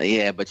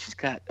 but she's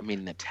got. I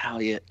mean,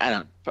 Natalya.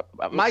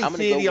 My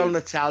theory on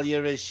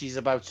Natalya is she's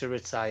about to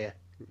retire.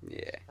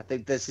 Yeah, I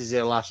think this is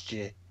her last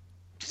year.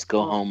 Just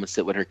go home and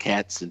sit with her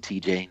cats and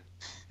TJ.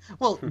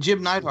 Well,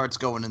 Jim Neidhart's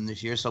going in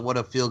this year, so what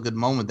a feel-good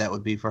moment that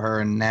would be for her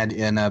and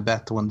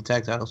Beth to win the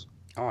tag titles.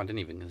 Oh, I didn't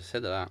even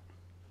consider that.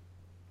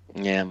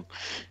 Yeah,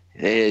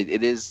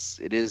 it is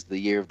the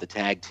year of the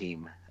tag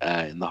team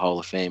in the Hall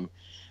of Fame,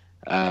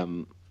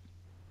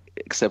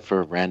 except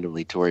for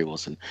randomly Tori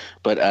Wilson.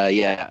 But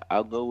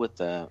I'll go with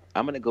I'm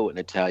gonna go with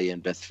Natalya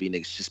and Beth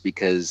Phoenix, just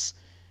because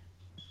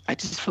I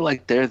just feel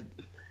like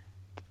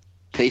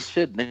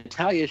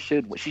Natalya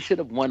should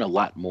have won a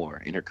lot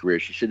more in her career.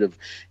 She should have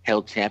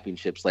held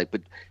championships,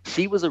 but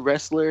she was a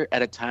wrestler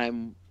at a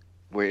time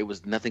where it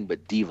was nothing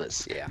but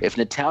divas. Yeah. If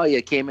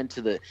Natalya came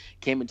into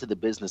the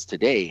business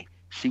today,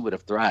 she would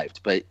have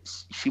thrived, but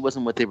she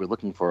wasn't what they were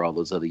looking for all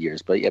those other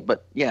years. I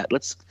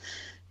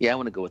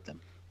want to go with them.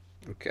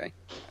 Okay.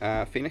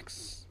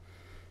 Phoenix?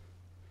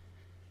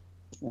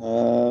 I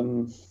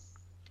know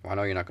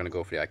you're not going to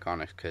go for the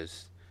Iconics,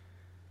 because...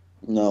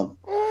 No.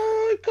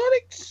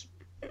 Iconics!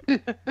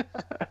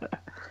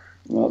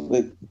 Well,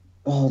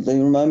 they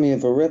remind me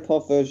of a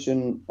rip-off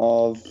version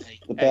of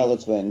the Bella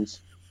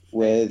Twins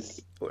with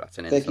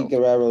Vicky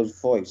Guerrero's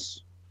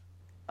voice.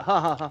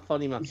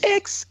 Funny man.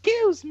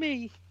 Excuse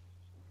me.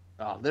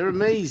 Oh, they're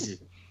amazing.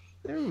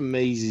 They're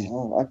amazing.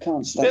 Oh, I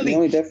can't stand. The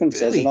only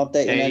difference is they're not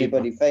dating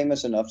anybody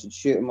famous enough to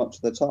shoot them up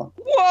to the top.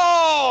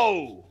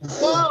 Whoa!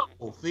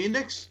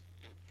 Phoenix.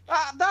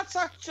 That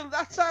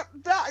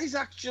is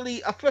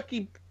actually a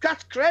fucking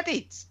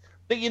credit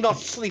that you're not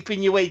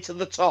sleeping your way to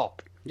the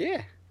top.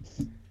 Yeah.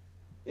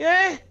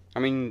 Yeah. I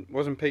mean,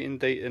 wasn't Peyton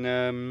dating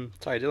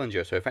Ty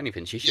Dillinger? So if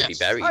anything, she should be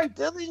buried. Ty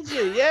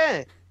Dillinger,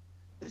 yeah.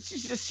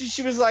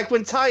 She was like,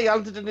 when Ty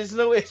handed in his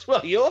notice,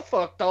 well, you're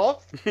fucked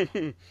off.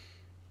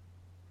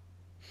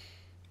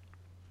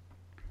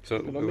 So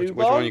which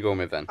one are you going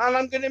with then? And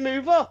I'm going to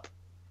move up.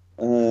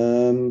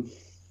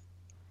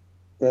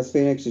 Beth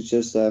Phoenix is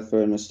just there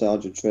for a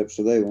nostalgia trip,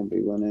 so they won't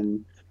be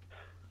winning.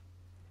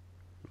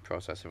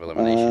 Process of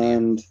elimination.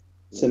 And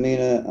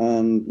Tamina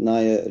and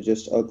Nia are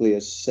just ugly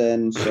as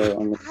sin, so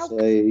I'm going to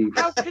say I'm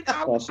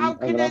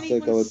going to have to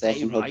go with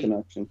Boston Hub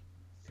Connection.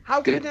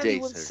 How can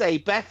anyone say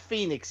Beth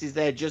Phoenix is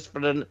there just for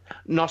a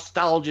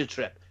nostalgia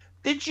trip?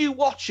 Did you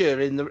watch her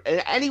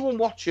anyone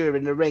watch her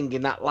in the ring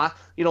in that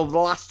the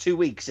last 2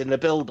 weeks in the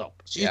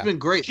build-up? She's been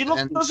great. She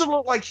doesn't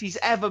look like she's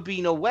ever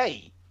been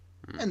away.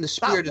 And the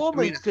spirit that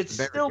woman could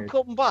still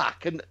come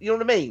back, and you know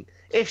what I mean,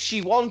 if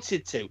she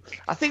wanted to.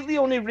 I think the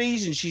only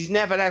reason she's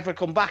never ever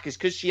come back is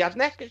because she had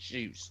neck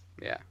issues.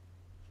 Yeah.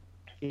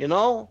 You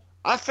know,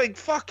 I think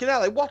fucking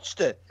hell, I watched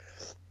her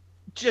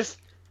just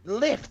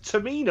lift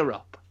Tamina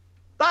up.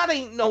 That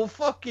ain't no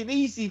fucking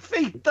easy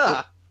feat,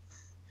 that.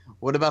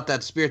 What about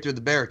that spear through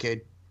the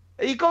barricade?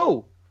 There you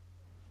go.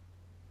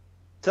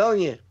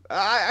 Telling you,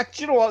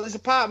 you know what? There's a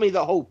part of me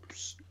that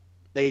hopes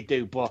they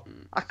do, but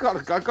I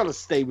gotta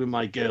stay with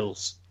my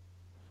girls.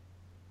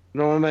 You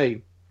know what I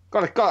mean?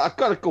 I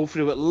gotta go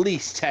through at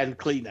least 10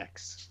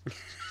 Kleenex.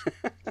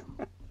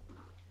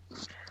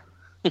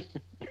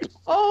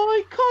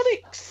 Oh,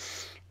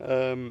 iconics.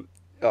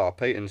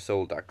 Peyton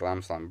sold that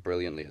Glam Slam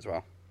brilliantly as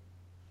well.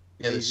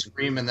 Yeah, the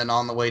scream and then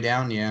on the way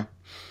down, yeah.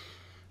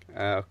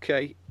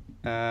 Okay.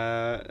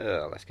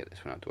 Let's get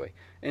this one out of the way.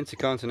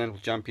 Intercontinental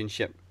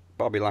Championship,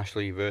 Bobby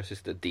Lashley versus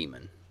the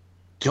Demon.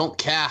 Don't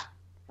care.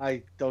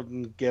 I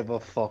don't give a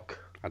fuck.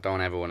 I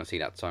don't ever want to see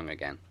that song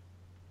again.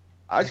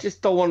 I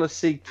just don't want to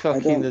see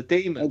fucking the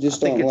Demon. I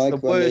just think don't it's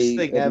like the when worst they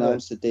thing ever.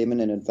 announce the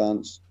Demon in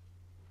advance.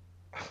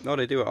 No,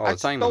 they do it all the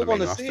time don't on the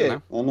main want to see roster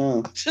it. now. I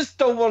know. I just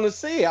don't want to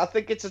see it. I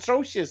think it's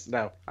atrocious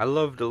now. I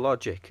love the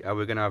logic.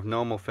 We're going to have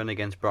normal Finn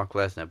against Brock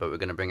Lesnar, but we're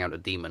going to bring out a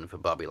Demon for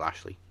Bobby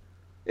Lashley.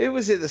 Who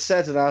was it that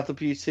said in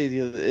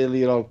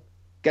RWT,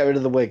 get rid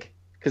of the wig?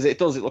 Because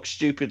it looks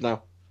stupid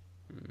now.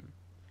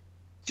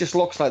 Just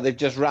looks like they've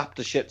just wrapped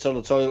the shit on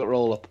a toilet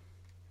roll up.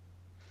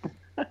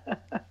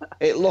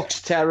 It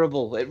looks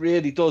terrible. It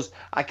really does.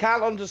 I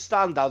can't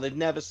understand how they've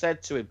never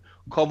said to him,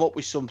 come up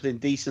with something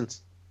decent.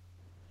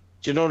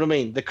 Do you know what I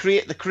mean? The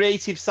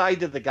creative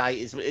side of the guy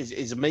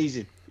is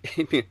amazing.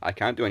 I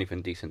can't do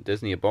anything decent.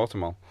 Disney bought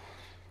them all.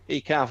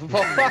 He can't.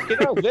 Fucking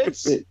hell,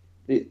 Vince.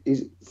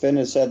 Finn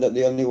has said that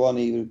the only one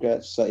he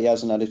regrets that he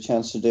hasn't had a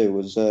chance to do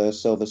was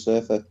Silver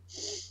Surfer.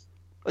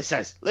 He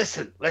says,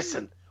 listen.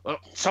 Well,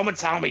 someone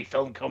tell me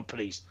film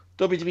companies,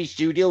 WWE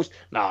Studios,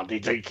 no, you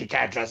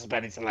can't dress up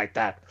anything like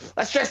that.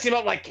 Let's dress him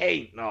up like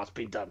Kane. No, it's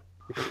been done.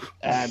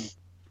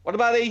 What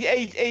about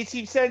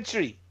 18th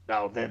century?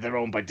 No, they're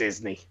owned by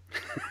Disney.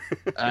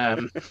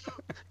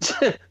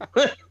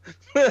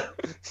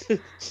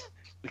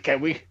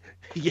 Okay,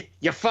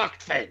 you're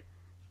fucked, Finn.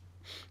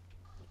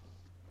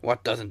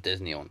 What doesn't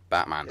Disney own?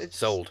 Batman.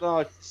 Sold.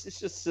 No,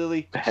 it's just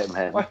silly.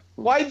 Batman.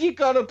 Why do you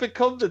gotta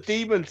become the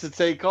Demon to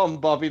take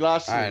on Bobby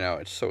Lashley? I know,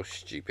 it's so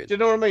stupid. Do you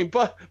know what I mean?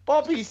 But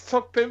Bobby's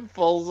took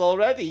pinfalls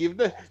already.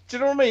 Do you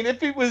know what I mean?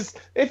 If it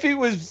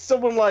was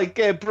someone like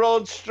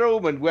Braun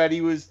Strowman where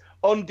he was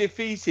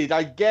undefeated,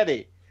 I get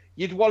it.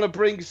 You'd want to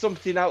bring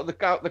something out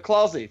the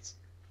closet.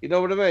 You know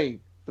what I mean?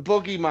 The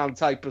boogeyman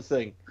type of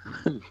thing.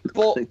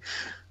 But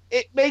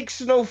it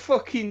makes no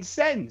fucking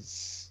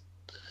sense.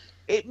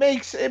 It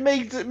makes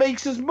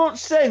as much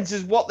sense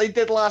as what they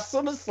did last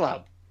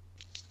SummerSlam.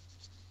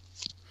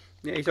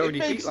 Yeah, he's already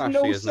beat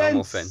Lashley as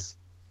normal Finn.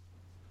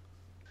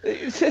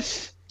 It's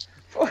just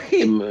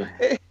fucking.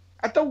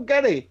 I don't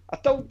get it.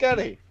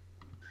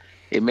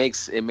 It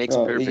makes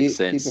perfect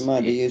sense. Keep in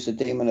mind, he used a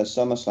Demon at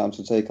SummerSlam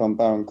to take on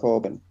Baron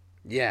Corbin.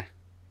 Yeah,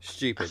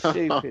 stupid.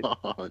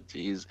 Oh,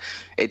 jeez.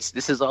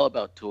 This is all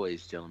about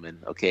toys, gentlemen.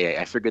 Okay,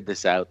 I figured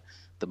this out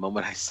the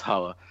moment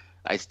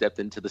I stepped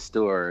into the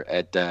store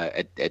at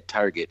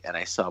Target and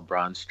I saw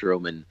Braun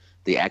Strowman,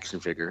 the action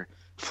figure,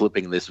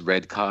 flipping this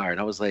red car, and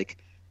I was like,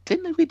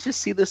 didn't we just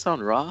see this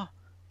on Raw?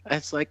 And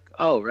it's like,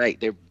 oh right,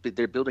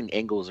 they're building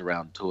angles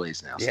around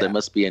toys now, so there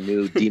must be a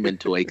new Demon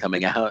toy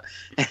coming out.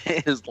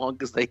 As long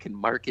as they can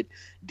market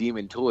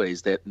Demon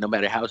toys, that no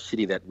matter how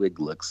shitty that wig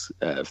looks,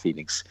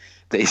 Phoenix,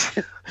 they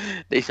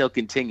shall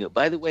continue.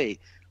 By the way,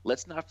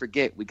 let's not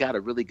forget, we got a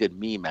really good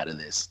meme out of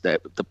this.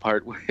 That the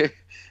part where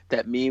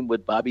that meme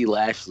with Bobby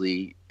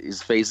Lashley,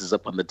 his face is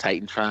up on the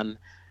Titantron,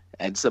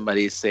 and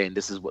somebody is saying,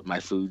 "This is what my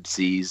food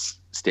sees,"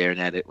 staring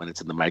at it when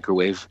it's in the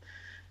microwave.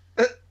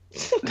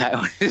 That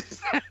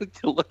was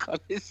the look on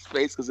his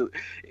face, because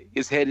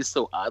his head is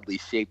so oddly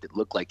shaped. It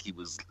looked like he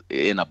was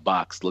in a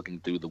box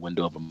looking through the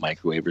window of a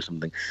microwave or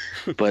something.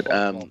 But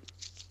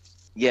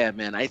yeah,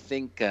 man, I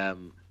think.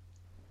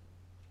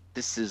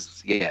 This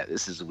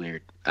is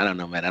weird. I don't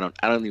know, man.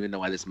 I don't even know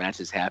why this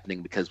match is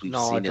happening, because we've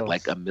seen it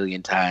like a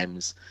million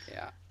times.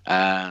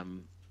 Yeah.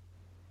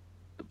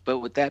 But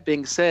with that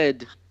being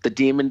said, the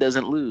Demon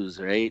doesn't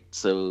lose, right?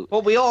 So.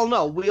 Well, we all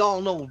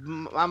know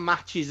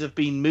matches have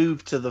been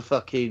moved to the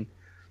fucking.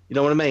 You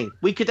know what I mean?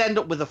 We could end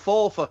up with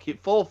four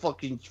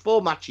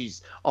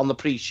matches on the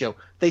pre-show.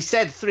 They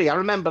said 3. I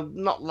remember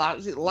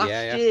last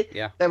year?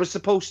 Yeah. There was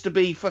supposed to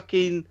be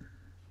fucking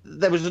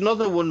there was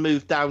another one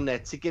moved down there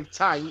to give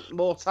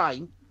more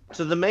time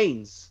to the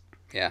mains.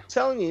 Yeah. I'm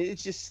telling you,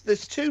 it's just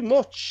there's too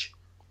much.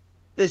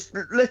 There's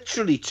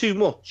literally too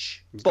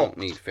much. You don't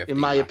need 50 in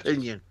my matches.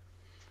 opinion.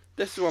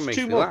 This is what makes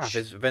too me much. laugh,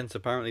 is Vince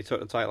apparently took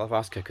the title off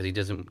Asuka because he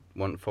doesn't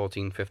want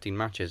 14, 15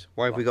 matches.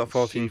 Why have we got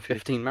 14,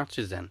 15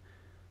 matches then?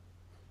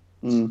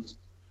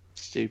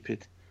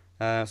 Stupid.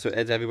 So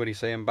is everybody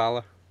saying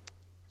Balor?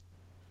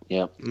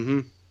 Yeah.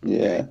 Mm-hmm.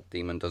 Yeah.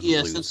 Demon doesn't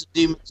lose.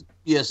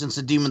 Since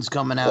the Demon's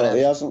coming out.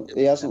 Well,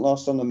 he hasn't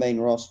lost on the main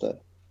roster.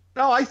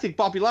 No, I think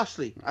Bobby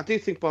Lashley. I do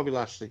think Bobby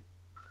Lashley.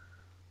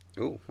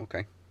 Oh,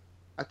 okay.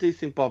 I do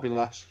think Bobby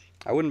Lashley.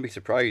 I wouldn't be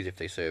surprised if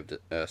they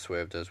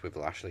swerved us with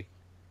Lashley.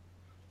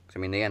 'Cause, I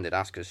mean, they ended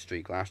Asuka's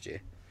streak last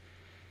year.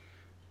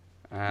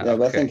 Yeah,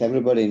 but I think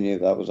everybody knew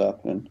that was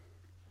happening.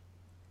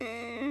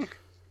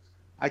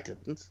 I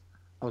didn't.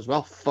 I was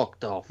well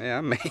fucked off. Yeah,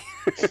 me.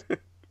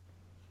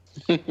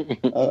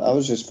 I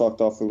was just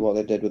fucked off with what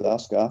they did with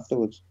Asuka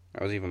afterwards.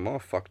 I was even more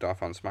fucked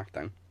off on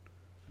SmackDown.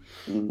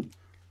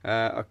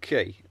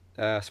 Okay.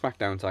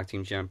 SmackDown Tag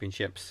Team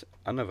Championships.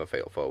 Another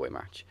fatal 4-way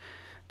match.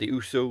 The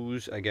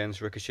Usos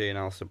against Ricochet and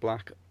Aleister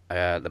Black.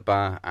 The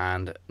Bar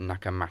and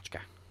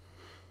Nakamachka.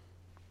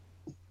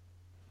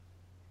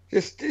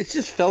 It's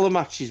just filler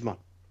matches, man.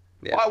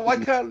 Yeah. Why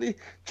can't they? Do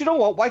you know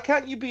what? Why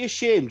can't you be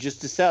ashamed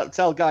just to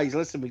tell guys,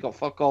 listen, we got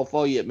fuck all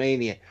for you at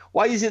Mania?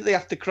 Why is it they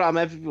have to cram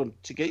everyone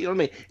to get? You know what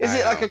I mean? Is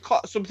it like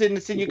something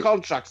that's in your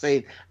contract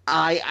saying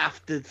I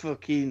have to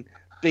fucking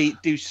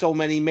do so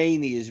many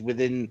Manias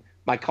within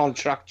my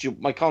contract? Yeah,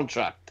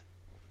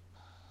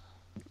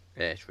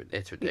 it's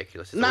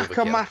ridiculous. It's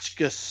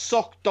Nakamachka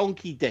suck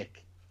donkey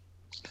dick.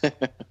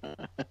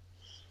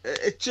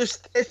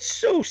 It's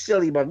so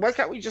silly, man. Why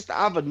can't we just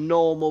have a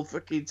normal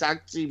fucking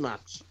tag team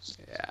match?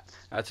 Yeah,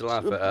 I had to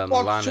laugh at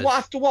What, so I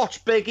have to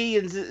watch Big E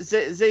and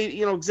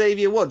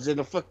Xavier Woods in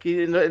a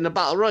fucking in a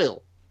battle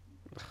royal.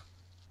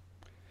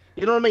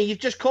 You know what I mean? You've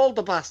just called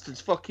the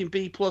bastards fucking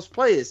B+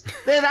 players.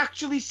 They're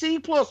actually C+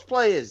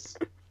 players.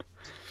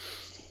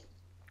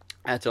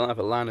 I had to laugh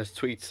at Lana's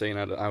tweet saying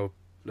how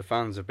the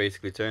fans have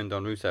basically turned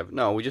on Rusev.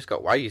 No, we just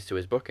got wise to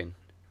his booking.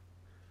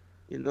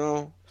 You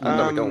know, it's not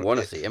that we don't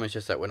want to see him. It's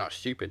just that we're not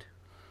stupid.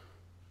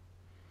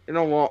 You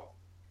know what?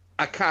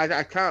 I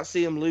can't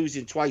see him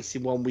losing twice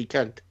in one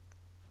weekend.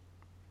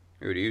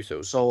 Who are the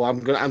Usos? So I'm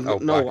gonna have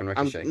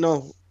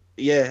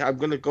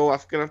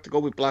to go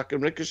with Black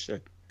and Ricochet.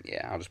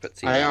 Yeah, I'll just put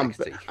Team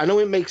NXT. I know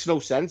it makes no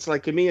sense,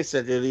 like Amir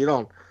said earlier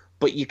on,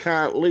 but you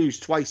can't lose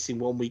twice in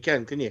one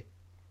weekend, can you?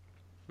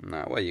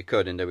 No, well, you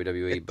could in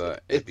WWE,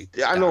 but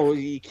I know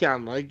you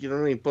can, like, you know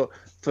what I mean. But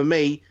for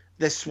me,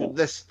 this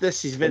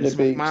is Vince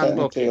McMahon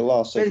booking.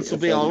 Vince will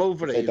be all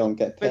over it. They don't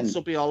get pinned. Vince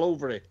will be all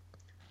over it.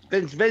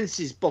 Vince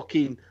is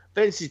booking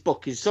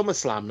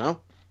SummerSlam now.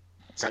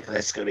 It's like,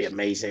 this is going to be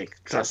amazing.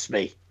 Trust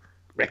me.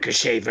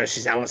 Ricochet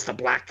versus Aleister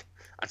Black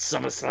at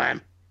SummerSlam.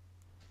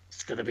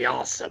 It's going to be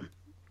awesome.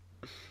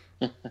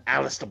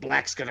 Aleister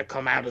Black's going to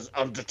come out as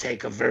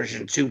Undertaker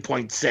version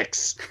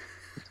 2.6.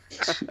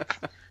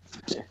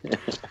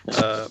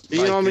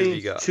 You know what I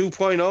mean?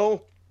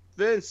 2.0?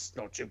 Vince?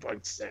 No,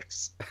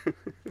 2.6.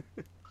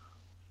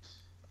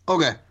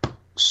 Okay.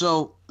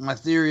 So my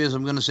theory is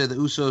I'm going to say the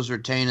Usos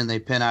retain and they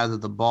pin either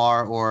the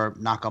Bar or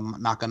knocking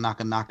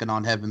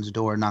on heaven's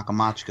door,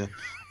 Nakamachka.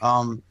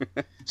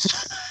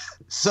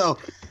 So,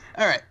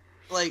 all right.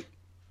 Like,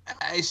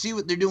 I see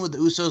what they're doing with the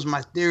Usos.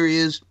 My theory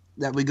is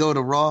that we go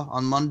to Raw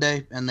on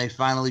Monday and they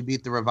finally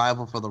beat the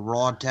Revival for the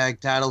Raw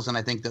tag titles, and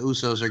I think the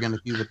Usos are going to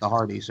feud with the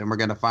Hardys, and we're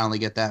going to finally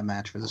get that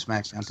match for the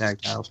SmackDown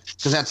tag titles,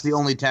 because that's the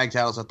only tag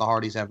titles that the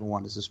Hardys ever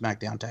won, is the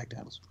SmackDown tag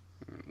titles.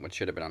 What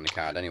should have been on the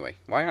card anyway?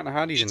 Why aren't the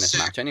Hardys in this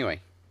match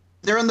anyway?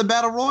 They're in the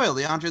Battle Royal,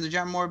 the Andre the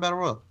Giant Memorial Battle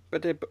Royal.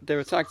 But they're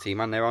a tag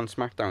team and they're on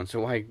SmackDown, so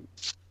why?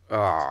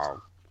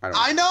 Oh,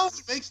 I know,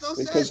 it makes no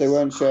sense. Because they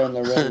weren't sharing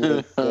the ring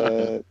with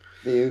the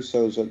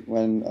Usos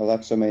when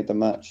Alexa made the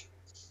match.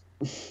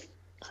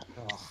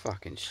 Oh,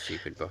 fucking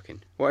stupid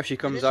booking. What if she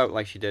comes out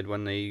like she did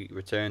when they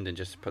returned and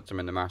just puts them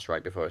in the match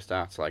right before it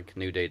starts, like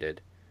New Day did?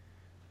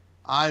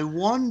 I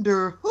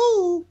wonder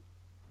who.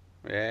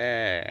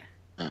 Yeah.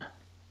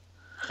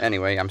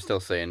 Anyway, I'm still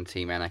saying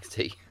Team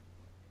NXT.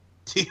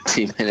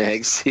 Team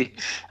NXT.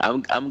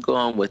 I'm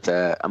going with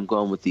the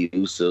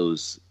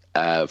Usos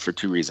for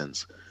two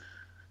reasons.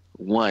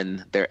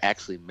 One, they're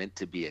actually meant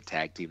to be a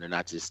tag team. They're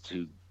not just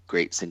two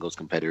great singles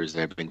competitors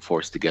that are being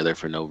forced together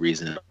for no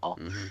reason at all.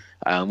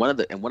 Mm-hmm. One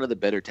of the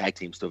better tag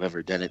teams to have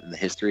ever done it in the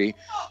history,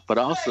 but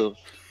also.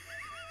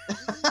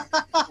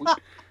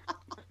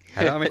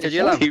 And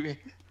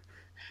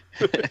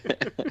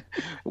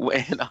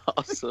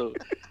also,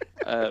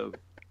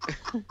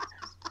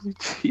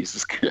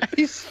 Jesus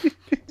Christ!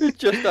 It's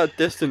just that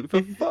distant,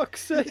 for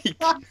fuck's sake!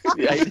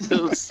 Yeah, I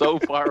know, so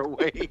far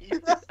away.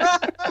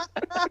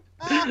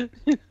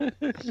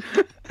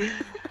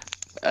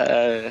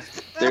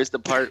 There's the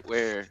part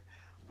where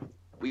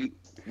we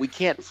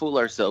can't fool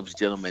ourselves,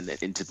 gentlemen,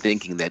 into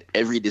thinking that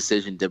every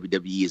decision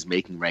WWE is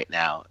making right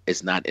now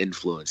is not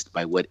influenced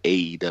by what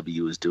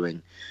AEW is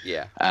doing.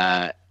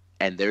 Yeah.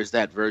 And there's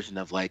that version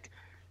of like,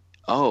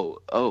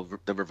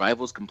 the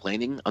Revival's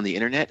complaining on the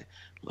internet.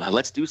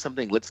 Let's do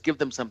something. Let's give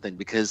them something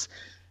because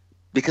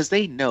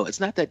they know. It's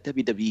not that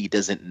WWE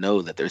doesn't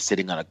know that they're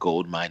sitting on a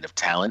gold mine of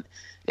talent.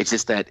 It's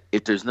just that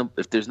if there's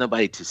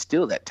nobody to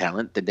steal that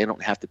talent, then they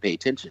don't have to pay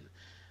attention.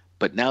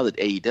 But now that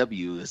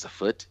AEW is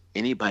afoot,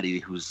 anybody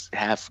who's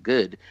half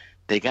good,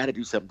 they got to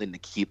do something to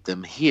keep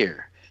them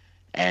here.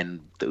 And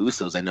the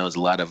Usos, I know, is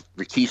a lot of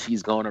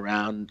Rikishi's going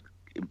around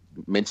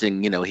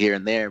mentioning, here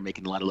and there,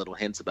 making a lot of little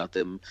hints about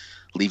them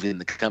leaving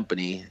the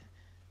company.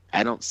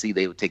 I don't see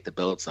they would take the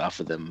belts off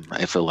of them.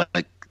 I feel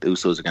like the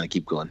Usos are going to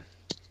keep going.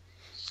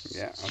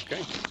 Yeah,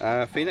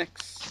 okay.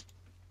 Phoenix?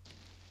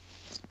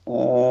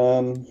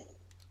 I'll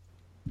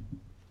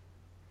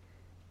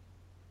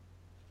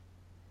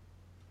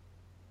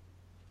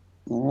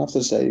have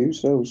to say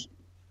Usos.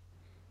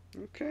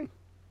 Okay.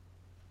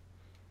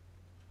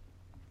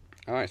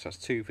 Alright, so that's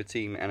 2 for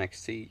Team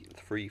NXT,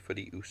 3 for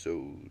the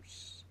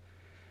Usos.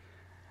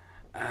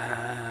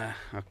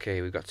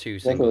 Okay, we've got 2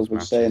 singles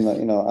matches. Saying that,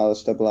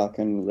 Aleister Black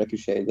and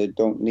Ricochet, they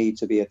don't need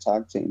to be a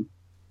tag team.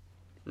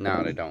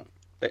 No, they don't.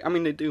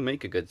 They do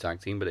make a good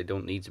tag team, but they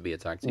don't need to be a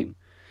tag team.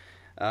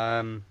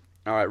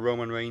 Alright,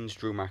 Roman Reigns,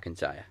 Drew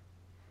McIntyre.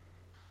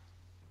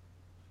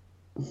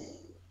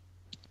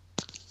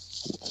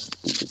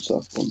 It's a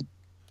tough one.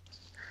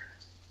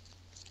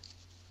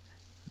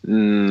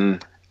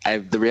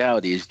 The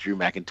reality is Drew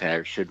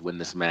McIntyre should win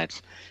this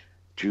match.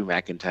 Drew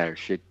McIntyre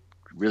should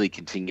really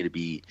continue to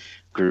be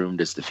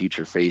groomed as the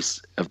future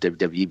face of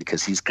WWE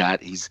because he's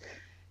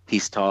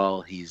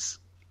tall, he's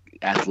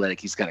athletic,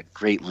 he's got a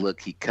great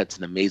look, he cuts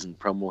an amazing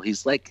promo.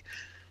 He's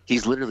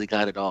literally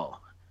got it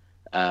all.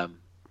 But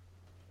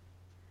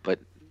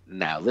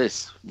now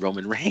this,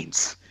 Roman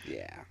Reigns.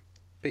 Yeah.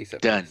 Piece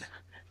of done.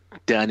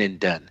 Done and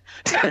done.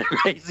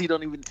 Right? You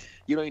don't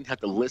even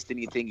have to list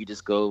anything. You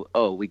just go,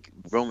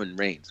 Roman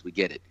Reigns. We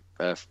get it.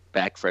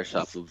 Back fresh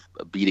off of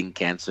beating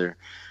cancer.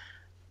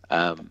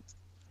 Now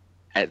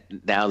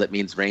that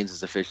means Reigns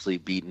has officially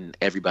beaten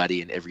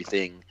everybody and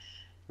everything.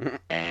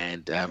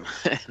 And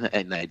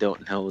I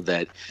don't know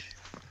that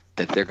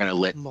they're gonna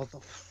let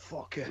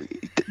motherfucker.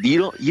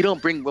 You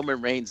don't bring Roman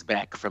Reigns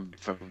back from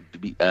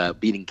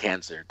beating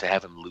cancer to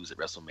have him lose at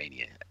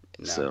WrestleMania.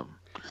 No. So.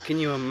 Can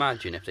you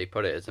imagine if they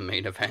put it as a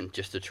main event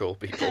just to troll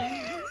people?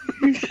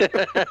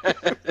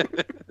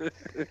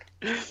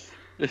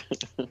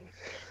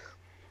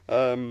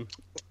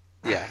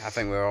 Yeah, I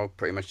think we're all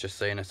pretty much just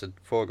saying it's a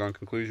foregone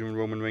conclusion.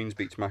 Roman Reigns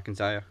beats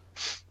McIntyre.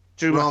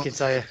 Drew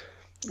McIntyre.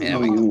 Yeah,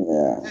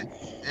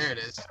 there it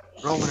is.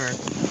 Roman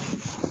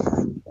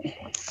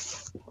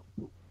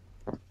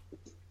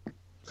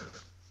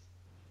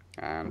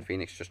and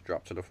Phoenix just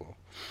dropped to the floor.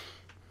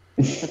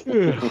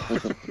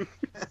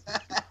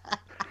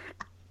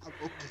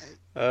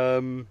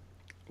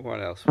 What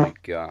else we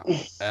got?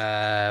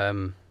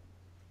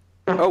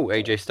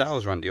 AJ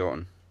Styles, Randy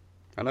Orton.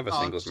 Another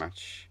singles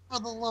match. For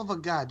the love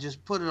of God,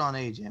 just put it on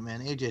AJ,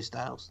 man. AJ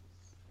Styles.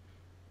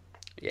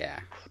 Yeah.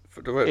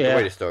 For the way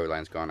the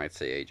storyline's gone, I'd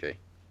say AJ.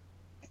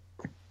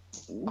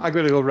 I'm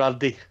going to go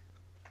Randy.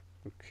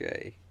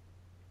 Okay.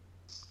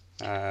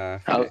 I'll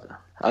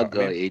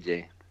go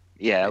AJ.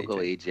 Yeah, I'll go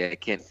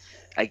AJ.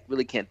 I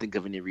really can't think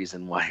of any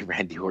reason why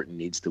Randy Orton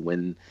needs to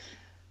win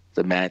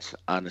the match.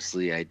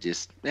 Honestly, I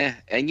just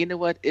and you know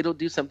what? It'll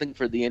do something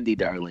for the indie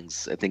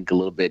darlings. I think a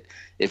little bit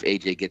if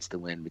AJ gets the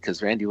win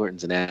because Randy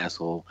Orton's an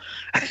asshole.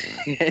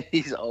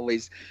 He's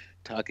always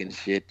talking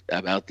shit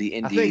about the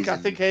indies. I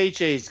think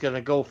AJ's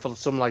gonna go for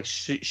some like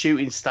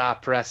shooting star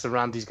press, and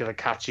Randy's gonna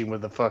catch him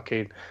with the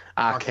fucking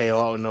RKO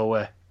out of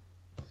nowhere.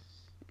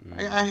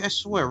 I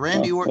swear,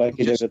 Randy Orton like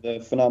he did with the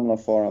Phenomenal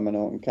Forearm and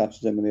Orton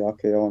catches him with the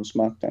RKO on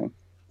SmackDown.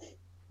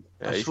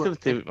 Yeah, he's gonna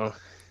do it, man.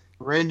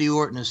 Randy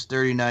Orton is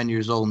 39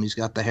 years old and he's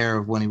got the hair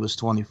of when he was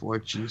 24.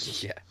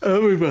 Jesus. Yeah.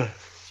 Oh, man.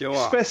 You know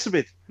what?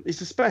 Specimen. He's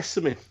a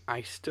specimen.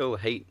 I still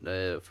hate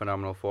the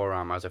Phenomenal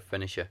Forearm as a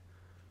finisher.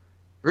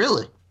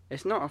 Really?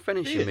 It's not a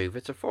finishing move.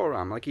 It's a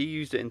forearm. Like, he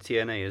used it in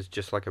TNA as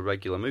just like a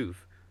regular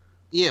move.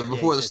 Yeah,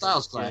 before the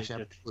Styles Clash.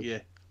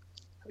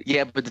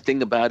 Yeah, but the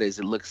thing about it is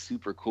it looks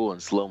super cool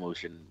in slow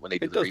motion when they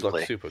do the replay. It does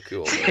look super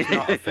cool, but it's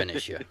not a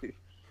finisher.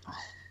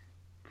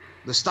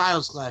 The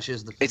Styles Clash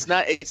is the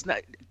finisher. It's not...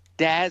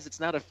 Daz, it's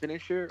not a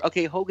finisher.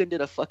 Okay, Hogan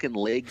did a fucking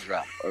leg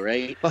drop, all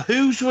right? But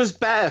whose was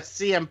better,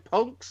 CM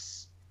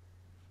Punk's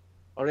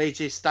or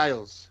AJ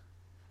Styles?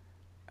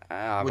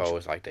 I've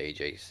always liked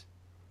AJ's.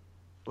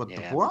 What,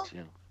 the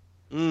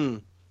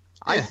forearm?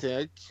 I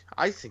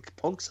think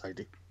Punk's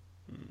ID.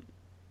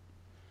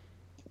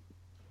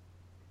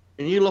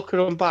 And you look at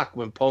him back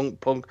when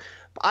Punk.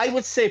 I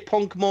would say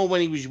Punk more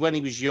when he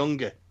was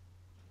younger.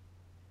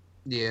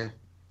 Yeah.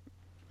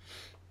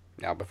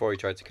 Now, before he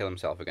tried to kill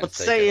himself against But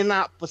saying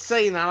that,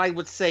 I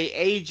would say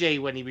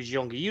AJ when he was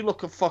younger. You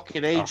look at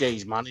fucking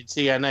AJ's man in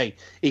TNA.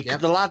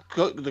 The lad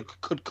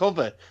could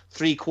cover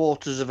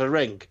 3/4 of a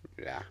ring.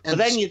 Yeah. But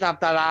then you'd have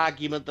that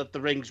argument that the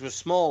rings were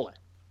smaller.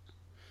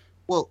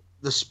 Well,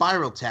 the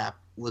spiral tap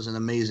was an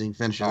amazing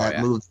finisher. That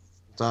move,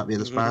 top,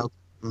 the spiral.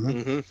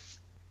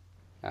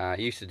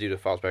 He used to do the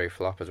Fosbury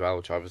flop as well,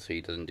 which obviously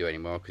he doesn't do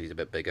anymore because he's a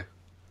bit bigger.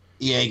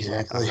 Yeah,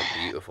 exactly. That's a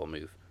beautiful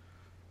move.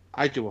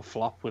 I do a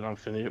flop when I'm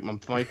finished.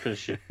 My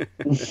finishing.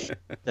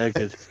 They're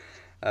good.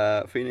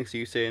 Phoenix, are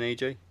you saying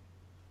AJ?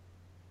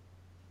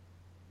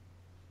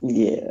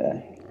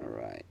 Yeah.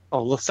 Alright.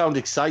 Oh, look, sound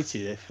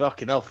excited.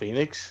 Fucking hell,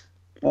 Phoenix.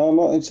 I'm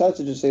not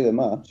excited to see the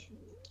match.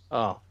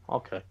 Oh,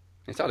 okay.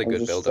 It's had a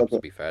good build-up, to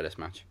be fair, this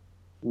match.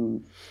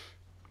 Mm.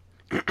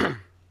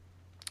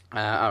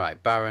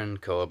 Alright, Baron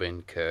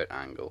Corbin, Kurt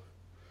Angle.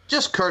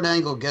 Just Kurt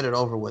Angle, get it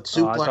over with.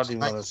 I don't even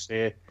want to see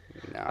it.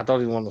 No. I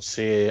don't even want to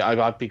see it.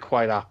 I'd be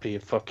quite happy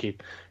if fucking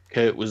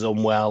Kurt was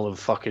unwell and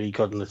fucking he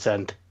couldn't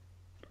attend.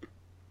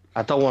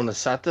 I don't want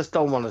to. I just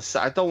don't want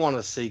to. I don't want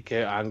to see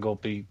Kurt Angle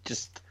be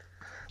just.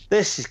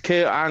 This is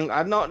Kurt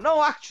Angle.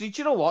 No, actually,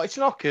 do you know what? It's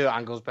not Kurt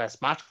Angle's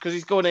best match because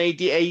he's going to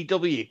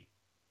AEW.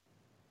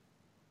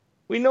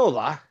 We know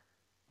that.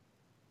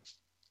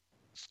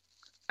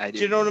 Do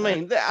you know what I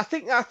mean? I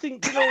think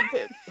you know.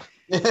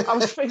 I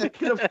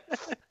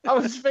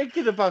was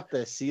thinking about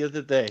this the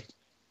other day,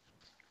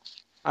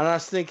 and I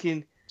was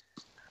thinking,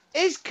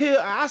 has Kurt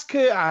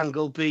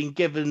Angle been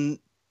given,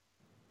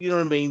 you know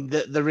what I mean,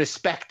 the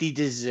respect he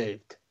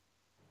deserved,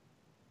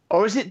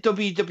 or is it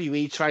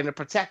WWE trying to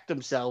protect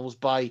themselves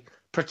by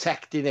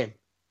protecting him?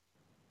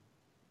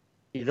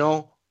 You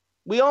know,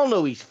 we all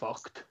know he's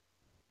fucked,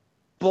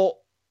 but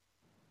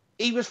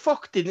he was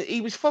fucked in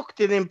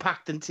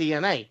Impact and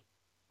TNA.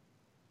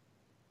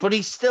 But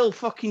he still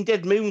fucking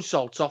did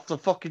moonsaults off the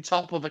fucking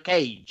top of a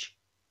cage.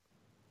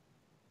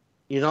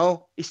 You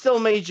know? He still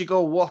made you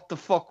go, what the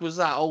fuck was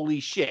that? Holy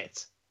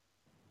shit.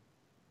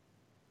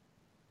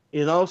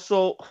 You know,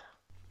 so...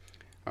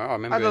 I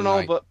remember I don't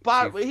know,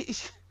 but...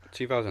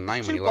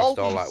 2009 when he lost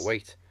all that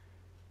weight.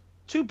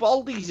 Two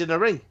baldies in a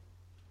ring.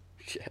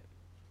 Shit.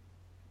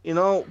 You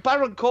know,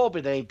 Baron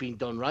Corbin ain't been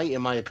done right,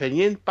 in my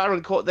opinion.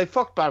 They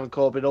fucked Baron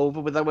Corbin over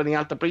with that when he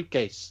had the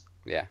briefcase.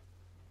 Yeah.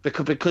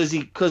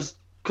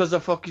 Because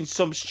of fucking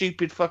some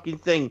stupid fucking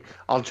thing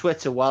on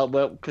Twitter,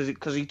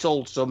 because he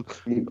told some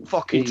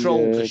fucking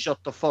troll to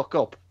shut the fuck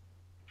up.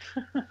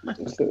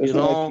 You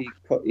know,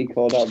 like he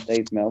called out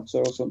Dave Meltzer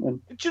or something.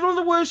 Do you know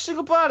the worst thing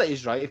about it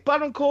is, right? If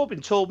Baron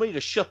Corbin told me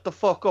to shut the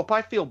fuck up,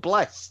 I feel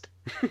blessed.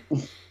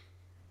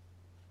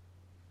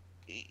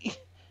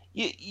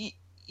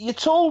 You're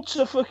told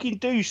to fucking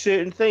do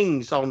certain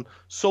things on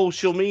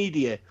social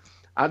media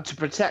and to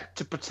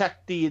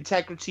protect the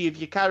integrity of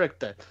your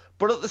character.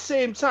 But at the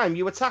same time,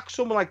 you attack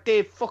someone like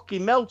Dave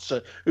fucking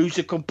Meltzer, who's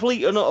a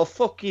complete and utter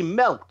fucking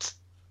melt,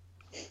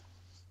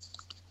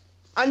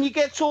 and you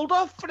get told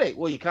off for it.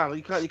 Well, you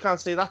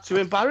can't say that to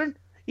him, Baron.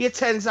 He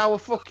attends our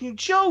fucking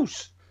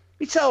shows.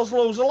 He tells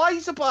loads of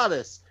lies about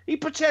us. He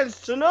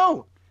pretends to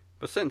know.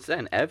 But since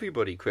then,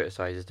 everybody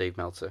criticises Dave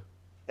Meltzer.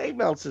 Dave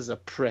Meltzer's a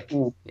prick.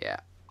 Mm.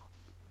 Yeah.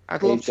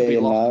 I'd love to be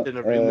locked in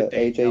a room with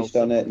Dave AJ's Meltzer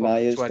done it. for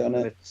Naya's 20 done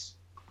minutes.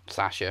 it.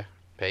 Sasha,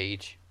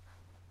 Paige.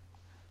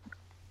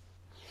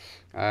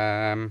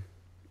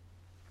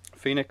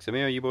 Phoenix,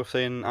 Amir, are you both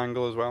saying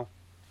Angle as well?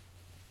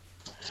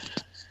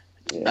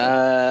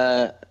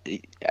 I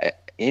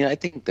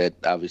think that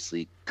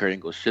obviously Kurt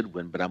Angle should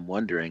win, but I'm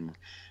wondering,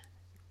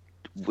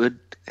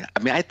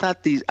 I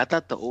thought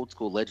the old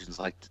school legends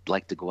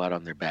like to go out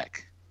on their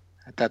back.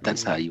 I thought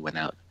that's how you went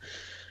out.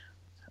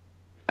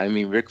 I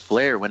mean, Ric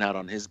Flair went out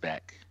on his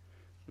back.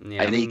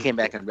 Yeah, and then he came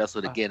back and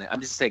wrestled again. I'm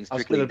just saying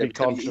strictly I was going to be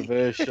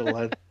controversial.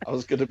 I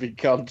was going to be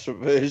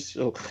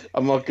controversial.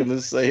 I'm not going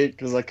to say it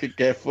because I could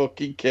get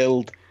fucking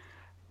killed.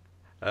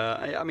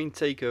 I mean,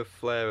 Taker,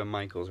 Flair, and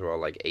Michaels were all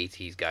like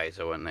 80s guys,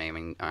 weren't they? I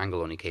mean,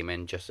 Angle only came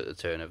in just at the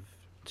turn of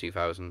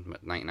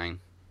 2099.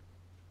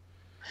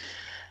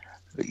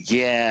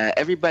 Yeah,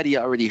 everybody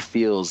already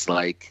feels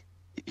like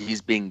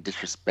he's being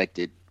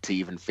disrespected to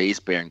even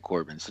face Baron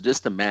Corbin. So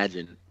just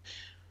imagine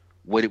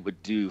what it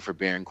would do for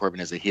Baron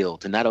Corbin as a heel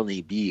to not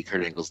only be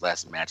Kurt Angle's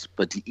last match,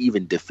 but to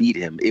even defeat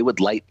him. It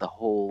would light the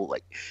whole,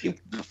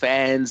 the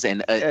fans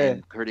and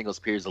Kurt Angle's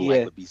peers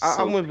alike would be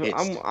so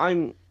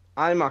pissed.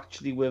 I'm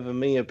actually with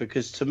Amir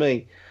because to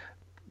me,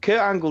 Kurt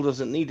Angle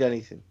doesn't need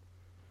anything.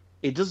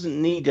 He doesn't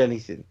need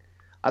anything.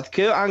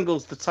 Kurt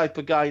Angle's the type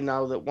of guy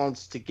now that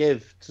wants to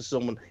give to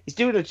someone.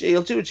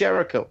 He'll do a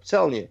Jericho. I'm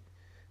telling you,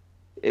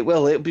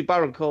 it'll be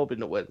Baron Corbin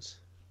that wins.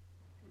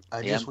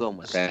 I'm going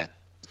with that.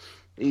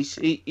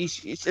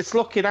 It's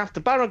looking after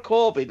Baron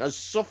Corbin has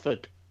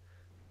suffered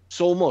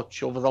so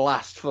much over the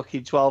last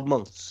fucking 12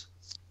 months.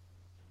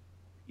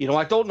 You know,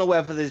 I don't know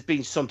whether there's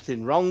been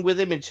something wrong with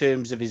him in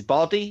terms of his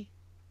body,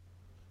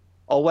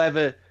 or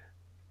whether,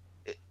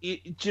 do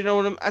you know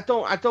what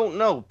I don't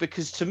know,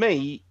 because to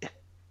me,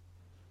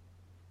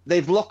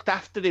 they've looked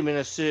after him in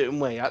a certain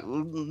way,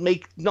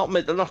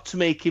 not to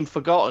make him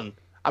forgotten.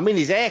 I mean,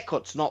 his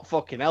haircut's not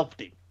fucking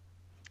helped him.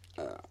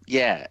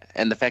 Yeah,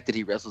 and the fact that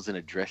he wrestles in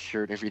a dress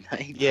shirt every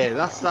night. Yeah,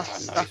 that's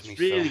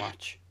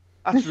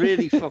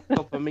really fucked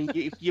up. I mean,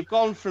 you've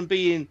gone from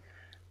being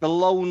the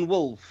lone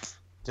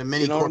wolf, to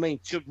you know what I mean,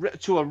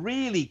 to a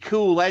really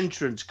cool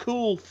entrance,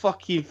 cool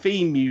fucking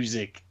theme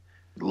music.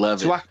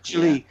 Love it. To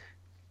actually,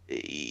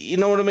 you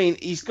know what I mean.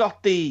 He's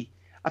got the.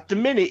 At the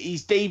minute,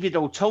 he's David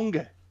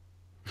Otunga.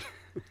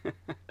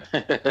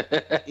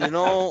 You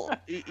know,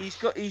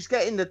 he's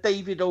getting the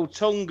David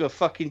Otunga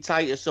fucking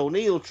Titus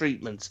O'Neil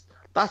treatment.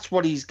 That's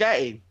what he's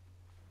getting.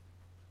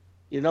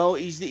 You know,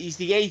 he's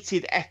the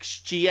hated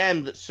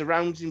ex-GM that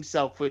surrounds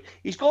himself with.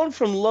 He's gone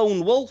from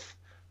lone wolf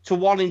to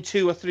wanting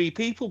 2 or 3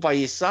 people by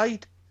his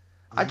side.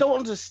 I don't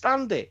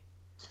understand it.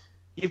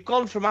 You've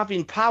gone from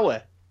having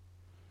power.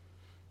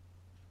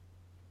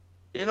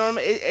 You know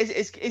what I mean?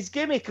 His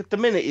gimmick at the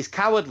minute is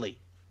cowardly.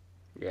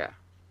 Yeah.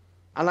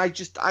 And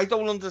I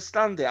don't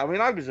understand it. I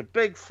mean, I was a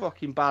big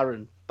fucking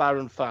Baron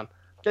fan.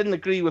 Didn't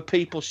agree with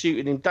people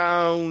shooting him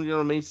down, you know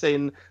what I mean?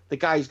 Saying the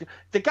guy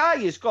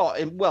has got,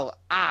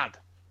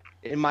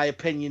 in my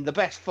opinion, the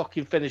best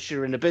fucking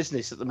finisher in the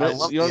business at the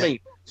minute. You know what I mean?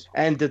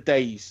 End of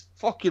days.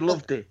 Fucking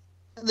loved it.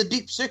 And the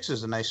deep six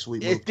is a nice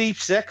sweet move. It's deep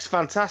six,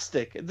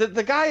 fantastic.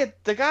 The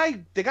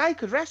guy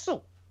could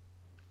wrestle.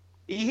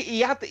 He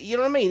had the, you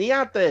know what I mean? He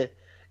had the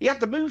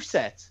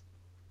moveset.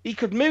 He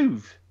could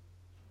move.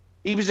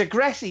 He was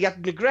aggressive. He had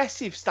an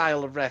aggressive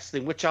style of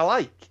wrestling, which I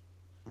like.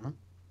 Mm-hmm.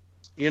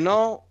 You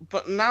know,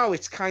 but now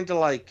it's kind of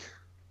like,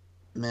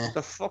 meh.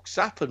 The fuck's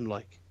happened?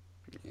 Like,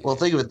 well,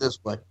 think of it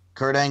this way: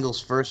 Kurt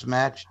Angle's first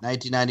match,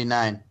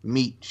 1999,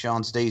 meet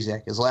Sean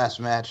Stasiak. His last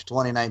match,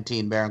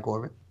 2019, Baron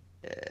Corbin.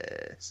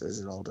 Yeah, says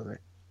it all, doesn't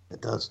it?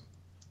 It does.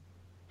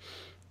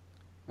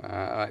 All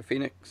right,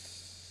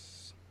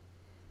 Phoenix.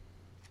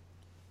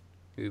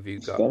 Who have you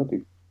got?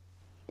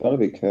 Gotta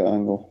be Kurt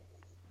Angle.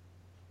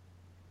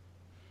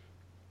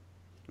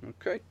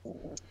 Okay.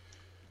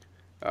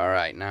 All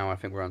right, now I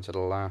think we're on to the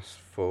last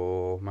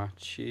 4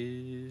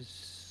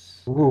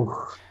 matches. Ooh.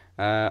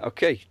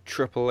 Okay,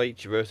 Triple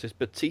H versus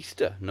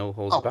Batista. No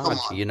holds barred.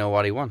 You know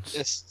what he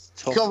wants.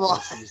 Come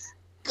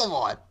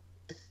on.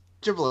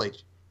 Triple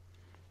H.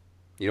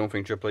 You don't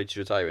think Triple H is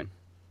retiring?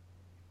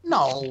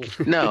 No.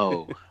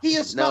 No. He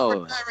is not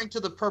retiring to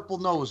the purple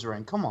nose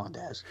ring. Come on,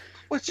 Daz.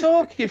 We're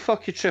talking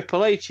fucking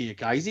Triple H here,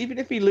 guys. Even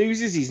if he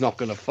loses, he's not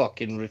going to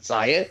fucking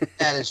retire.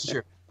 That is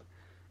true.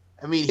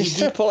 I mean, he's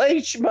Triple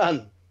H,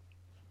 man.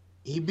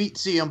 He beat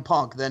CM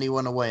Punk, then he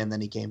went away, and then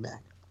he came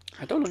back.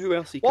 I don't know who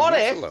else he can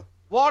wrestle.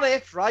 What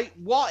if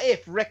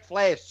Ric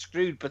Flair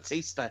screwed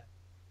Batista?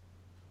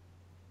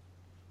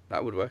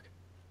 That would work.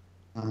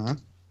 Uh-huh.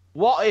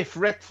 What if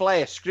Ric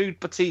Flair screwed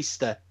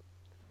Batista,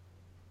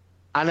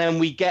 and then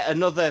we get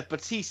another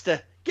Batista,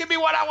 give me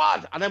what I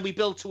want, and then we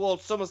build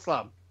towards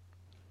SummerSlam?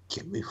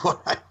 Give me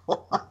what I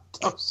want.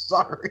 I'm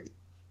sorry.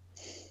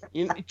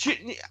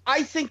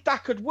 I think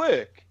that could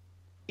work.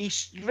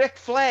 Ric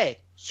Flair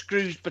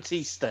screws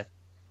Batista.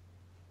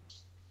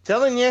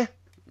 Telling you.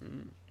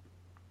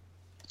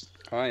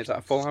 All right, is that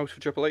a full house for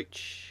Triple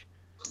H?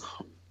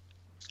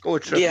 Go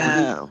with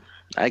Triple H.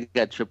 I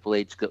got Triple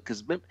H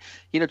because,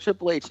 you know,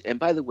 Triple H. And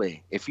by the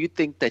way, if you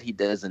think that he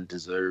doesn't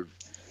deserve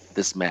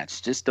this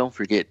match, just don't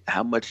forget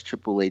how much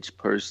Triple H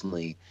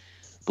personally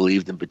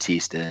believed in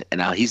Batista and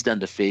how he's done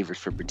the favors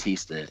for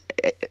Batista.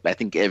 I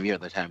think every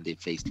other time they've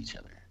faced each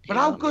other. But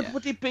how good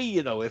would it be,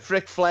 you know, if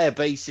Ric Flair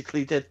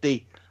basically did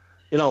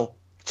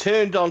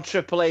turned on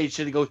Triple H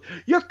and he goes,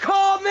 "You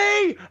call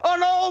me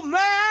an old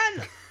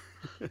man?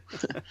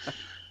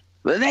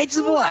 The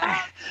Nature Boy.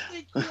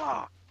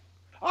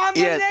 I'm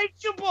the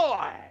Nature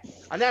Boy."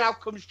 And then out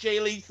comes Jay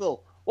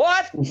Lethal.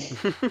 What?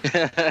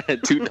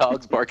 2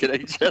 dogs barking at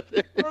each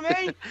other. For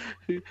me?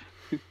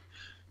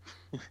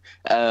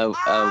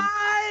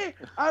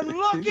 I'm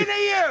looking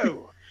at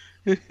you,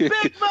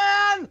 big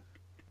man.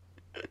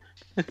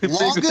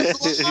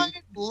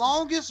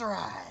 Longest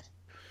ride.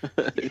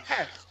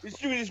 Yeah, he's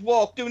doing his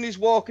walk and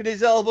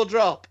his elbow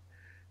drop.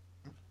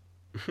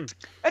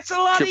 It's a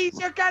lot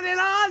easier getting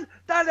on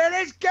than it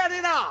is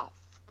getting off.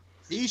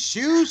 These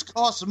shoes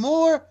cost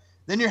more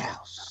than your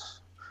house.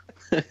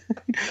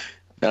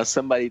 Now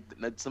somebody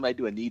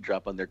do a knee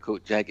drop on their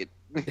coat jacket.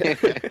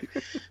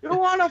 You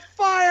want to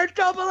fire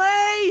Double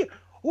A?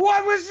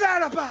 What was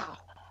that about?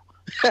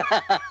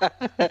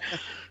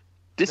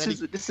 This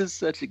is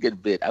such a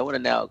good bit. I want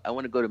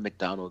to go to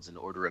McDonald's and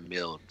order a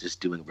meal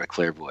just doing Ric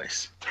Flair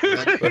voice. Ric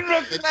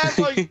Flair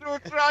voice through a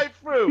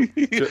drive-through.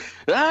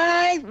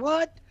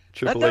 What?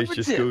 Triple H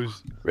just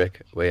goes,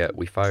 "Rick,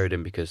 we fired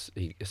him because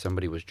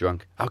somebody was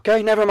drunk."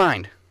 Okay, never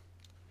mind.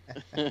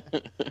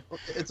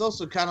 It's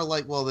also kind of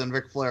like, well, then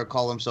Ric Flair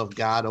call himself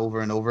God over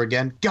and over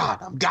again. God,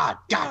 I'm God.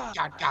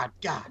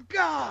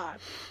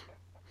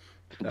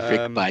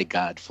 Rick by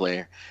God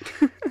Flair.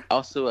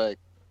 Also,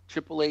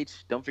 Triple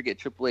H. Don't forget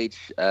Triple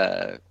H.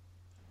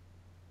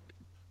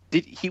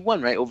 He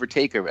won, right, over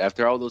Taker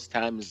after all those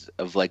times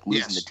of like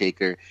losing to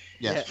Taker?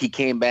 Yes. He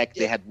came back.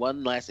 They had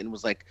one last and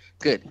was like,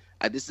 "Good.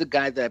 This is a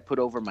guy that I put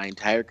over my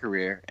entire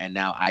career, and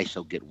now I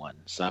shall get one."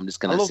 So I'm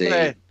just gonna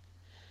say.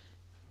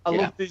 I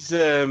love this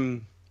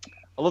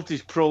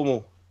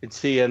promo in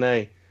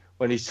TNA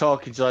when he's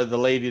talking to the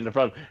lady in the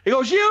front. He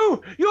goes,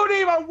 "You don't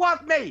even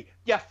want me,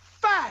 you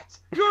fat.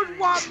 You'd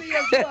want me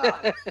as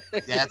well."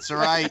 That's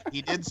right.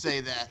 He did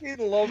say that. I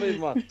love it,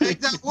 man.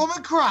 Make that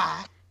woman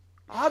cry.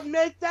 I'll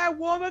make that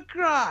woman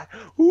cry.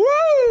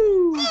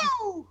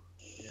 Woo!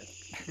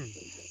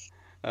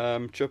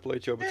 Triple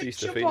H or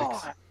Batista, Your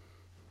Phoenix.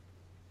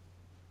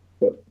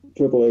 boy.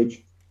 Triple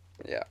H.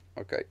 Yeah,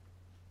 okay.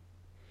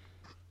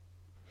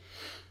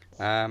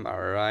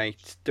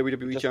 Alright.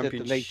 WWE Just Championship.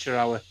 did the nature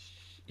hour.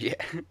 Yeah.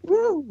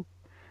 Woo!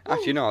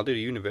 Actually, no, I'll do the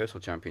Universal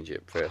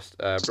Championship first.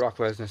 Brock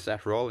Lesnar,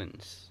 Seth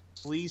Rollins.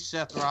 Please,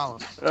 Seth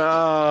Rollins.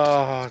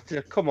 Oh,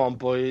 come on,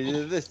 boy.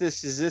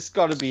 This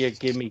got to be a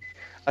gimme.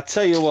 I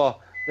tell you what,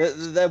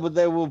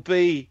 there will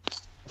be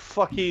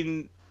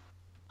fucking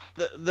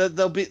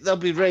there'll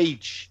be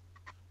rage.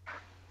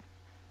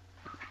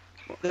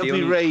 There'll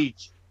be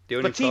rage.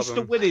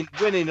 Batista winning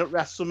at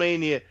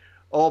WrestleMania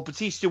or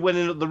Batista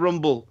winning at the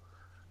Rumble.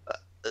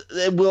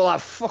 They will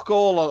have fuck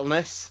all on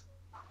this.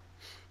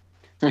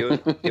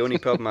 The only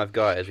problem I've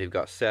got is we've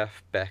got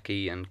Seth,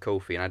 Becky, and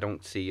Kofi, and I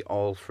don't see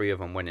all three of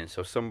them winning,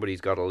 so somebody's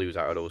got to lose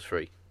out of those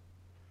three.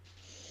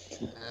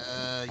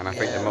 And I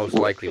think the most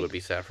likely would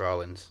be Seth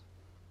Rollins.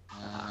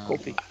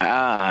 Kofi.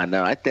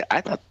 No, I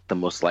thought the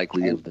most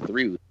likely of the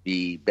three would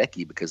be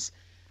Becky, because,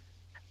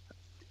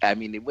 I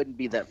mean, it wouldn't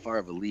be that far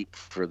of a leap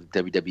for the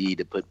WWE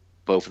to put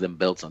both of them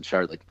belts on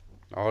Charlotte.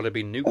 Oh, there'd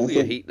be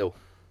nuclear heat, though.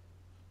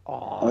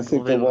 Oh, I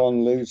think the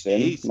one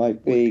losing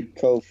might be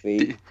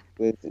Kofi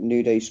with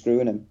New Day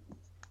screwing him.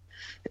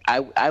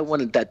 I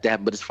wanted that to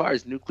happen, but as far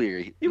as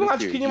nuclear can you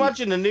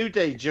imagine a New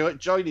Day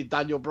joining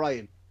Daniel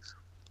Bryan?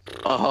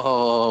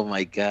 Oh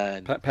my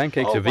God!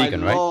 Pancakes are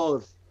vegan,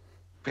 right?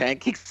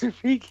 Pancakes are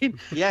vegan.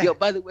 Yeah. Yo,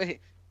 by the way,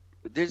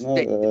 there's no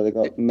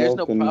milk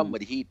problem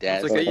with heat,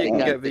 Dad. It's okay, you can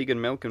get vegan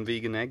milk and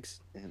vegan eggs.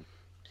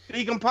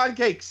 Vegan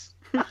pancakes.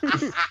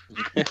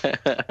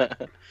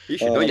 You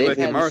should know you work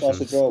in Morrison's.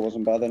 Sausage roll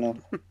wasn't bad enough.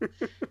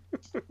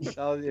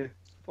 Oh yeah,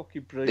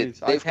 fucking brilliant.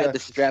 They've had the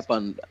strap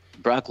on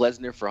Brock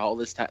Lesnar for all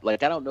this time.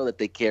 Like, I don't know that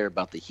they care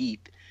about the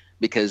heat,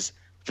 because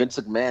Vince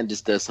McMahon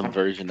just does some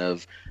version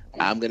of,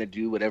 I'm gonna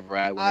do whatever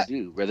I want to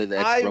do, whether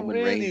that's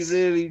Roman Reigns.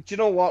 Really, do you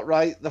know what?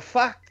 Right, the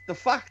fact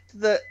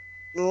that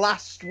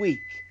last week,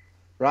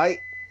 right,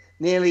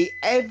 nearly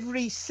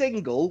every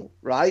single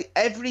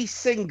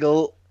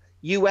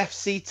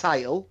UFC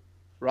title,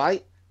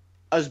 right,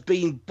 has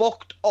been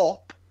booked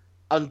up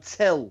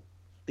until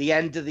the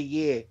end of the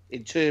year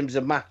in terms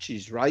of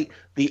matches, right?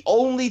 The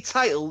only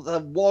title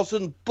that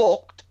wasn't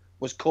booked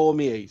was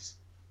Cormier's.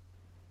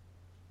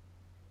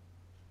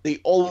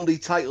 The only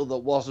title that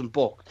wasn't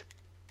booked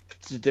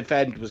to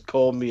defend was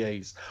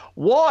Cormier's.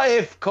 What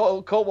if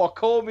what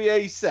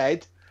Cormier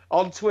said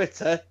on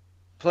Twitter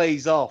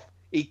plays off?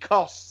 He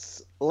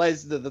costs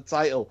Lesnar the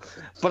title.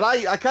 But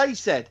like I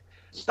said,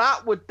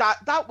 that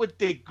would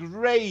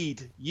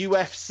degrade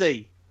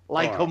UFC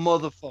like a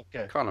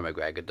motherfucker. Conor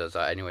McGregor does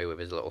that anyway with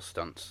his little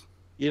stunts.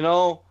 You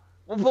know?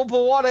 But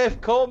what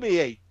if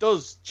Cormier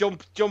does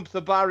jump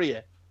the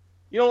barrier?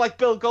 You know, like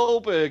Bill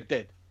Goldberg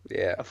did?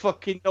 Yeah. A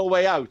fucking No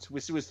Way Out,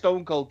 which was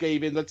Stone Cold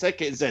gave him the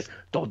ticket and said,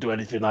 don't do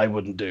anything I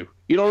wouldn't do.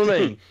 You know what I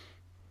mean?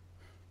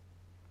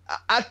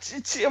 I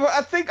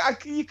think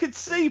you could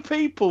see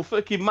people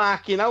fucking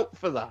marking out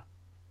for that.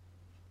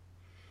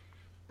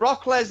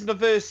 Brock Lesnar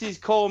versus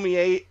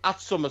Cormier at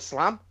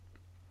SummerSlam.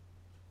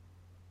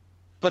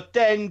 But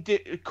then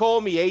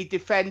Cormier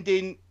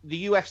defending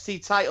the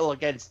UFC title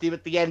against him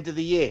at the end of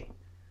the year.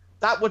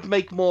 That would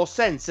make more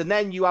sense. And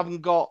then you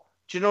haven't got,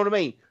 do you know what I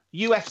mean?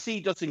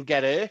 UFC doesn't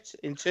get hurt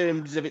in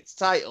terms of its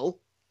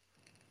title.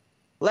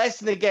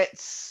 Lesnar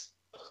gets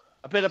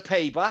a bit of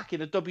payback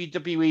in a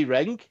WWE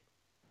ring.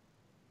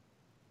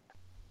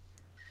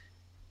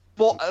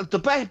 But the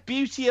best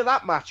beauty of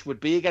that match would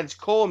be against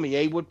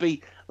Cormier would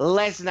be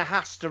Lesnar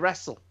has to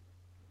wrestle.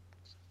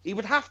 He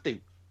would have to.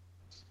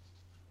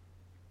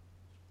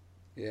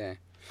 Yeah.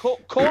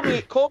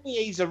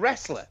 Cormier's a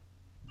wrestler.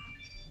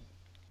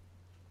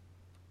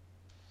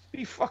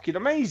 Be fucking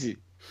amazing.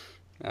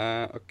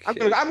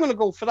 Okay. I'm gonna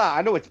go for that.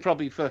 I know it's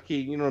probably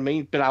fucking, you know what I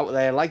mean, bit out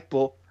there,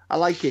 but I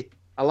like it.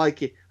 I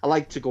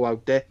like to go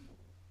out there.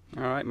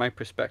 All right, my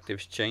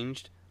perspective's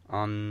changed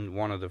on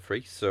one of the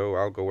three, so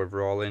I'll go with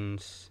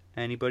Rollins.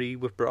 Anybody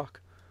with Brock?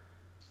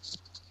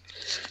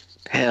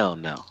 Hell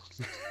no.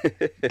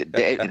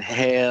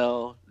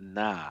 Hell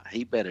nah.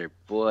 He better,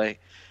 boy.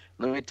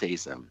 Let me tell you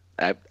something.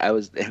 I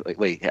was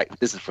wait.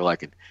 This is for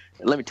Larkin.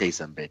 Let me tell you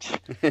something,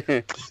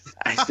 bitch.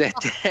 I said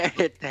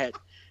that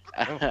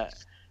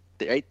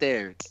right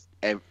there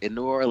in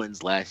New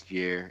Orleans last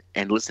year,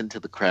 and listen to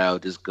the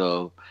crowd just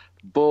go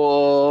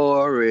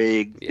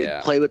boring. Yeah.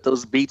 Play with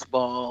those beach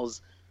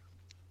balls.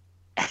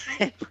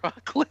 And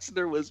Brock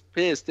Lesnar was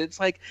pissed.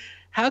 It's like,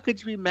 how could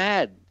you be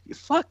mad?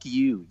 Fuck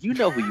you. You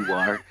know who you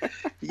are.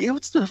 Yeah,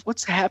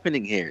 what's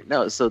happening here?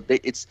 No, so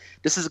this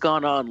has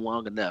gone on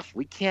long enough.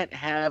 We can't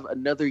have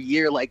another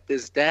year like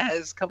this,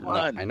 Daz. Come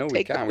on. I know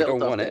we can. We don't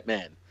want it,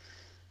 man.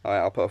 All right,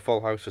 I'll put a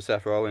full house for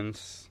Seth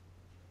Rollins.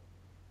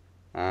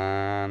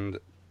 And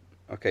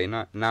okay,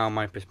 now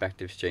my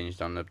perspective's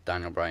changed on the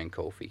Daniel Bryan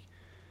Kofi.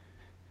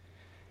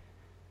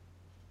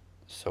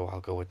 So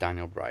I'll go with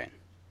Daniel Bryan.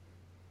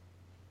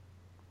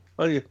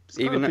 Well,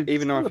 even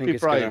though I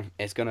think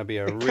it's gonna be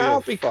a real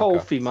can't be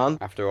Kofi, man.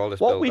 After all this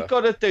what build-up. we've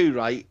got to do,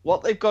 right?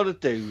 What they've got to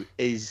do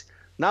is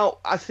Now,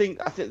 I think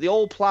the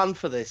whole plan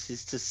for this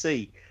is to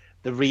see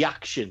the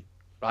reaction,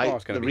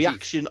 right? The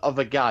reaction of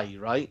a guy,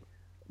 right,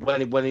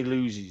 when he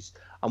loses.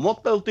 And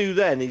what they'll do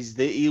then is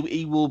that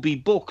he will be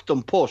booked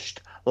and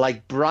pushed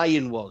like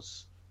Brian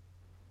was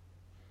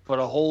for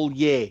a whole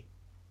year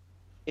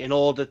in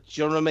order, do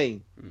you know what I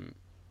mean?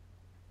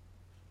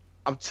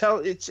 I'm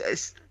telling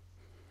it's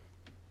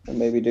and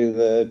maybe do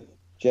the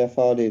Jeff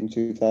Hardy in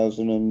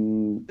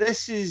 2008.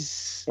 This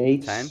is a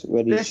big thank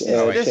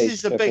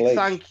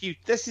you.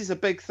 This is a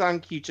big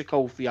thank you to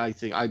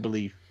Kofi, I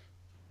believe.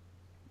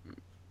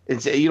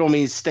 It's, you know what I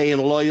mean, staying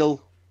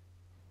loyal,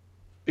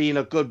 being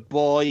a good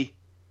boy.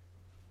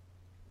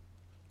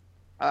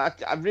 I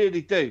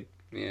really do.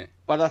 Yeah.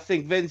 But I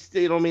think Vince,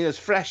 you know what I mean, as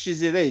fresh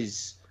as it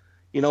is,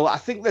 you know, I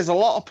think there's a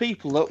lot of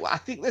people I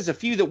think there's a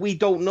few that we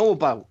don't know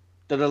about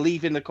that are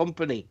leaving the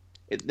company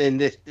in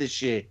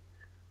this year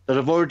that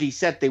have already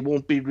said they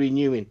won't be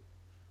renewing.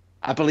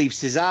 I believe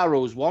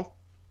Cesaro's one.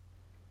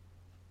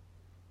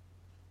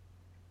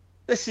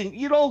 Listen,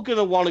 you're all going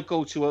to want to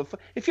go to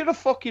if you're a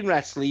fucking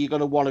wrestler, you're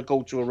going to want to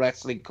go to a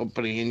wrestling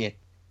company, ain't you?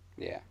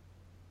 Yeah.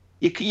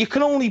 You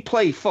can only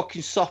play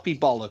fucking soppy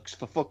bollocks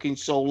for fucking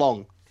so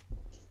long.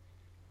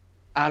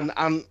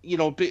 And you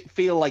know,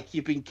 feel like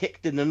you've been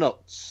kicked in the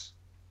nuts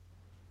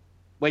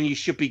when you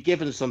should be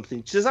given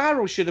something.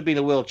 Cesaro should have been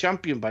a world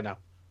champion by now.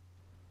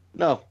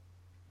 No.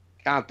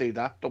 Can't do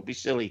that. Don't be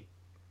silly.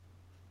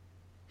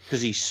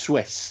 Because he's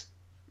Swiss.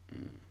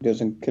 He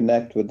doesn't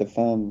connect with the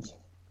fans.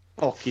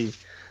 Fucking.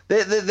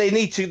 They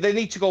need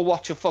to go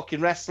watch a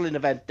fucking wrestling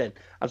event then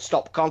and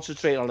stop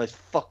concentrating on this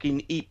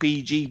fucking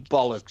EPG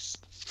bollocks.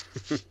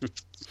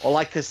 Or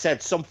like I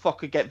said, some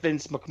fucker get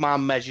Vince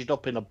McMahon measured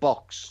up in a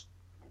box.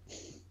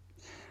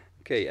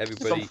 Okay,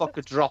 everybody. Some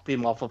fucker drop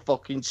him off a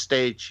fucking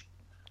stage.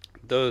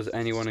 Does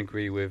anyone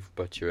agree with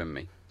Butcher and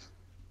me?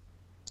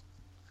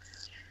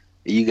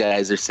 You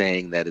guys are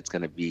saying that it's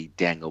going to be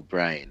Daniel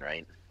Bryan,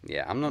 right?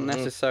 Yeah, I'm not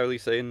necessarily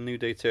saying New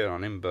Day turn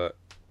on him, but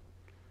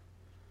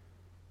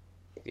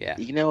yeah.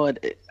 You know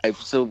what? I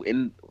was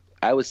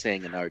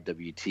saying in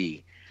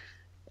RWT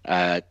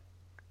that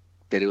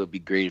it would be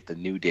great if the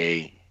New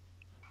Day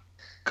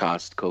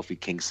cost Kofi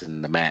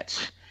Kingston the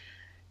match,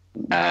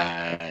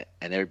 and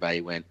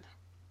everybody went,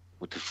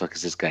 "What the fuck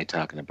is this guy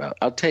talking about?"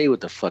 I'll tell you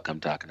what the fuck I'm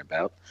talking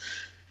about.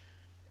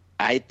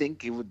 I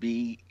think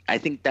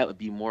that would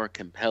be more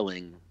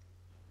compelling.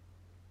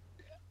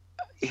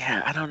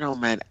 Yeah, I don't know,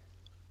 man.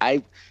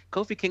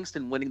 Kofi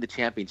Kingston winning the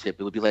championship,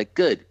 it would be like,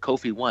 good,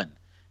 Kofi won.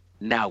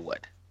 Now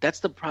what? That's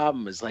the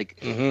problem. Is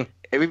like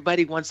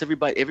everybody wants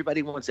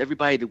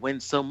everybody to win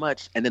so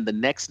much, and then the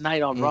next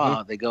night on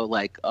Raw, they go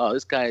like, "Oh,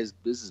 this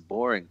is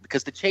boring,"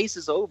 because the chase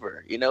is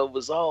over. You know, it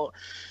was all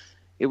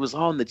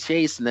in the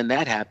chase, and then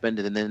that happened,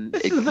 and then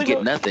you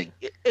get nothing.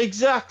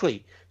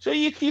 Exactly. So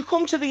you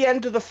come to the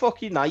end of the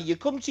fucking night, you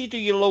come to do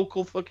your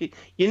local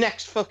your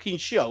next fucking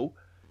show,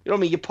 you know what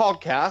I mean, your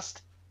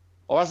podcast,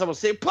 or as I would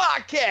say,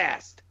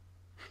 podcast.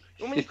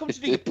 You know what I mean, you come to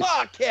do your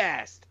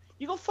podcast,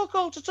 you got fuck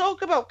all to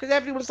talk about, because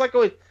everyone's like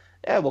going,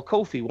 yeah, well,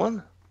 Kofi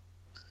won.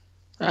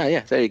 Ah,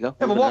 yeah, there you go.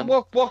 Yeah,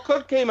 but what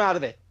good came out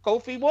of it?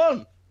 Kofi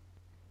won.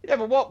 Yeah,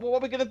 but what are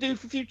we going to do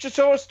for future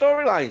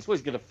storylines?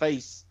 Who's going to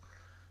face?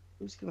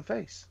 Who's going to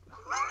face?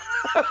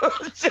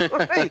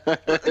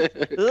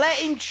 Let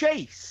him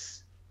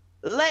chase.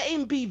 Let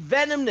him be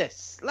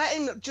venomous. Let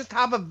him just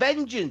have a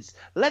vengeance.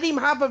 Let him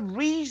have a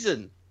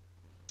reason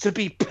to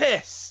be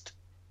pissed.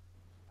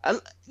 And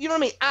you know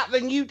what I mean? At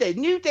the New Day.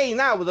 New Day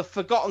now are the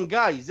forgotten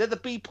guys. They're the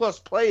B+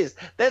 players.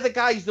 They're the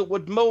guys that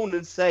would moan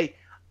and say,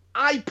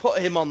 I put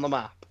him on the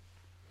map.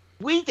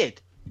 We did.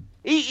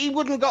 He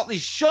wouldn't have got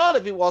this shot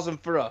if it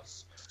wasn't for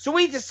us. So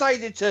we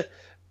decided to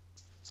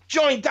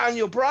join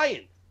Daniel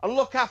Bryan and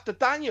look after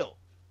Daniel.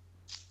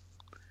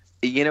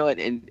 You know what?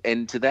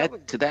 And to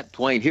that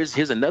point,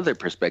 here's another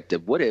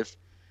perspective. What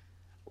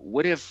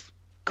if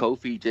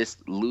Kofi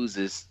just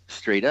loses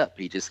straight up?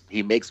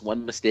 He makes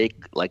one mistake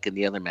like in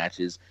the other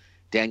matches.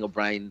 Daniel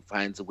Bryan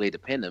finds a way to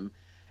pin him,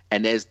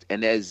 and as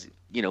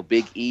you know,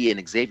 Big E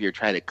and Xavier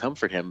try to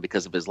comfort him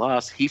because of his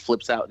loss, he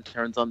flips out and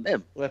turns on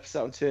them. Flips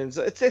out and turns.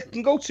 It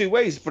can go two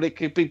ways, but it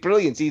could be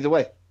brilliant either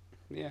way.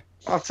 Yeah.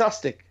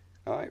 Fantastic.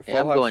 All right.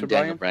 Yeah, I'm going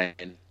Daniel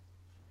Bryan.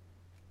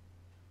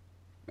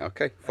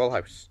 Okay, full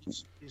house.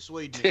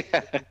 Sweet.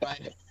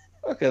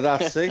 Look at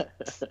that, see?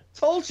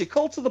 Told you,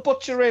 Cult of the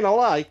Butcher ain't a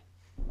lie.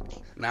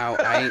 Now,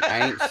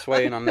 I ain't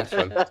swaying on this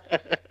one.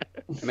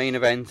 Main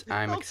event,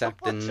 I'm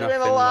accepting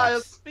nothing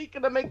less.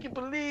 Speaking to make you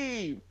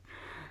believe.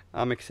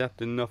 I'm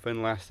accepting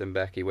nothing less than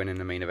Becky winning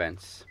the main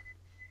events.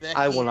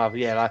 I won't have,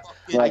 I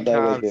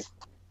can't.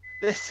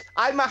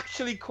 I'm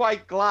actually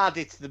quite glad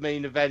it's the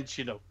main event,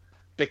 you know,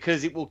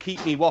 because it will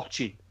keep me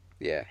watching.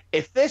 Yeah.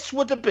 If this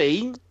would have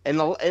been in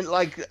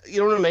like,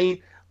 you know what I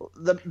mean,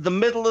 the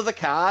middle of the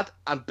card,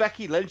 and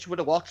Becky Lynch would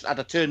have watched, I'd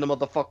have turned the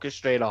motherfucker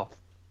straight off.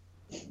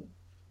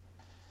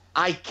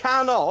 I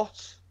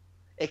cannot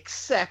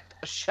accept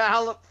a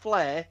Charlotte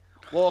Flair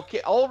or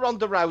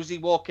Ronda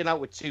Rousey walking out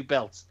with two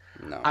belts.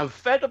 No. I'm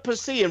fed up of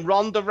seeing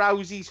Ronda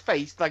Rousey's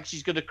face like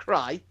she's going to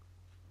cry.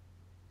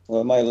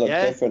 Well, it might look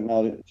different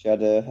now that she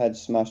had her head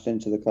smashed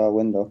into the car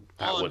window.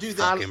 That was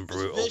fucking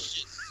brutal.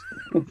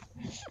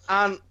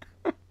 And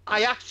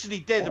I actually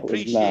did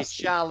appreciate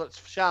Charlotte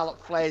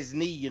Flair's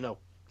knee, you know,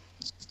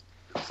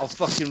 of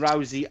fucking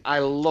Rousey. I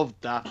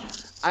loved that.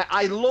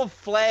 I love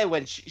Flair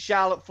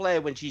Charlotte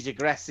Flair when she's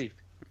aggressive.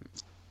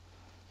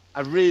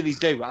 I really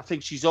do. I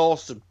think she's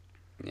awesome.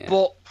 Yeah.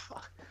 But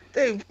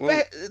dude,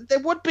 there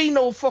would be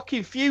no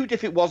fucking feud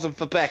if it wasn't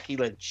for Becky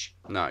Lynch.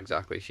 No,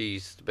 exactly.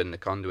 She's been the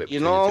conduit. You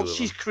between know, the two of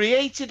she's them.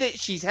 created it.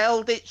 She's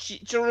held it. Do you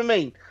know what I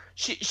mean?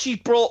 She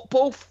brought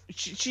both.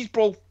 She's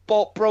brought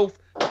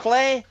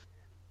Flair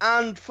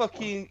and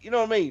fucking. You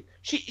know what I mean?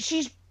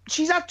 She's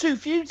had 2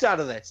 feuds out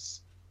of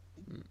this.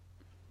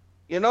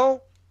 You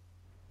know,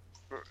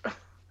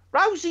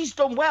 Rousey's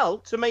done well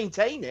to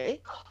maintain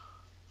it.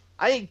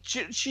 I think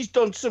she's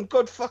done some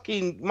good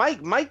fucking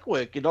mic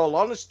work, in all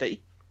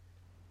honesty.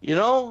 You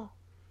know?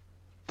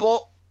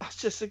 But, that's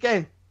just,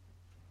 again,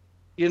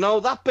 you know,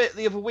 that bit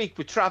the other week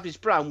with Travis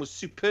Brown was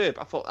superb.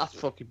 I thought, that's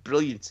fucking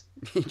brilliant.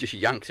 He just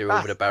yanks her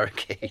over the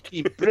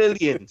barricade.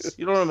 Brilliant.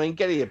 You know what I mean?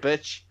 Get here,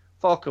 bitch.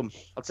 Fuck him.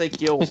 I'll take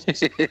you home.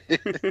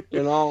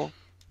 You know?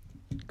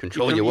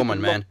 Control your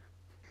woman, man.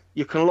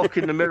 You can look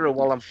in the mirror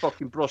while I'm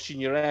fucking brushing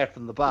your hair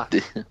from the back.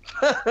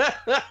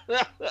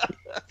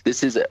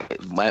 This is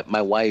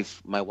my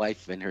wife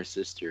and her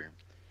sister.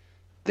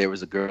 There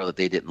was a girl that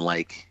they didn't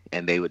like,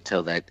 and they would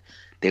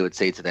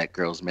say to that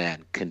girl's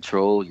man,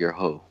 "Control your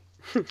hoe."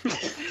 I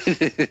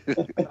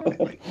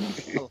like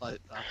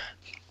that.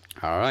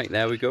 All right,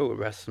 there we go.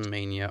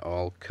 WrestleMania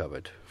all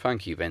covered.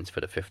 Thank you, Vince,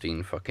 for the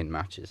 15 fucking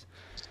matches.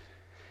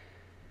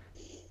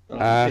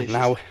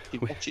 Now,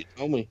 you watch it,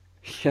 don't we?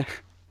 Yeah.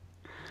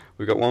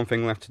 We've got one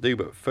thing left to do,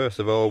 but first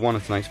of all, one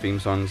of tonight's theme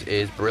songs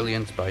is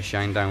Brilliant by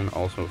Shinedown,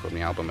 also from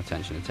the album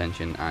Attention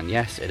Attention, and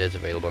yes, it is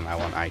available now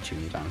on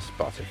iTunes and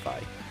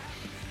Spotify.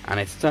 And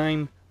it's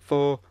time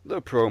for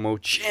the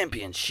Promo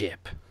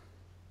Championship.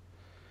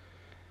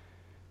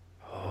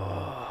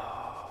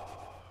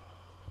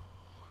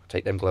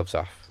 Take them gloves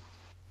off.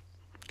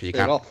 Because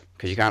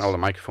you can't hold the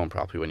microphone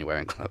properly when you're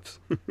wearing gloves.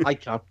 I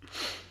can.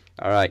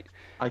 All right.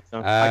 I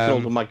can. I can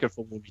hold the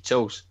microphone with my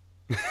toes.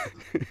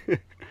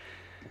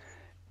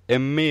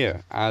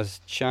 Amir,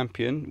 as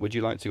champion, would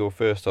you like to go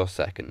first or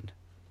second?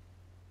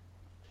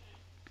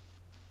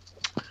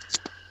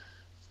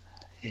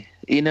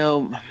 You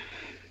know,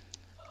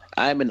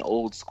 I'm an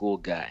old school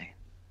guy,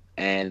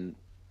 and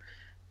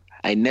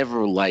I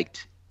never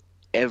liked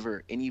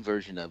ever any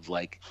version of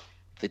like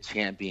the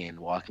champion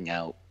walking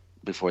out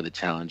before the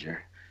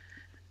challenger.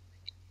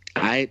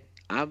 I'm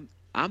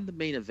the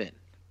main event,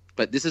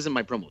 but this isn't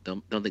my promo.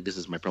 Don't think this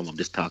is my promo. I'm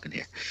just talking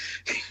here.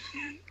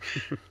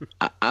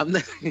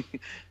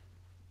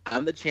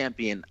 I'm the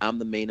champion. I'm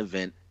the main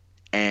event,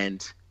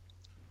 and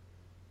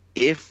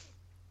if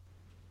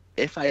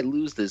I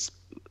lose this,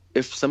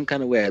 if some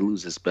kind of way I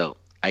lose this belt,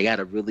 I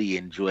gotta really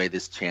enjoy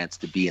this chance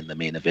to be in the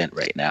main event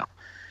right now.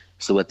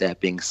 So with that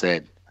being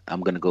said,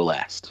 I'm gonna go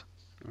last.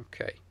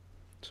 Okay.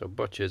 So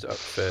Butcher's up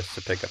first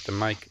to pick up the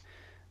mic.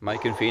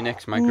 Mike and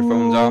Phoenix,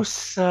 microphones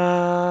off.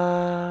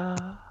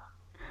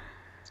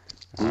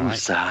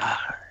 Usa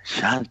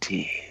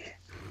Shanti.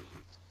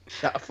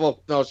 Shut the fuck,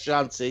 no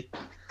Shanti.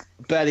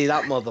 Bury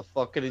that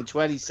motherfucker in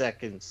 20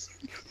 seconds.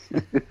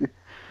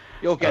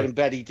 You're getting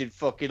buried in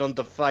fucking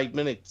under 5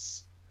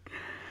 minutes.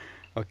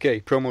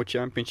 Okay, Promo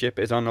Championship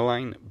is on the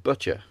line.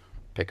 Butcher,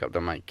 pick up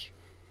the mic.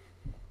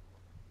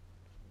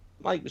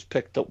 Mike was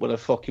picked up when I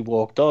fucking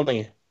walked on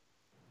here.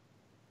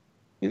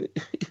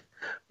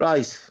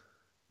 Right.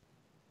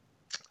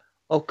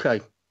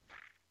 Okay.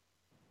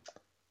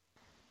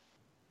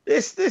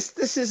 This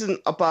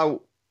isn't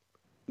about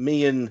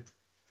me and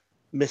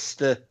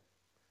Mr.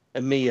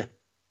 Amir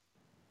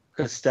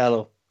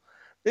Costello.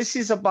 This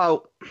is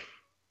about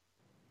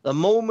the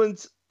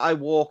moment I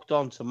walked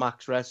on to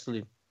Max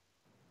Wrestling.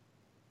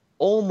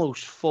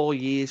 Almost 4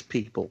 years,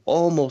 people.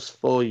 Almost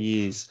 4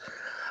 years.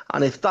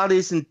 And if that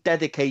isn't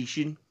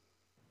dedication,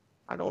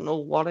 I don't know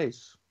what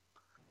is.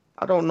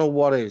 I don't know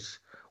what is.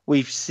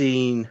 We've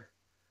seen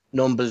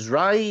numbers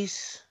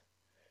rise.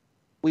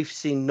 We've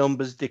seen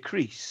numbers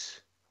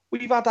decrease.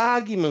 We've had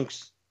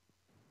arguments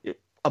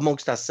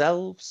amongst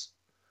ourselves,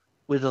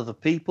 with other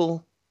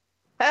people.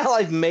 Hell,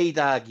 I've made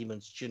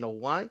arguments. Do you know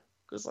why?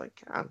 Because I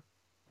can.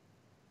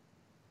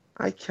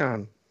 I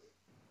can.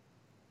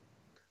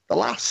 The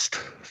last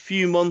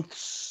few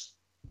months,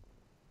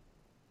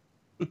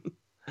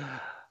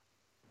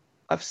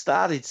 I've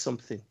started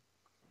something.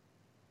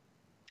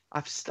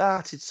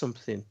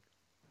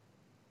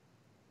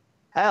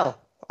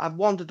 Hell, I've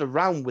wandered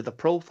around with a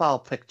profile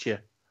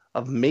picture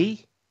of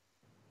me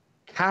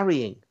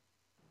carrying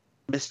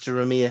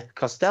Mr. Amir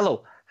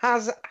Costello.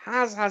 Has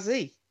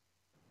he?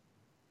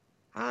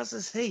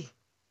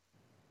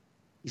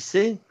 You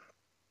see,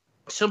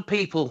 some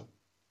people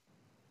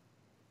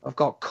have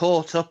got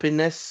caught up in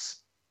this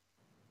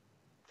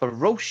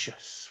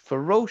ferocious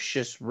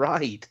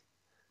ride.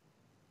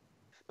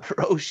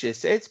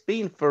 Ferocious. It's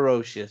been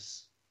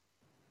ferocious.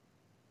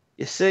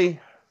 You see,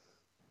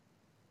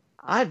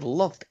 I've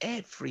loved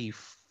every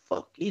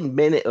fucking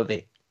minute of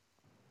it.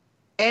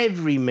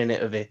 Every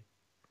minute of it.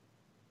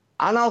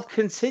 And I'll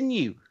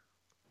continue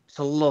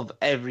to love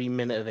every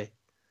minute of it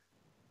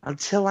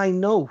until I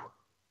know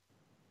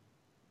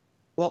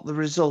what the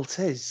result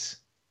is.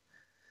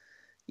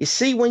 You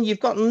see, when you've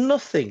got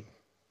nothing,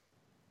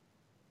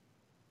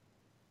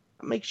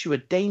 that makes you a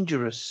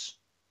dangerous,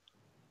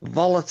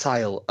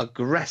 volatile,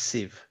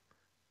 aggressive,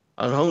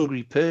 and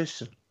hungry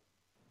person.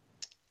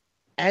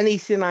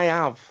 Anything I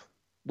have,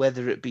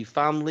 whether it be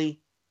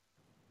family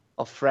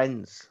or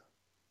friends,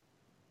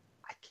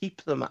 I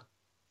keep them at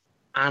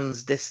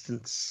hand's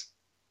distance.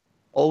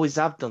 Always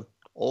have done,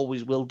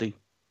 always will do.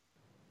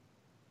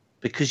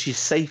 Because you're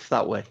safe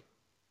that way.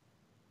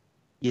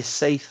 You're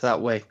safe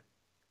that way.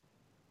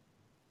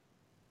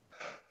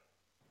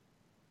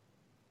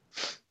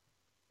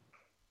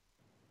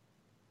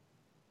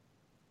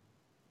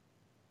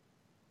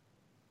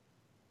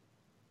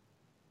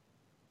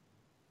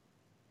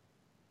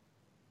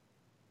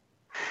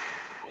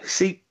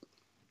 See,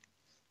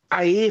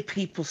 I hear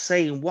people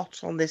saying,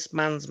 what's on this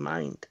man's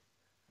mind?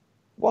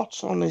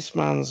 What's on this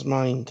man's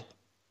mind?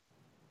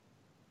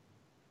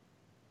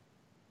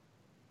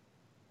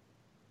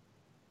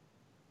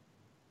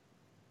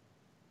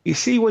 You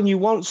see, when you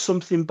want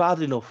something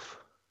bad enough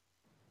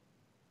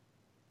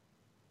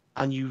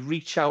and you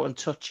reach out and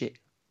touch it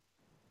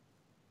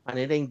and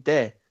it ain't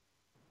there.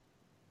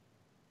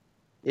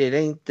 It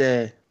ain't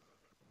there.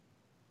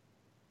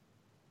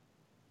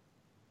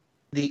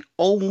 The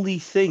only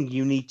thing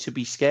you need to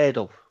be scared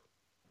of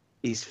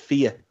is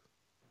fear.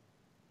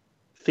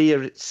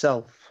 Fear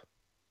itself.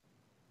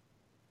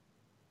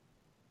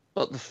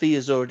 But the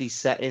fear's already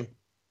set in.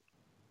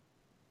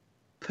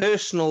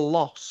 Personal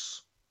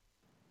loss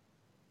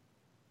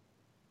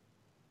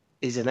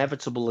is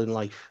inevitable in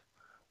life.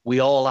 We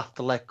all have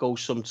to let go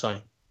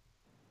sometime.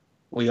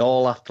 We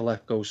all have to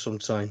let go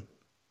sometime.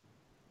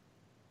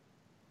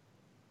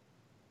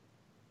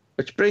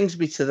 Which brings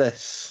me to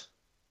this.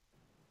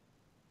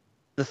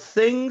 The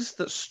things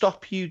that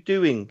stop you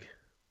doing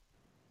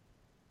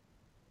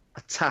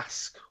a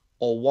task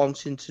or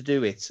wanting to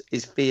do it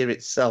is fear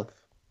itself.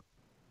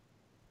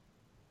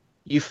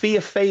 You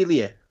fear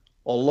failure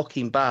or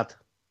looking bad.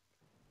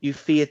 You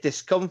fear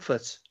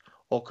discomfort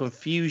or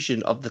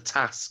confusion of the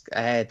task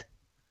ahead.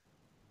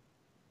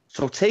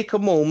 So take a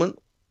moment,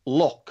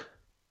 look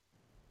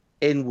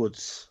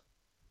inwards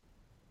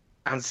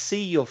and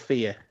see your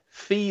fear,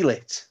 feel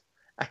it,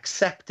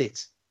 accept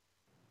it.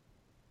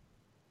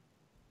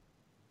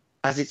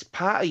 As it's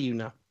part of you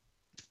now.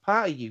 It's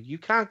part of you. You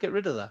can't get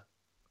rid of that.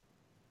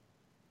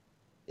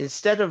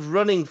 Instead of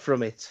running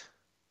from it,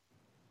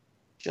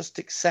 just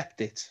accept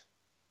it.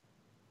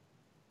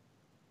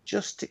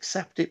 Just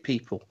accept it,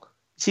 people.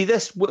 See,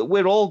 this,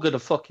 we're all going to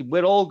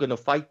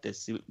fight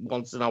this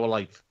once in our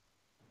life.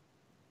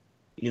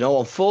 You know,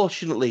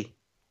 unfortunately,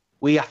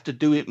 we have to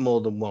do it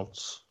more than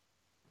once.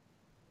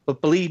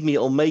 But believe me,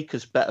 it'll make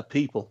us better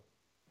people.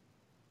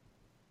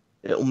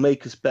 It'll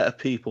make us better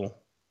people.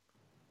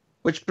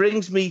 Which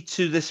brings me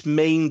to this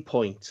main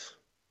point.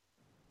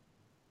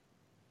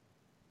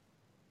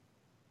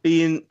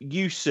 Being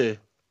you, sir.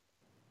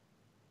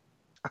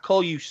 I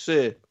call you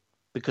sir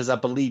because I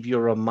believe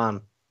you're a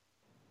man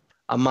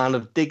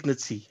of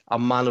dignity, a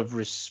man of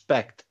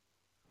respect.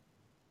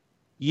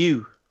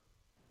 You,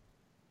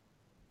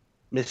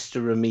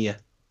 Mr. Ramir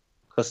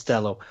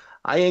Costello.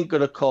 I ain't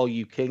going to call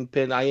you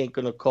Kingpin. I ain't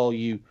going to call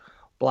you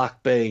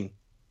Black Bane.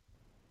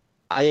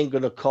 I ain't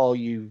going to call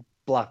you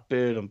Black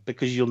Burnham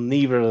because you're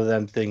neither of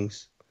them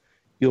things.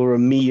 You're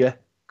Ramir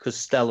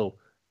Costello.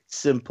 It's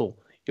simple.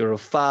 You're a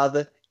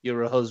father.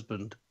 You're a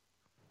husband.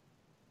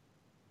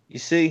 You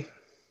see,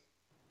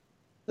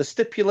 the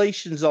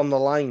stipulations on the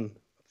line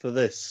for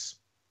this,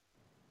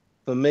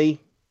 for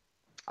me,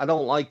 I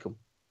don't like them.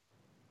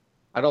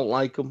 I don't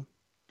like them.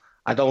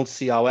 I don't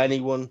see how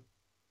anyone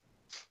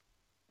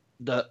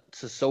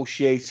that's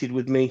associated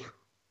with me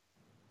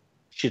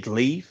should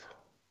leave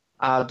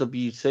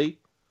RWT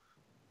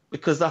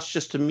because that's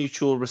just a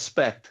mutual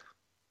respect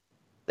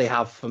they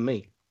have for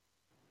me.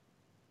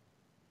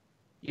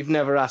 You've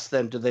never asked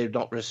them, do they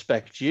not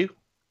respect you?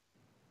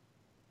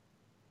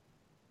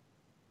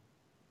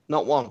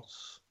 Not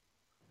once.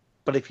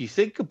 But if you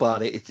think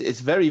about it, it's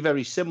very,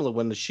 very similar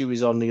when the shoe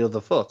is on the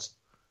other foot.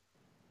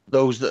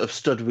 Those that have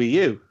stood with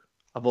you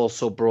have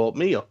also brought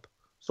me up.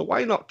 So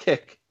why not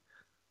kick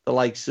the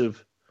likes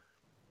of,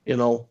 you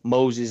know,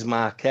 Moses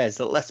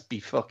Marquez? Let's be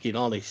fucking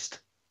honest,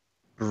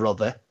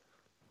 brother.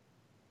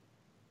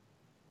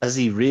 Has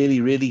he really,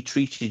 really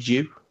treated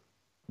you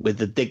with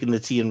the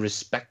dignity and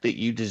respect that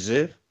you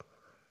deserve?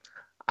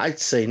 I'd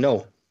say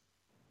no.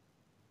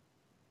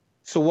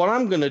 So what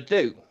I'm going to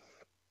do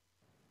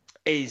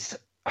is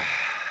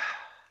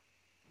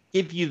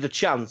give you the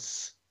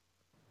chance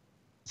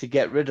to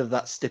get rid of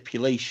that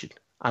stipulation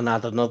and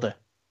add another.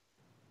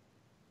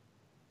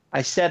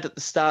 I said at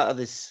the start of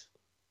this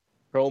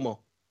promo,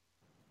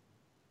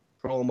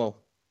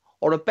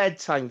 or a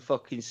bedtime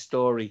fucking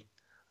story,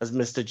 as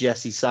Mr.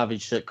 Jesse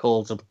Savage that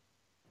calls him.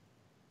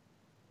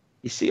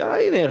 You see, I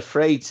ain't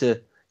afraid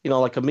to, you know,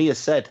 like Amir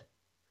said,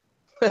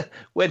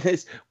 when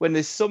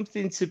there's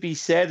something to be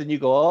said and you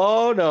go,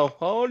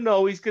 oh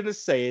no, he's going to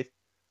say it,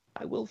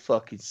 I will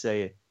fucking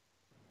say it.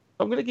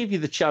 I'm going to give you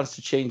the chance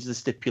to change the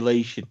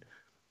stipulation.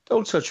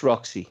 Don't touch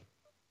Roxy.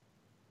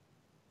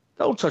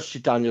 Don't touch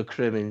your Daniel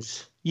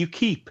Crimmins. You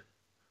keep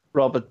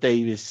Robert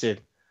Davison.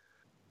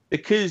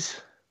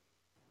 Because,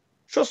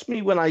 trust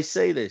me when I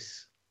say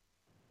this,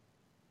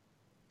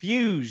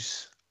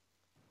 views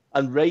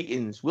and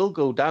ratings will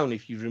go down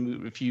if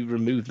you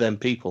remove them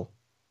people.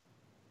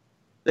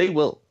 They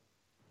will.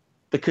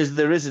 Because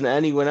there isn't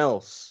anyone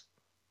else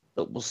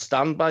that will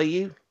stand by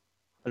you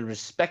and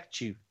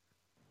respect you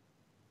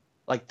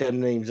like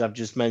them names I've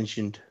just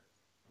mentioned.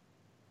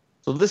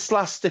 So this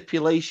last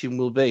stipulation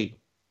will be,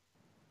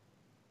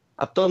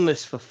 I've done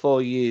this for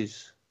 4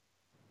 years.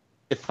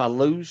 If I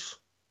lose,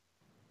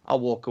 I'll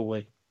walk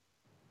away.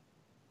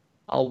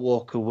 I'll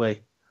walk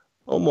away.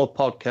 No more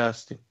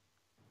podcasting.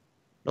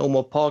 No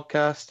more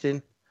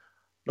podcasting.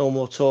 No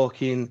more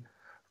talking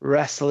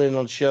wrestling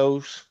on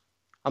shows.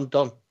 I'm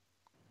done.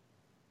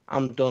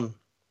 I'm done.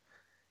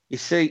 You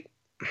see,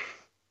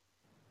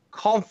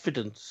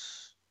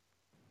 confidence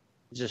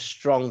is a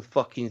strong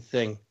fucking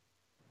thing,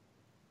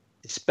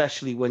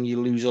 especially when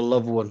you lose a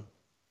loved one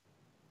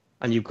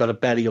and you've got to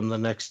bury them the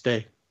next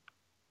day.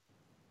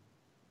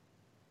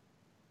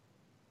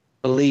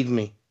 Believe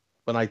me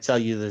when I tell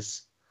you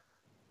this,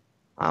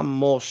 I'm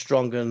more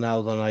stronger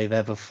now than I've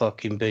ever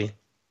fucking been.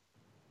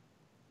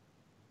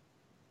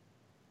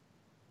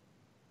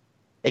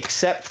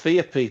 Accept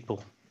fear,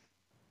 people.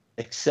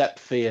 Accept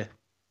fear.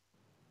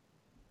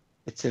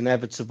 It's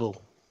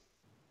inevitable.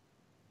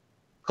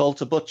 Call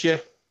to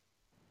Butcher.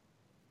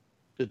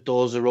 The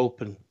doors are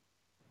open.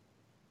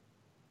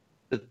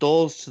 The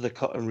doors to the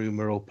cutting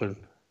room are open.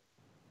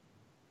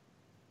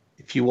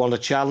 If you want to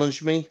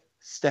challenge me,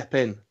 step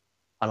in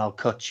and I'll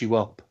cut you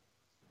up.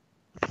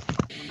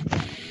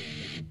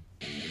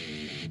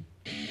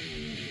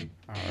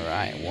 All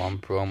right, one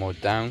promo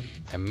down.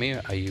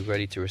 Amir, are you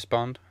ready to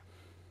respond?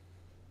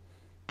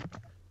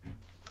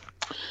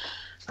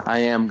 I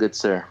am, good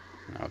sir.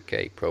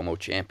 Okay, promo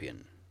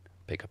champion.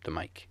 Pick up the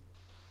mic.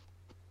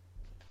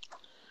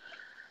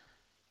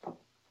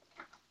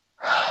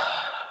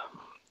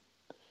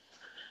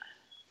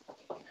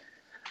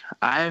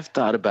 I've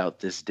thought about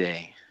this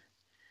day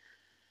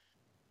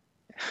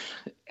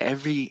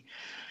every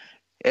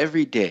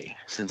day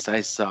since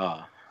I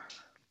saw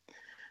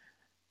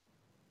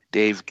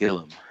Dave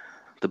Gillum,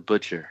 the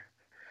Butcher,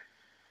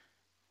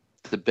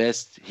 the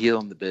best heel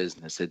in the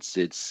business.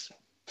 It's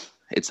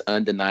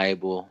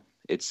undeniable.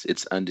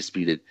 It's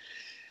undisputed.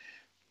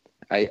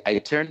 I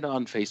turned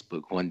on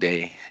Facebook one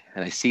day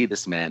and I see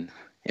this man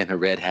in a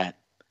red hat,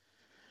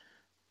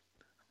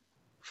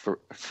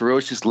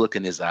 ferocious look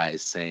in his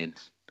eyes, saying,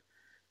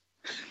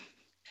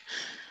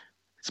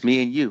 "It's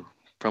me and you,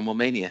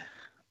 Promomania.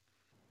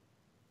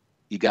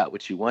 You got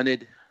what you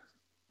wanted.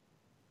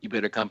 You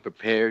better come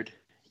prepared.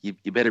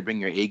 You better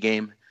bring your A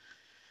game."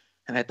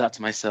 And I thought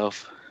to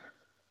myself,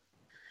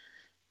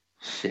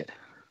 shit.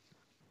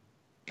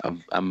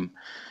 I'm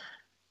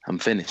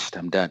finished.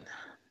 I'm done.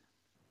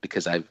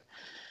 Because I've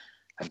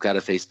got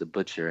to face the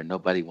Butcher, and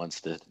nobody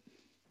wants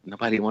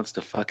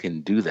to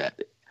fucking do that.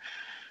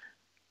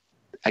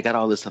 I got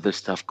all this other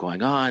stuff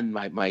going on.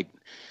 My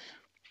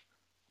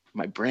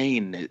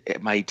brain,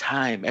 my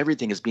time,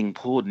 everything is being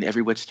pulled in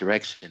every which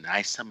direction.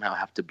 I somehow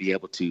have to be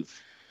able to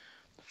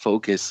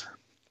focus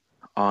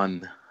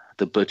on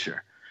the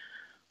Butcher,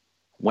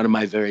 one of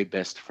my very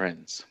best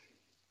friends.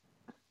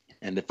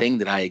 And the thing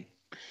that I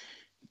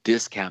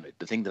discounted,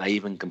 the thing that I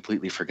even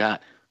completely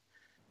forgot,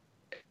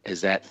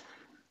 is that,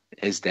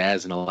 as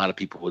Daz and a lot of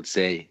people would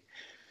say,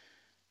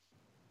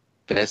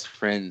 best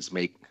friends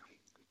make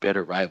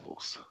better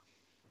rivals.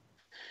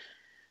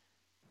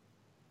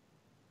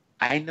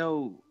 I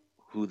know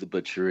who the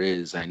Butcher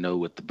is. I know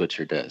what the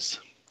Butcher does.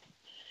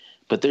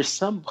 But there's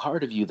some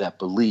part of you that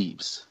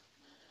believes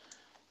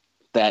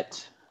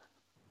that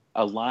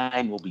a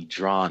line will be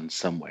drawn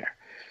somewhere.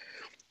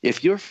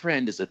 If your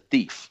friend is a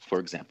thief, for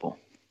example,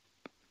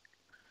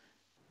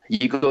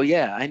 you go,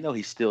 yeah, I know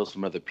he steals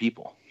from other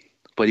people,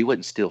 but he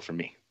wouldn't steal from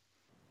me.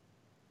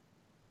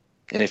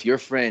 And if your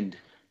friend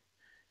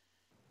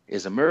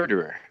is a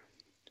murderer,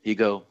 you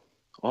go,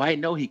 oh, I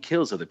know he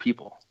kills other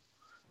people,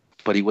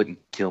 but he wouldn't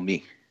kill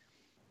me.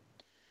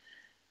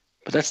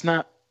 But that's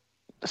not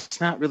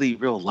really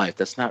real life.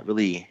 That's not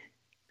really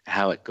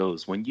how it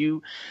goes.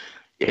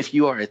 If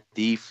you are a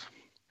thief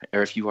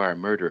or if you are a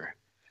murderer,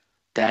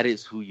 that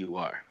is who you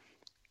are.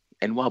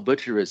 And while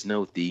Butcher is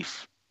no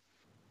thief,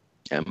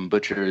 and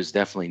Butcher is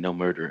definitely no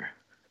murderer,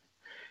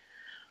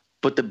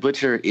 but the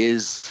Butcher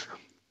is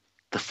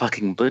the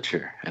fucking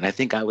Butcher. And I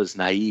think I was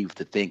naive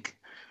to think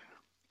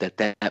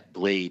that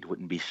blade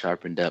wouldn't be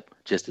sharpened up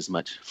just as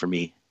much for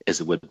me as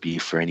it would be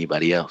for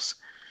anybody else.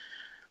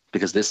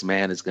 Because this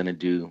man is going to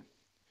do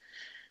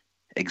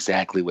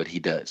exactly what he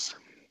does.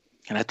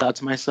 And I thought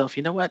to myself,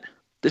 you know what?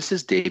 This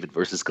is David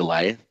versus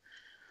Goliath.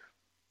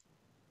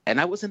 And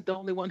I wasn't the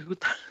only one who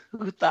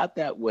thought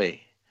that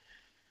way.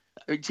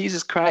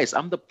 Jesus Christ,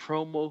 I'm the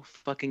promo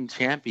fucking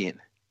champion.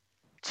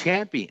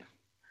 champion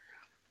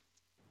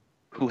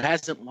who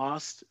hasn't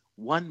lost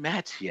one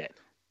match yet,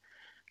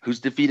 who's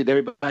defeated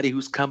everybody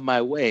who's come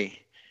my way.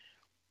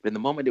 But the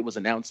moment it was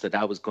announced that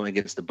I was going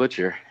against the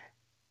Butcher,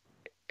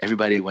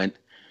 everybody went,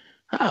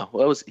 oh,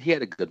 well, he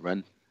had a good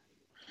run.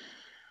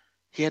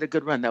 He had a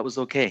good run. That was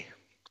okay.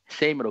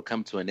 Shame it'll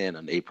come to an end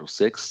on April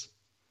 6th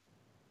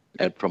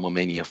at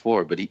Promomania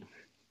 4, but he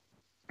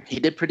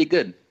did pretty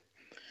good.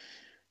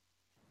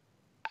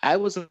 I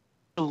was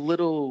a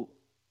little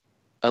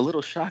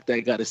shocked, I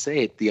got to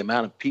say, at the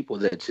amount of people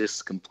that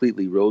just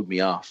completely wrote me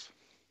off.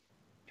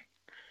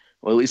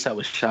 Well, at least I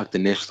was shocked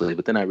initially,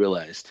 but then I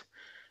realized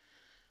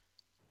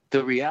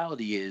the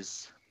reality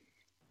is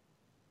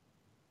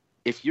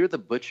if you're the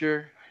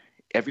Butcher,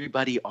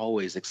 everybody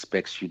always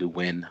expects you to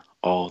win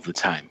all the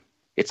time.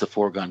 It's a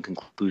foregone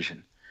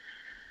conclusion.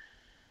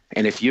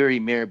 And if you're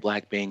Emir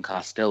Blackbane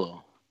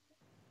Costello,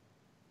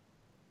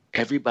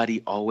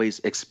 everybody always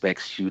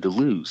expects you to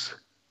lose.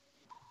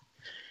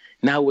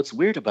 Now, what's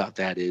weird about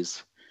that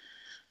is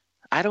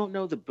I don't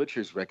know the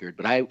Butcher's record,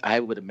 but I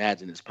would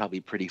imagine it's probably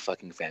pretty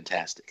fucking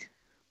fantastic.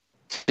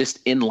 Just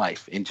in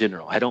life, in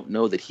general. I don't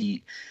know that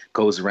he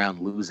goes around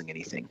losing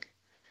anything.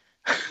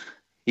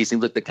 He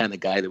seems like the kind of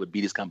guy that would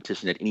beat his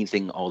competition at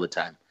anything all the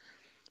time.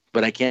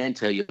 But I can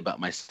tell you about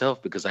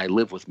myself because I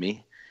live with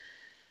me.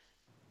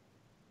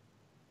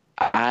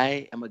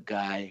 I am a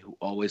guy who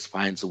always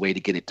finds a way to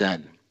get it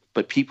done.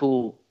 But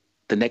people,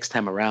 the next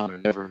time around, are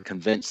never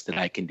convinced that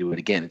I can do it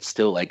again. It's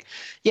still like,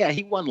 yeah,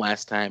 he won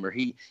last time, or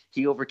he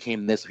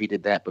overcame this, or he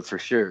did that, but for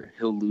sure,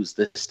 he'll lose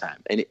this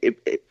time. And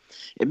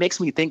it makes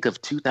me think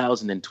of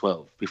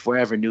 2012, before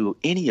I ever knew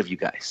any of you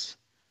guys.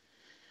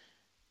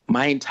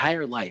 My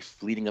entire life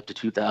leading up to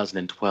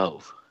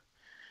 2012,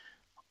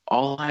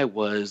 all I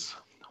was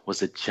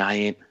a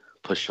giant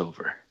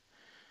pushover.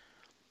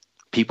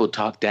 People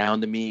talked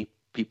down to me.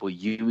 People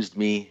used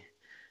me.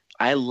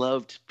 I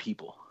loved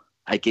people.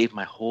 I gave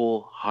my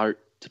whole heart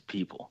to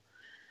people.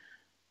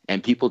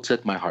 And people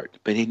took my heart,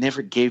 but they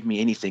never gave me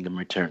anything in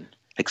return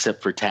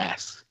except for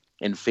tasks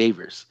and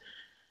favors,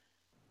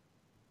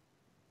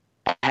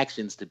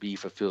 actions to be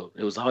fulfilled.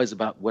 It was always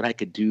about what I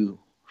could do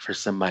for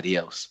somebody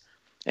else.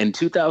 In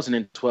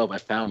 2012, I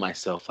found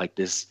myself like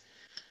this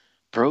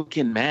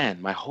broken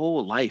man, my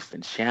whole life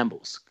in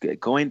shambles,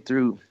 going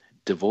through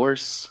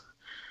divorce,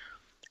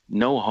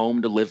 no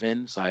home to live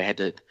in. So I had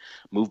to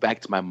move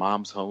back to my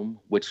mom's home,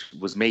 which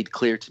was made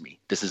clear to me.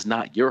 This is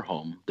not your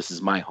home. This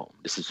is my home.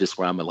 This is just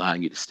where I'm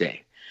allowing you to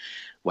stay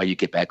while you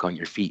get back on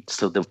your feet.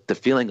 So the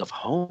feeling of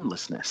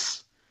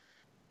homelessness,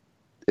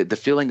 the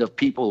feeling of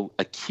people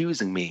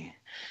accusing me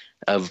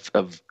of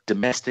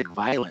domestic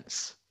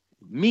violence,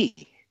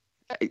 me,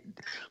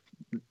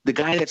 the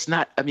guy that's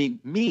not,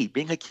 me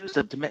being accused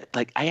of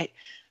like I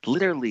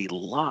literally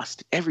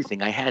lost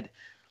everything. I had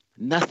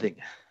nothing.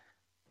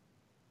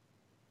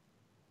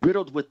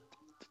 Riddled with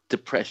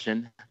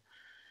depression.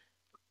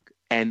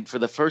 And for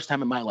the first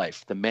time in my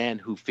life, the man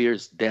who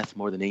fears death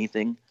more than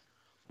anything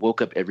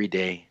woke up every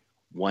day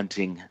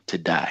wanting to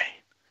die.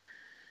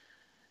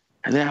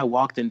 And then I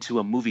walked into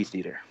a movie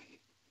theater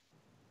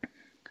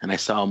and I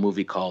saw a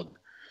movie called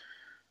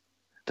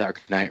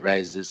Dark Knight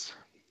Rises.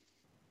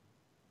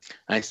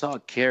 And I saw a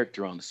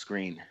character on the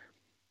screen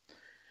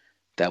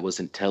that was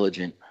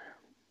intelligent,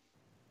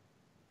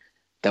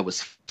 that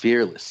was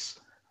fearless,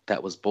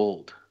 that was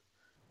bold.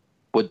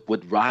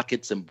 With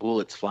rockets and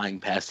bullets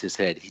flying past his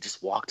head, he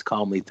just walked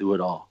calmly through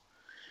it all.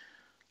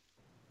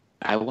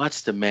 I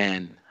watched a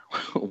man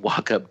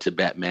walk up to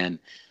Batman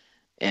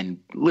and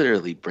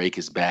literally break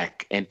his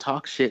back and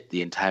talk shit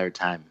the entire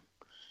time.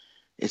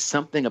 It's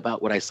something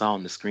about what I saw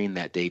on the screen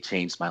that day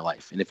changed my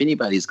life. And if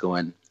anybody's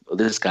going, well,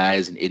 this guy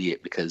is an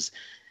idiot because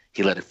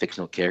he let a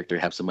fictional character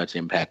have so much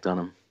impact on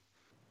him.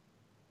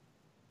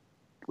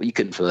 Well, you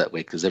couldn't feel that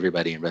way because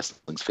everybody in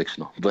wrestling's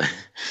fictional. But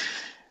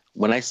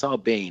when I saw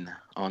Bane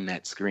on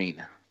that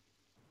screen,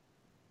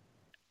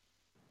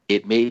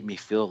 it made me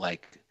feel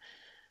like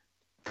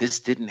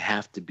this didn't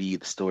have to be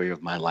the story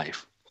of my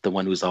life. The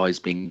one who's always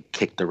being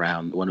kicked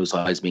around, the one who's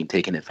always being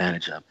taken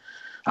advantage of.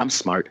 I'm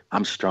smart,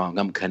 I'm strong,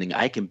 I'm cunning,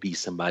 I can be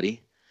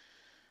somebody.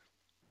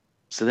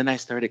 So then I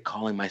started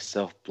calling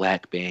myself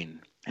Black Bane.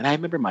 And I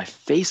remember my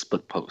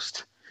Facebook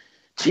post.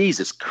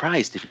 Jesus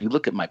Christ, if you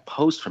look at my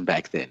post from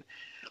back then,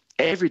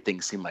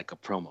 everything seemed like a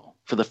promo.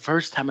 For the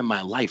first time in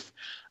my life,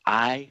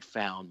 I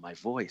found my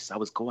voice. I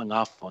was going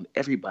off on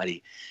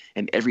everybody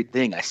and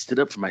everything. I stood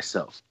up for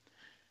myself.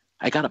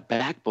 I got a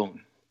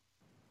backbone.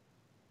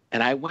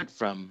 And I went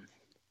from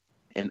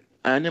an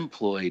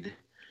unemployed,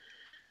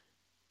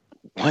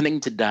 wanting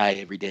to die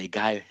every day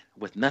guy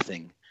with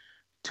nothing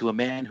to a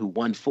man who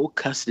won full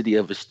custody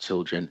of his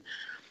children,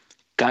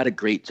 got a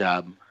great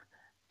job,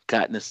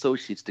 got an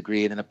associate's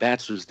degree and then a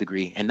bachelor's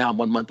degree, and now I'm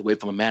 1 month away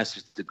from a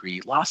master's degree,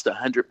 lost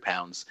 100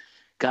 pounds,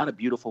 got a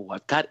beautiful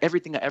wife, got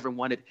everything I ever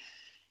wanted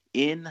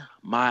in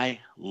my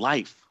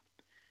life.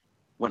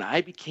 When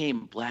I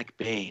became Black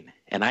Bane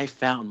and I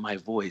found my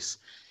voice,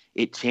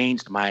 it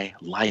changed my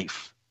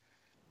life.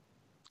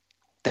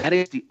 That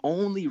is the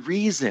only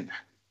reason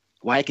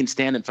why I can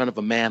stand in front of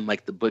a man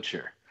like the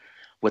Butcher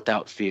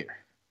without fear.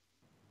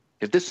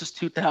 If this was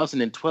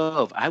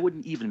 2012, I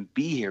wouldn't even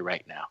be here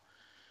right now.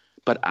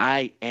 But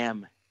I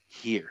am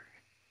here.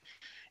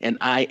 And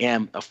I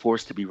am a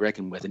force to be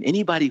reckoned with. And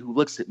anybody who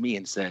looks at me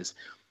and says,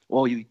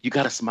 well, you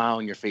got a smile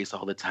on your face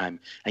all the time,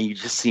 and you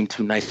just seem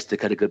too nice to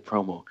cut a good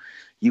promo,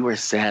 you are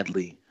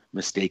sadly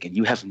mistaken.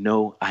 You have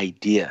no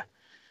idea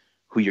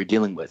who you're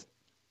dealing with.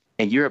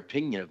 And your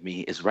opinion of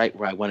me is right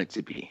where I want it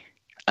to be.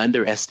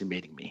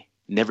 Underestimating me,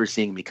 never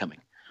seeing me coming,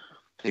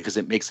 because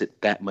it makes it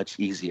that much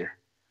easier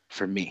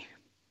for me.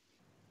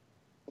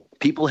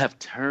 People have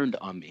turned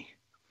on me.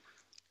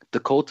 The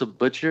cult of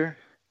Butcher,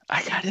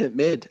 I gotta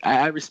admit,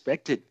 I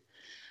respect it.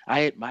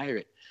 I admire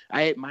it.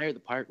 I admire the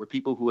part where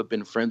people who have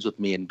been friends with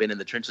me and been in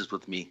the trenches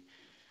with me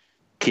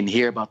can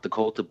hear about the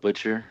cult of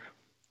Butcher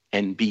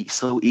and be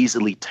so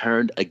easily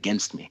turned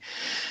against me.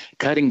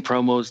 Cutting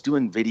promos,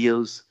 doing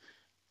videos.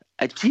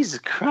 Jesus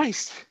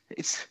Christ.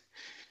 It's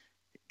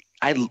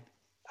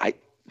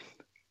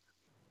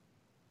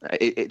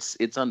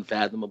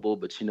unfathomable,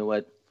 but you know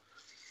what?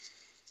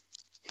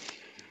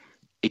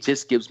 It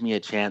just gives me a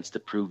chance to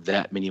prove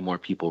that many more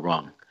people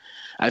wrong.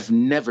 I've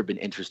never been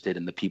interested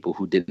in the people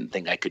who didn't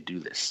think I could do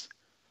this.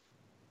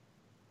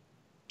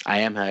 I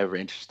am, however,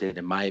 interested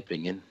in my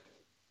opinion,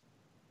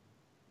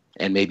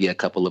 and maybe a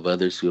couple of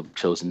others who have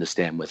chosen to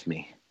stand with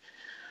me,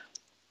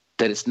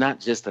 that it's not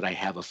just that I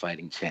have a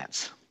fighting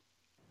chance.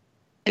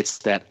 It's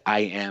that I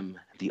am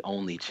the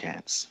only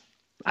chance.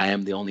 I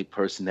am the only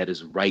person that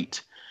is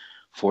right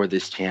for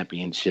this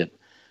championship.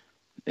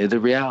 The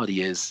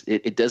reality is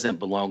it doesn't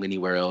belong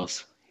anywhere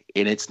else,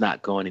 and it's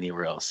not going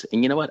anywhere else.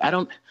 And you know what? I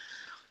don't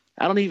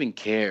even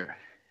care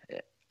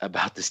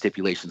about the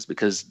stipulations,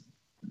 because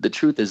the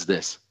truth is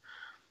this.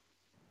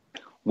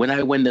 When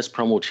I win this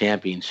promo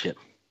championship,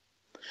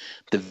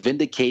 the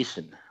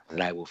vindication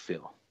that I will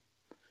feel,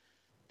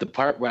 the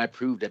part where I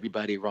proved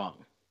everybody wrong,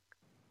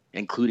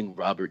 including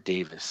Robert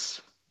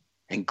Davis,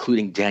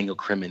 including Daniel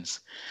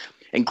Crimmins,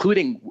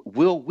 including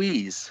Will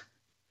Weeze,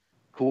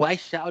 who I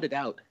shouted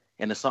out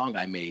in a song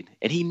I made,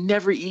 and he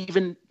never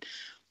even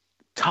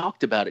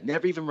talked about it,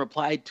 never even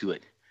replied to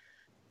it.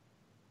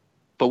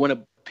 But when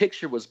a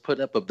picture was put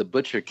up of the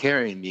Butcher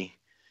carrying me,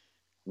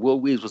 Will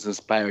Weeze was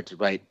inspired to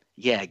write,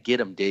 "Yeah, get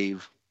him,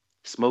 Dave.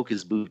 Smoke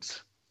his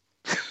boots."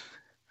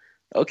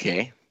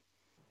 Okay.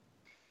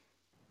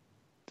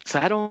 So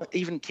I don't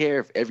even care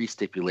if every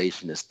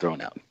stipulation is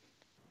thrown out.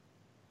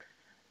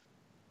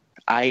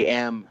 I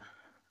am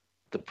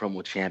the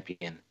promo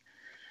champion.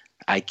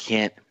 I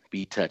can't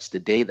be touched. The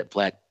day that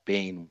Black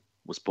Bane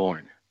was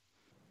born,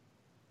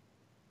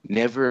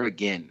 never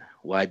again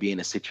will I be in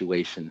a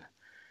situation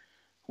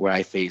where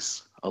I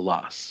face a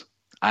loss.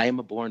 I am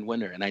a born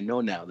winner, and I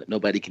know now that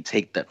nobody can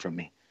take that from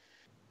me.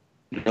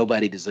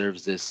 Nobody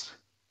deserves this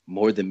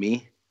more than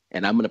me,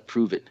 and I'm going to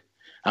prove it.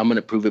 I'm going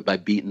to prove it by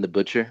beating the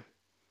Butcher,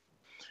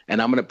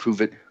 and I'm going to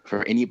prove it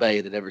for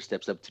anybody that ever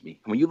steps up to me.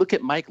 When you look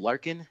at Mike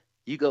Larkin,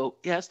 you go,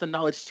 yeah, that's the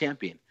knowledge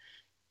champion.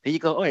 Then you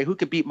go, all right, who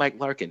can beat Mike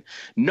Larkin?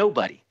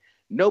 Nobody.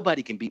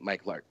 Nobody can beat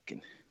Mike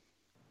Larkin.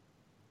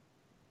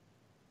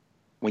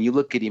 When you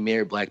look at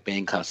Emir Black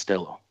Bane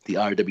Costello, the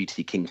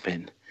RWT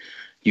Kingpin,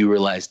 you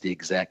realize the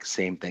exact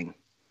same thing.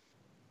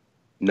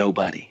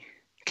 Nobody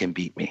can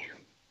beat me.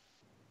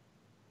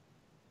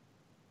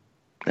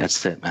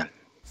 That's it, man.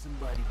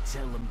 Somebody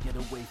tell him get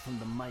away from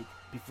the mic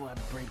before I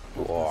break.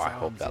 Oh, I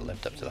hope that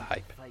lived up to the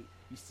hype.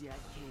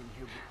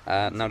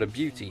 Now, the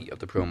beauty of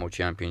the promo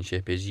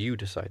championship is you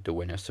decide the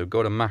winner, so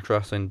go to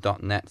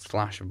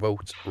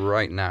maxwrestling.net/vote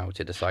right now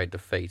to decide the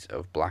fate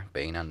of Black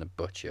Bane and the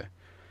Butcher.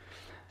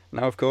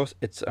 Now, of course,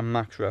 it's a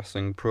Max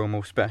Wrestling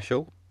promo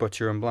special.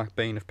 Butcher and Black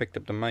Bane have picked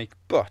up the mic,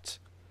 but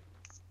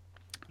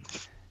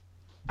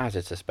as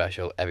it's a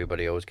special,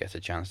 everybody always gets a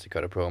chance to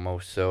cut a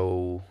promo.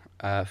 So,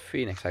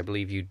 Phoenix, I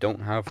believe you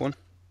don't have one.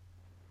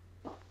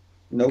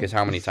 Nope. Because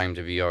how many times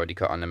have you already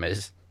cut on The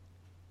Miz?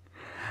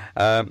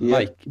 Yeah.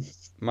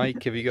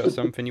 Mike, have you got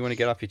something you want to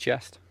get off your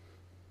chest?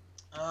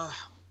 Well,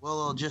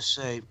 I'll just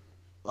say,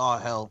 oh,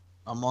 hell,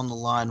 I'm on the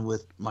line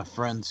with my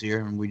friends here,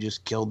 and we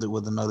just killed it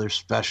with another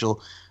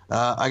special.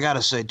 I got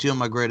to say, two of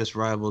my greatest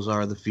rivals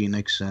are the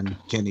Phoenix and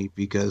Kenny,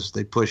 because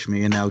they push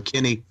me, and now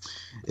Kenny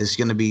is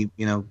going to be,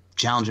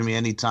 challenging me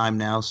anytime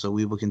now, so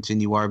we will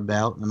continue our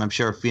bout, and I'm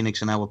sure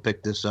Phoenix and I will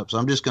pick this up. So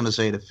I'm just going to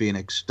say to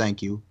Phoenix,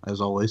 thank you, as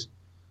always.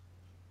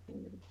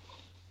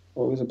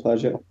 Always a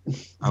pleasure.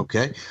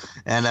 Okay.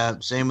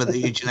 And same with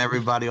each and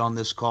everybody on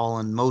this call.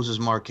 And Moses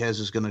Marquez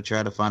is going to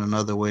try to find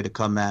another way to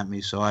come at me.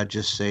 So I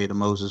just say to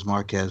Moses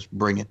Marquez,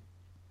 bring it.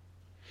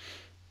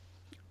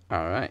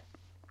 All right.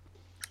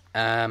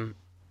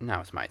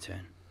 Now it's my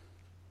turn.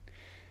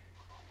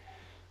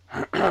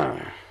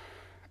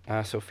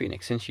 So,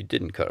 Phoenix, since you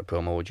didn't cut a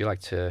promo, would you like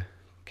to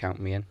count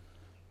me in?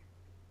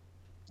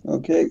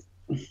 Okay.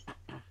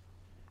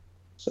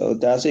 So,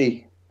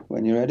 Dazzy,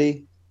 when you're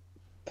ready,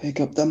 pick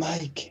up the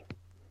mic.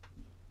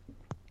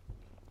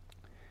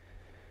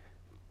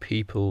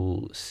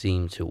 People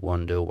seem to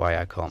wonder why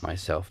I call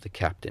myself the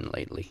captain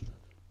lately.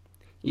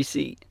 You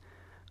see,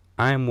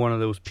 I'm one of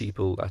those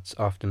people that's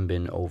often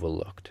been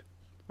overlooked.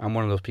 I'm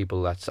one of those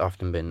people that's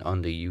often been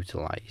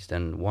underutilized,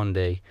 and one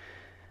day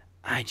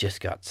I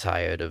just got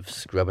tired of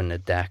scrubbing the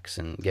decks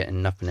and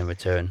getting nothing in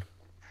return.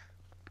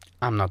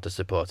 I'm not the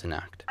supporting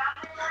act.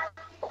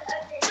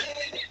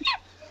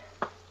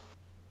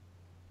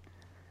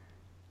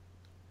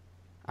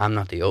 I'm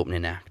not the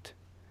opening act.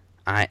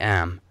 I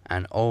am,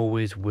 and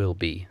always will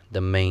be,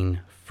 the main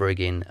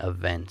friggin'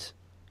 event.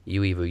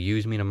 You either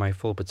use me to my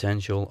full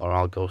potential, or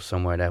I'll go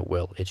somewhere that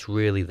will. It's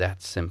really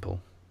that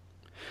simple.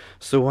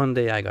 So one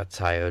day I got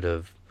tired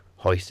of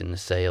hoisting the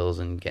sails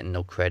and getting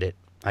no credit.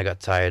 I got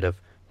tired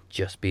of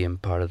just being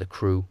part of the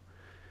crew.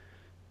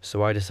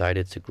 So I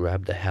decided to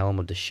grab the helm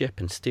of the ship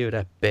and steer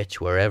that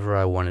bitch wherever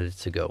I wanted it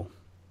to go.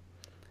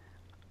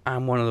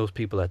 I'm one of those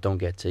people that don't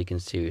get taken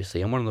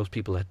seriously. I'm one of those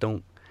people that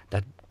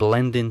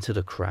blend into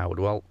the crowd.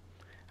 Well,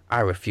 I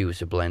refuse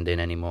to blend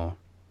in anymore.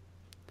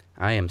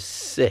 I am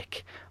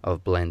sick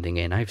of blending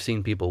in. I've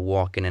seen people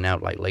walk in and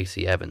out like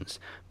Lacey Evans,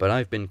 but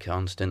I've been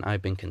constant,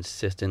 I've been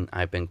consistent,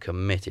 I've been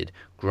committed,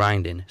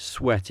 grinding,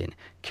 sweating,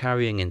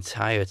 carrying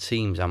entire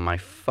teams on my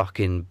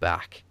fucking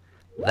back.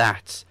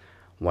 That's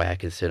why I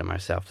consider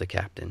myself the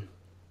captain.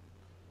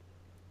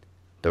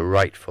 The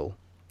rightful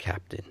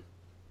captain.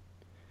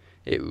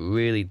 It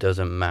really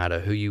doesn't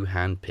matter who you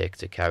handpick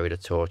to carry the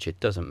torch.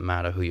 It doesn't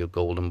matter who your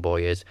golden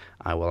boy is.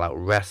 I will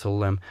out-wrestle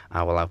them,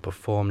 I will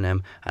outperform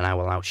them, and I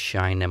will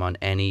outshine them on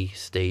any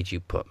stage you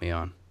put me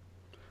on.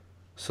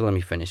 So let me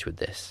finish with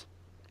this.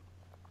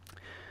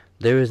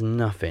 There is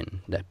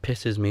nothing that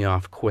pisses me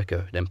off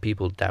quicker than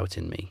people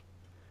doubting me.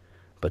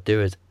 But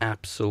there is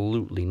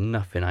absolutely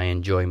nothing I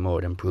enjoy more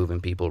than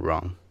proving people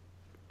wrong.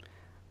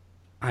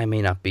 I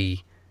may not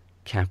be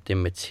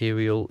captain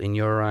material in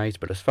your eyes,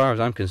 but as far as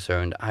I'm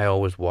concerned, I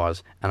always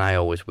was and I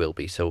always will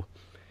be. So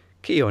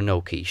key or no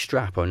key,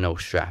 strap or no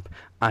strap,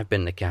 I've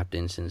been the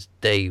captain since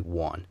day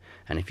one,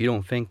 and if you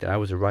don't think that I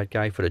was the right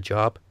guy for the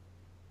job,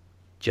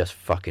 just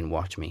fucking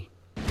watch me.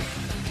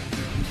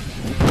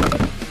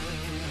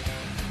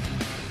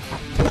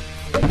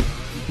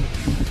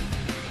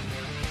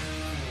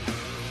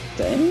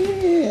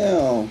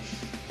 Damn.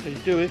 So you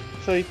do it.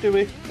 So you do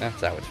it. That's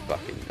how it's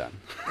fucking done.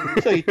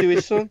 So you do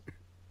it, son.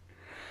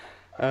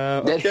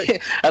 Okay.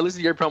 I listen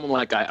to your promo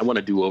like I want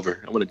to do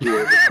over. I want to do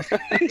over.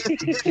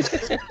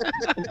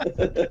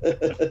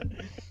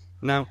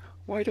 Now,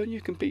 why don't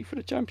you compete for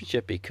the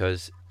championship?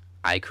 Because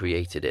I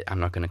created it. I'm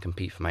not going to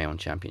compete for my own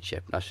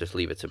championship. Let's just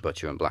leave it to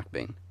Butcher and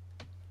Blackbean.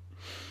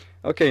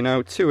 Okay,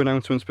 now 2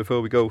 announcements before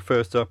we go.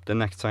 First up, the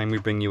next time we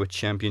bring you a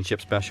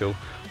championship special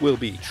will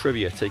be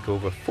Trivia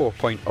Takeover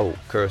 4.0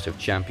 Curse of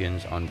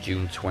Champions on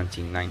June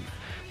 29th.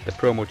 The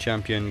promo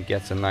champion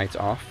gets a night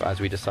off as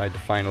we decide the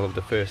final of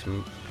the first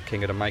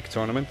King of the Mic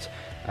tournament,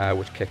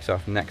 which kicks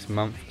off next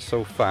month.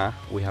 So far,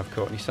 we have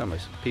Courtney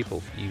Summers.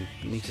 People, you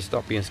need to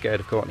stop being scared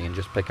of Courtney and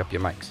just pick up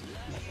your mics.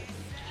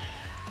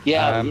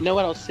 Yeah, you know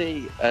what I'll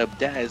say,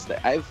 Daz,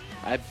 that I've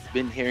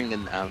been hearing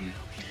in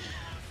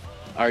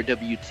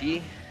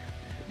RWT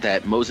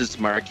that Moses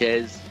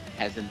Marquez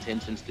has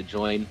intentions to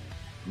join.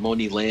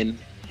 Moni Lynn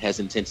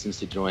has intentions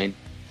to join.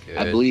 Good.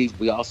 I believe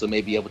we also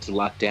may be able to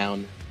lock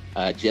down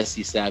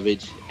Jesse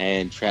Savage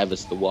and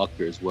Travis the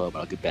Walker as well, but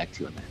I'll get back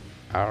to you on that.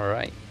 All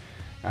right.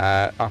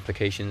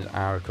 Applications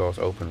are, of course,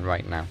 open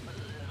right now.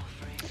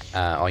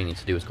 All you need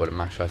to do is go to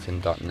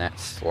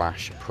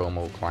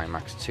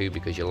matchwrestling.net/promoclimax2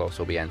 because you'll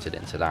also be entered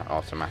into that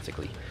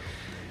automatically.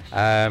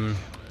 The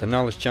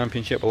Knowledge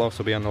Championship will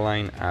also be on the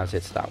line, as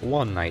it's that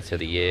one night of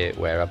the year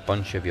where a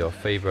bunch of your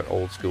favourite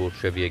old school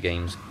trivia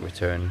games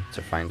return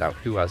to find out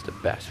who has the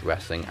best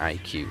wrestling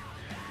IQ.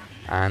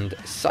 And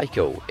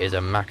Psycho is a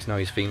Max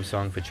Noise theme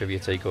song for Trivia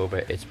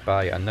Takeover. It's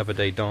by Another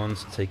Day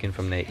Dawns, taken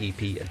from their EP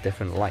A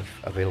Different Life,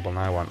 available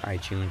now on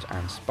iTunes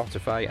and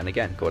Spotify. And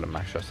again, go to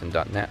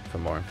matchwrestling.net for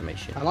more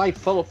information. And I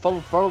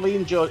thoroughly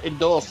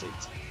endorse it.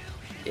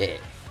 Yeah.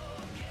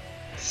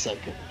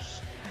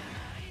 Psychos.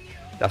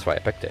 That's why I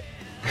picked it.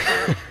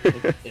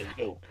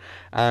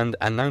 And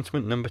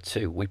announcement number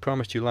 2. We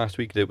promised you last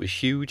week that it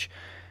was huge,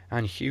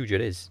 and huge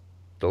it is.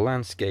 The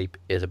landscape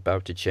is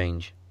about to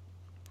change.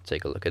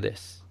 Take a look at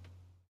this.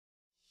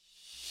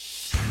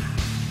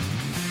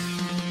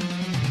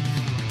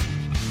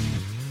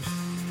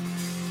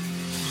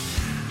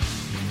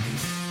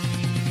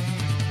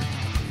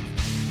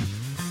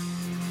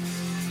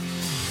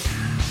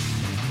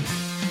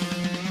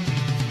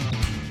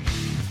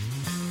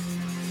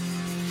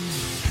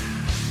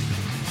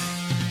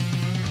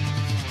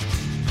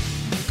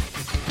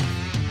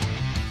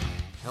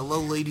 Hello,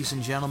 ladies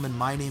and gentlemen.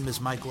 My name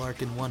is Mike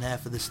Larkin, one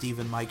half of the Steve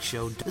and Mike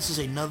Show. This is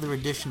another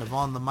edition of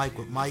On the Mic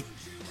with Mike.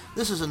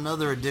 This is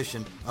another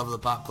edition of the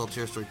Pop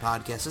Culture History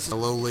Podcast.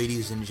 Hello,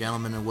 ladies and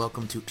gentlemen, and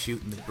welcome to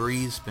Shooting the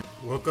Breeze.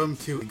 Welcome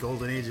to the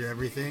Golden Age of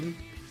Everything.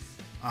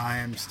 I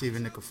am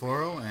Steven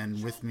Nicoforo,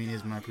 and with me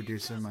is my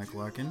producer, Mike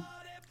Larkin.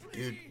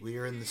 Dude, we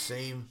are in the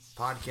same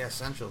Podcast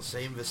Central,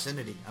 same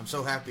vicinity. I'm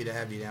so happy to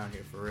have you down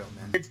here, for real,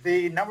 man. It's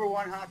the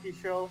 #1 hockey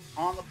show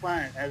on the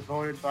planet, as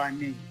voted by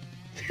me,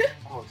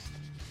 host.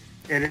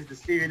 It is the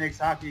Stevie Nicks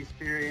Hockey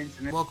Experience.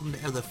 And Welcome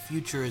to The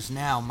Future Is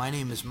Now. My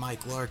name is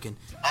Mike Larkin.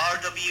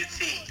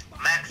 RWT,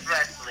 Max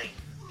Wrestling,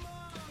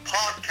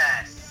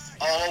 podcasts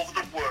all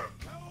over the world.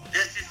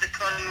 This is the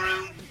Cutting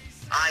Room.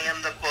 I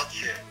am the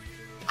Butcher.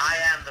 I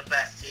am the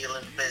best heel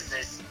in the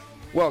business.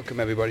 Welcome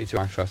everybody to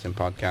Max Wrestling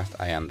Podcast.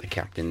 I am the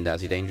Captain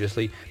Dazzy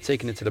Dangerously,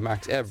 taking it to the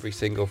max every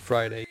single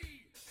Friday.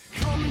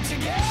 Come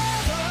together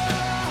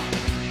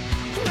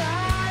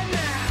right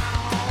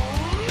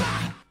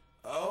now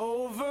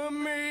over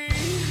me.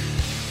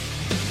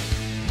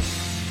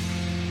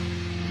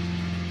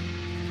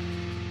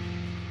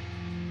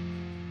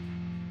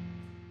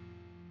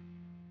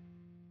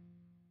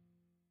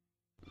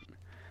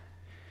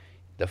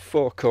 The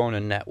Four Corner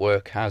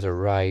Network has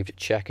arrived.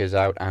 Check us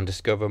out and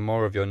discover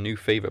more of your new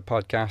favourite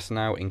podcasts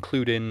now,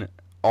 including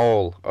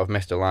all of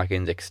Mr.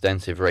 Larkin's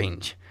extensive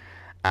range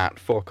at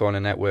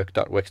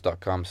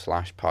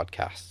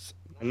fourcornernetwork.wix.com/podcasts.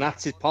 And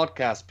that's his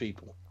podcast,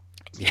 people.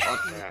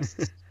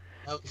 Podcast.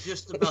 I was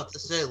just about to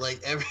say, like,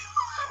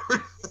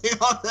 everything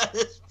on that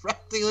is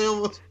practically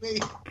almost me.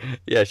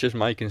 Yeah, it's just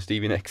Mike and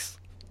Stevie Nicks.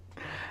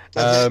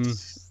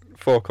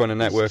 Four Corner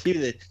Network.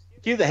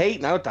 Cue the hate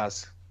now,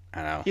 Daz.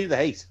 I know. Cue the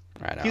hate.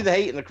 I know. Cue the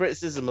hate and the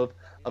criticism of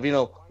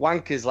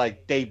wankers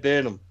like Dave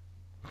Burnham.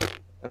 You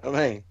know what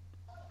I mean?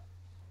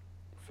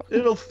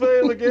 It'll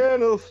fail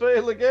again, it'll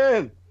fail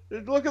again.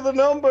 Look at the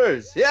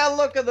numbers. Yeah,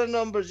 look at the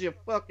numbers, you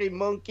fucking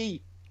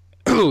monkey.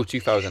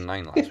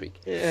 2009 last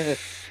week. Yeah.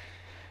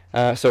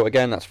 So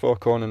again, that's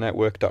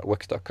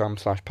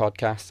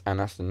fourcornernetwork.wix.com/podcasts, and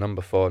that's the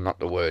number 4, not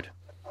the word.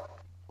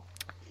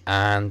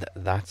 And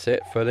that's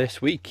it for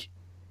this week.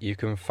 You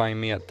can find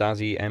me at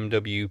Dazzy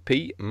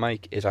MWP.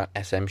 Mike is at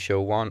SM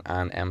Show 1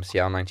 and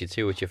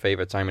MCL92. It's your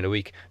favourite time of the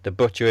week. The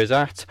Butcher is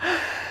at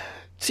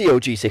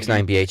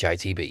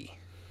COG69BHITB.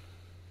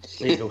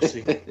 There you go,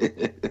 see.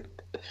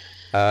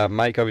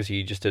 Mike, obviously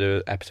you just did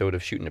an episode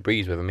of Shooting the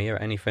Breeze with Amir.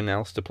 Anything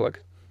else to plug?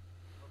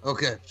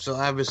 Okay, so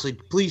obviously,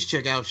 please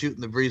check out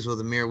Shooting the Breeze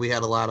with Amir. We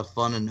had a lot of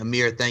fun, and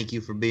Amir, thank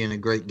you for being a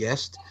great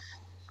guest.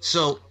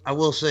 So I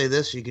will say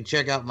this: you can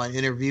check out my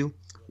interview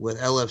with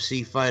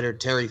LFC fighter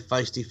Terry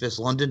Feisty Fist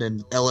London,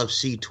 and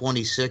LFC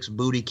 26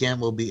 Booty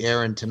Camp will be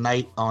airing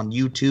tonight on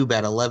YouTube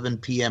at 11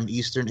 p.m.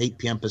 Eastern, 8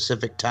 p.m.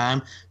 Pacific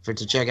time to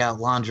check out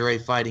Lingerie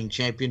Fighting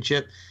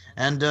Championship.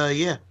 And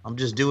yeah, I'm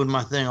just doing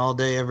my thing all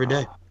day, every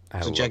day.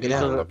 So check it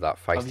out. I love that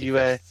Feisty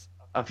Fist.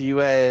 Have you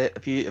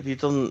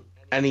done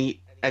any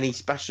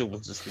special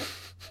ones this week?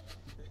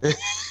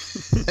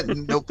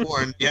 No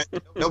porn yet.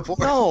 No porn.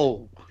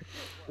 No.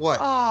 What?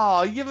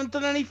 Oh, you haven't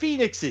done any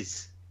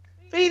Phoenixes.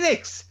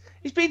 Phoenix!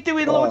 He's been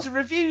doing loads of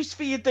reviews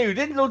for you, dude,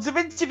 and loads of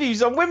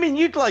interviews on women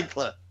you'd like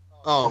her.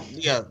 Oh,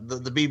 yeah,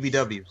 the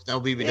BBWs. No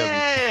BBWs.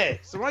 Yeah,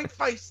 some right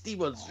feisty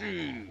ones.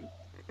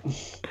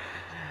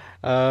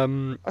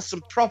 That's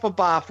some proper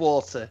bath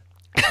water.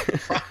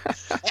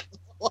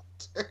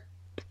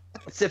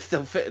 As if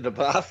they'll fit in a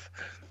bath.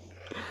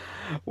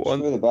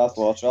 Screw the bath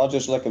water. I'll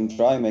just let them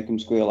dry and make them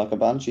squeal like a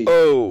banshee.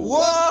 Oh!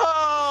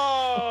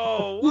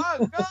 Whoa!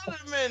 Hang on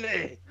a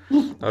minute.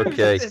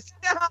 Okay,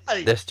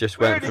 this just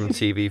went from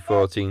TV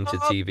 14 to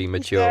TV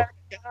mature.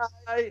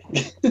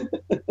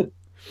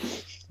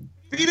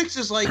 Phoenix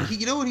is like,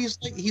 you know what he's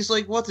like? He's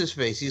like, what's his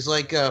face? He's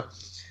like, oh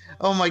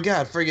my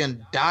god,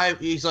 friggin'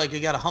 dive. He's like, you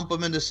gotta hump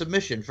him into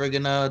submission.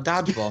 Friggin'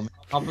 dodgeball, man.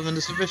 Hump him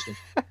into submission.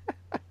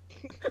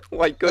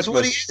 White Goodman. That's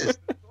what he is.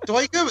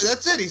 Dwight Goodman,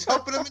 that's it. He's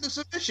humping him into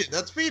submission.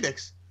 That's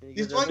Phoenix.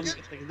 He's Dwight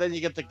Goodman. Then you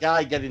get the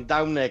guy getting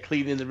down there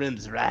cleaning the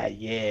rims. Right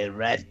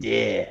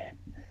there.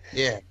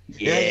 Yeah.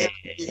 There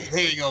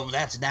you go.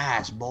 That's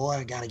nice,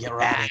 boy. Gotta get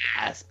right.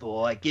 Nice,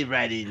 boy. Get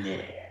right in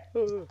there.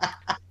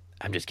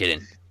 I'm just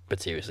kidding, but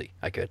seriously,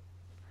 I could.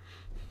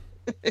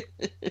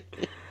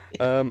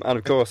 And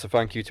of course, a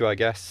thank you to our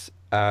guests.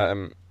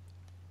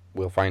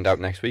 We'll find out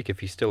next week if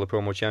he's still a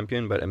promo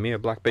champion. But Amir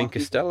Blackbean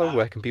Costello,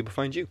 where can people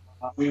find you?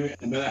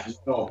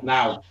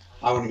 Now,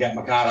 I want to get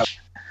my car out.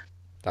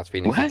 That's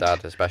Phoenix's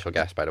dad, a special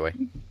guest, by the way.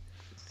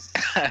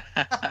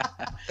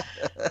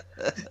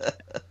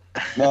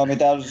 No, my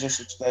dad was just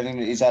explaining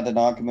that he's had an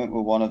argument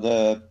with one of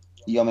the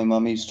yummy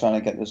mummies trying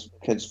to get the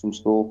kids from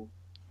school.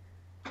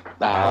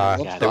 They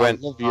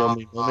weren't looking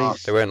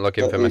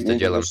for Mr.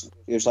 Gillam.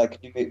 He was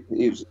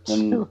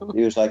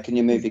like, can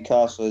you move your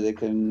car so they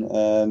can,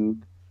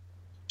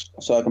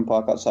 so I can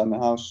park outside my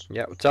house?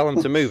 Yeah, well, tell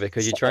them to move it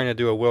because you're trying to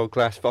do a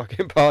world-class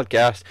fucking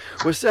podcast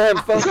with Sam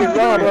fucking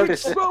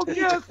Roberts.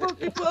 World-class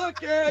fucking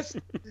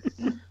podcast.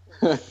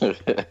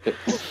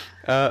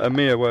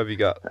 Amir, what have you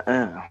got?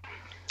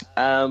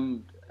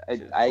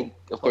 I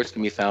of course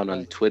can be found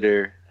on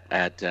Twitter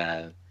at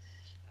I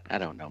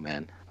don't know,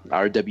 man,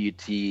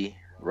 RWT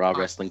Raw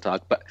Wrestling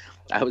Talk. But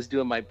I was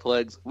doing my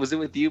plugs. Was it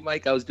with you,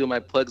 Mike? I was doing my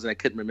plugs and I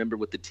couldn't remember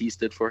what the T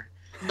stood for.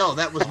 No,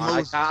 that was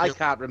Moses. I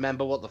can't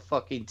remember what the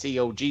fucking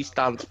TOG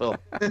stands for.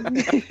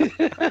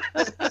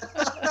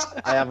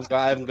 I haven't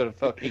got a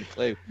fucking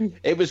clue.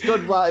 It was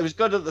good. Well, it was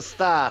good at the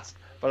start,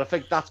 but I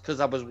think that's because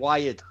I was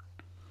wired.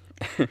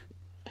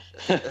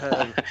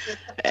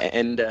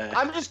 And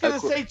I'm just gonna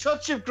say,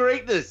 touch of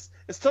greatness.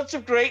 It's Touch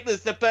of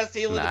Greatness, the best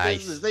heel in the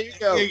business. There you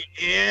go.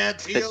 Yeah,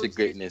 Touch of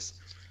Greatness.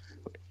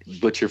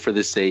 Butcher for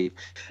the save.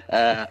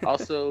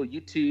 Also,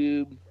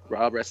 YouTube,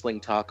 Raw Wrestling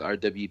Talk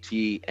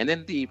RWT, and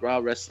then the Raw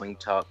Wrestling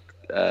Talk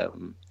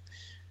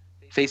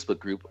Facebook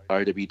group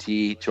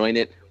RWT. Join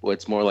it. Well,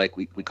 it's more like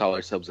we call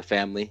ourselves a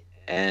family.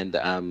 And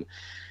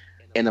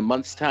in a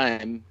month's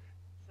time,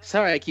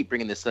 sorry I keep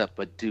bringing this up,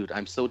 but dude,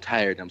 I'm so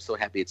tired. I'm so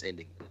happy it's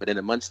ending. But in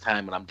a month's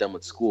time, when I'm done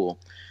with school,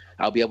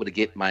 I'll be able to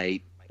get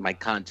my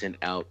content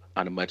out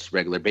on a much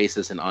regular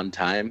basis and on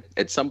time.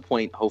 At some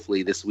point,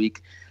 hopefully this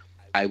week,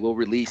 I will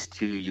release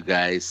to you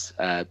guys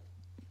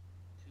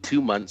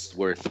 2 months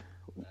worth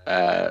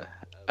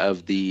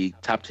of the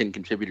top 10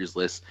 contributors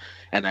list.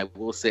 And I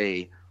will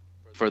say,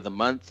 for the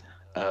month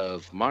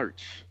of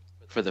March,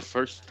 for the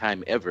first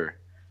time ever,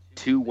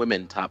 2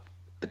 women cracked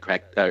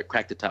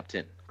the top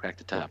 10. Cracked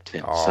the top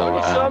 10. Oh, So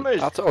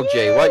that's all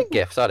Jay White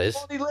gifts, that is.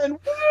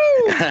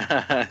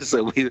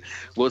 So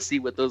we'll see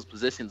what those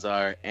positions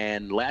are.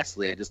 And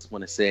lastly, I just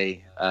want to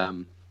say,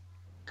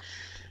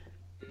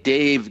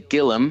 Dave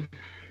Gillum,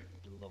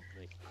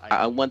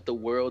 I want the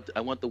world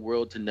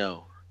to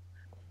know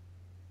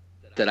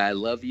that I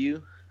love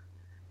you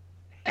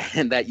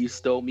and that you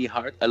stole me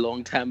heart a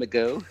long time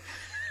ago.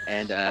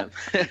 And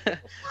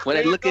when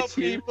I look at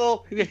you,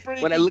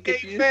 when I look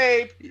at you,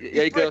 there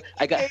you go.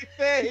 I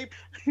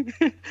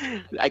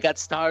got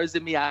stars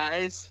in my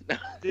eyes.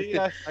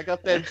 Yeah, I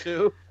got them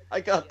too.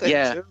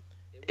 Too.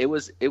 It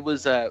was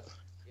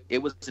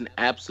an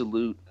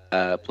absolute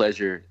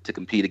pleasure to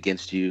compete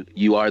against you.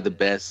 You are the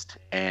best,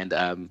 and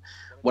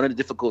one of the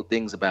difficult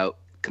things about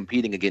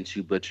competing against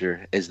you,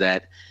 Butcher, is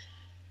that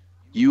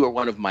you are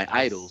one of my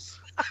idols,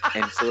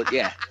 and so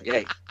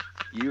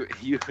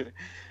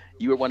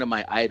you are one of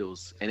my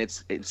idols, and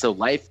so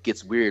life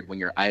gets weird when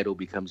your idol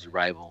becomes your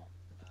rival.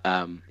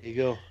 There you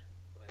go.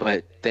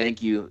 But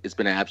thank you. It's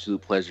been an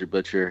absolute pleasure,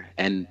 Butcher,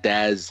 and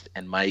Daz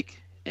and Mike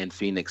and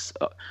Phoenix,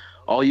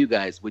 all you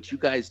guys, what you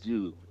guys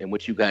do and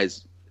what you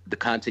guys, the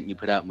content you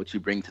put out and what you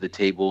bring to the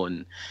table.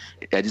 And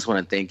I just want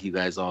to thank you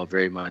guys all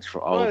very much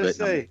for all of it.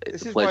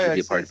 It's a pleasure to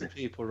be a part of it.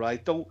 People,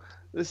 right?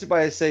 This is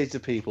why I say to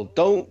people,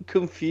 don't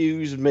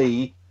confuse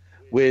me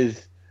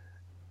with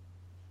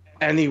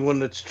anyone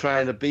that's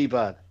trying to be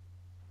bad.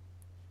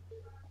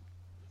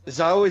 As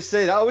I always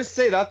say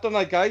that, don't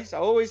I, guys? I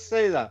always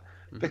say that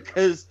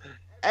because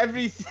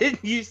everything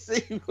you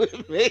see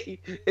with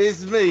me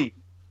is me.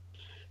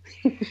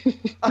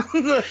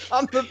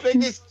 I'm the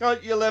biggest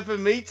cunt you'll ever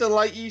meet, and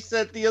like you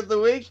said the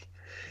other week,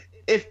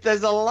 if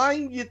there's a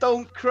line you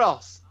don't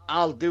cross,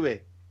 I'll do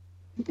it.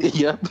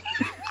 Yep.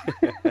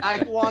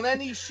 I go on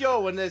any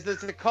show and there's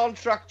a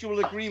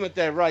contractual agreement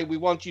there, right? We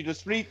want you to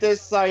read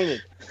this, sign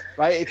it,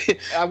 right?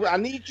 I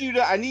need you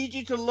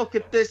to look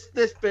at this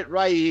bit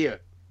right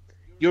here.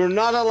 You're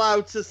not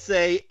allowed to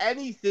say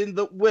anything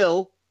that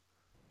will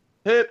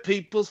hurt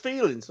people's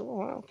feelings.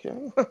 Oh,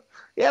 okay.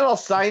 Yeah, I'll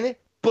sign it.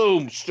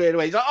 Boom, straight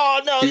away. He's like,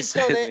 oh no, he's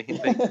done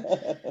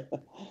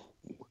it.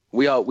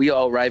 We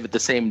all arrive at the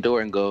same door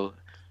and go,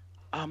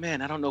 oh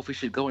man, I don't know if we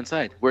should go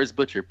inside. Where's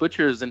Butcher?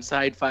 Butcher is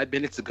inside 5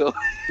 minutes ago.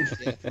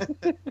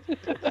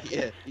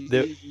 Yeah.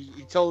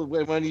 He told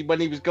when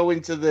he was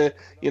going to the,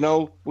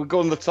 we're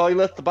going to the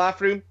toilet, the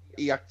bathroom.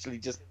 He actually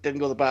just didn't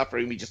go to the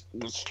bathroom. He just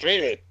went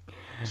straight in.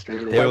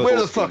 Where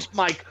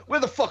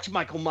the fuck's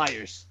Michael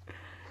Myers?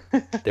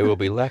 There will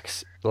be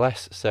less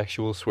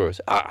sexual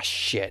swears. Ah,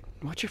 shit.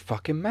 Watch your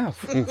fucking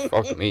mouth. Ooh,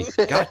 fuck me.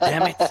 God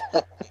damn it.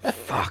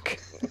 Fuck.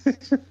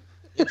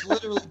 It's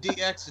literally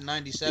DX in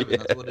 97. Yeah.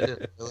 That's what it is.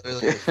 It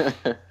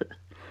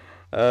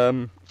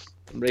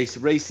literally is.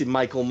 Racing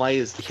Michael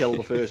Myers to kill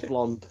the first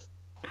blonde.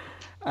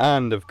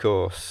 And, of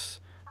course,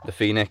 the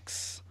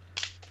Phoenix.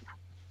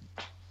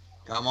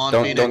 Come on,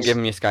 Phoenix. Don't give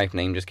him your Skype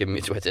name, just give him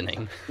your Twitter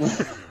name.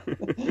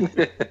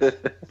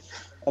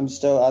 I'm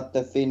still at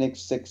the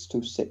Phoenix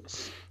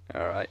 626.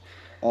 All right.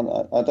 And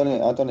I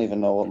don't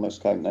even know what my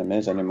Skype name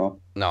is anymore.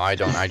 No, I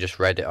don't. I just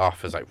read it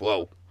off as like,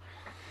 whoa.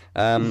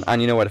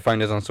 And you know where to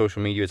find us on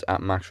social media. It's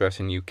at Max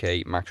Wrestling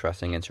UK, Max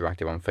Wrestling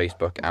Interactive on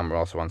Facebook, and we're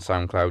also on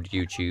SoundCloud,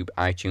 YouTube,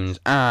 iTunes,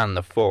 and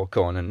the Four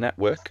Corner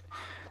Network.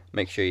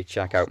 Make sure you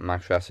check out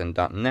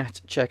maxwrestling.net,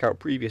 check out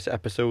previous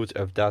episodes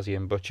of Dazzy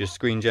and Butcher's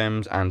Screen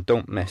Gems, and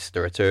don't miss the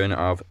return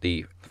of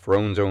the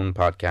Throne Zone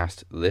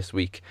podcast this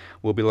week.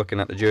 We'll be looking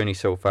at the journey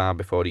so far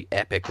before the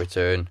epic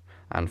return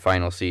and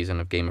final season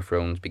of Game of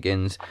Thrones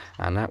begins,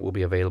 and that will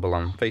be available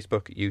on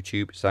Facebook,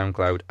 YouTube,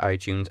 SoundCloud,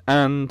 iTunes,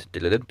 and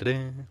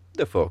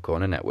the Four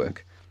Corner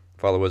Network.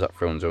 Follow us at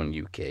Throne Zone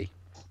UK.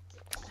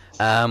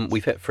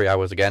 We've hit 3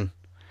 hours again,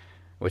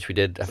 which we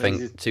did, I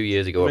think, 2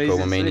 years ago at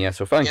Promomania.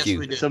 So thank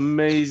you. It's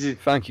amazing.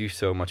 Thank you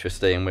so much for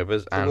staying with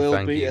us, and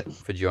thank you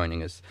for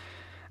joining us.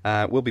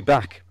 We'll be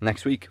back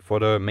next week for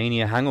the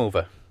Mania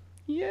Hangover.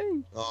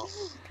 Yay! Oh,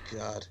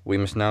 God. We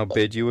must now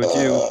bid you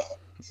adieu.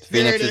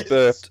 Phoenix is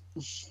burped.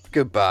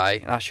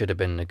 Goodbye. That should have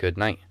been a good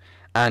night.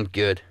 And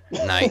good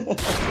night.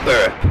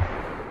 Burp.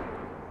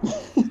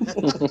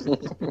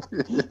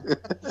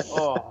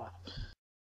 Oh.